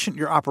more efficient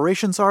your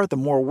operations are, the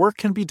more work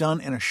can be done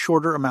in a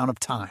shorter amount of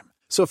time.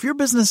 So if your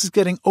business is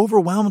getting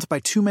overwhelmed by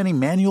too many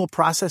manual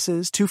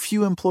processes, too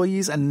few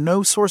employees, and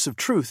no source of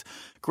truth,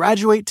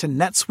 graduate to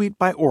NetSuite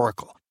by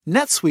Oracle.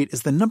 NetSuite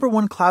is the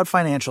 #1 cloud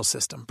financial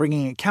system,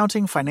 bringing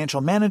accounting, financial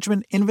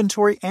management,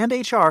 inventory, and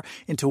HR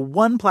into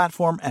one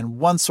platform and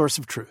one source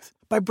of truth.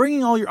 By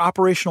bringing all your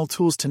operational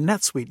tools to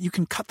NetSuite, you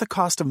can cut the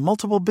cost of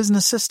multiple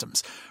business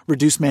systems,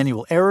 reduce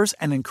manual errors,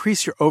 and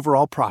increase your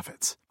overall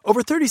profits.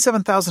 Over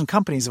 37,000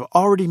 companies have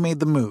already made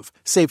the move.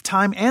 Save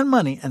time and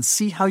money and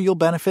see how you'll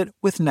benefit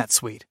with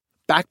NetSuite.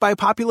 Backed by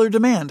popular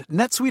demand,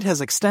 NetSuite has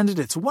extended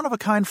its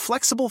one-of-a-kind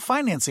flexible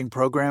financing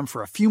program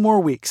for a few more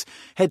weeks.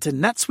 Head to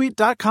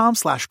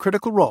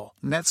netsuite.com/criticalrole.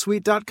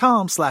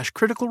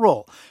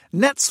 netsuite.com/criticalrole.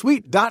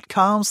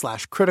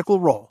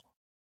 netsuite.com/criticalrole.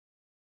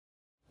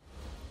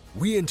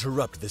 We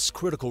interrupt this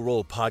Critical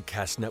Role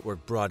Podcast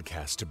Network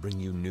broadcast to bring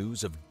you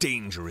news of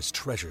dangerous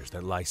treasures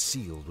that lie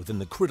sealed within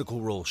the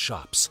Critical Role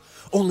shops.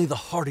 Only the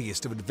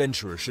hardiest of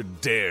adventurers should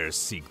dare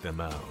seek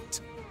them out.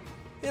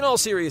 In all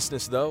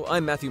seriousness, though,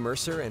 I'm Matthew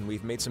Mercer, and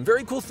we've made some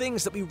very cool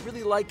things that we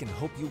really like and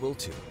hope you will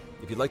too.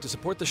 If you'd like to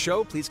support the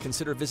show, please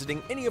consider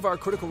visiting any of our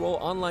Critical Role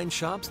online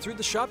shops through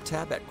the shop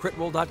tab at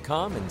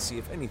critroll.com and see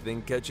if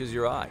anything catches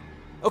your eye.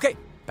 Okay,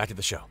 back to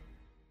the show.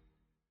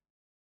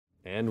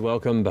 And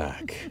welcome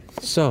back.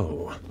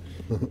 So,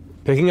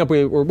 picking up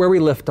where we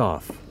left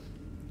off,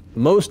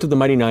 most of the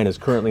Mighty Nine is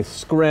currently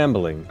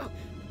scrambling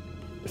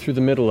through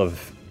the middle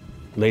of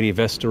Lady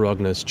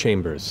Vesterogna's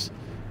chambers,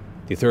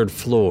 the 3rd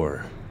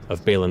floor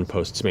of Balin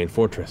Post's main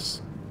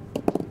fortress,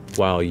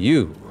 while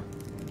you,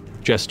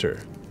 Jester,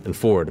 and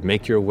Ford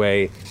make your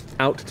way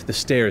out to the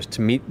stairs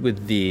to meet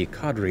with the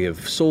cadre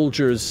of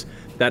soldiers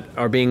that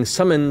are being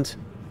summoned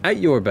at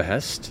your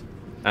behest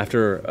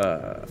after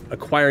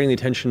acquiring the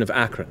attention of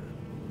Akron.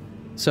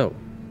 So,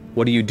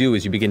 What do you do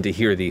as you begin to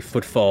hear the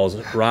footfalls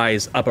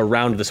rise up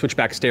around the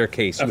switchback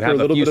staircase? You After have a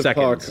little few bit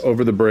seconds. of talk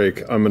over the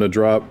break, I'm going to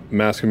drop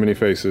Mask of Many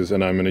Faces,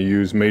 and I'm going to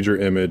use Major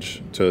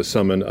Image to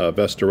summon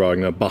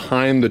Vestaragna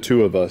behind the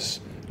two of us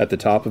at the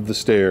top of the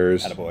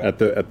stairs, at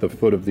the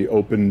foot of the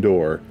open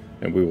door,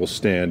 and we will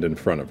stand in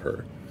front of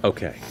her.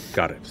 Okay,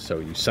 got it. So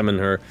you summon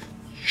her.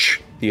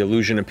 The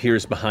illusion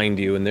appears behind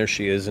you, and there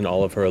she is in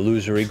all of her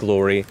illusory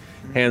glory,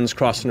 hands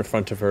crossed in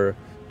front of her,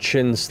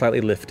 chin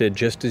slightly lifted,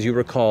 just as you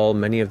recall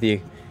many of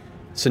the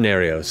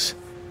scenarios.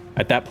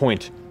 At that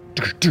point,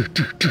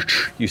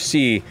 you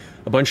see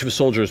a bunch of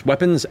soldiers,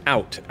 weapons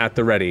out at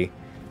the ready,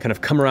 kind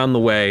of come around the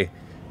way.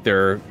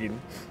 Their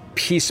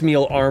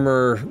piecemeal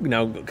armor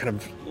now kind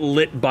of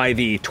lit by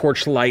the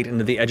torchlight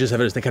into the edges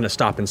of it as they kind of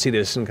stop and see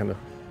this and kind of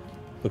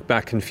look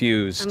back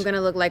confused. I'm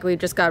gonna look like we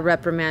just got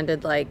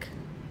reprimanded, like,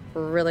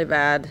 really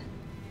bad.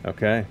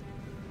 Okay.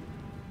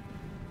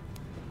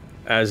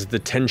 As the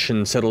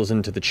tension settles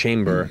into the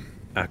chamber,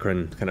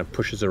 Akron kind of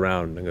pushes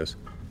around and goes,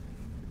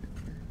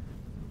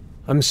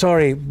 I'm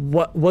sorry,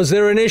 what was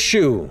there an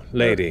issue,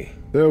 lady?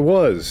 There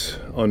was,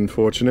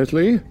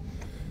 unfortunately.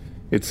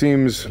 It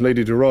seems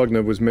Lady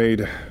Duragna was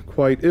made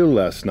quite ill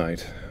last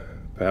night,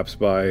 perhaps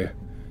by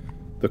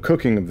the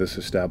cooking of this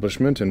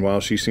establishment, and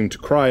while she seemed to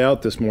cry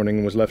out this morning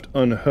and was left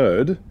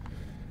unheard,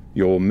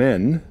 your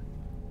men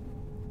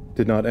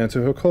did not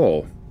answer her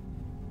call.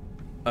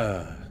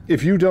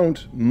 If you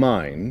don't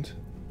mind,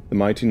 the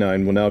Mighty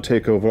Nine will now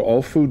take over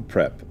all food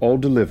prep, all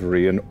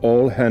delivery, and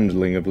all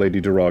handling of Lady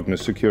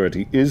Duragna's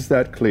security. Is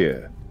that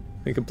clear?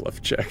 Make a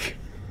bluff check.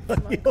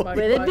 With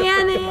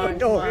advantage.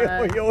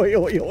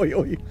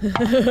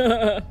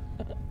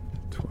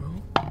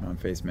 12. On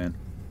face, man.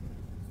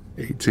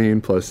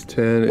 18 plus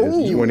 10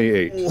 is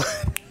 28.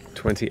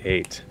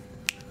 28.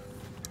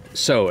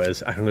 So,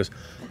 as Akron goes,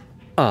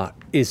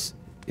 is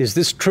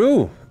this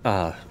true,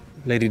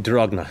 Lady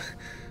Duragna?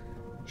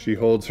 She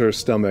holds her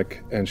stomach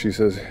and she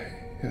says,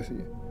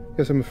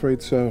 yes, I'm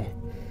afraid so.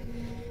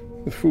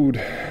 The food,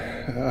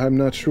 I'm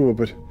not sure,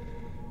 but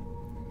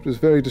it was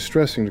very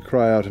distressing to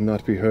cry out and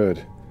not be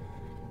heard.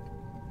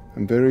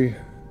 I'm very,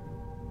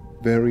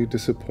 very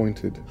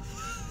disappointed.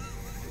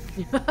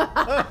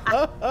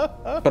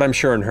 But I'm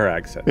sure in her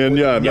accent. And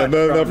yeah,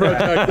 the French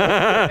accent.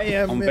 I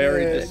am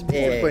very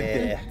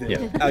disappointed.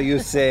 Yeah. How you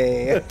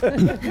say?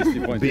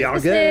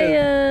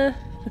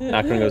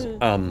 Akron goes,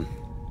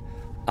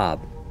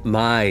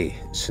 my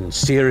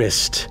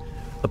sincerest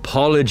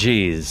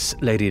apologies,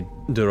 Lady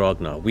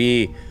Duragna.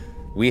 We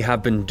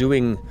have been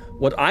doing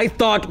what I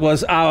thought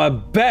was our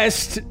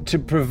best to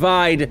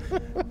provide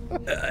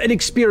an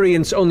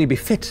experience only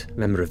befit a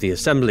member of the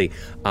Assembly.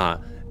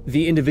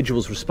 The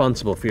individuals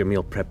responsible for your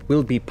meal prep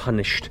will be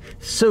punished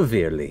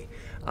severely.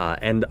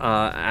 And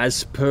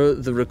as per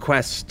the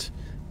request,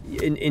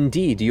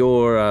 indeed,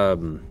 your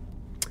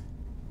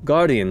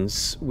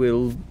guardians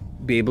will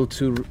be able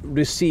to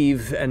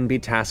receive and be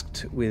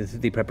tasked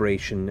with the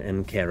preparation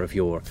and care of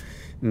your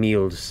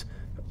meals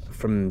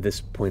from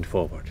this point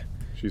forward.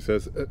 She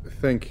says,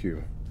 thank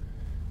you.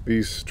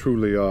 These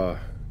truly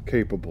are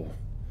capable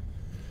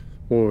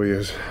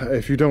warriors.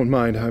 If you don't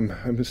mind,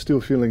 I'm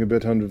still feeling a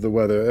bit under the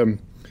weather.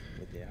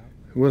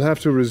 We'll have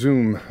to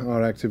resume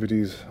our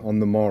activities on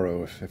the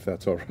morrow, if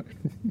that's all right.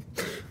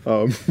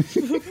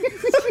 She's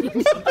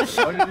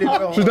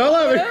not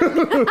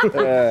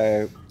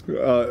laughing.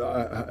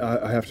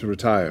 I have to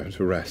retire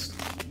to rest.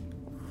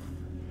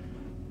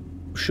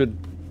 Should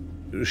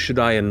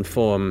I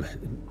inform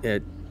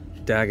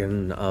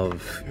Dagon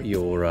of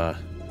your...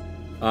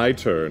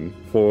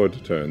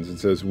 Ford turns and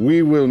says,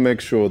 we will make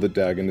sure that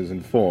Dagon is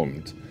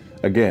informed.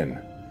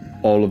 Again,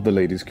 all of the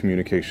ladies'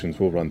 communications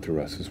will run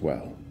through us as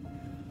well.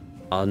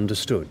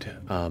 Understood.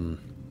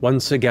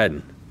 Once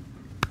again,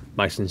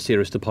 my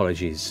sincerest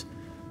apologies.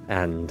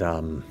 And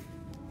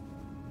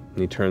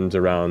he turns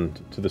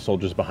around to the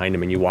soldiers behind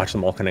him, and you watch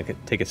them all kind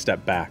of take a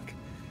step back.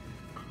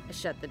 I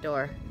shut the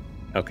door.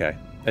 Okay.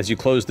 As you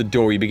close the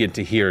door, you begin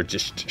to hear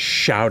just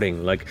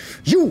shouting, like,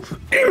 you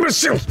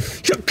imbecile!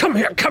 Come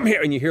here!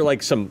 And you hear,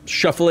 like, some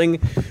shuffling.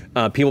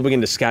 People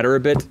begin to scatter a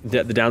bit.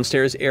 The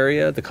downstairs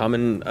area, the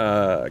common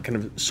kind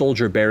of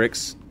soldier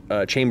barracks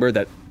chamber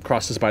that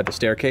crosses by the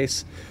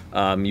staircase.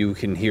 You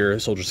can hear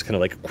soldiers kind of,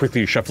 like,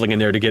 quickly shuffling in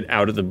there to get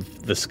out of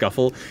the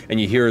scuffle.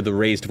 And you hear the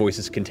raised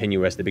voices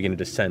continue as they begin to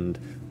descend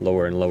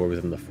lower and lower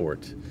within the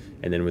fort.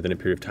 And then within a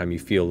period of time, you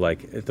feel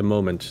like, at the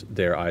moment,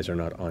 their eyes are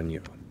not on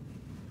you.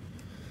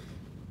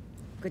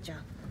 Good job.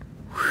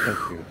 Thank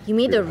you. You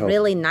made for her your help.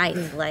 really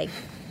nice. Like,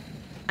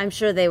 I'm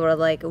sure they were,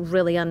 like,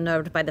 really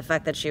unnerved by the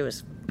fact that she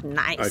was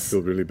nice. I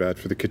feel really bad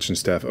for the kitchen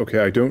staff. Okay,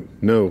 I don't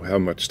know how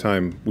much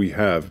time we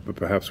have, but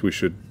perhaps we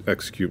should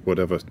execute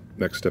whatever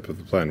next step of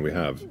the plan we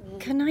have.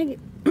 Can I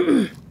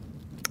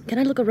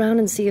look around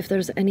and see if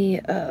there's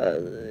any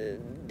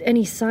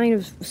sign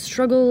of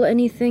struggle,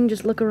 anything?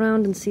 Just look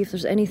around and see if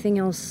there's anything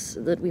else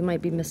that we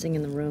might be missing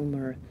in the room,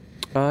 or...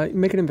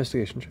 Make an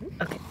investigation check.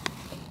 Okay.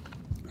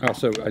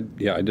 Also, I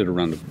did a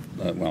round of,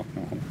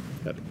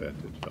 That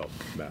advantage helped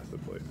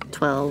massively.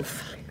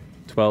 12.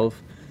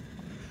 12.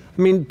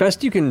 I mean,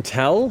 best you can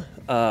tell,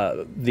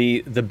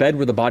 the bed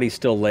where the body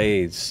still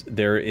lays,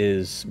 there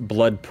is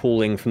blood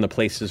pooling from the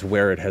places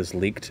where it has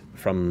leaked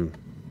from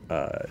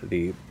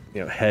the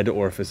head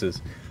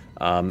orifices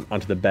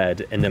onto the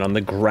bed, and then on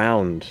the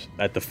ground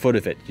at the foot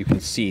of it, you can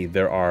see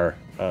there are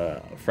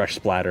fresh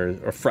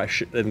splatters, or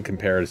fresh in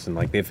comparison,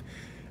 like they've,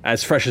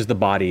 as fresh as the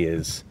body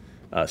is,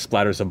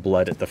 splatters of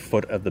blood at the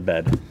foot of the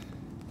bed,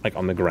 like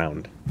on the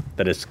ground,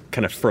 that is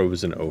kind of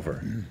frozen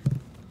over.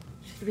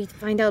 Should we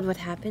find out what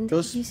happened?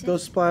 Those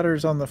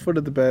splatters on the foot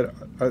of the bed,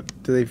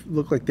 do they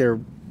look like they're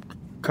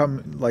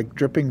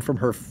dripping from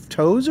her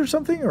toes or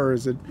something, or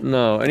is it?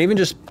 No, and even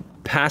just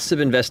passive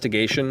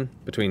investigation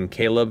between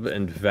Caleb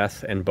and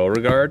Veth and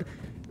Beauregard,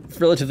 it's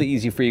relatively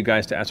easy for you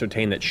guys to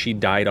ascertain that she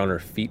died on her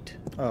feet.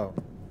 Oh,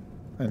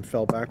 and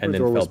fell backwards, and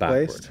then or fell was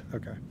backward. placed?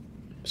 Okay.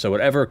 So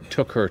whatever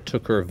took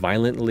her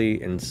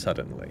violently and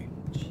suddenly.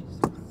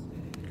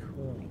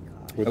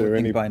 I would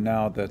think by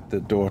now that the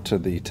door to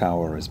the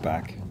tower is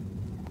back,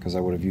 because I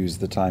would have used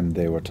the time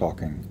they were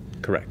talking.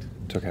 Correct.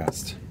 To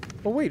cast.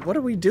 Well, wait, what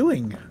are we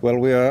doing? Well,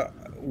 we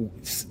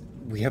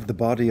have the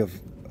body of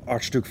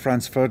Archduke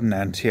Franz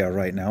Ferdinand here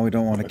right now. We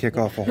don't want to kick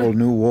off a whole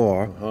new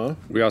war.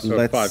 We also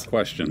have 5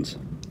 questions.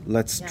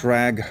 Let's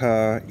drag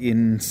her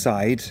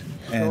inside,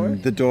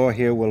 and the door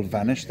here will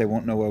vanish. They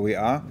won't know where we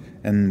are,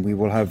 and we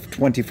will have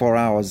 24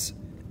 hours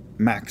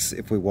max,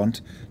 if we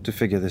want, to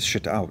figure this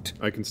shit out.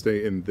 I can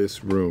stay in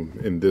this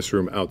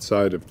room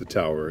outside of the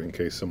tower in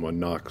case someone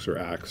knocks or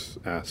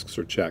asks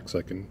or checks.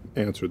 I can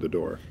answer the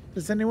door.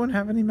 Does anyone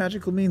have any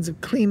magical means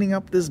of cleaning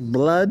up this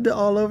blood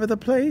all over the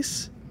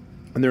place?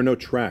 And there are no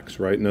tracks,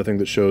 right? Nothing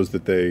that shows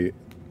that they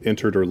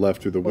entered or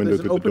left through the window,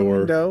 there's an through the open door.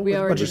 window We with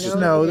a already bunch of know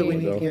snow that that we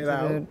we need to need get to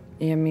out.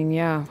 I mean,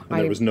 yeah.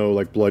 And there was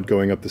no blood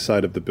going up the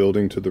side of the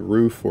building to the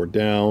roof or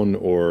down,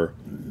 or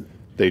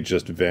they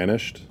just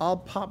vanished. I'll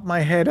pop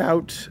my head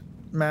out,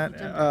 Matt,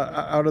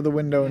 out of the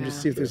window and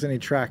just see if there's any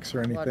tracks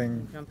or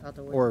anything,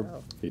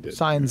 or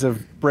signs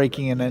of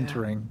breaking and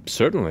entering.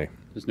 Certainly.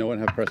 Does no one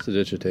have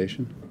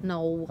prestidigitation?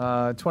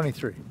 No.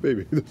 23.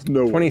 Baby, there's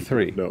no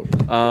 23.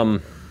 No.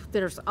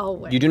 There's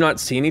always. You do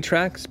not see any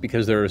tracks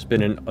because there has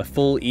been a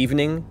full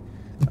evening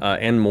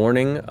and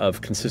morning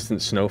of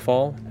consistent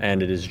snowfall,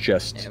 and it is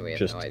just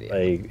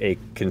a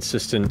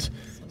consistent,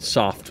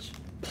 soft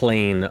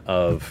plain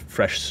of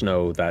fresh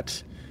snow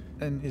that.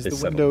 And is the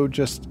window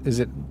is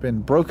it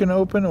been broken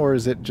open, or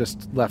is it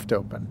just left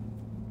open?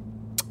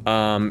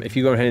 If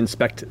you go ahead and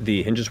inspect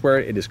the hinges where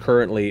it is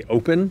currently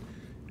open,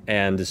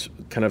 and is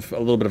kind of a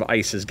little bit of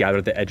ice is gathered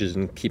at the edges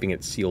and keeping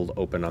it sealed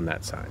open on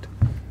that side.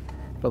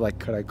 But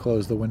could I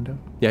close the window?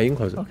 Yeah, you can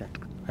close it. Okay,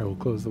 I will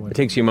close the window. It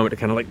takes you a moment to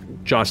kind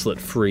of jostle it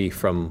free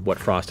from what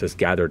frost has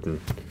gathered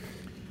and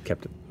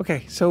kept it.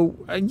 Okay, so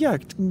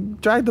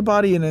drag the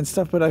body in and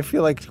stuff, but I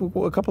feel like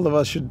a couple of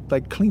us should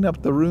clean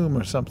up the room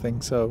or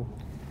something. So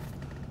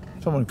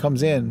if someone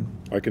comes in,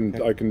 I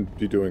can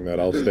be doing that.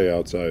 I'll stay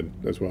outside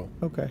as well.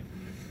 Okay.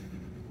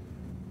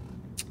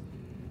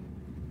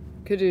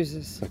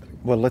 Caduceus.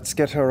 Well, let's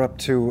get her up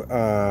to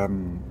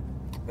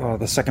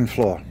the second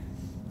floor.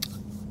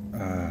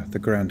 The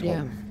grand hall.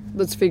 Yeah.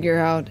 Let's figure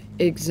out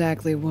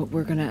exactly what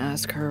we're gonna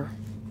ask her.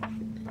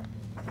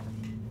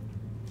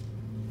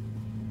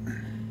 I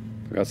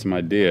got some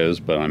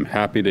ideas, but I'm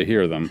happy to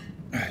hear them.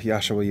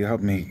 Yasha, will you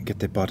help me get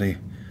the body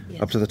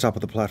up to the top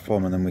of the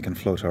platform, and then we can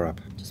float her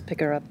up? Just pick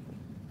her up.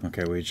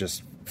 Okay, we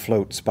just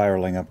float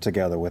spiraling up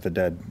together with a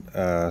dead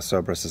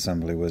Cerberus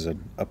Assembly Wizard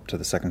up to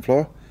the second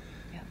floor.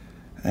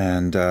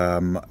 And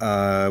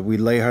we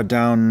lay her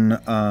down.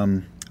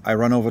 I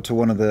run over to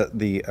one of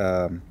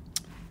the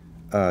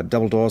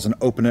double doors and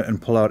open it and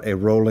pull out a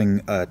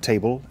rolling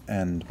table,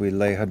 and we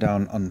lay her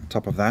down on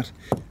top of that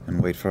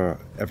and wait for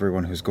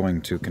everyone who's going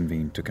to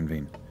convene.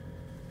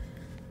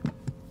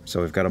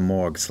 So we've got a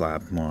morgue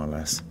slab, more or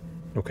less.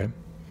 Okay.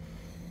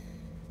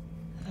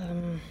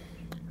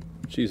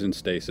 She's in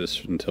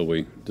stasis until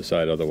we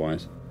decide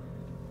otherwise.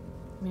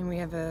 I mean, we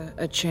have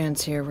a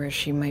chance here where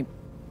she might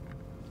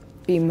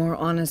be more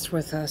honest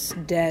with us,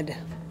 dead.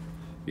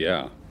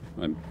 Yeah,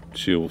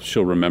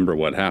 she'll remember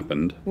what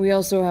happened. We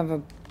also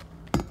have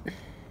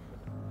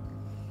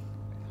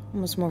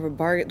almost more of a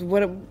bargain.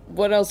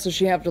 What else does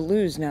she have to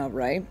lose now,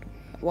 right?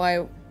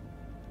 Why?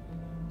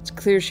 It's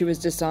clear she was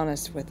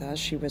dishonest with us.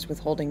 She was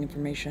withholding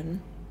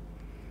information.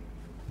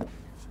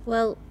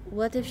 Well,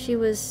 what if she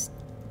was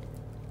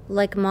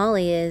like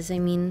Molly is? I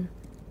mean,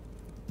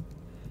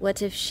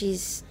 what if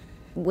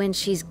when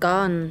she's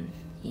gone,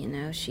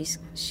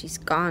 she's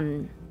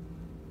gone.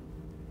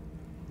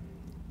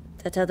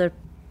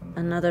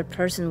 Another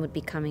person would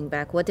be coming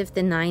back. What if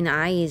the 9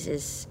 eyes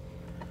is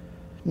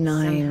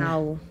 9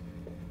 somehow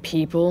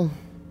people,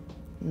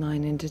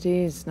 9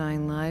 entities,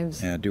 9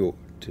 lives? Yeah,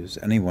 does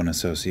anyone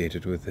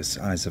associated with this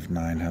Eyes of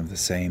 9 have the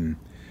same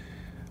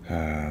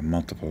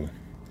multiple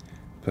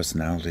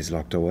personalities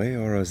locked away,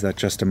 or is that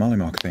just a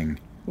Mollymock thing?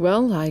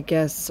 Well, I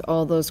guess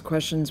all those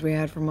questions we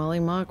had for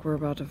Mollymock, we're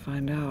about to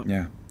find out.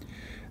 Yeah.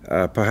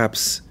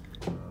 Perhaps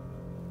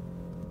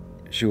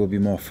she will be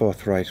more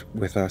forthright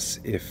with us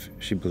if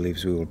she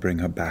believes we will bring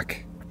her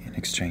back in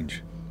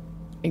exchange.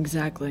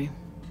 Exactly.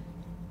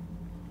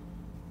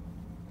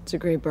 It's a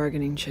great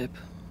bargaining chip.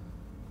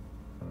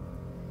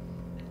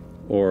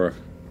 Or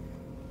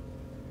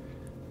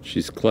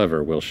she's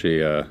clever. Will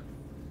she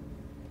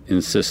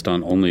insist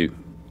on only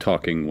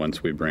talking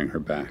once we bring her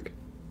back?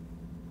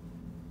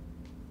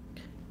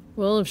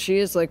 Well, if she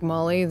is like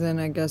Molly, then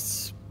I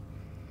guess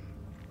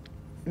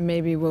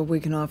maybe what we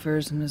can offer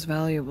isn't as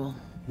valuable.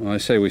 Well, I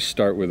say we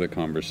start with a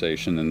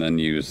conversation and then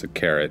use the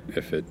carrot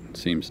if it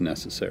seems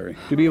necessary.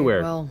 To be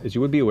aware, Well- as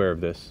you would be aware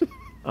of this,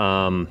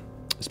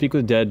 speak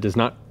with the dead does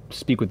not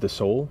speak with the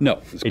soul.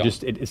 No,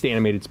 it's the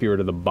animated spirit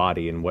of the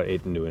body and what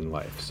it knew in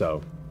life.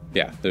 So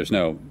yeah,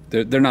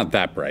 they're not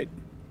that bright.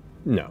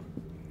 No.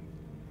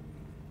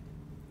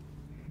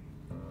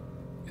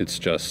 It's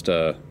just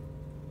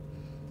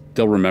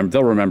they'll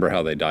remember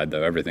how they died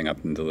though. Everything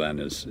up until then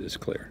is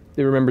clear.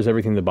 It remembers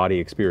everything the body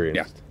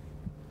experienced. Yeah.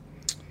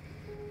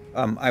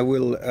 I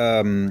will,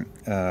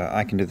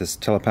 I can do this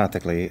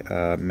telepathically,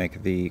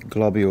 make the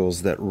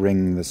globules that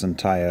ring this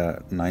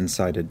entire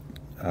 9-sided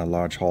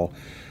large hall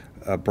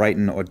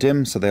brighten or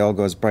dim, so they all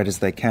go as bright as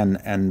they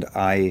can, and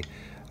I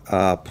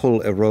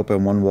pull a rope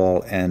on one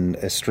wall, and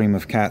a stream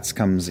of cats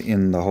comes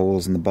in the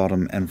holes in the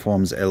bottom and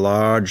forms a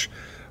large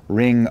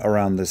ring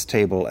around this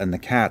table, and the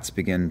cats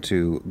begin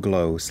to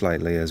glow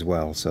slightly as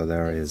well, so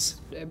there is...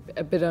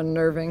 A bit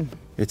unnerving.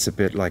 It's a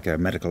bit like a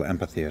medical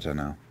amphitheater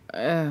now.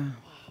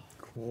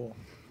 Cool.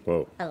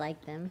 Whoa. I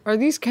like them. Are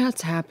these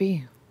cats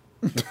happy?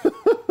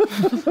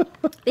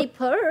 They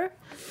purr.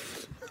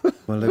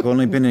 Well, they've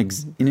only been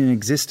in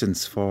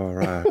existence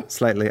for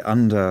slightly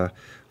under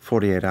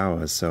 48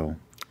 hours, so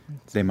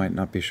they might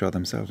not be sure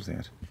themselves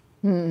yet.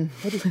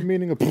 What is the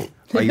meaning of...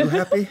 Are you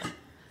happy?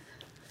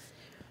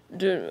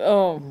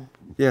 Oh.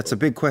 Yeah, it's a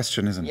big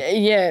question, isn't it?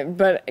 Yeah,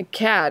 but a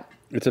cat.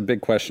 It's a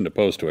big question to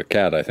pose to a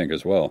cat, I think,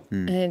 as well.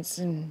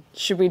 It's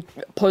should we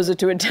pose it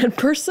to a dead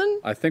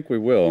person? I think we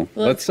will.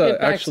 Let's get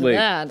back actually. to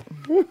that.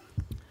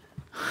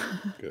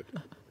 Good.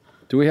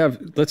 Do we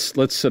have?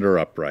 Let's sit her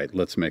upright.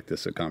 Let's make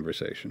this a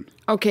conversation.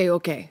 Okay.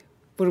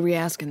 What are we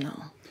asking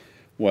though?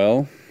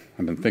 Well,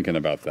 I've been thinking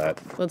about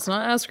that. Let's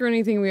not ask her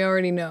anything we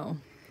already know.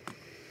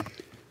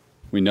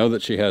 We know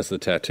that she has the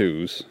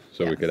tattoos,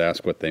 so we could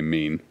ask what they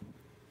mean.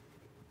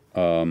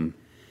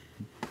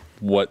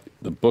 What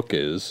the book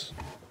is.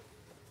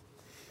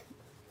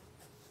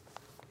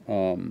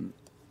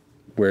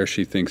 Where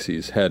she thinks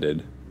he's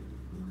headed,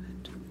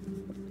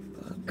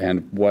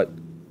 and what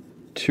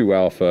to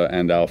Alpha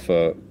and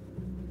Alpha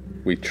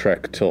we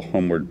trek till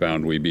homeward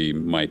bound we be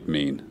might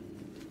mean.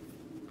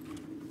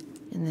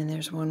 And then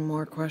there's one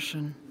more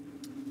question.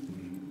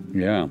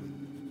 Yeah.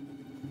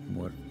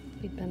 What?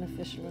 Be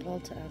beneficial at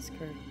all to ask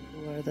her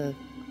who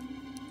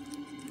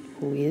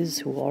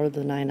are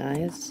the 9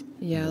 eyes?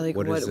 Yeah, like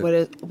What is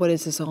what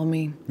does this all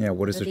mean? Yeah,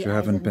 what is it you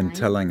haven't been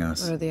telling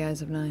us? What are the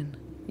eyes of 9?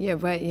 Yeah,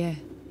 right, yeah.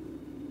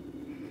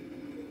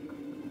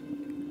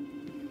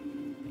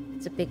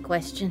 It's a big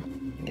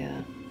question.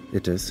 Yeah.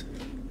 It is.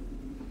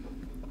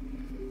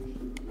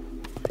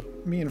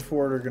 Me and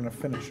Ford are going to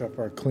finish up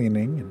our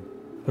cleaning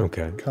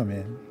and come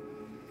in.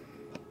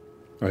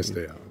 I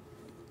stay out.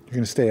 You're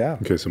going to stay out?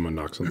 In case someone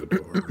knocks on the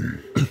door.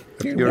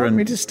 Do you want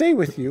me to stay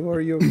with you, or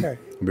are you okay?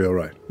 I'll be all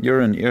right.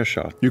 You're in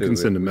earshot. You can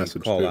send a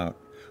message, Call too. out.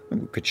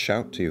 We could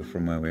shout to you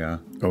from where we are.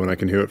 Oh, and I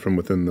can hear it from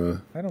within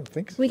the... I don't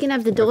think so. We can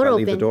have the door If I open.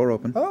 leave the door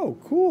open. Oh,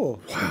 cool.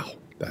 Wow,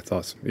 that's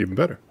awesome. Even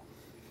better.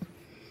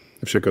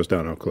 If shit goes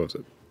down, I'll close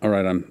it. All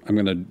right, I'm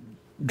going to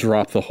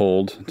drop the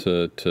hold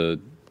to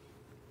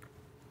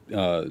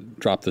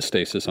drop the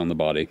stasis on the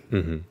body.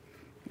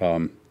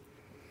 Mm-hmm.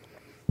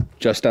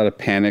 Just out of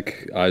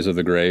panic, Eyes of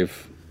the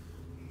Grave.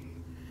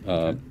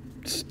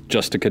 It's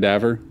just a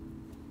cadaver?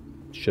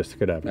 It's just a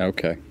cadaver.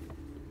 Okay.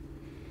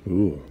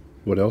 Ooh,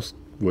 what else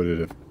would it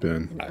have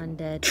been?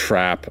 Undead.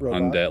 Trap,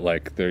 Robot. undead,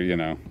 like they're,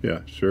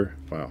 Yeah, sure.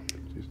 Wow.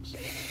 Jesus.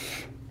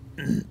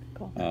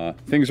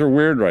 things are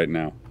weird right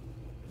now.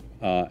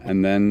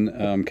 And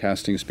then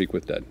casting Speak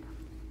with Dead.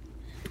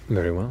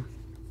 Very well.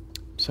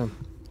 So,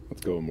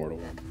 let's go, Immortal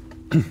One.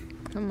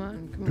 Come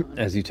on.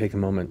 as you take a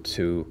moment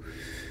to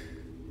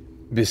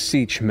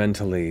beseech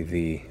mentally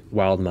the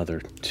Wild Mother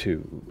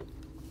to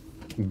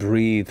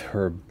breathe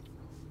her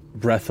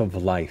breath of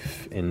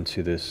life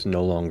into this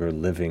no longer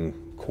living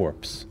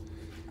corpse,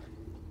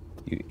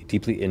 you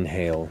deeply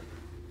inhale,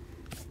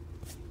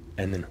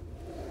 and then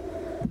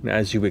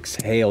as you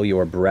exhale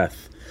your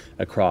breath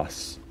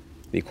across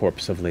the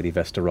corpse of Lady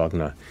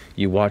Vestaragna,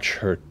 you watch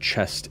her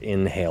chest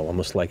inhale,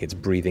 almost like it's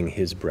breathing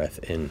his breath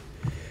in.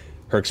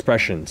 Her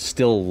expression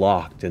still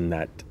locked in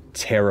that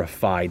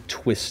terrified,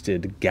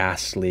 twisted,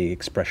 ghastly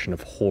expression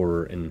of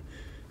horror and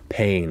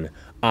pain,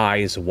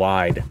 eyes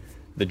wide,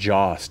 the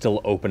jaw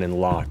still open and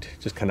locked,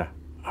 just kind of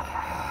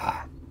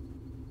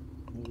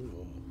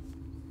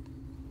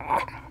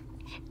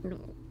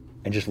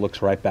and just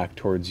looks right back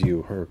towards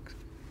you, her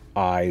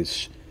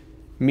eyes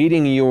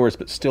meeting yours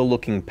but still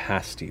looking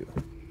past you.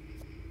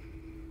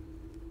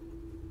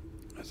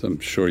 As I'm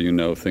sure you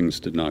know, things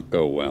did not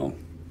go well.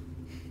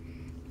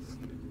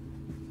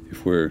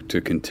 If we're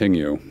to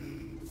continue,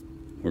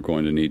 we're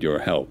going to need your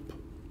help.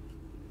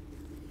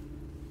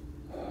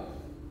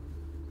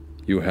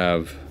 You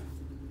have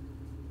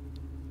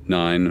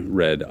 9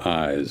 red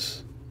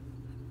eyes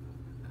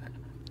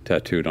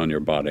tattooed on your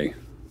body.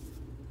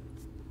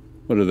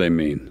 What do they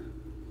mean?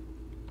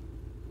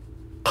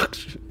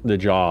 The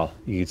jaw,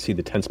 you can see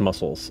the tense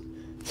muscles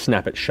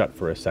snap it shut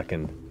for a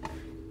second.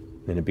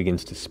 Then it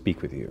begins to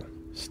speak with you,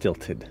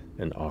 stilted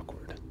and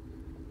awkward.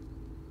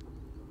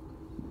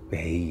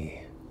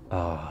 They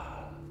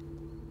are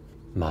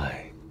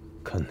my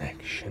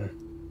connection.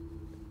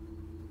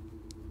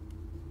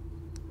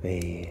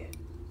 They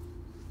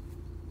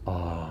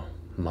are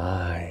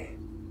my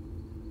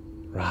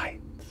right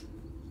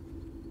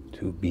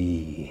to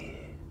be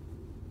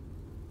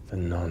the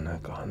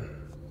Nonagon.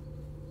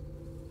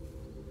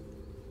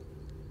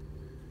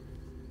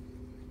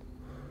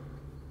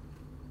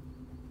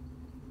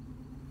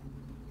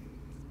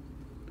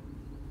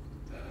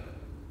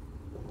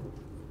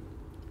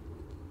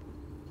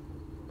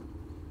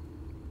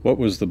 What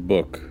was the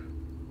book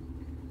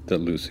that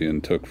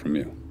Lucian took from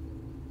you?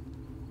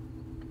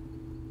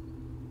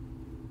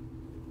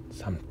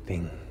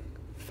 Something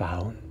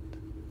found.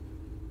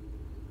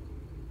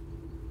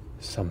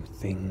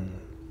 Something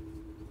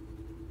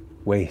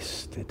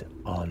wasted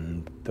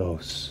on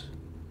those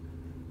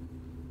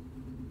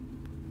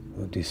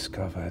who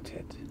discovered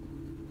it.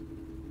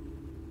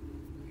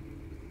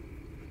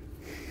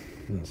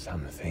 And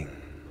something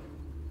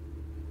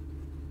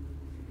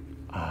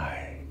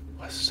I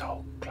was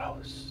so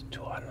close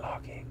to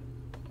unlocking.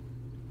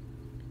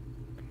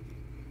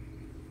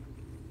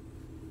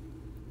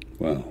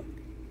 Well,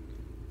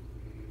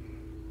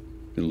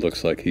 it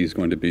looks like he's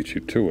going to beat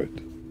you to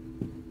it.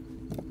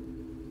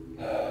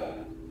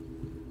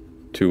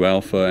 To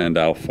Alpha and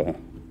Alpha,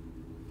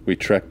 we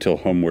trek till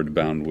homeward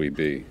bound we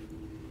be.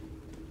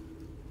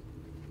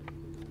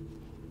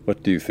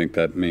 What do you think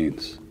that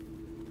means?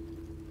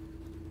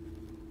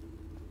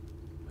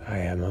 I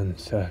am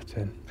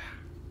uncertain,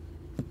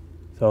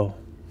 though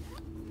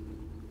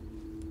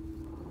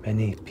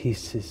many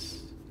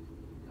pieces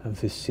of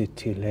the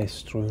city lay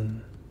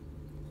strewn,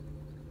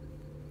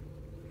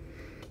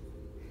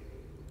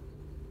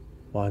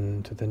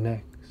 one to the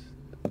next.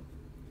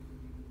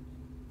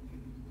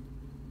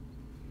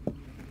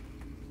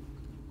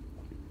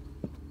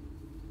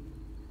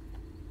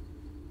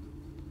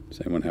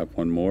 Does anyone have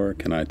one more, or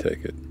can I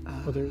take it?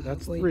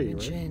 That's Wait, 3,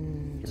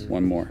 mentioned- right?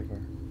 One more.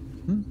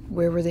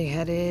 Where were they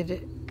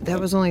headed? That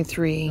was only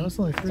 3. That was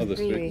only Oh, there's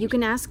 3. You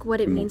can ask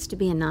what it means to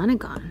be a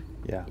Nonagon.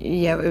 Yeah.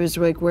 Yeah, it was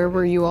like, where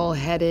were you all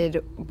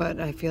headed? But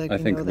I feel like I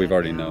think know we've that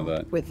already now know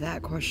that. with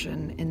that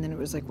question. And then it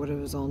was like, what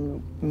does it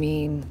all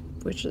mean?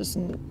 Which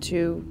isn't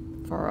too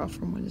far off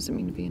from what does it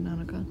mean to be a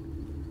Nonagon?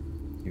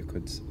 You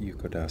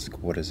could ask,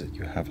 what is it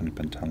you haven't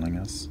been telling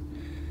us?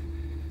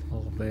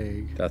 All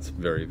vague. That's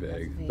very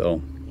vague, Vague.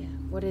 though. Yeah.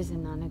 What is a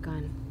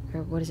Nonagon?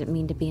 Or what does it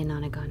mean to be a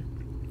Nonagon?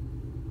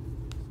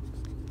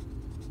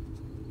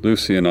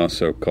 Lucian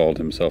also called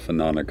himself a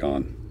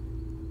Nonagon.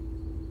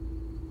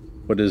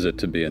 What is it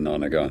to be a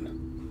Nonagon?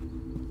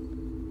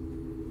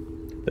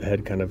 The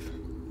head kind of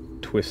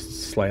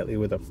twists slightly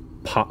with a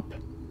pop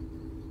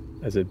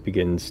as it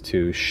begins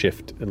to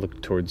shift and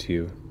look towards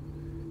you.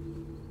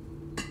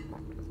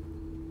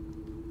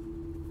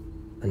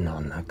 A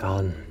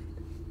Nonagon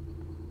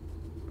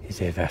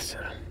is a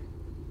vessel.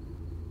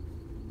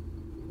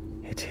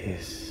 It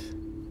is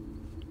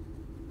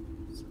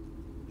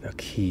the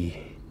key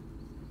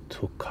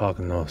to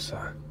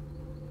Cognosa.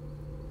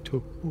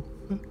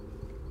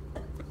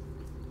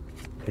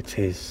 It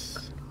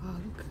is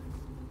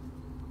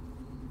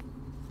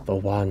the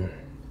one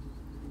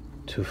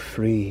to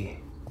free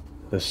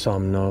the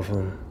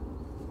Somnovum.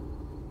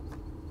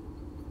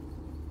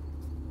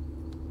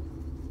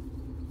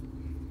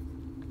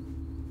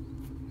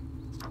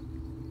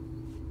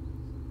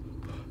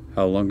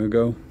 How long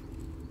ago?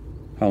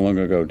 How long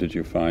ago did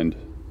you find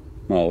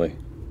Molly?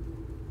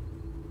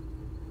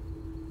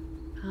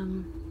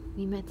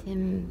 We met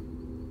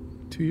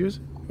him, 2 years?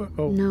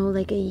 Oh, no,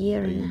 like a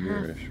year and a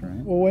half. Right?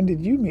 well, when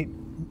did you meet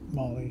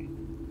Molly?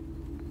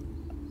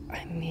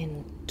 I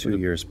mean, 2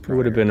 years It prior.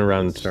 would have been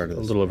around a Started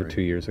the little over story.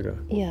 2 years ago.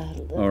 yeah.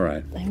 All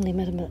right. I only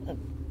met him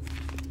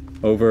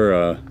Over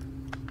a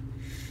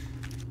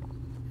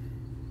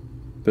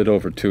bit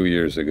over 2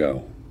 years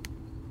ago,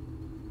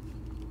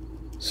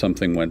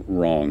 something went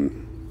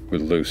wrong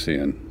with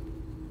Lucian.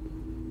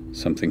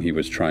 Something he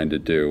was trying to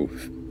do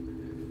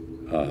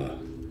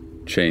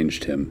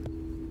changed him.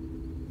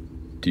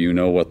 Do you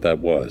know what that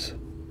was?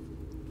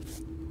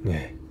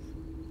 Yes,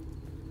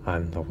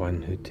 I'm the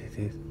one who did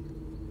it.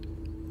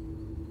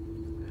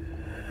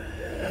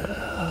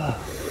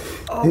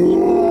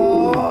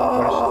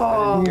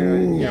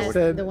 Yes,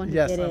 said, the one who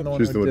yes, did I'm it. the one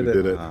She's the one who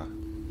did it.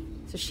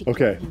 So she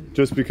Okay, killed him.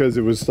 just because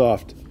it was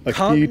soft. A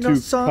key to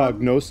Cognosa?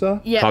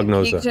 Cognosa? Yeah,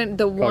 Cognosa.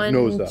 the one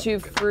Cognosa. to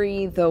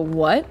free the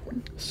what?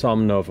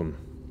 Somnovum.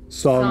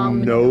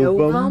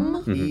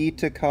 Somnovum? Key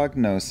to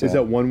Cognosa. Is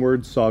that one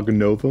word?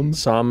 Sognovum?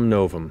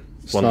 Somnovum.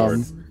 One word.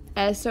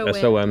 S-O-M.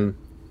 S-O-M.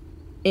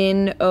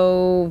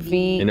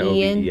 N-O-V-E-N.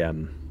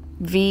 N-O-V-E-M.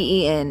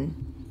 Somovem.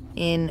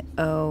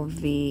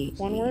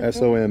 One word?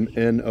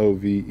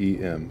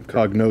 SOMNOVEM.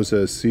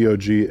 Cognosa,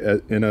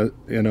 COGNOSA?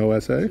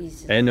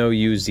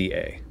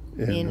 NOUZA.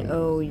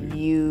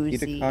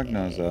 Either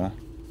cognosa.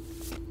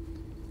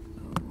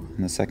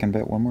 And the second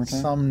bit one more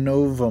time?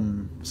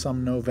 Somnovum.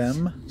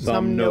 Somnovem.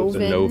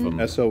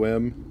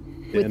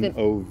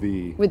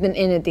 SOMNOV. With an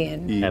N at the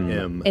end.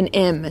 EM. An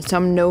M.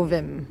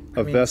 Somnovem.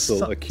 A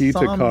vessel, a key to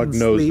Som means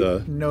cognosa.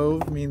 sleep,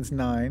 Nov means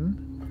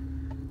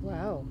 9.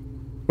 Wow.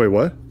 Wait,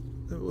 what?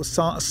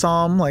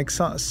 Som, like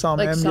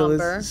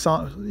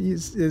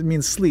somnambulist. It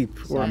means sleep.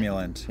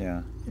 Somnolent,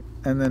 yeah.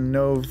 And then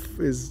Nov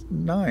is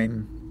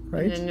 9,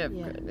 right?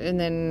 And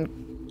then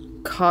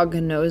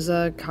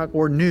cognosa.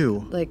 Or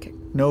new. Like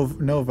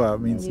Nova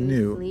means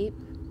new. Sleep.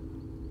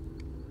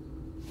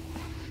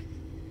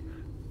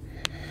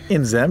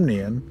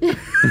 Inzemnian.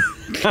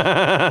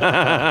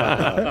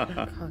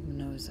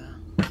 Cognosa.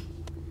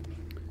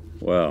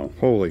 Wow.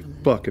 Holy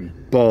fucking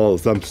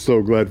balls. I'm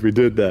so glad we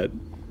did that.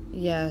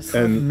 Yes.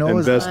 And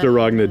Vesta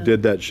Ragna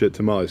did that shit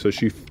to Molly. So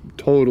she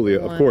totally,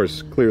 of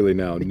course, clearly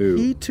now knew.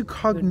 Key to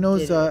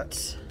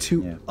cognosa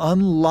to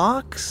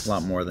unlocks? A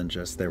lot more than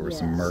just there were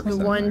some mercs.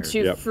 One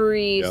to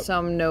free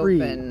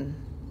Somnoven.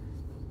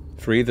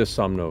 Free the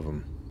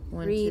Somnovum.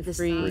 Free the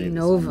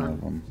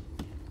Somnovum.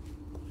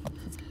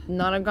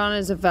 Nonagon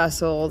is a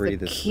vessel. Free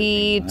The the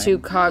key sleeping to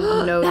lion.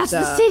 cognosa. That's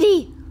the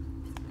city!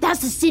 That's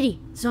the city!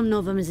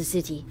 Somnovum is a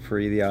city.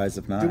 Free the eyes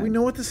of nine. Do we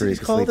know what the Free city's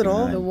the called at sleeping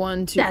all? nine. The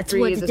 1, 2, That's 3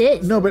 what is it a-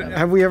 is. No, but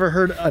have we ever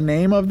heard a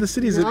name of the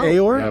city? Is it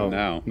Aor?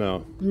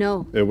 No.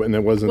 No. And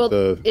it wasn't Well,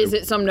 the. is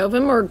it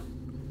Somnovum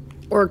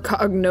or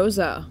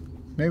cognosa?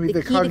 Maybe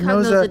the Key to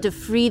cognosa to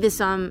free the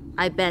Som,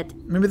 I bet.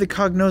 Maybe the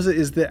cognosa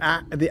is the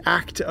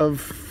act of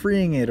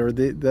freeing it, or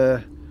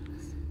the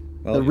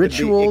Well, it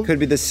ritual. It could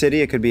be the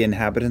city. It could be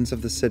inhabitants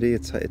of the city.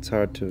 It's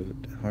hard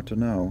to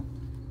know.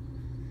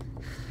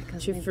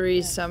 To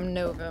free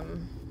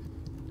Somnovum.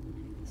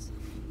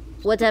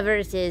 Whatever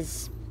it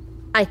is,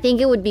 I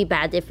think it would be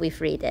bad if we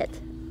freed it.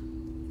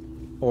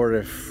 Or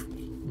if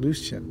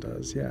Lucian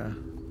does, yeah.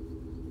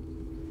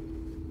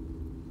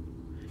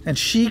 And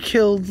she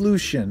killed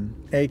Lucian,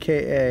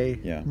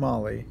 a.k.a.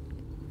 Molly.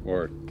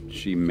 Or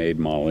she made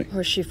Molly.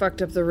 Or she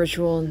fucked up the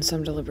ritual in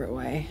some deliberate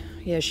way.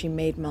 Yeah, she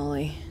made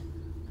Molly.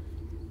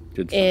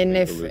 And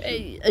if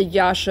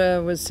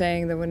Yasha was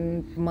saying that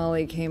when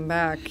Molly came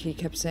back, he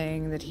kept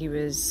saying that he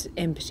was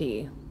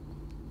empty.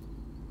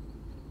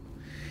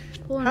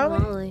 Poor How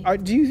Molly. many,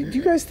 do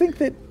you guys think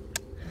that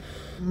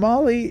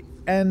Molly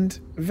and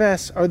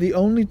Vess are the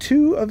only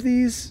two of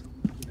these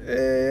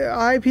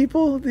eye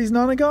people, these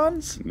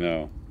nonagons?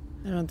 No.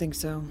 I don't think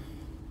so.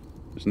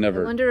 There's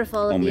never. I wonder if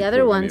all of only the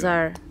other two ones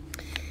either. are.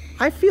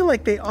 I feel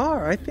like they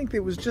are. I think it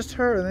was just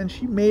her, and then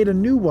she made a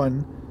new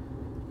one,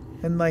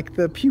 and like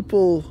the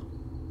pupil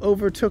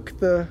overtook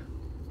the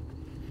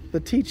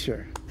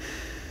teacher.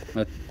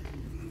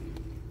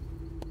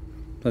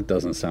 That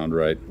doesn't sound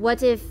right.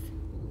 What if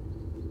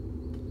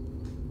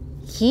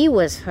he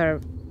was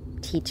her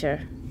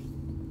teacher?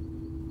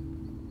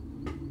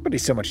 But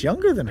he's so much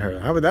younger than her.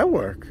 How would that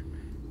work?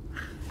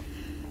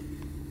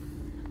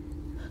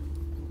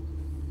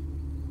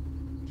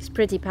 He's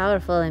pretty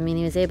powerful. I mean,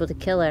 he was able to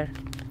kill her.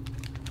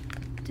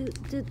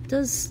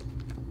 Does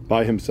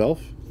By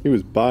himself? He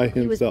was by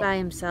himself. he was by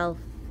himself?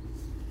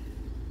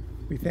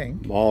 We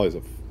think. Molly's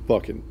a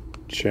fucking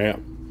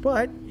champ.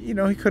 But, he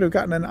could have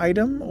gotten an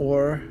item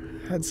or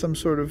had some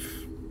sort of...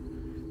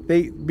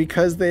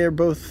 Because they are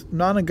both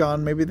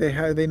nonagon, maybe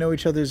they know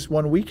each other's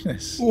one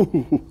weakness.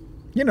 Ooh.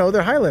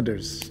 They're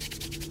Highlanders.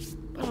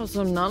 But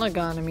also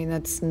Nonagon, I mean,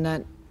 that's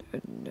not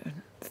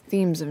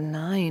themes of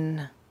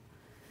 9.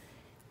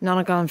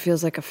 Nonagon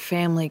feels like a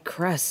family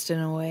crest in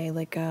a way,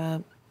 like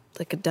a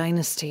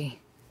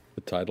dynasty.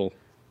 The title.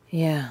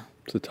 Yeah.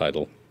 It's a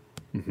title.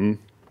 Mm-hmm.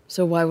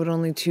 So why would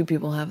only 2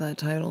 people have that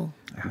title?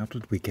 How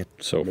did we get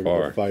so Maybe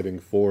far? they're fighting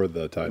for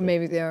the title.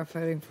 Maybe they are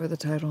fighting for the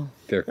title.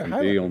 There can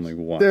be only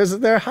one.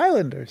 They're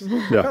Highlanders.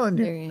 Yeah.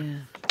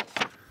 Highlander.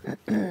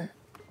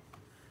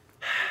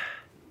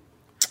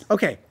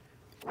 Okay.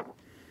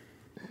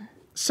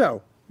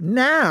 So,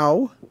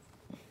 now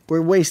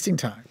we're wasting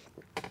time.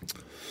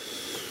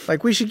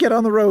 Like, we should get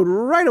on the road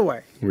right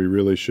away. We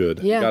really should.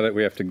 Yeah.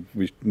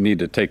 We need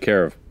to take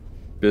care of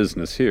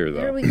business here, though.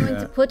 Where are we going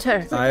to put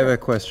her? I have a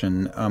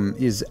question.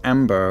 Is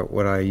amber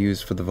what I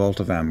use for the Vault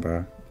of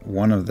Amber?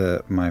 One of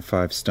my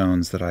 5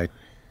 stones that I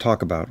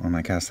talk about when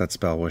I cast that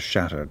spell was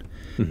shattered.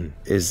 Mm-hmm.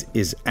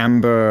 Is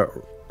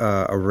amber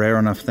a rare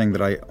enough thing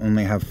that I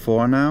only have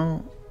 4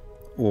 now?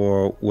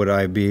 Or would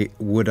I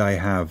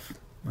have,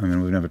 I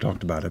mean, we've never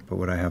talked about it, but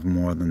would I have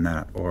more than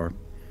that? Or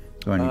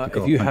do I need to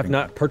go If you have hunting?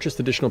 not purchased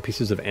additional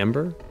pieces of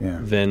amber, Yeah.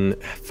 then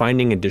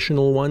finding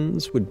additional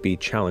ones would be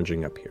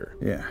challenging up here.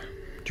 Yeah.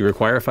 Do you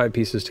require 5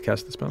 pieces to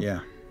cast the spell? Yeah.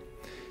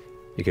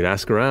 You could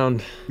ask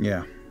around.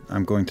 Yeah,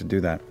 I'm going to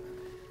do that.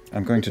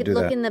 I'm going to We do could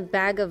look that. in the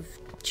bag of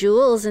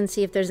jewels and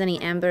see if there's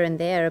any amber in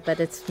there, but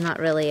it's not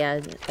really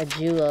a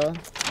jewel.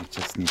 I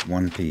just need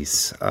 1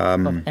 piece.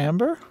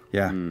 Amber?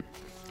 Yeah.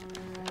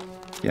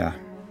 Yeah.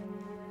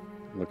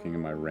 Looking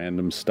in my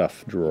random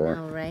stuff drawer.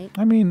 All right.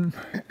 I mean,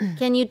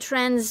 Can you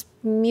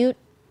transmute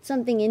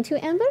something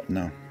into amber?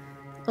 No.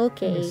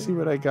 Okay. let me see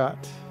what I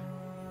got.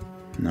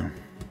 No.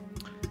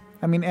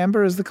 I mean,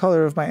 amber is the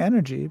color of my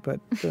energy, but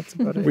that's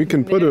about it. We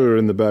can put her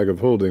in the bag of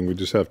holding. We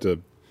just have to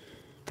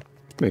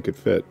make it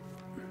fit.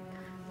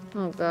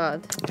 Oh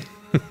God.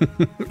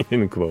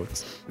 In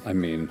quotes. I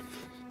mean,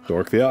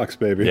 Dork the Ox,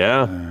 baby.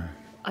 Yeah.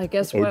 I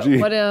guess OG.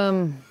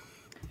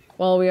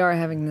 while we are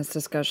having this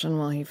discussion,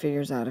 while he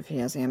figures out if he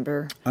has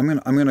amber. I'm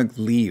gonna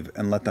leave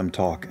and let them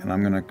talk, and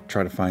I'm gonna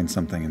try to find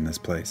something in this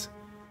place.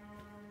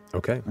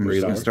 Okay. I'm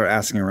just gonna start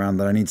asking around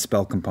that I need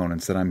spell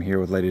components, that I'm here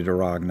with Lady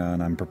Doragna,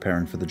 and I'm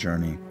preparing for the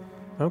journey.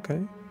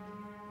 Okay.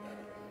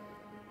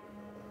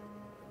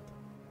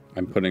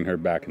 I'm putting her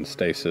back in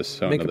stasis.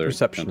 So Make a another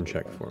perception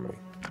check for me.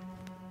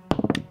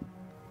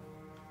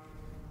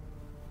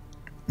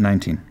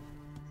 19.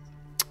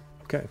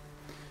 Okay.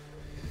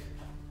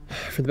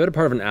 For the better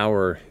part of an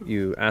hour,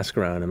 you ask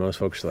around, and most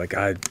folks are like,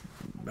 I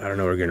don't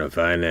know where we're going to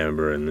find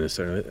amber in this.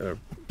 Or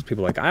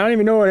people are like, I don't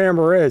even know what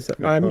amber is.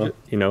 I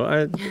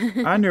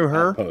knew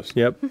her.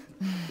 Yep.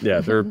 Yeah,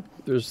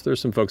 there's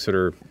some folks that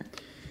are...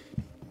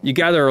 You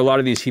gather a lot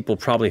of these people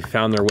probably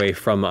found their way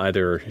from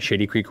either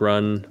Shady Creek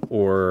Run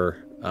or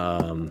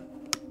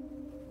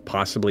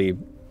possibly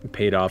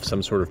paid off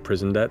some sort of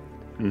prison debt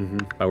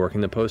by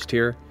working the post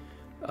here.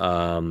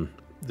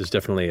 There's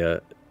definitely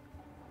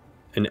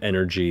an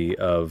energy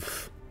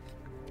of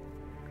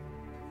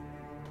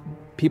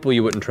people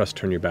you wouldn't trust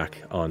turn your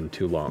back on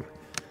too long.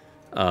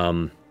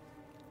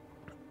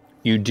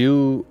 You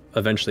do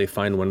eventually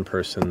find one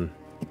person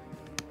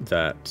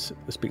that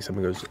speaks up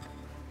and goes,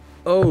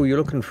 "Oh, you're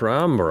looking for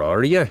amber,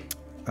 are you?"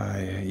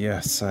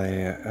 Yes, I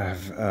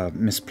have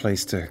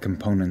misplaced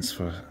components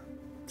for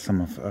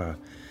some of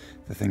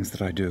the things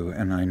that I do,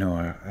 and I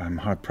know I'm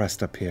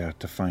hard-pressed up here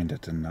to find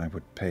it, and I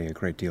would pay a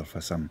great deal for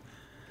some.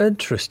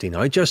 Interesting.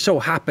 I just so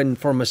happen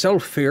for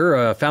myself here,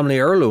 a family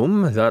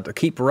heirloom that I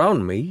keep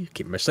around me,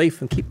 keep me safe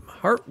and keep my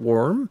heart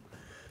warm.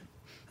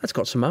 That's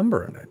got some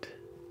amber in it.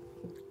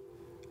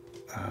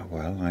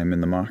 Well, I'm in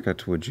the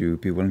market. Would you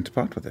be willing to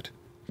part with it?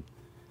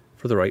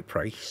 For the right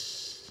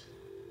price.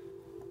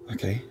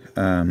 Okay.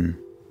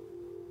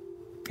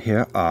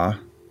 Here are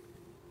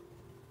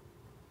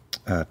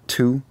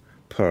 2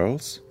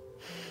 pearls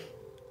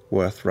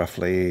worth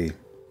roughly,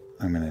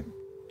 I'm going to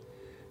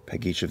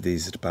peg each of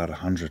these at about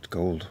 100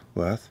 gold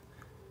worth.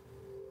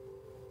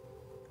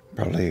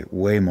 Probably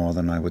way more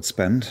than I would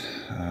spend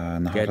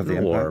in the heart of the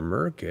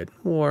Empire. Getting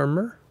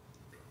warmer.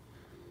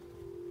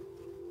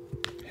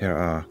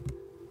 Here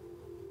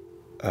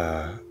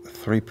are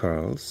 3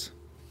 pearls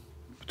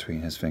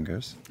between his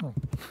fingers.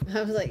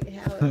 I was like,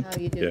 how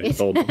you doing? Yeah,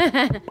 hold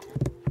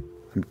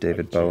I'm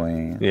David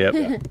Bowie.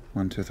 Yep.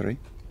 1, 2, 3.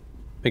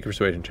 Make a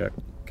persuasion check.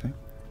 Okay.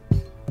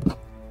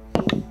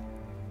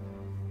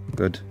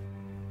 Good.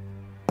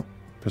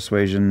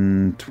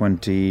 Persuasion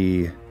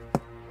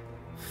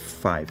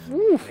 25.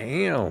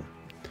 Damn.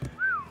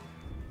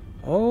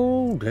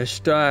 Oh,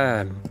 best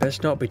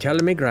not be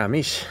telling me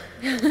Grammys.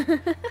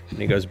 And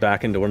he goes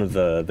back into one of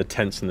the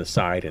tents in the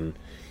side, and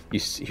you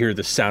hear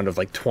the sound of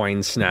like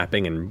twine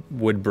snapping and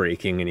wood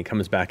breaking, and he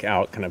comes back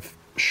out, kind of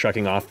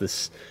shucking off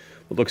this,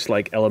 what looks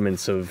like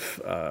elements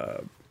of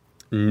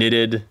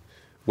knitted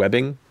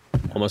webbing,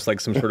 almost like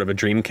some sort of a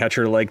dream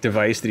catcher-like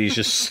device that he's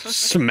just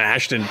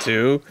smashed in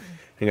two.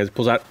 And he goes,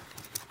 pulls out,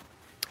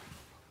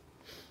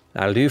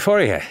 "That'll do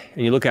for you."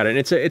 And you look at it, and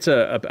it's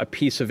a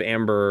piece of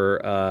amber.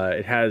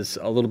 It has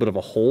a little bit of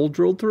a hole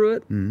drilled through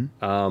it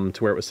to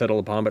where it was settled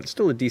upon, but it's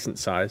still a decent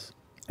size.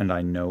 And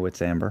I know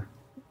it's amber?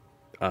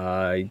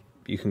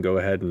 You can go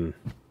ahead and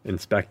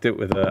inspect it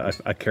with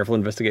a careful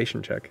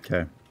investigation check.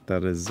 Okay.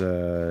 That is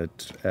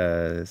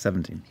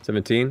 17.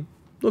 17?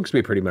 Looks to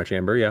be pretty much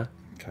amber, yeah.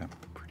 Okay.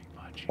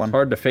 It's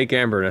hard to fake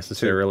amber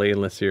necessarily, 2,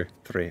 unless you're...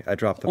 3. I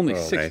dropped the Only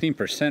pearl.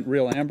 16%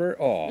 real amber?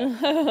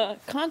 Oh.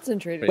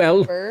 Concentrated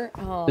Well, amber.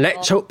 Aw.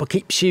 let's hope it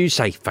keeps you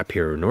safe up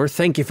here, North.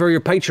 Thank you for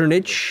your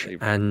patronage.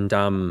 And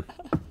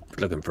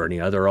looking for any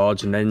other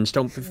odds and ends,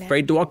 don't be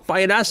afraid to walk by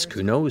and ask.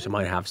 Who knows, I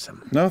might have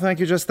some. No, thank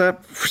you, just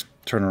that.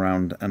 Turn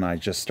around, and I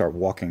just start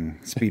walking,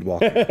 speed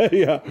walking.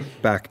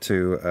 Back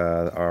to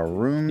our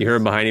room. You hear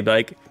him behind you be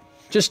like,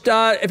 "Just,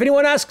 if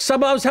anyone asks, I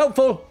was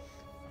helpful."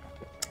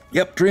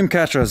 Yep,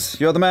 Dreamcatchers,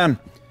 you're the man.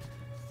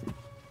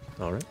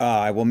 All right.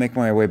 I will make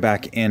my way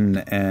back in,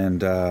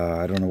 and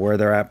I don't know where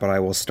they're at, but I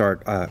will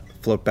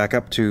float back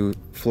up to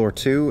floor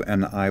 2,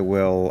 and I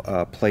will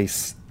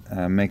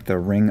make the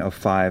ring of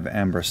 5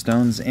 amber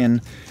stones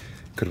in.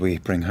 Could we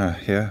bring her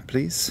here,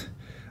 please?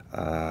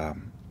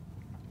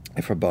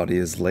 If her body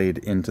is laid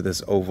into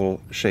this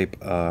oval shape,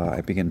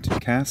 I begin to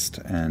cast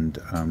and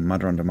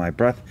mutter under my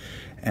breath,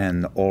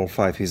 and all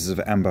 5 pieces of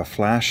amber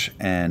flash,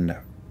 and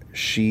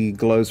she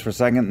glows for a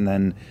second, and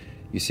then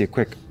you see a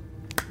quick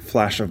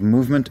flash of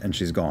movement, and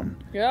she's gone.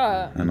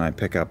 Yeah. And I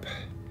pick up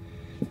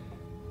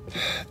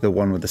the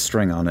one with the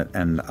string on it,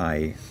 and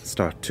I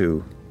start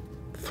to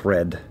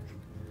thread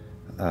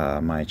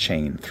my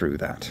chain through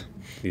that.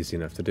 Easy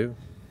enough to do.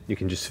 You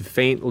can just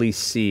faintly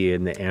see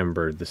in the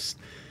amber this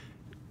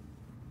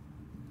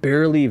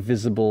barely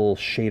visible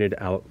shaded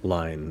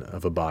outline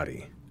of a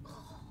body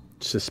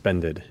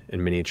suspended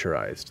and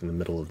miniaturized in the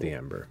middle of the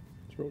amber.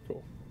 It's real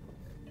cool.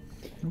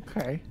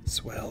 Okay.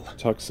 Swell.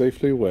 Tucked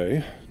safely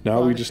away.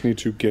 Now we just need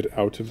to get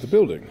out of the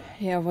building.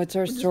 Yeah, what's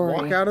our story?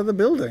 Walk out of the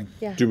building.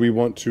 Yeah. Do we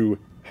want to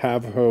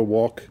have her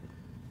walk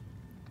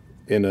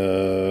in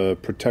a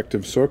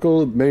protective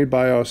circle made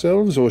by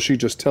ourselves, or she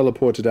just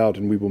teleported out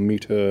and we will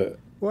meet her?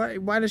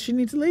 Why does she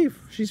need to leave?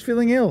 She's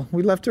feeling ill.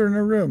 We left her in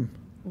her room.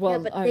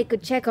 Well, but they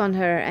could check on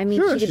her. I mean,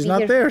 Sure, she could she's be not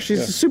here. there.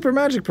 She's a super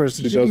magic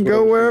person. She She does can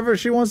go whatever wherever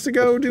she wants to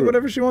go, do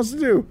whatever she wants to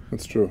do.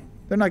 That's true.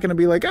 They're not going to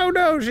be like, oh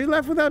no, she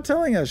left without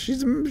telling us.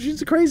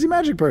 She's a crazy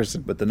magic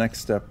person. But the next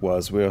step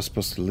was we are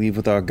supposed to leave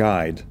with our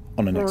guide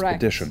on an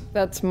Correct. expedition.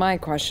 That's my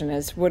question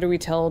is, what do we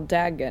tell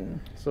Dagon?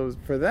 So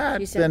for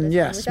that, She sent then us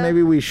yes, without-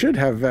 maybe we should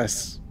have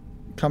Vess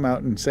come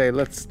out and say,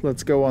 let's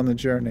go on the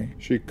journey.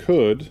 She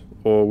could,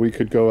 or we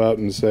could go out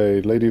and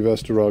say, Lady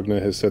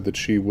Vesterogna has said that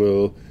she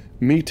will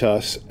meet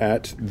us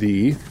at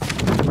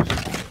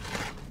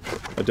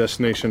a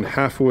destination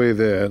halfway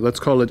there. Let's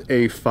call it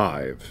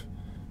A5,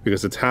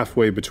 because it's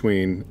halfway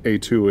between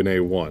A2 and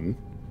A1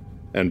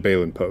 and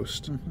Balin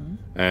Post.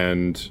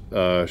 And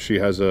she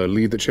has a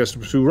lead that she has to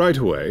pursue right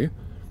away,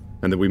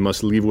 and that we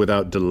must leave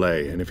without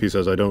delay. And if he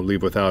says, I don't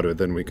leave without her,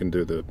 then we can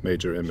do the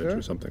major image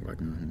or something like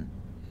that.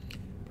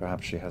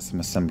 Perhaps she has some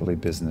assembly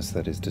business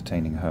that is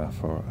detaining her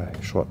for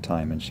a short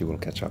time, and she will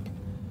catch up.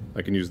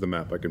 I can use the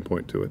map. I can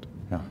point to it.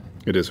 Yeah.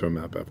 It is her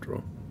map, after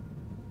all.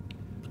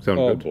 Sound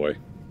Oh, good? boy.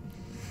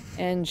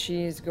 And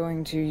she's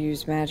going to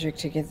use magic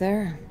to get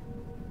there?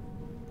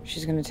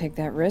 She's going to take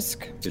that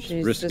risk? It's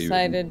She's risky.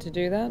 decided to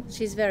do that?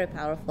 She's very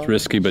powerful. It's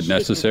risky but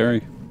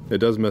necessary. It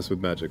does mess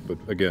with magic, but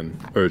again,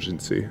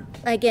 urgency.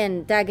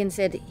 Again, Dagon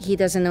said he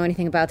doesn't know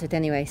anything about it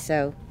anyway,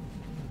 so.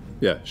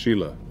 Yeah,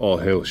 Sheila. All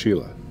hail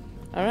Sheila.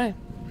 All right.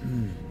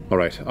 All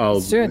right,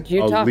 I'll Soon,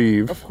 you talk,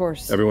 leave. of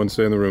course. Everyone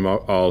stay in the room.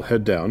 I'll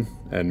head down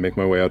and make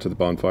my way out to the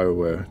bonfire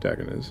where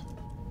Dagon is.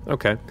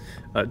 Okay.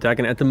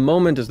 Dagon, at the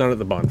moment, is not at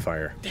the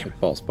bonfire. Damn,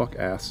 balls, fuck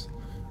ass.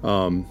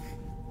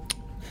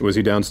 Was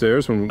he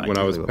downstairs when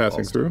I was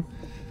passing through?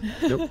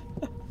 Nope.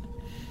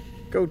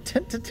 Go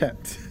tent to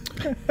tent.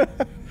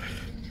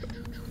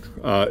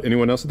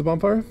 Anyone else at the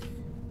bonfire?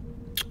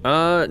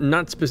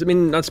 Not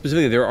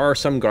specifically. There are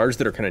some guards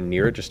that are kind of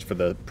near it, just for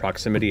the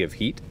proximity of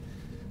heat.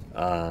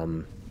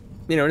 And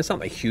it's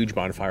not a huge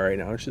bonfire right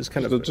now. It's just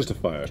kind of just a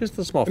fire. Just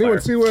a small Anyone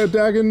fire. see where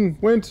Dagon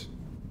went?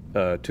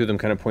 Two of them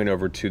kind of point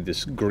over to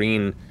this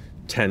green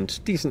tent,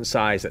 decent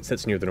size, that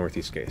sits near the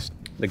northeast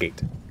the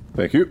gate.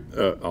 Thank you.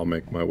 I'll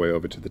make my way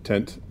over to the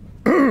tent.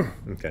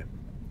 Okay.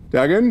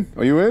 Dagon,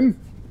 are you in?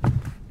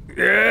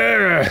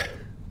 Yeah.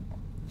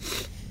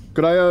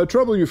 Could I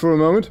trouble you for a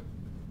moment?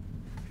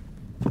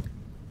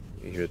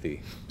 You hear the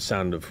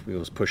sound of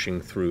wheels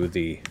pushing through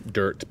the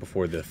dirt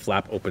before the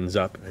flap opens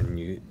up, and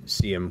you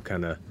see him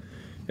kind of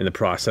in the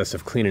process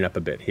of cleaning up a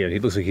bit. He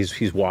looks like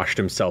he's washed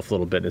himself a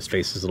little bit, and his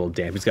face is a little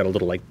damp. He's got a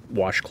little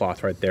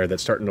washcloth right there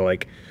that's starting to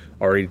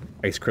already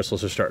ice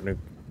crystals are starting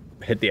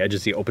to hit the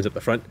edges. He opens up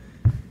the front.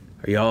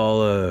 Are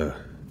y'all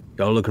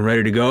looking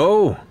ready to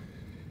go?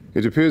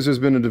 It appears there's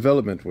been a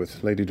development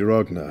with Lady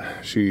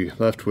Durogna. She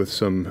left with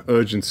some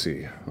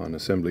urgency on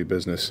assembly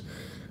business.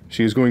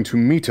 She is going to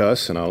meet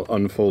us, and I'll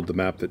unfold the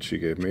map that she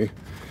gave me.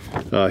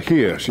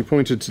 Here, she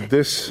pointed to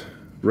this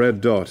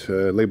red dot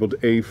labeled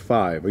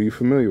A5. Are you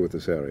familiar with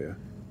this area?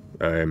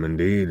 I am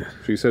indeed.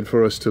 She said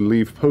for us to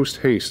leave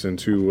post-haste and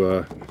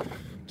to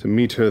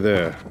meet her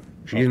there.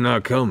 She's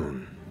not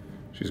coming.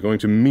 She's going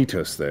to meet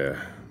us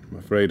there. I'm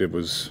afraid it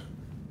was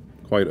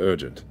quite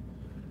urgent.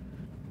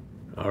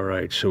 All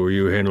right, so are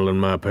you handling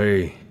my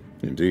pay?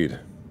 Indeed.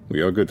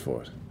 We are good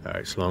for it. All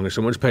right, as long as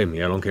someone's paying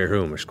me, I don't care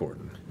who I'm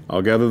escorting.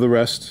 I'll gather the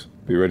rest.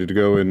 Be ready to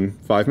go in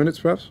 5 minutes,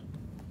 perhaps?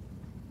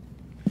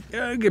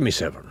 Yeah, give me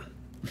 7.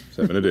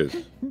 7 it is.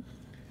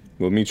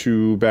 We'll meet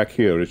you back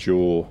here at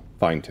your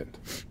fine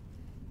tent.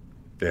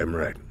 Damn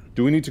right.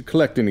 Do we need to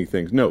collect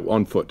anything? No,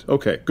 on foot.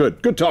 Okay,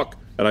 good. Good talk.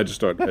 And I just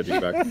start heading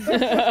back.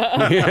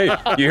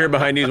 You hear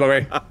behind you,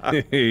 right?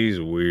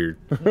 He's weird.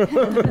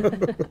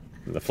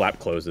 The flap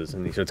closes,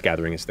 and he starts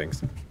gathering his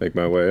things. Make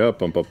my way up.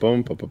 Bump, bump,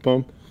 bump, bump, bump,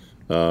 bump.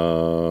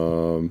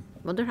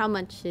 Wonder how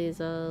much is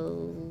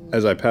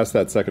As I pass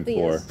that second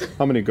floor,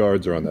 how many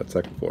guards are on that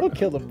second floor? We'll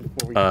kill them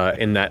before we.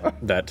 In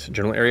that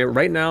general area,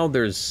 right now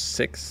there's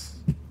 6.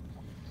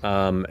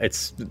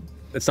 It's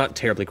not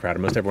terribly crowded.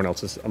 Most everyone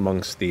else is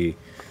amongst the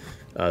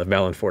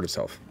Valen Fort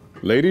itself.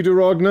 Lady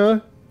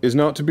Durogna is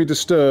not to be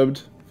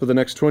disturbed for the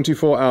next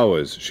 24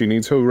 hours. She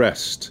needs her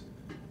rest.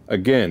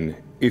 Again,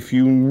 if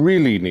you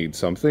really need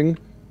something,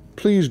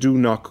 please do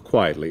knock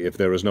quietly. If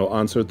there is no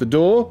answer at the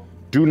door,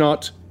 do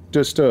not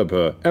disturb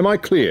her. Am I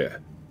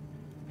clear?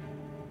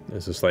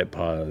 There's a slight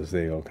pause.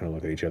 They all kind of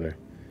look at each other.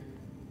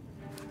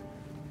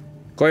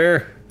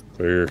 Clear.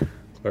 Clear.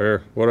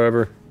 Clear.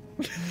 Whatever.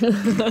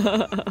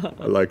 I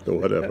like the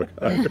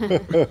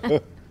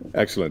whatever.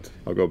 Excellent.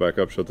 I'll go back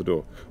up, shut the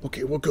door.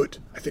 Okay, we're good.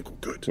 I think we're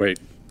good. Wait.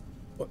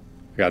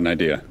 I got an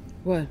idea.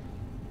 What?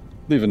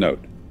 Leave a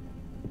note.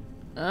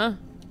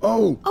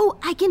 Oh,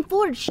 I can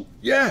forge.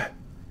 Yeah.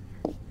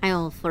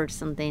 I'll forge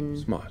something.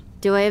 Smart.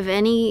 Do I have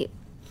any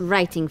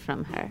writing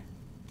from her?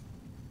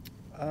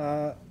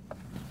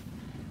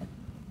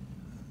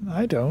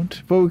 I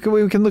don't. But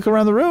we can look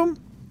around the room.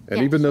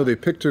 And even though they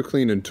picked her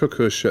clean and took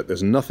her shit,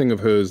 there's nothing of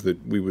hers that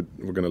we're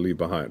going to leave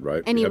behind,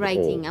 right? Any We have it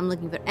all. writing. I'm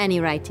looking for any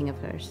writing of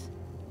hers.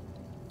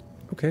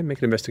 Okay, make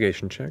an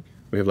investigation check.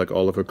 We have like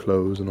all of her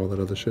clothes and all that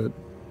other shit.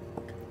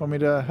 Want me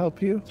to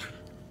help you?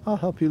 I'll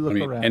help you look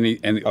around.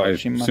 I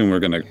assume we're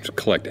going to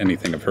collect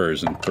anything of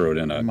hers and throw it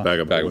in a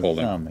bag of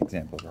holding. Some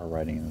examples of her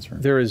writing in this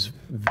room. There is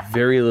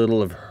very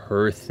little of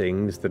her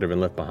things that have been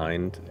left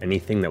behind.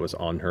 Anything that was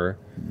on her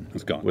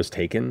was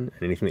taken,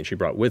 and anything that she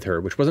brought with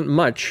her, which wasn't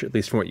much, at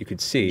least from what you could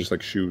see. Just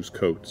like shoes,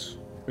 coats,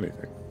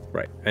 anything.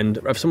 Right. And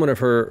of someone of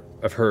her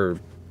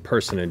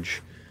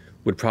personage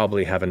would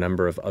probably have a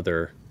number of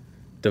other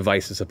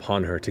devices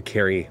upon her to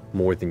carry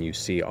more than you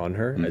see on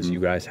her, as you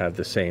guys have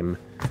the same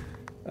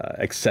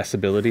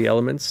accessibility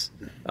elements,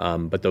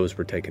 but those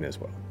were taken as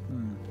well.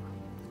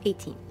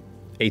 18.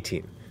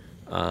 18.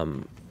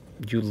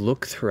 You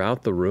look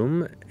throughout the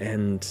room,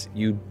 and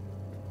you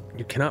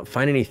cannot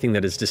find anything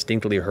that is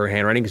distinctly her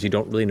handwriting, because you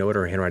don't really know what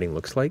her handwriting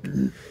looks like.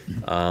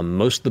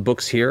 Most of the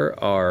books here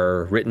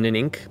are written in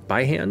ink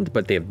by hand,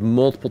 but they have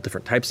multiple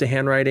different types of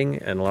handwriting,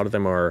 and a lot of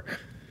them are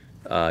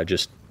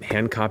just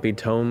hand-copied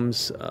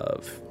tomes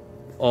of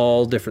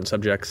all different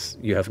subjects.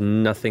 You have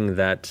nothing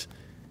that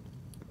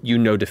you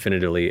know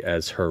definitively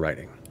as her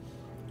writing.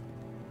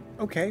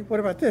 Okay, what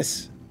about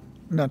this?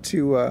 Not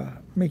to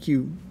make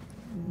you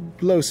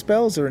blow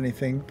spells or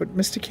anything, but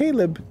Mr.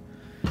 Caleb,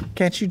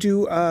 can't you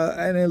do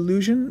an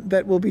illusion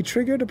that will be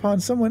triggered upon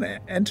someone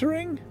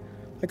entering?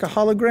 Like a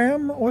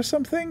hologram or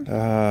something?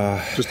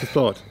 Just a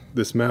thought.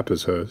 This map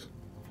is hers.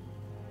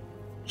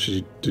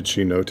 Did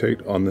she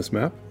notate on this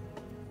map?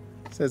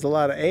 Says a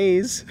lot of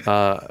A's.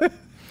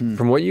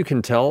 From what you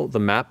can tell, the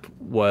map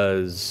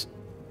was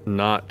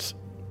not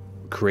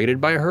created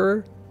by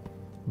her,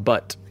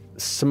 but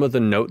some of the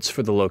notes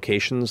for the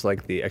locations,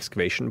 like the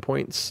excavation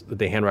points,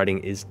 the handwriting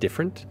is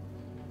different.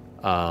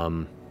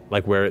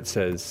 Like where it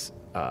says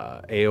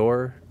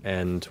Aor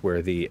and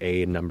where the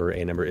A number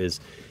is,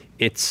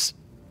 it's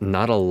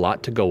not a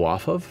lot to go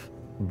off of,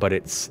 but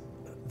it's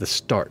the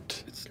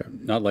start. It's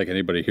not like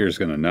anybody here is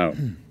going to know.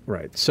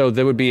 Right. So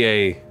there would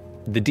be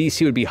the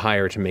DC would be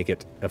higher to make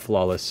it a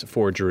flawless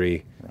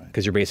forgery,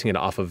 because you're basing it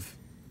off of,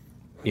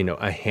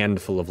 a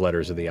handful of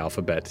letters of the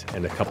alphabet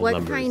and a couple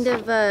numbers. What kind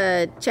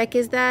of check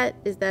is that?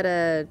 Is that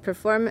a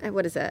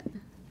what is that?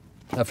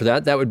 For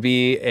that would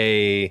be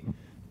a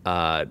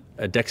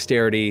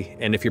dexterity,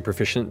 and if you're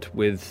proficient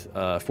with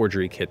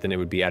forgery kit, then it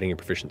would be adding a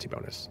proficiency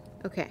bonus.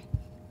 Okay.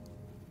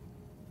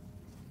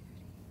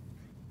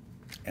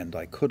 And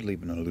I could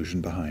leave an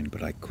illusion behind,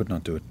 but I could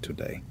not do it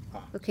today.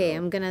 Okay,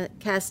 I'm gonna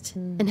cast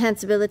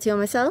Enhance Ability on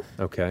myself.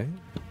 Okay.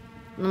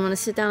 And I'm gonna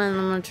sit down and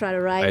I'm gonna try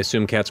to write. I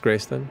assume Cat's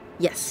Grace then?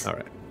 Yes. All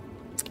right.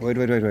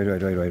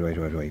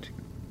 Wait.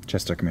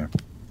 Chester, come here.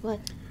 What?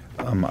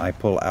 I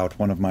pull out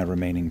one of my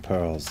remaining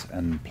pearls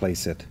and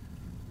place it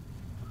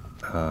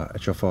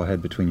at your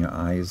forehead between your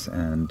eyes,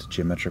 and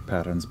geometric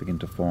patterns begin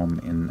to form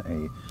in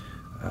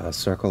a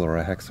circle or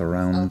a hex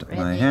around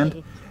my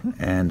hand.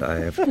 And I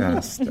have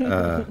cast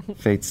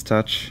Fate's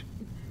Touch,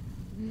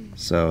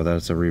 so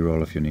that's a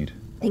reroll if you need.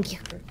 Thank you.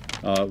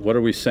 What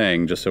are we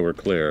saying, just so we're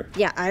clear?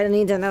 Yeah, I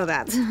need to know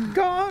that.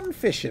 Gone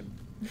fishing.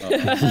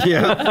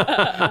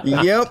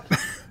 Yep.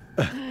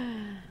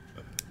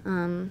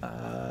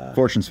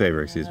 Fortune's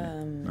favor, excuse me.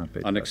 Not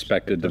Fate's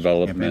Unexpected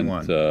development.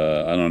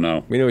 I don't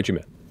know. We know what you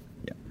meant.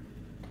 Yeah.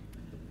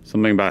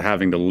 Something about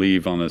having to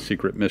leave on a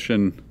secret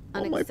mission.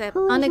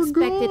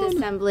 Unexpected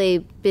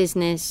assembly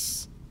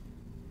business.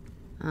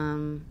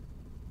 When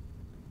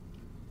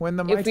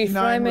the If we Mighty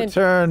Nine frame it-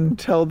 return,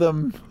 tell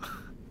them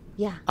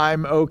Yeah.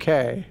 I'm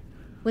okay.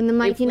 When the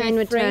Mighty we Nine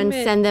return, frame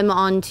it- send them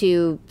on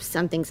to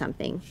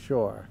something.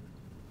 Sure.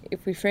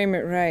 If we frame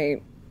it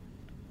right,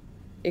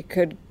 it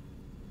could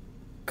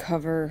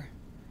cover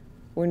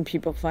when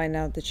people find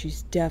out that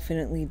she's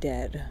definitely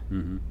dead.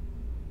 Mm-hmm.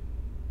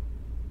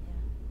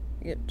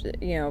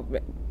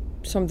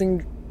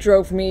 Something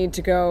drove me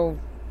to go.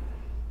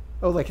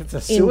 Oh, like it's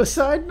a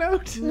suicide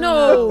note?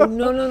 No.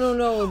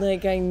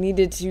 Like I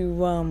needed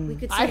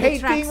to. I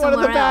hate being one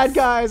of the bad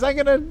guys. I'm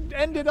gonna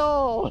end it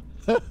all.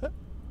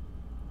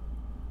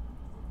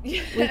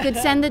 We could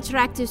send the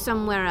track to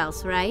somewhere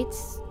else, right?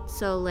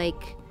 So,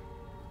 like,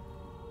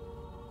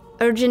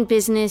 urgent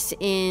business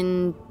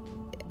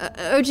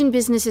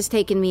has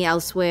taken me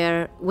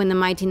elsewhere. When the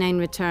Mighty Nine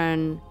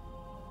return,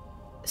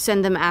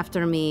 send them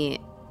after me.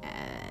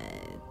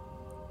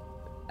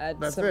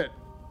 That's it.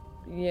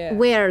 Yeah.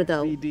 Where,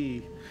 though?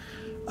 BD.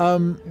 I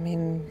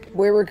mean,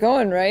 where we're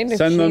going, right?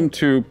 Send them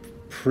to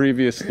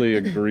previously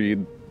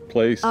agreed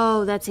place.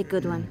 Oh, that's a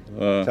good one.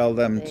 Tell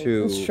them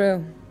to. That's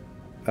true.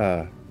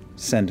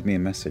 Send me a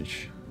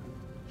message.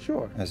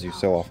 Sure. As you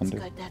so often do.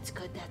 That's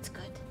good.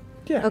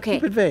 Yeah. Okay.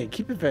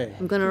 Keep it vague.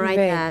 I'm gonna write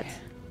that.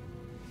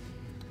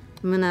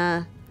 I'm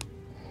gonna...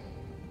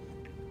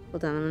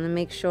 Hold on, I'm gonna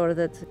make sure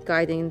that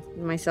guiding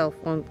myself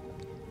won't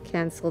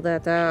cancel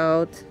that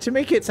out. To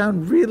make it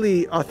sound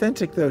really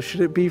authentic, though,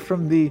 should it be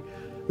from the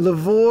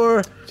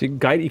Lavore? So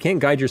you can't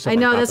guide yourself. I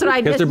know, that's what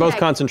I just because they're both checked.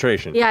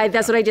 concentration. Yeah,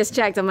 that's what I just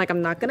checked. I'm like,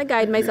 I'm not gonna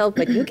guide myself,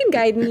 but you can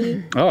guide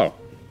me. Oh.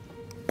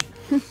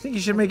 I think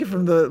you should make it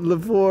from the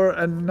Lavore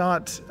and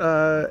not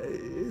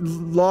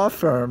law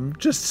firm,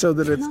 just so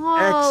that it's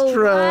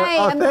extra why?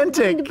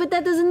 authentic. But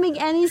that doesn't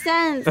make any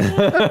sense.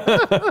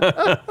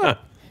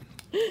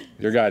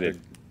 You're guided.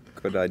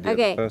 Good idea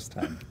Okay. the first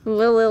time. I'm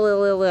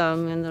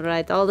gonna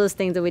write all those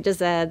things that we just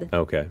said.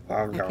 Okay.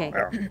 Okay.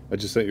 I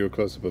just sent you a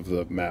close up of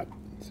the map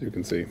so you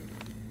can see.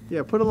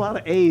 Yeah, put a lot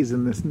of A's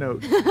in this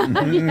note.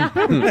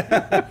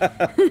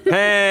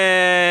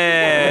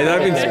 Hey,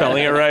 I've been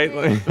spelling it right.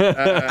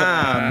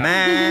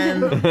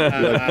 Man.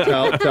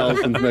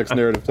 Taliesin's next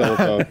narrative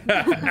telephone.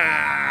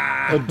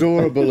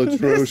 Adorable,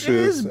 atrocious.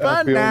 This is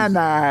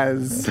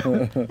bananas.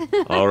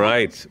 All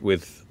right,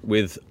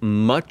 with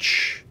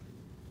much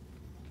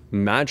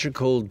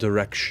magical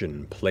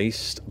direction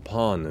placed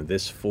upon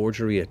this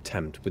forgery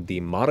attempt, with the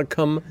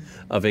modicum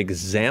of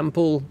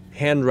example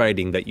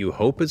handwriting that you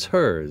hope is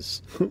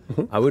hers,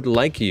 I would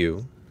like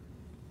you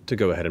to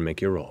go ahead and make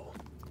your roll.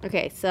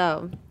 Okay,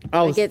 so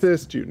I'll I get,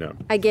 assist you now.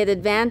 I get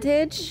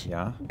advantage.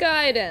 Yeah.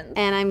 Guidance.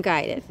 And I'm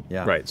guided.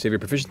 Yeah. Right, so you have your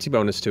proficiency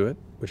bonus to it,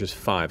 which is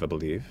 5, I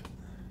believe.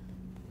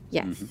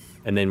 Yes.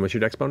 And then what's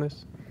your dex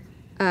bonus?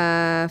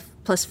 +4.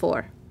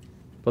 +4,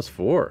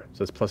 so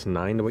that's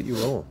 +9 to what you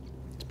roll.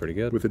 It's pretty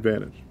good. With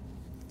advantage.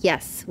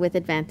 Yes, with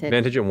advantage.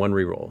 Advantage and 1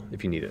 reroll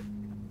if you need it.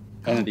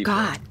 Oh,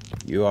 God.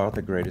 You are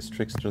the greatest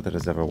trickster that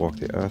has ever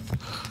walked the earth.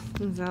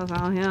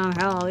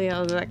 Hell,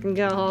 I can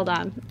go. Hold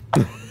on.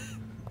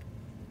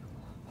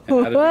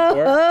 Hold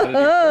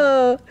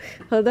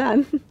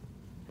on.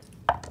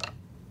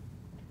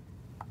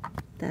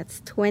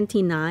 That's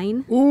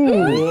 29.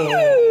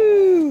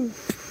 Ooh.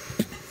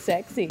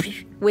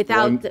 Sexy.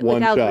 Without One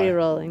without shy.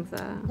 rerolling.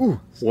 So.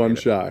 One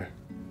shy.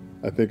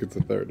 I think it's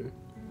a 30.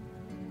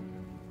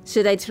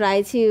 Should I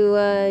try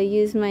to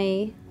use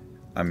my?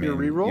 I mean,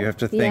 reroll? you have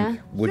to think, Yeah.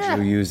 would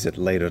you use it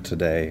later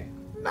today?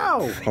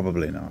 No.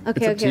 Probably not.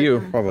 Okay, It's up to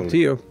you. Probably. Up to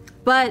you.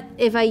 But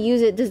if I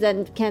use it, does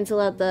that cancel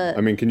out the?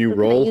 I mean, can you or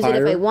roll I use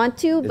higher? it if I want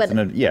to, It's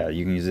but yeah,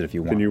 you can use it if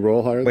you want. Can you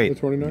roll higher Wait, than the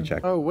 29?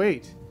 check. Oh,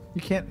 wait.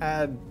 You can't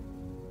add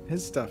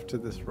his stuff to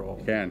this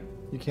roll. Can.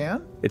 You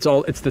can? It's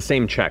the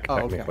same check, Oh,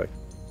 okay. technically.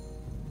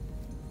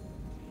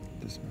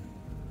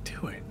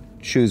 Do it.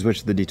 Choose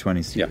which of the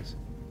d20s to use.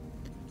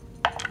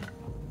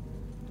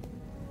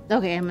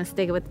 okay, I'm gonna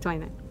stick it with the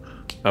 29.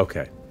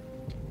 Okay.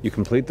 You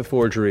complete the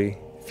forgery,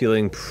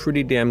 feeling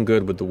pretty damn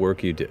good with the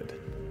work you did.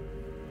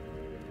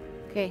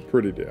 Okay,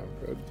 Pretty damn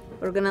good.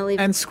 we're gonna leave.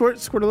 And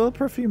squirt a little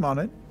perfume on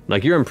it.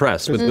 Like, you're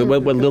impressed with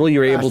what little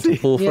you're able to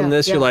pull from Yeah.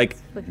 this. Yeah. You're like,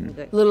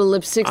 Little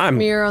lipstick I'm-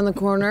 smear on the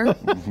corner.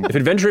 if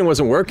adventuring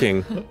wasn't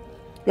working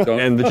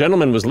and the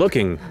gentleman was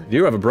looking,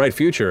 you have a bright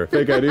future.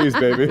 Fake IDs,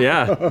 baby.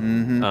 Yeah.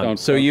 Don't-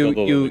 So don't you build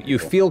a you little you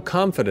people. feel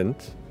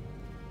confident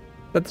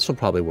that this will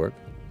probably work.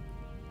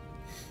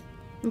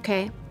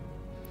 Okay.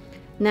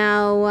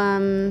 Now,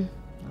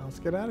 Let's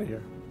get out of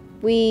here.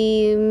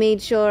 we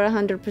made sure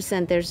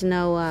 100% there's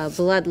no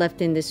blood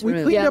left in this We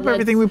room. cleaned up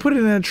everything. We put it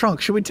in a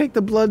trunk. Should we take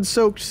the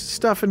blood-soaked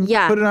stuff and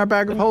put it in our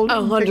bag of holding?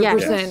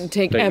 100%.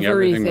 Take Taking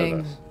everything with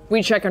everything. us.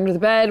 We check under the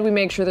bed. We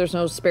make sure there's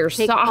no spare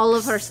Take socks. all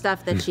of her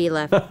stuff that she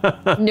left.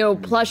 No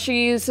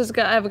plushies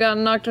have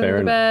gotten knocked under Fair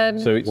the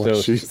enough.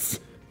 bed. So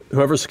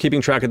whoever's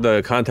keeping track of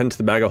the contents of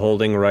the bag of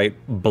holding, right?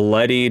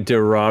 Bloody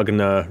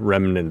Diragna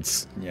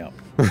remnants. Yeah.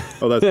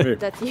 Oh, that's me.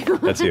 That's you.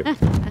 That's you.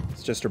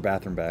 It's just her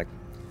bathroom bag.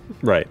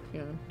 Right.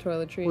 Yeah,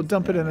 toiletries. We'll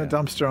dump it in a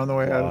dumpster on the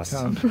way out of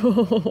town.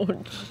 Oh,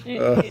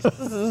 jeez.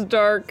 This is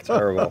dark.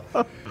 Terrible.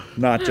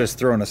 Not just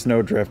throwing a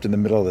snowdrift in the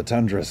middle of the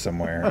tundra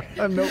somewhere.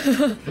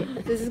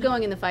 This is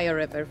going in the fire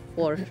river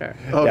for sure.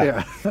 Oh,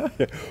 yeah.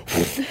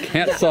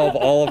 Can't solve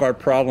all of our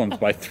problems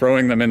by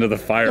throwing them into the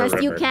fire Yes,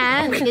 river. you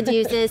can,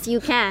 Caduceus. You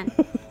can.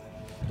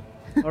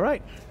 All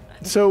right.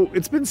 So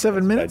it's been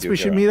 7 minutes. do We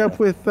care should about meet up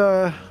with,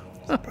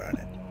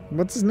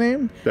 what's his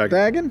name?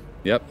 Dagon?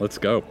 Yep, let's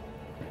go.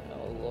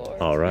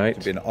 All right.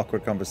 It'll be an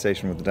awkward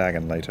conversation with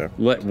Dagon later.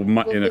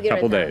 In a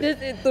couple days.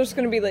 There's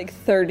going to be like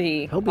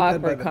 30 He'll be dead by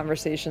awkward then.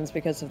 conversations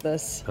because of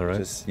this. All right.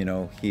 Just,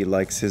 he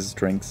likes his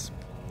drinks.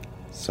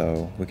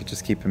 So we could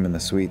just keep him in the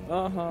sweet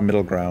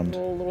middle ground. A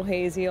little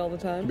hazy all the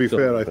To time. be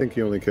fair, I think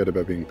he only cared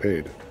about being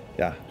paid.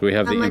 Yeah. Do we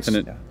have How the much-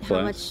 infinite How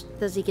flask? much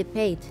does he get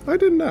paid? I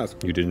didn't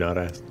ask. You did not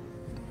ask.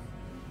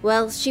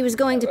 Well, she was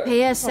going to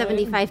pay us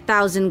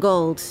 75,000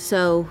 gold,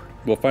 so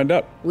We'll find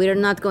out. we're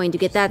not going to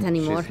get that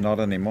anymore. She's not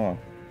anymore.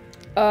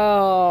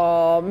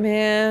 Oh,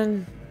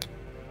 man.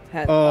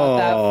 Hadn't thought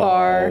that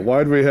far.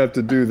 Why'd we have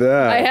to do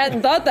that? I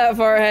hadn't thought that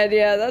far ahead.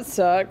 Yeah, that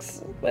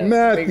sucks.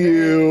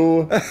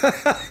 Matthew.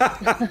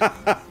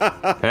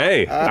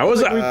 Hey, I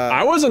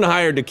wasn't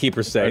hired to keep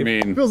her safe. I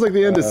mean, feels like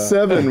the end of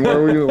 7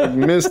 where we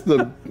missed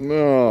the.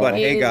 But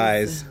hey,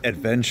 guys,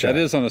 adventure. That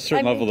is on a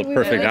certain level the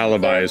perfect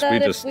alibis. We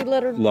just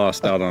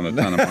lost out on a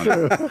ton of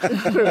money.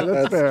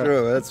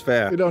 That's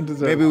fair. We don't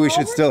deserve. Maybe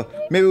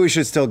we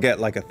should still get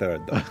like a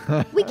third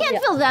though. We can't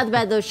feel that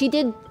bad though. She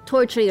did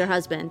torture your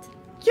husband.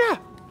 Yeah,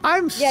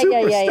 I'm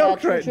super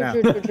stoked right now.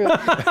 True.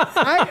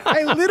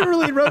 I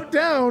literally wrote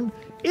down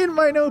in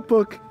my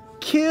notebook,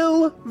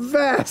 kill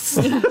Vest.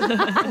 Right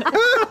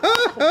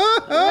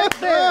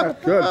there.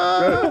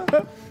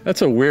 Good.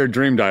 That's a weird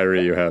dream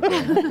diary you have.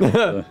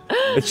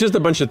 It's just a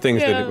bunch of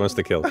things that it wants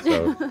to kill.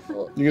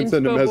 So You can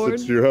send a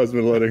message to your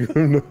husband letting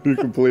him know you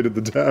completed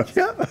the task.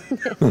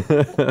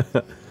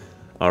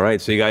 All right,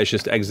 so you guys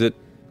just exit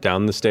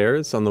down the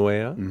stairs on the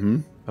way out? Mm-hmm.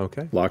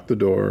 Okay. Lock the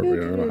door. We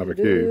don't have a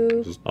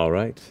key. Just... All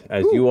right.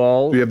 As you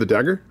all... Do you have the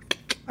dagger?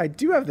 I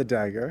do have the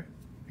dagger.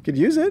 I could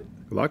use it.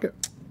 Lock it.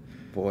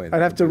 Boy,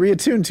 I'd have to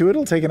reattune to it.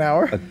 It'll take an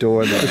hour. a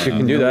door that But you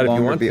can do that if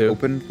you want be to.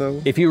 opened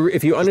though. If you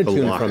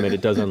unattune from it,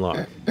 it does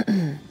unlock.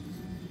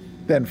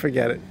 Then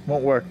forget it.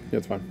 Won't work. Yeah,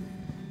 it's fine.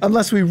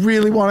 Unless we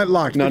really want it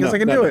locked, because I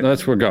can do it.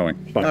 That's we're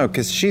going. No,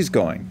 because she's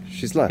going.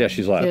 She's left. Yeah,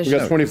 she's left. We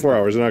got 24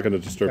 hours. We're not going to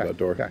disturb that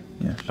door.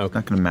 Yeah, she's not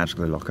going to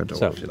magically lock her door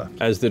So, if she left.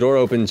 as the door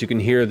opens, you can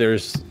hear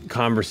there's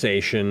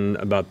conversation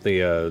about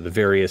the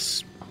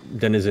various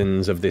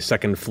denizens of the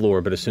second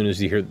floor. But as soon as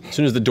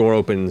the door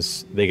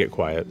opens, they get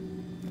quiet,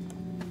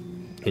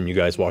 and you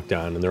guys walk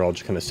down, and they're all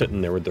just kind of sitting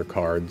there with their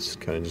cards,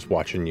 kind of just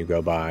watching you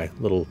go by,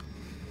 little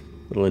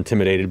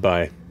intimidated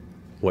by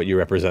what you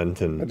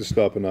represent, and I just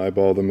stop and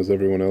eyeball them as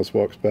everyone else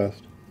walks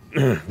past.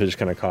 they just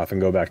kind of cough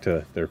and go back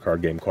to their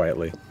card game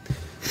quietly.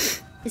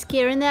 Is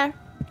Kieran there?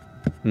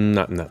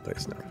 Not in that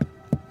place, no.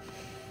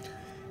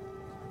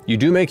 You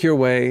do make your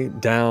way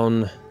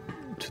down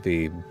to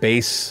the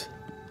base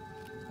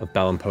of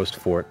Ballampost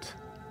Fort,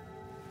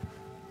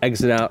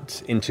 exit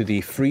out into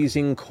the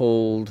freezing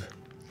cold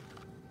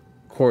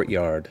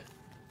courtyard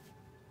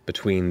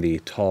between the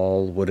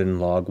tall wooden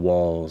log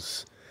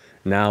walls,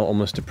 now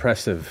almost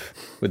oppressive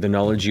with the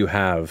knowledge you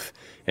have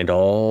and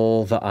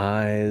all the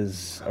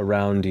eyes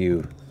around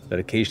you that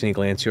occasionally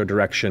glance your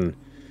direction,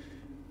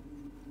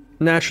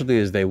 naturally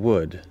as they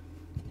would,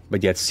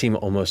 but yet seem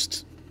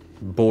almost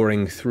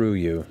boring through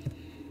you.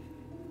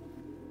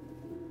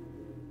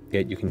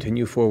 Yet you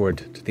continue forward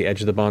to the edge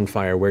of the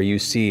bonfire where you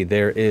see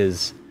there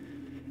is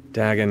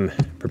Dagon,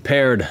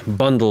 prepared,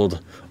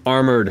 bundled,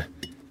 armored,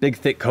 big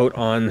thick coat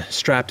on,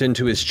 strapped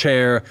into his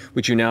chair,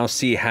 which you now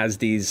see has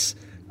these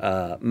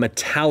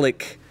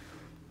metallic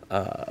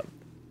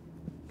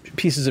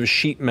pieces of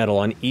sheet metal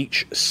on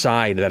each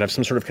side that have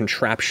some sort of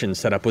contraption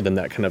set up with them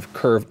that kind of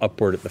curve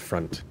upward at the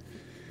front.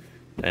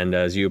 And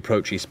as you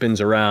approach, he spins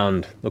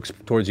around, looks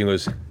towards you and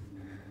goes,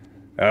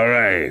 All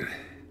right.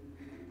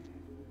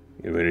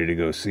 You ready to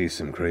go see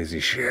some crazy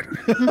shit?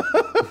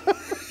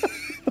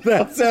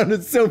 That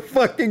sounded so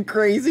fucking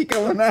crazy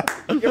coming out.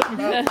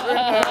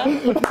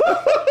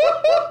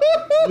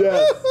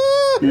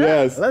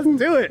 Yes. Let's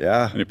do it.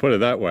 Yeah. And you put it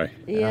that way.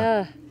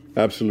 Yeah.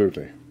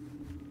 Absolutely.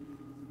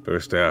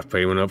 First half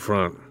payment up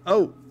front.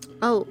 Oh,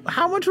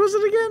 how much was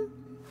it again?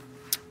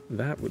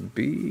 that would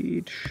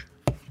be...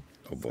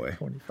 Oh boy.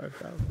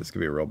 25,000. This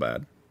could be real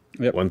bad.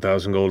 Yep.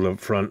 1,000 gold up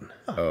front.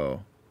 Oh.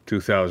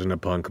 2,000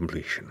 upon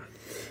completion.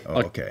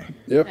 Oh, okay.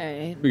 Yep.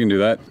 Alright. We can do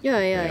that.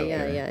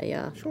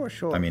 Yeah.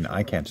 Sure. I mean,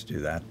 I can't do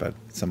that, but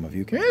some of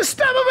you can. Yeah,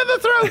 stab him in the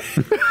throat!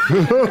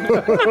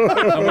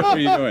 How much are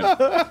you doing?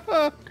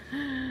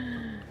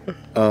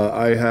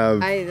 I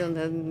have. I don't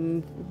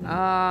know.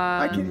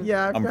 I can,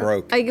 yeah. I'm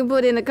broke. I can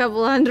put in a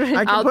couple hundred.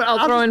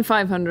 I'll throw in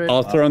 500.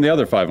 I'll throw in the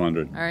other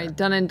 500. All right,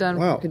 done and done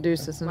Wow. for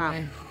Caduceus and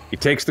I. He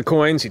takes the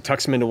coins, he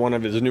tucks them into one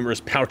of his numerous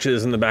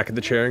pouches in the back of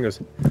the chair and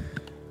goes,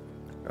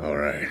 All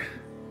right.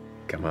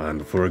 Come on,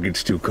 before it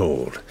gets too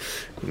cold.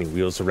 and he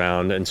wheels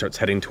around and starts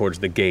heading towards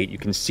the gate. You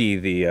can see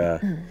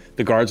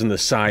the guards on the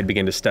side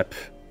begin to step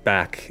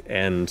back,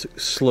 and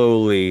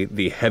slowly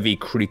the heavy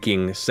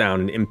creaking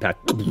sound and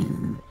impact,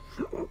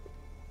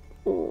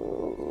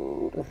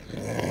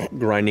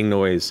 grinding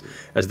noise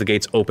as the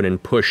gates open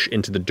and push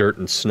into the dirt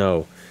and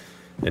snow.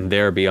 And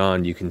there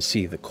beyond you can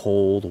see the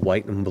cold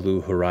white and blue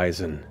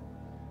horizon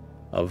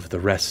of the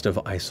rest of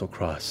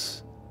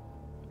Islecross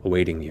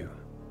awaiting you.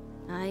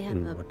 I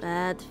have a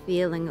bad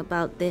feeling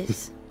about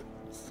this.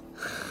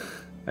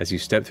 As you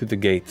step through the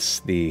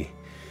gates, the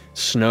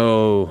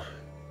snow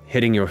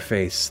hitting your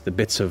face, the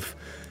bits of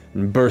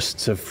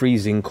bursts of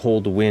freezing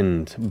cold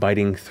wind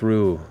biting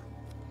through.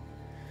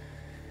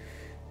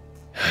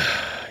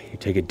 You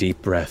take a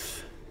deep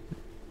breath,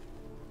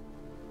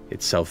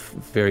 itself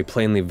very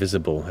plainly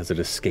visible as it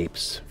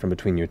escapes from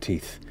between your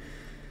teeth,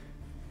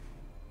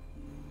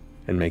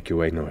 and make your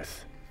way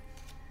north.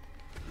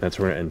 That's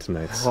where we're going to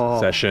end tonight's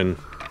session.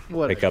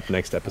 Pick up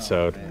next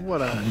episode.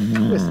 What a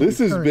This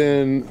has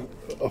been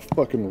a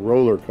fucking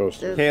roller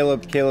coaster.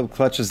 Caleb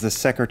clutches the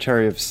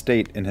Secretary of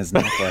State in his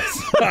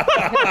necklace.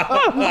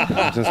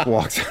 Just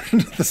walks out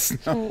into the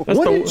snow.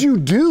 What did you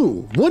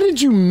do? What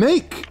did you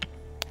make?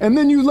 And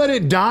then you let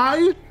it die?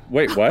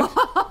 Wait, what?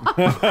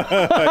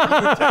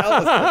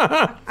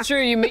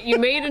 Sure, you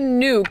made a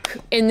nuke,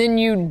 and then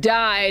you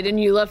died, and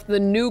you left the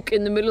nuke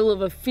in the middle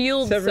of a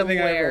field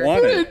somewhere.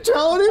 You didn't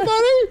tell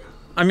anybody?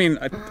 I mean,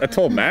 I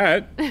told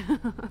Matt.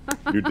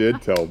 You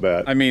did tell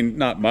Matt. I mean,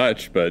 not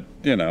much, but,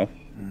 you know.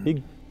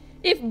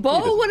 If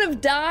Bo would have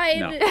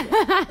died...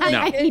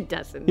 No. He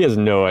doesn't. He has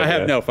no idea. I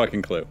have no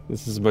fucking clue.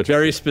 This is much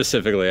very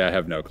specifically. I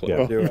have no clue.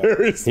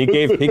 Yeah. He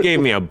gave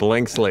me a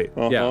blank slate.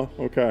 Yeah.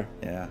 Okay.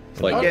 Yeah.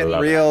 It's like Getting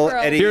real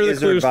Eddie Here are the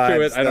Izzard clues vibes,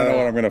 to it. I don't know though.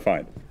 what I'm gonna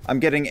find. I'm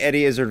getting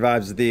Eddie Izzard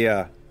vibes.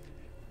 Yeah.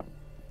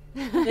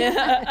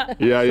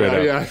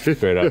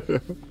 Straight up.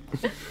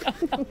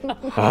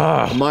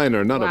 A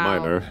minor, not a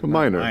minor. A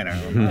minor.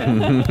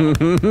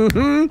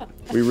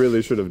 We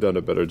really should have done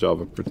a better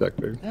job of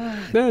protecting.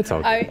 That's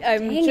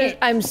okay.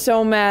 I'm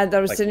so mad that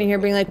I was sitting here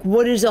being like,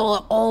 what does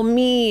all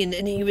mean?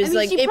 And he was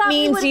like, she it probably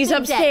means would've he's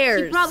been dead.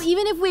 upstairs. She probably,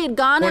 even if we had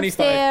gone 25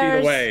 upstairs,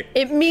 feet away.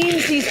 It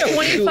means he's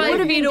 25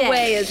 would've feet been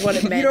away dead. is what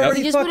it meant. You'd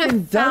already just would've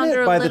fucking done found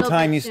her it a by the little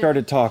time bit you sooner.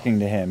 started talking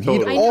to him.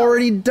 He'd I know.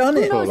 already done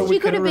Who it. knows? She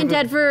could have been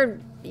dead for,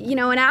 an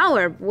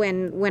hour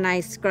when I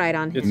scryed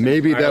on him.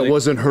 Maybe that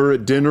wasn't her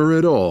at dinner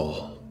at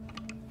all.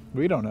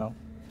 We don't know.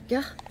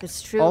 Yeah,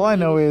 that's true. All I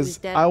know He was is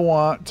dead. I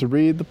want to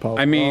read the poem.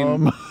 I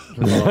mean,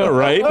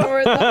 right?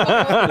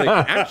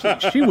 like,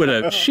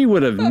 actually, she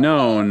would have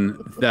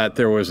known that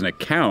there was an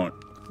account.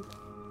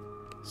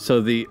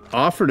 So the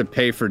offer to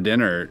pay for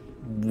dinner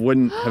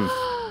wouldn't have.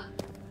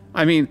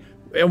 I mean,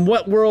 in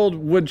what world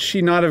would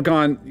she not have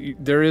gone?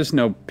 There is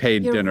no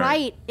paid You're dinner.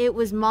 right. It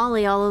was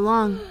Molly all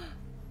along.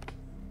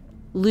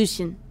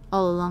 Lucian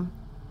all along.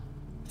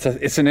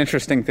 It's an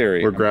interesting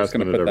theory. I'm just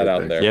going to put that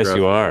out there. Yes,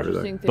 you are.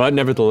 But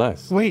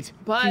nevertheless. Wait,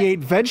 he ate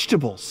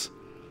vegetables.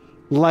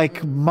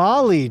 Like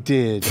Molly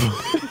did.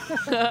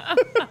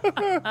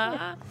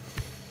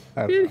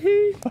 Did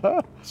he?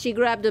 She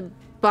grabbed a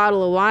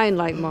bottle of wine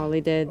like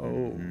Molly did.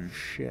 Oh,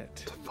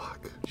 shit.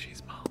 Fuck.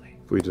 She's Molly.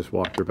 We just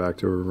walked her back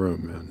to her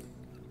room, man.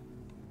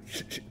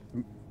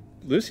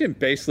 Lucian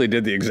basically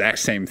did the exact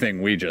same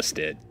thing we just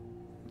did.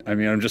 I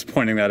mean, I'm just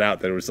pointing that out.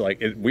 That it was like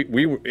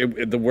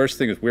the worst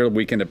thing is we're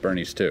Weekend at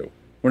Bernie's too.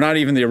 We're not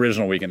even the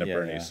original Weekend at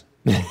Bernie's.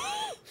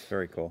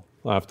 Very cool.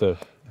 I'll have to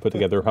put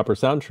together a proper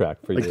soundtrack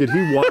for you. Like,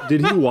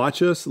 did he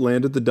watch us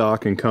land at the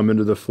dock and come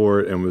into the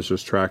fort and was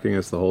just tracking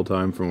us the whole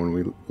time from when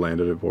we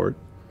landed at port?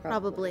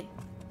 Probably.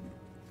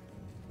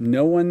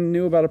 No one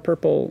knew about a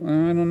purple.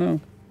 I don't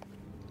know.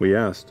 We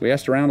asked. We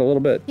asked around a little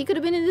bit. He could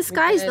have been in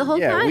disguise the whole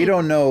Yeah, time. we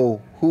don't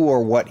know who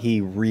or what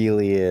he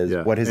really is,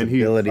 what his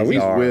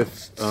abilities are.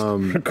 With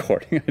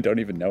recording. I don't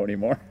even know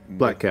anymore.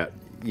 Black Cat.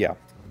 Yeah.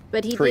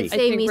 But he Tree. did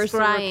save me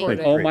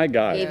scrying. Oh my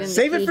god. Gave him the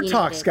Save it key for he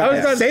talk, needed. Scott. I was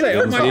about to Save say, it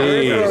oh for my talk.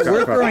 god.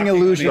 We're throwing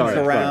illusions Sorry.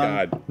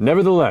 around.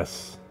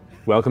 Nevertheless,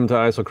 welcome to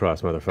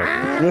Isocross,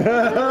 motherfucker.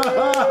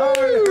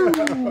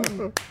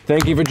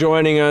 Thank you for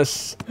joining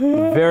us.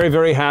 Very,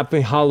 very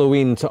happy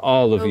Halloween to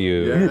all of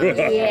you.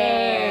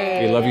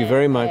 We love you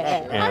very much.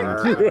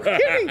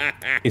 And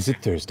is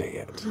it Thursday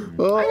yet? Good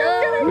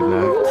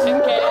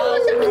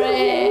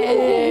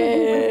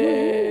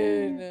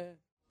night.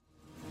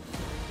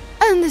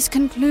 And this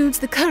concludes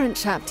the current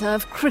chapter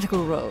of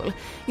Critical Role.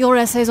 Your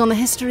essays on the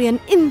history and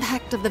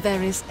impact of the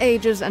various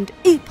ages and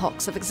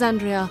epochs of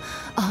Exandria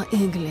are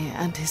eagerly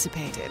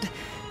anticipated.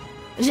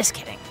 Just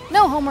kidding.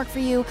 No homework for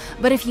you,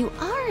 but if you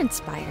are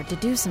inspired to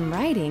do some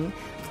writing,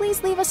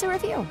 please leave us a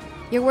review.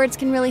 Your words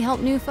can really help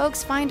new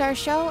folks find our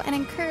show and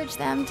encourage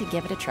them to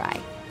give it a try.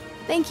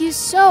 Thank you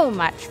so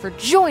much for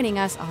joining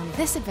us on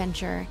this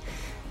adventure.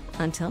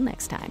 Until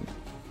next time.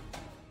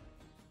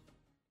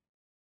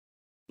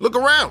 Look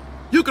around.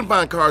 You can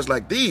find cars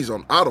like these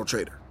on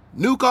AutoTrader.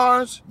 New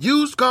cars,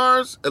 used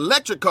cars,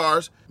 electric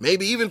cars,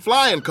 maybe even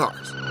flying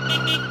cars.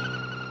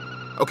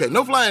 Okay,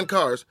 no flying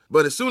cars,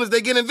 but as soon as they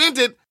get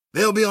invented,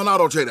 they'll be on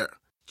AutoTrader.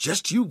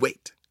 Just you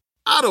wait.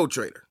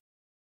 AutoTrader.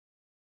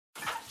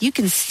 You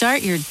can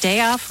start your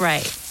day off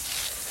right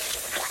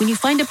when you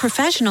find a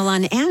professional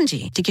on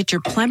Angie to get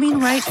your plumbing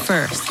right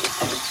first.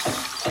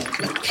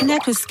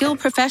 Connect with skilled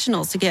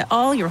professionals to get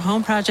all your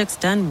home projects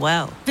done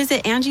well.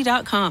 Visit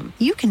Angie.com.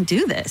 You can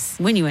do this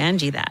when you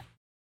Angie that.